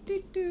doop doop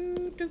doop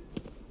doop doop.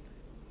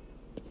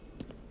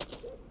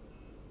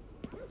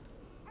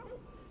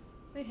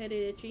 My head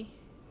is itchy.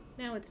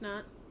 Now it's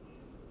not.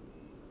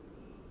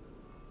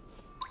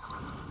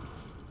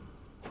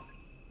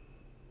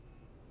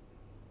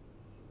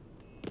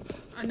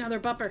 Another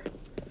bupper.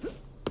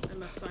 I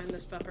must find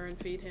this bupper and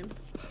feed him.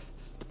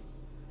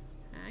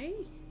 Hi.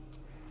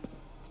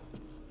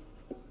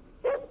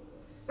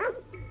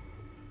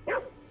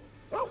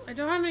 I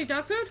don't have any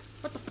dog food?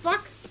 What the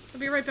fuck? I'll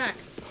be right back.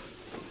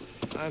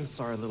 I'm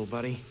sorry, little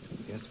buddy.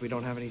 Guess we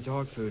don't have any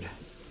dog food.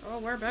 Oh,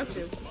 we're about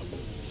to.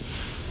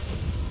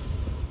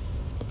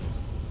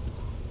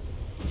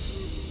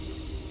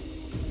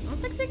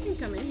 don't think they can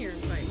come in here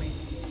and fight me.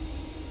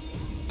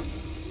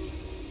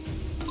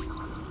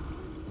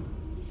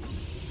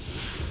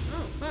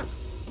 Oh, fuck.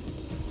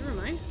 Never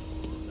mind.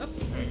 Oh.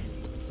 Hey,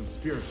 some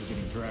spirits are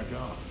getting dragged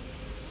off.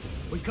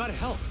 We've got to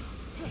help.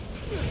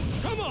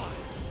 Come on!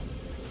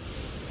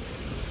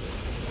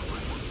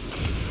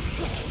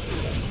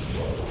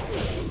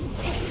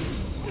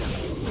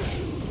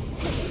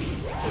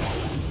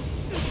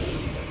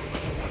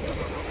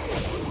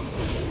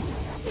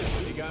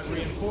 We got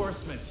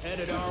reinforcements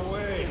headed our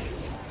way.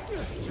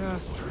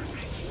 Just perfect.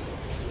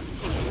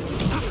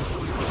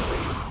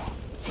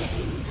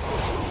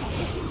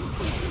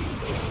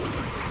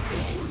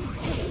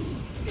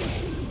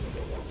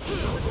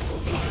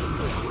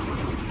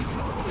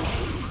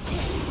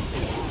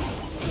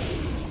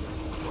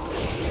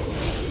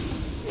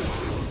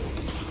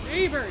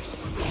 Reavers!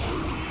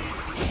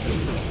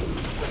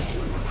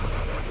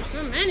 There's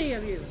so many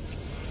of you.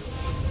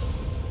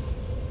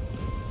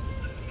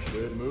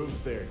 Good moves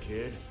there,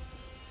 kid.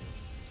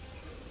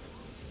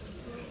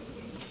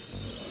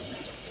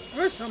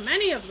 There's so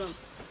many of them.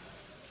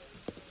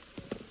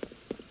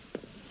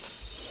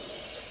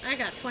 I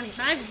got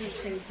 25 of these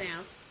things now.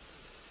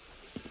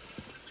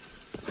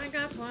 I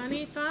got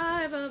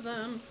 25 of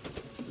them.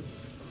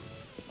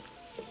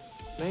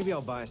 Maybe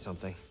I'll buy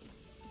something.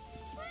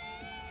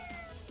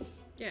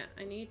 Yeah,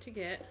 I need to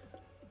get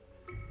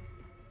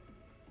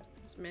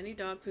as many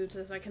dog foods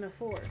as I can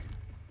afford.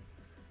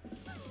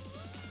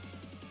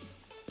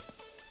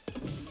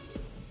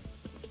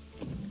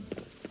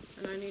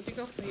 And I need to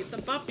go feed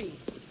the puppy.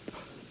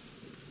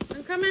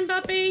 I'm coming,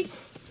 puppy!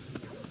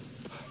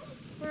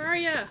 Where are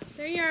ya?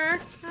 There you are.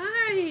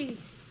 Hi!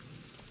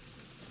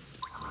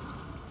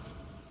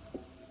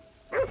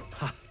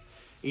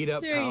 Eat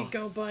up, There pal. you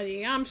go,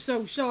 buddy. I'm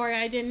so sorry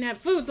I didn't have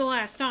food the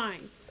last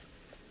time.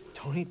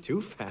 Don't eat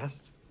too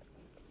fast.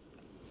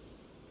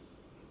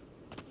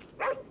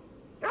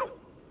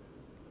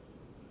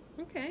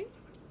 Okay.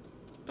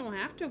 Don't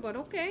have to, but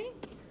okay.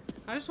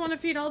 I just want to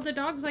feed all the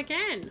dogs I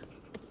can.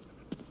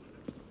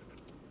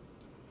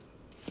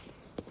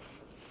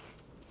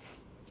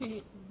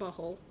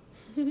 Butthole.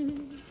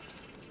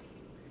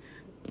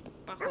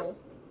 Butthole.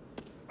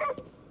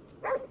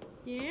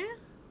 Yeah?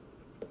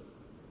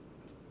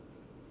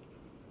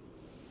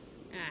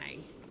 Aye.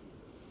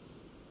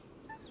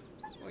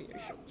 Oh, you're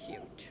so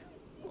cute.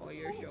 Oh,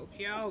 you're so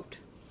cute.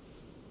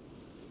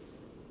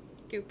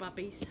 Cute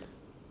puppies.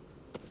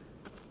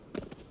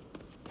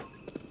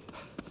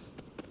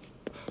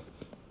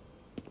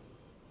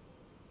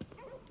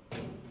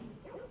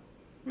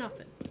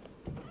 Nothing.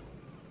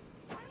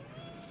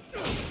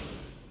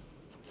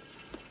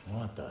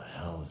 What the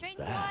hell is Drink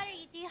that? water,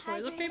 you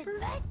Toilet dehydrated paper?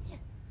 bitch.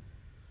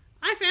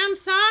 I found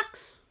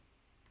socks.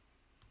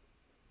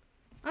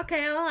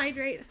 Okay, I'll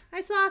hydrate.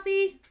 Hi,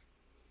 Slothy.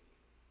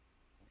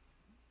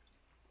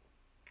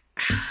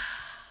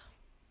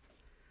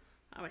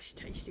 That was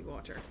tasty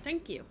water.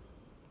 Thank you.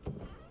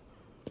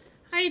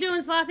 How you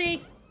doing,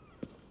 Slothy?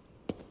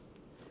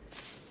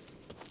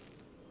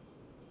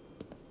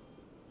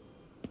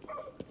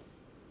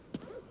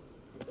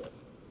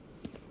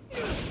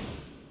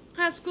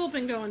 How's school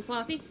been going,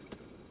 Slothy?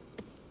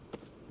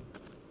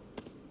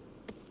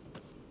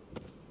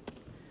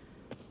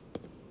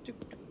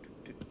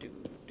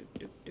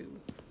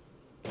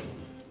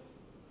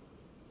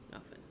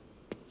 Nothing.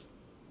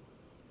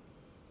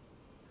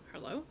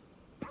 Hello?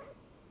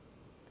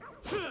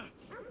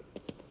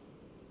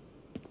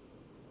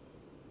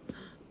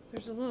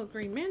 There's a little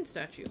green man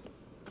statue.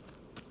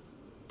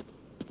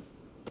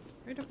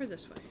 Right over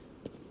this way.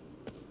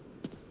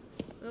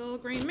 Little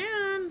green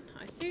man,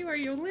 I see where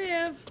you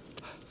live.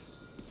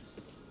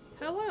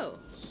 Hello.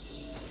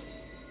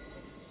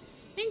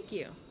 Thank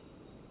you.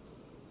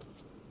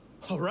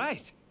 All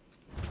right.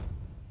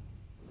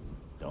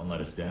 Don't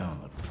let us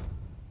down,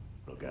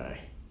 little guy.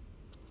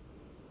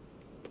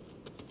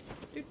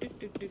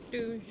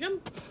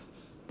 Jump.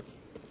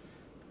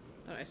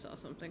 Thought I saw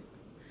something.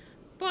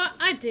 But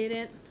I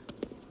didn't.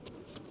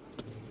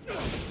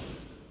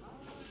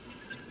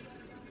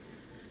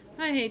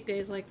 I hate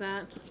days like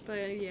that.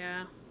 But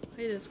yeah,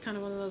 it is kind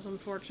of one of those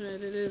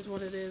unfortunate. It is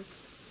what it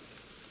is.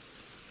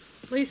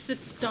 At least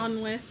it's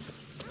done with.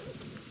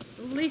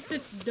 At least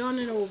it's done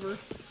and over.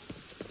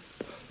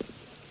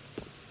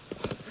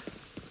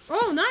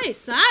 Oh,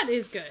 nice! That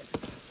is good.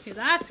 See,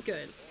 that's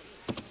good.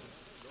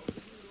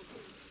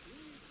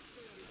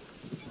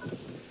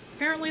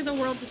 Apparently the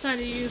world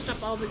decided you used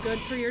up all the good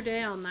for your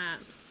day on that.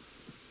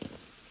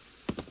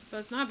 But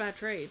it's not a bad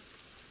trade.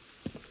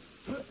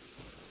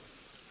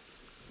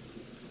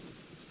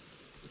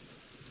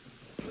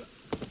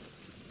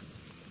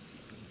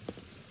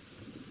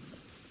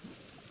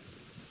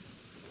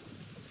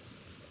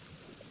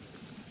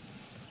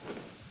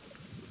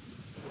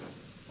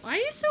 Why are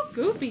you so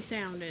goopy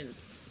sounding?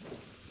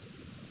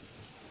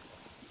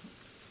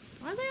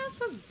 Why are they all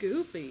so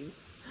goopy?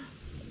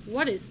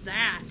 What is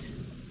that?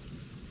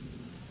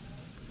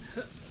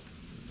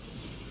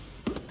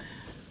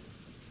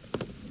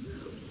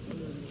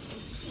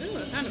 Ooh,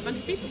 I found a bunch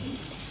of people.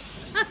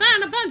 I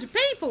found a bunch of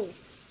people!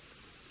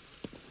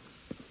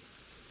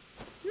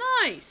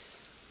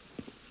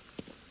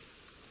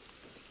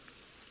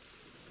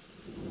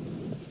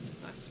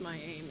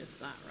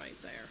 that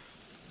right there.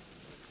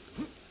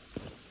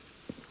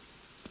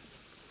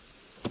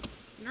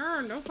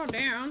 No, don't fall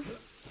down.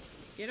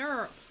 Get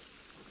up.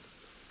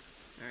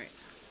 Alright.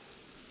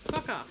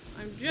 Fuck off.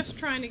 I'm just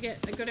trying to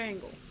get a good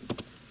angle.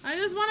 I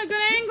just want a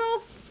good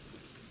angle!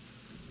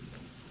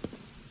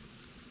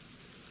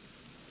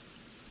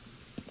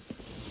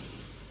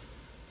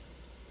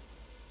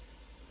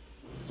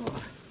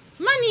 Oh.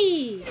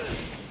 Money!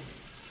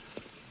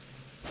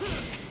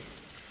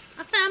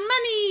 I found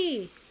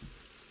money!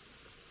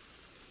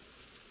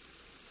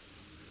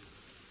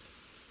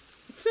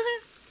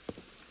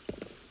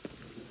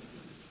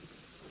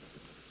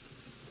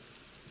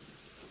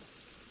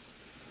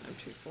 I'm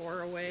too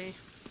far away.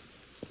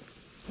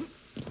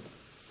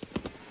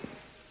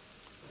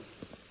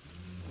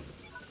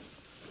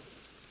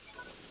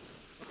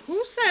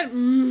 Who said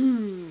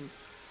mmm?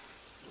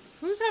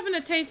 Who's having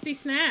a tasty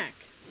snack?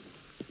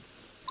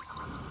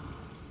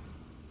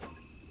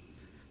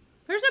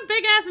 There's a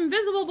big ass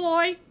invisible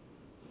boy!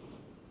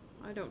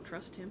 I don't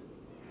trust him.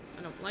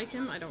 I don't like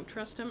him. I don't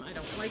trust him. I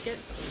don't like it.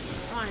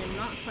 I am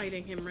not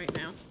fighting him right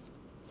now.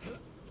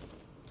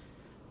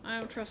 I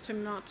don't trust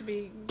him not to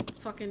be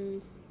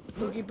fucking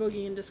Boogie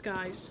Boogie in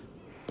disguise.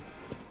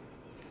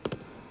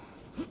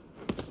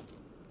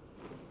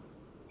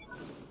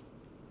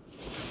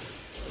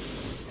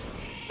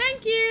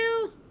 Thank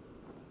you!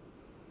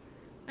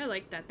 I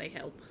like that they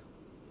help.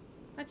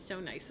 That's so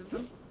nice of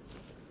them.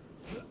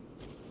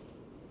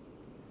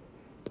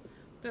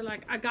 They're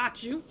like, I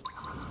got you.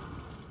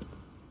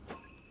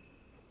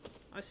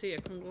 I see a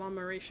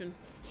conglomeration.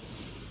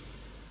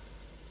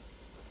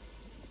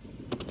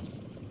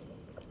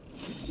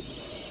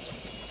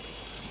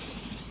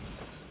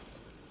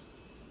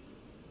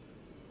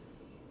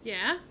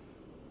 Yeah?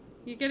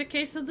 You get a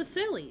case of the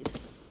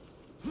sillies.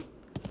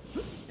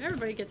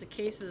 Everybody gets a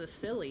case of the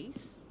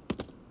sillies.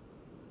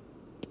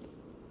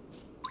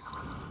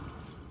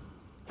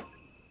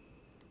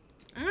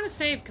 I'm gonna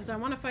save because I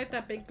want to fight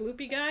that big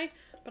gloopy guy,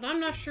 but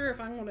I'm not sure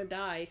if I'm gonna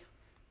die.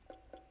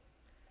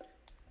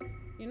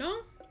 You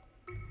know?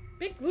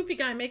 Big gloopy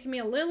guy making me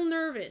a little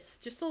nervous.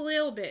 Just a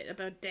little bit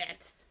about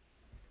death.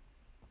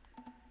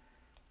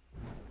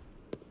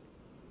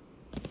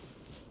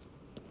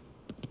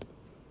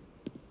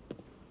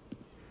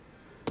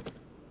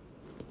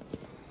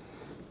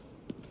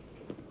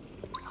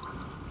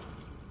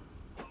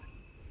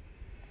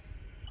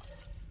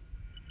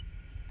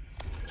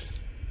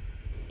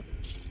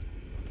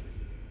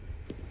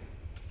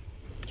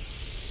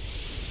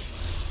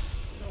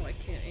 Oh, I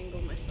can't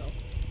angle myself.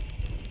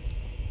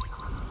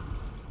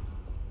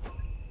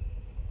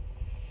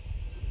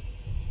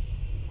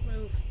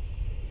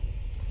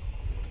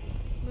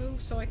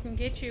 Move so I can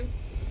get you.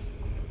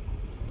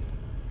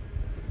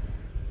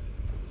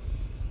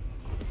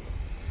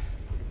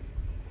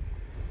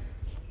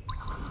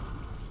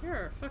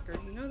 You're a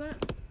fucker, you know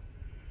that?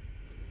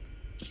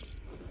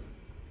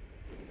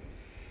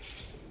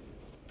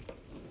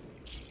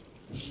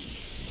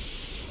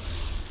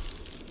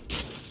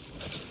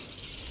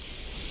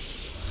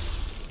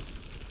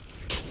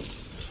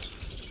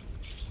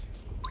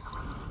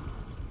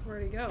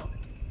 Where'd he go?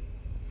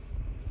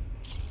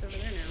 It's over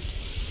there now.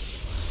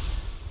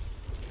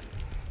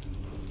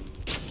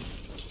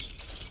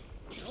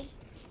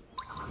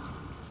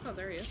 Oh,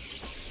 there he is.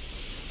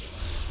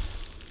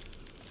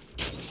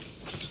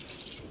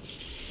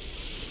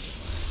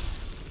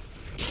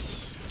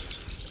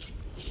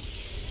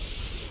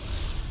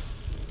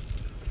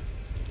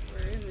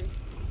 Where is he?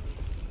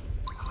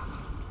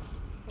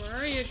 Where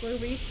are you,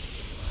 Glooby?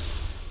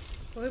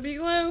 Glooby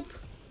Gloop!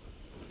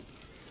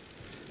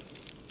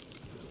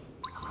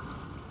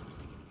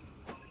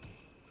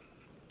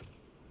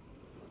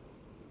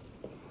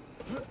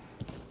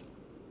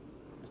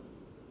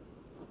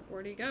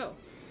 Where'd he go?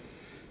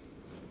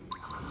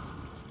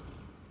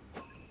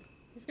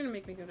 He's gonna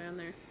make me go down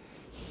there.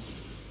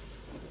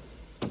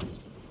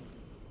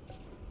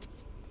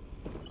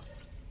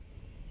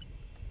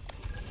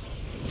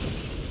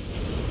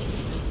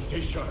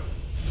 Stay sharp.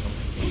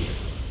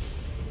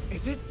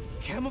 Is it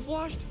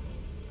camouflaged?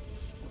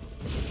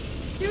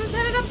 He was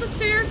headed up the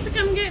stairs to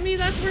come get me,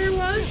 that's where he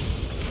was.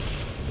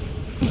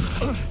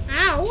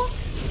 Ow!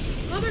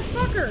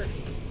 Motherfucker!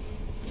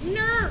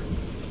 No!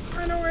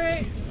 Run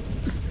away!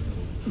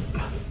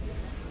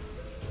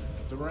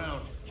 It's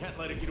around. Can't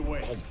let it get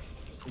away.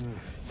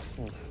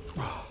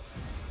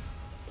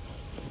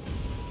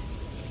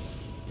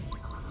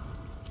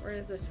 Where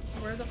is it?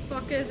 Where the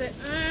fuck is it?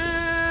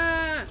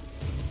 Ah!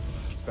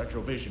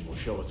 Spectral vision will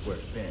show us where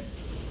it's been.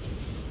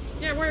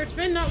 Yeah, where it's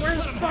been, not where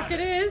the fuck it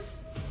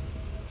is.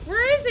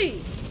 Where is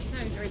he? No,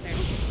 he's right there.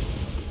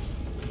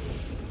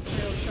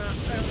 Overshot,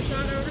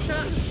 overshot,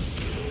 overshot.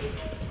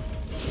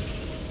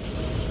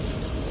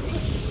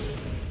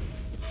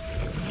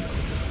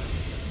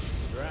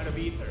 You're out of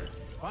ether.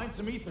 Find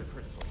some ether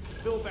crystals.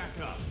 Fill back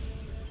up.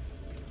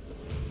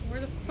 Where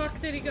the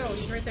fuck did he go?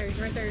 He's right there, he's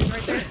right there, he's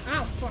right there.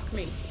 Oh, fuck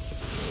me.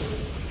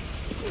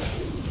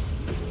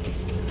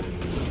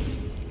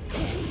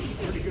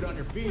 Pretty good on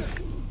your feet.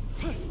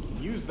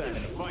 Use that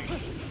in a fight.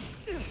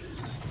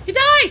 He died!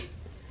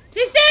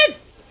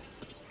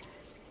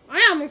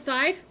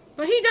 almost died,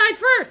 but he died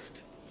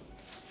first.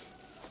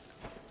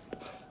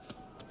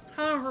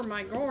 Oh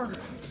my god.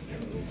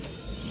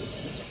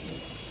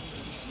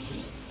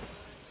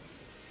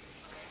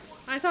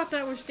 I thought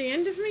that was the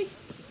end of me.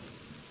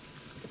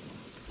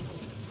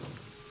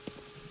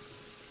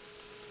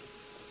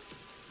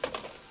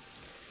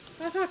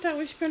 I thought that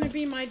was gonna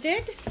be my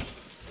dead.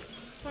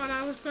 Thought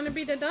I was gonna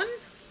be the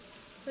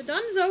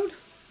donezoed.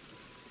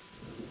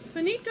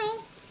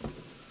 Finito.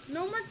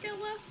 No more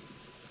Killa.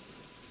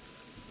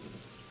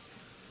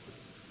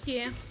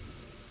 Yeah.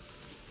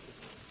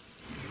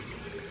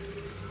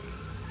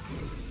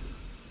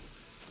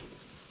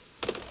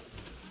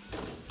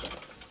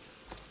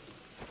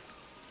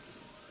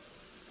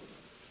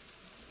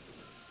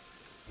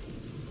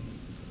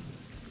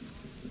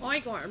 I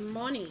got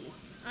money.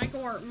 I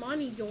got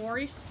money,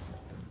 Doris.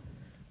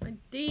 I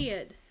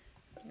did.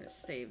 I'm gonna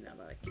save now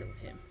that I killed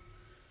him.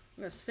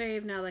 I'm gonna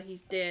save now that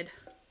he's dead.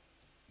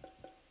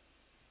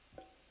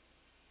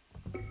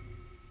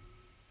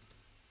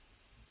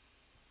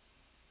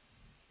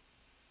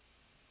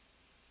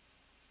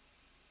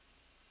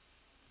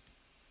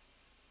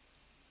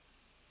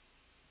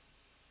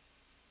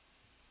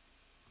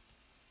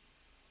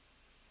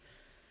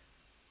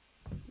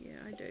 Yeah,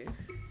 I do.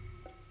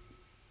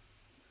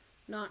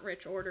 Not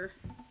rich order.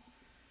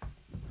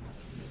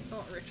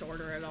 Not rich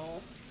order at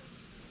all.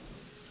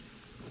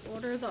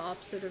 Order the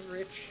opposite of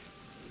rich.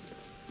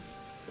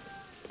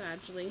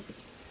 Sadly.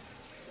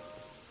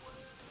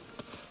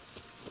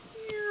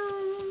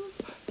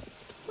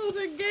 Will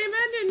the game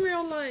end in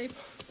real life?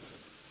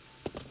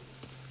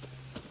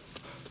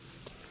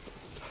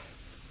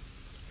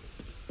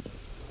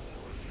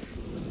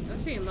 I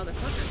see a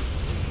motherfucker.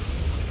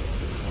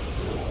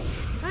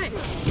 Hi.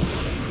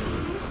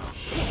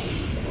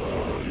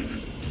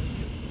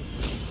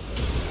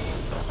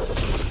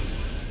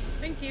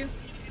 Thank you.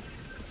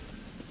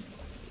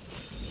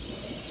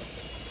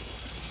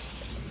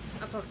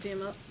 I fucked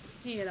him up.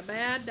 He had a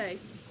bad day.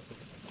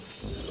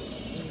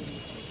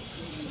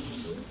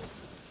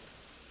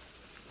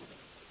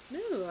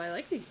 Ooh, I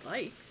like these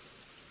bikes.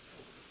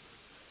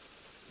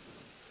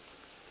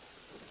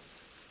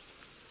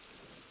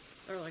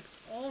 They're like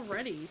all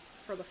ready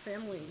for the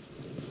family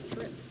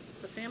trip,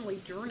 the family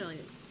journey.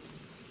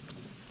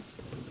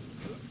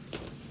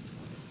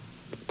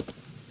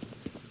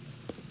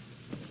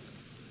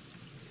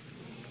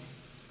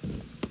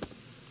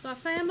 The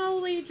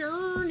family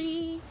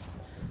journey.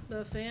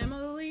 The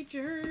family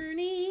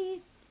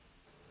journey.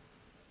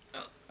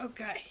 Oh,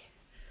 okay.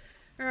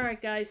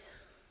 Alright, guys.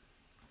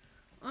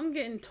 I'm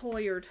getting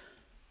tired.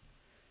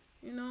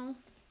 You know?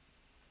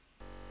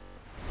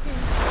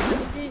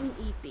 I'm getting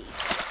eepy.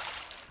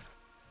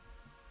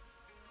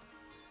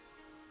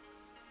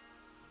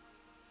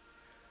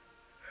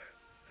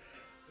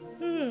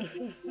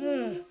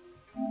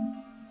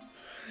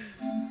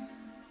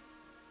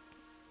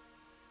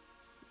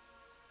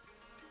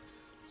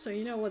 So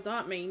you know what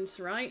that means,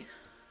 right?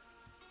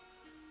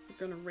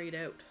 We're gonna raid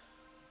out.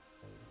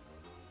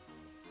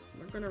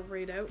 We're gonna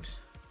raid out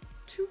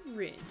to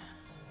Rin.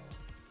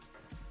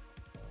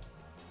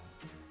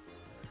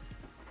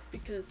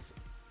 Because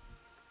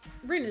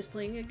Rin is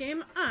playing a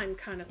game I'm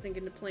kind of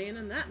thinking of playing,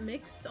 and that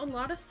makes a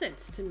lot of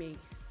sense to me.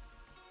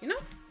 You know?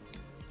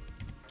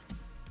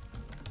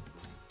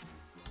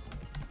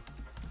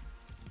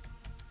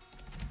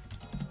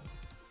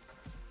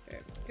 There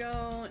we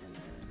go, and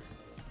then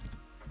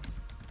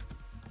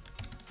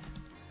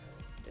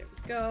there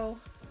we go.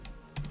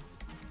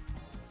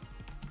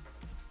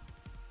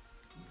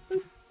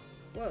 Boop.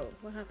 Whoa,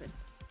 what happened?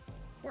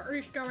 What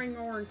is going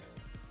on?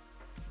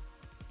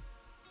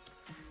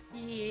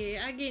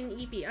 Yeah, I'm getting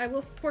eepy. I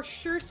will for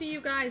sure see you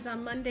guys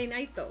on Monday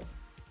night, though.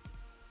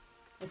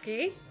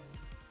 Okay?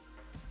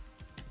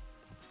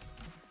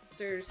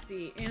 There's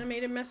the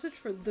animated message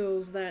for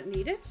those that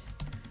need it.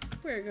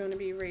 We're going to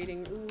be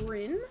raiding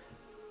Rin.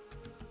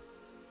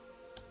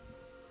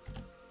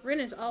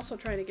 Rin is also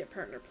trying to get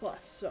Partner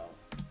Plus, so...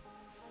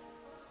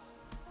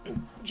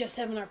 just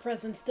having our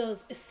presence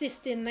does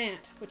assist in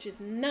that, which is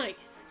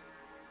nice.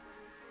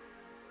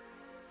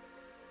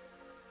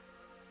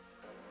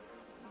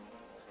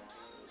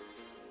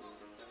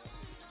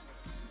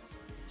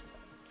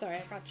 Sorry,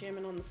 I got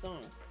jamming on the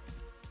song.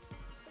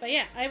 But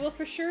yeah, I will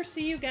for sure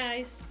see you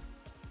guys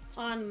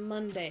on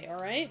Monday,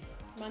 alright?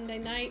 Monday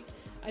night.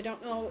 I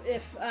don't know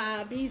if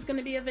B's going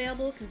to be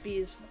available, because B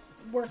is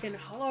working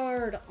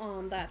hard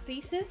on that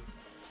thesis.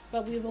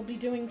 But we will be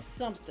doing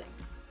something.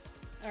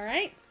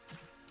 Alright?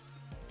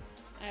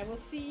 I will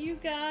see you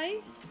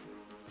guys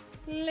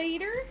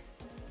later.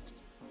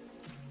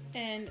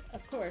 And,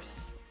 of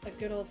course, a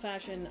good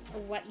old-fashioned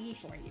Hawaii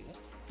for you.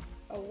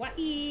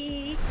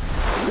 Hawaii!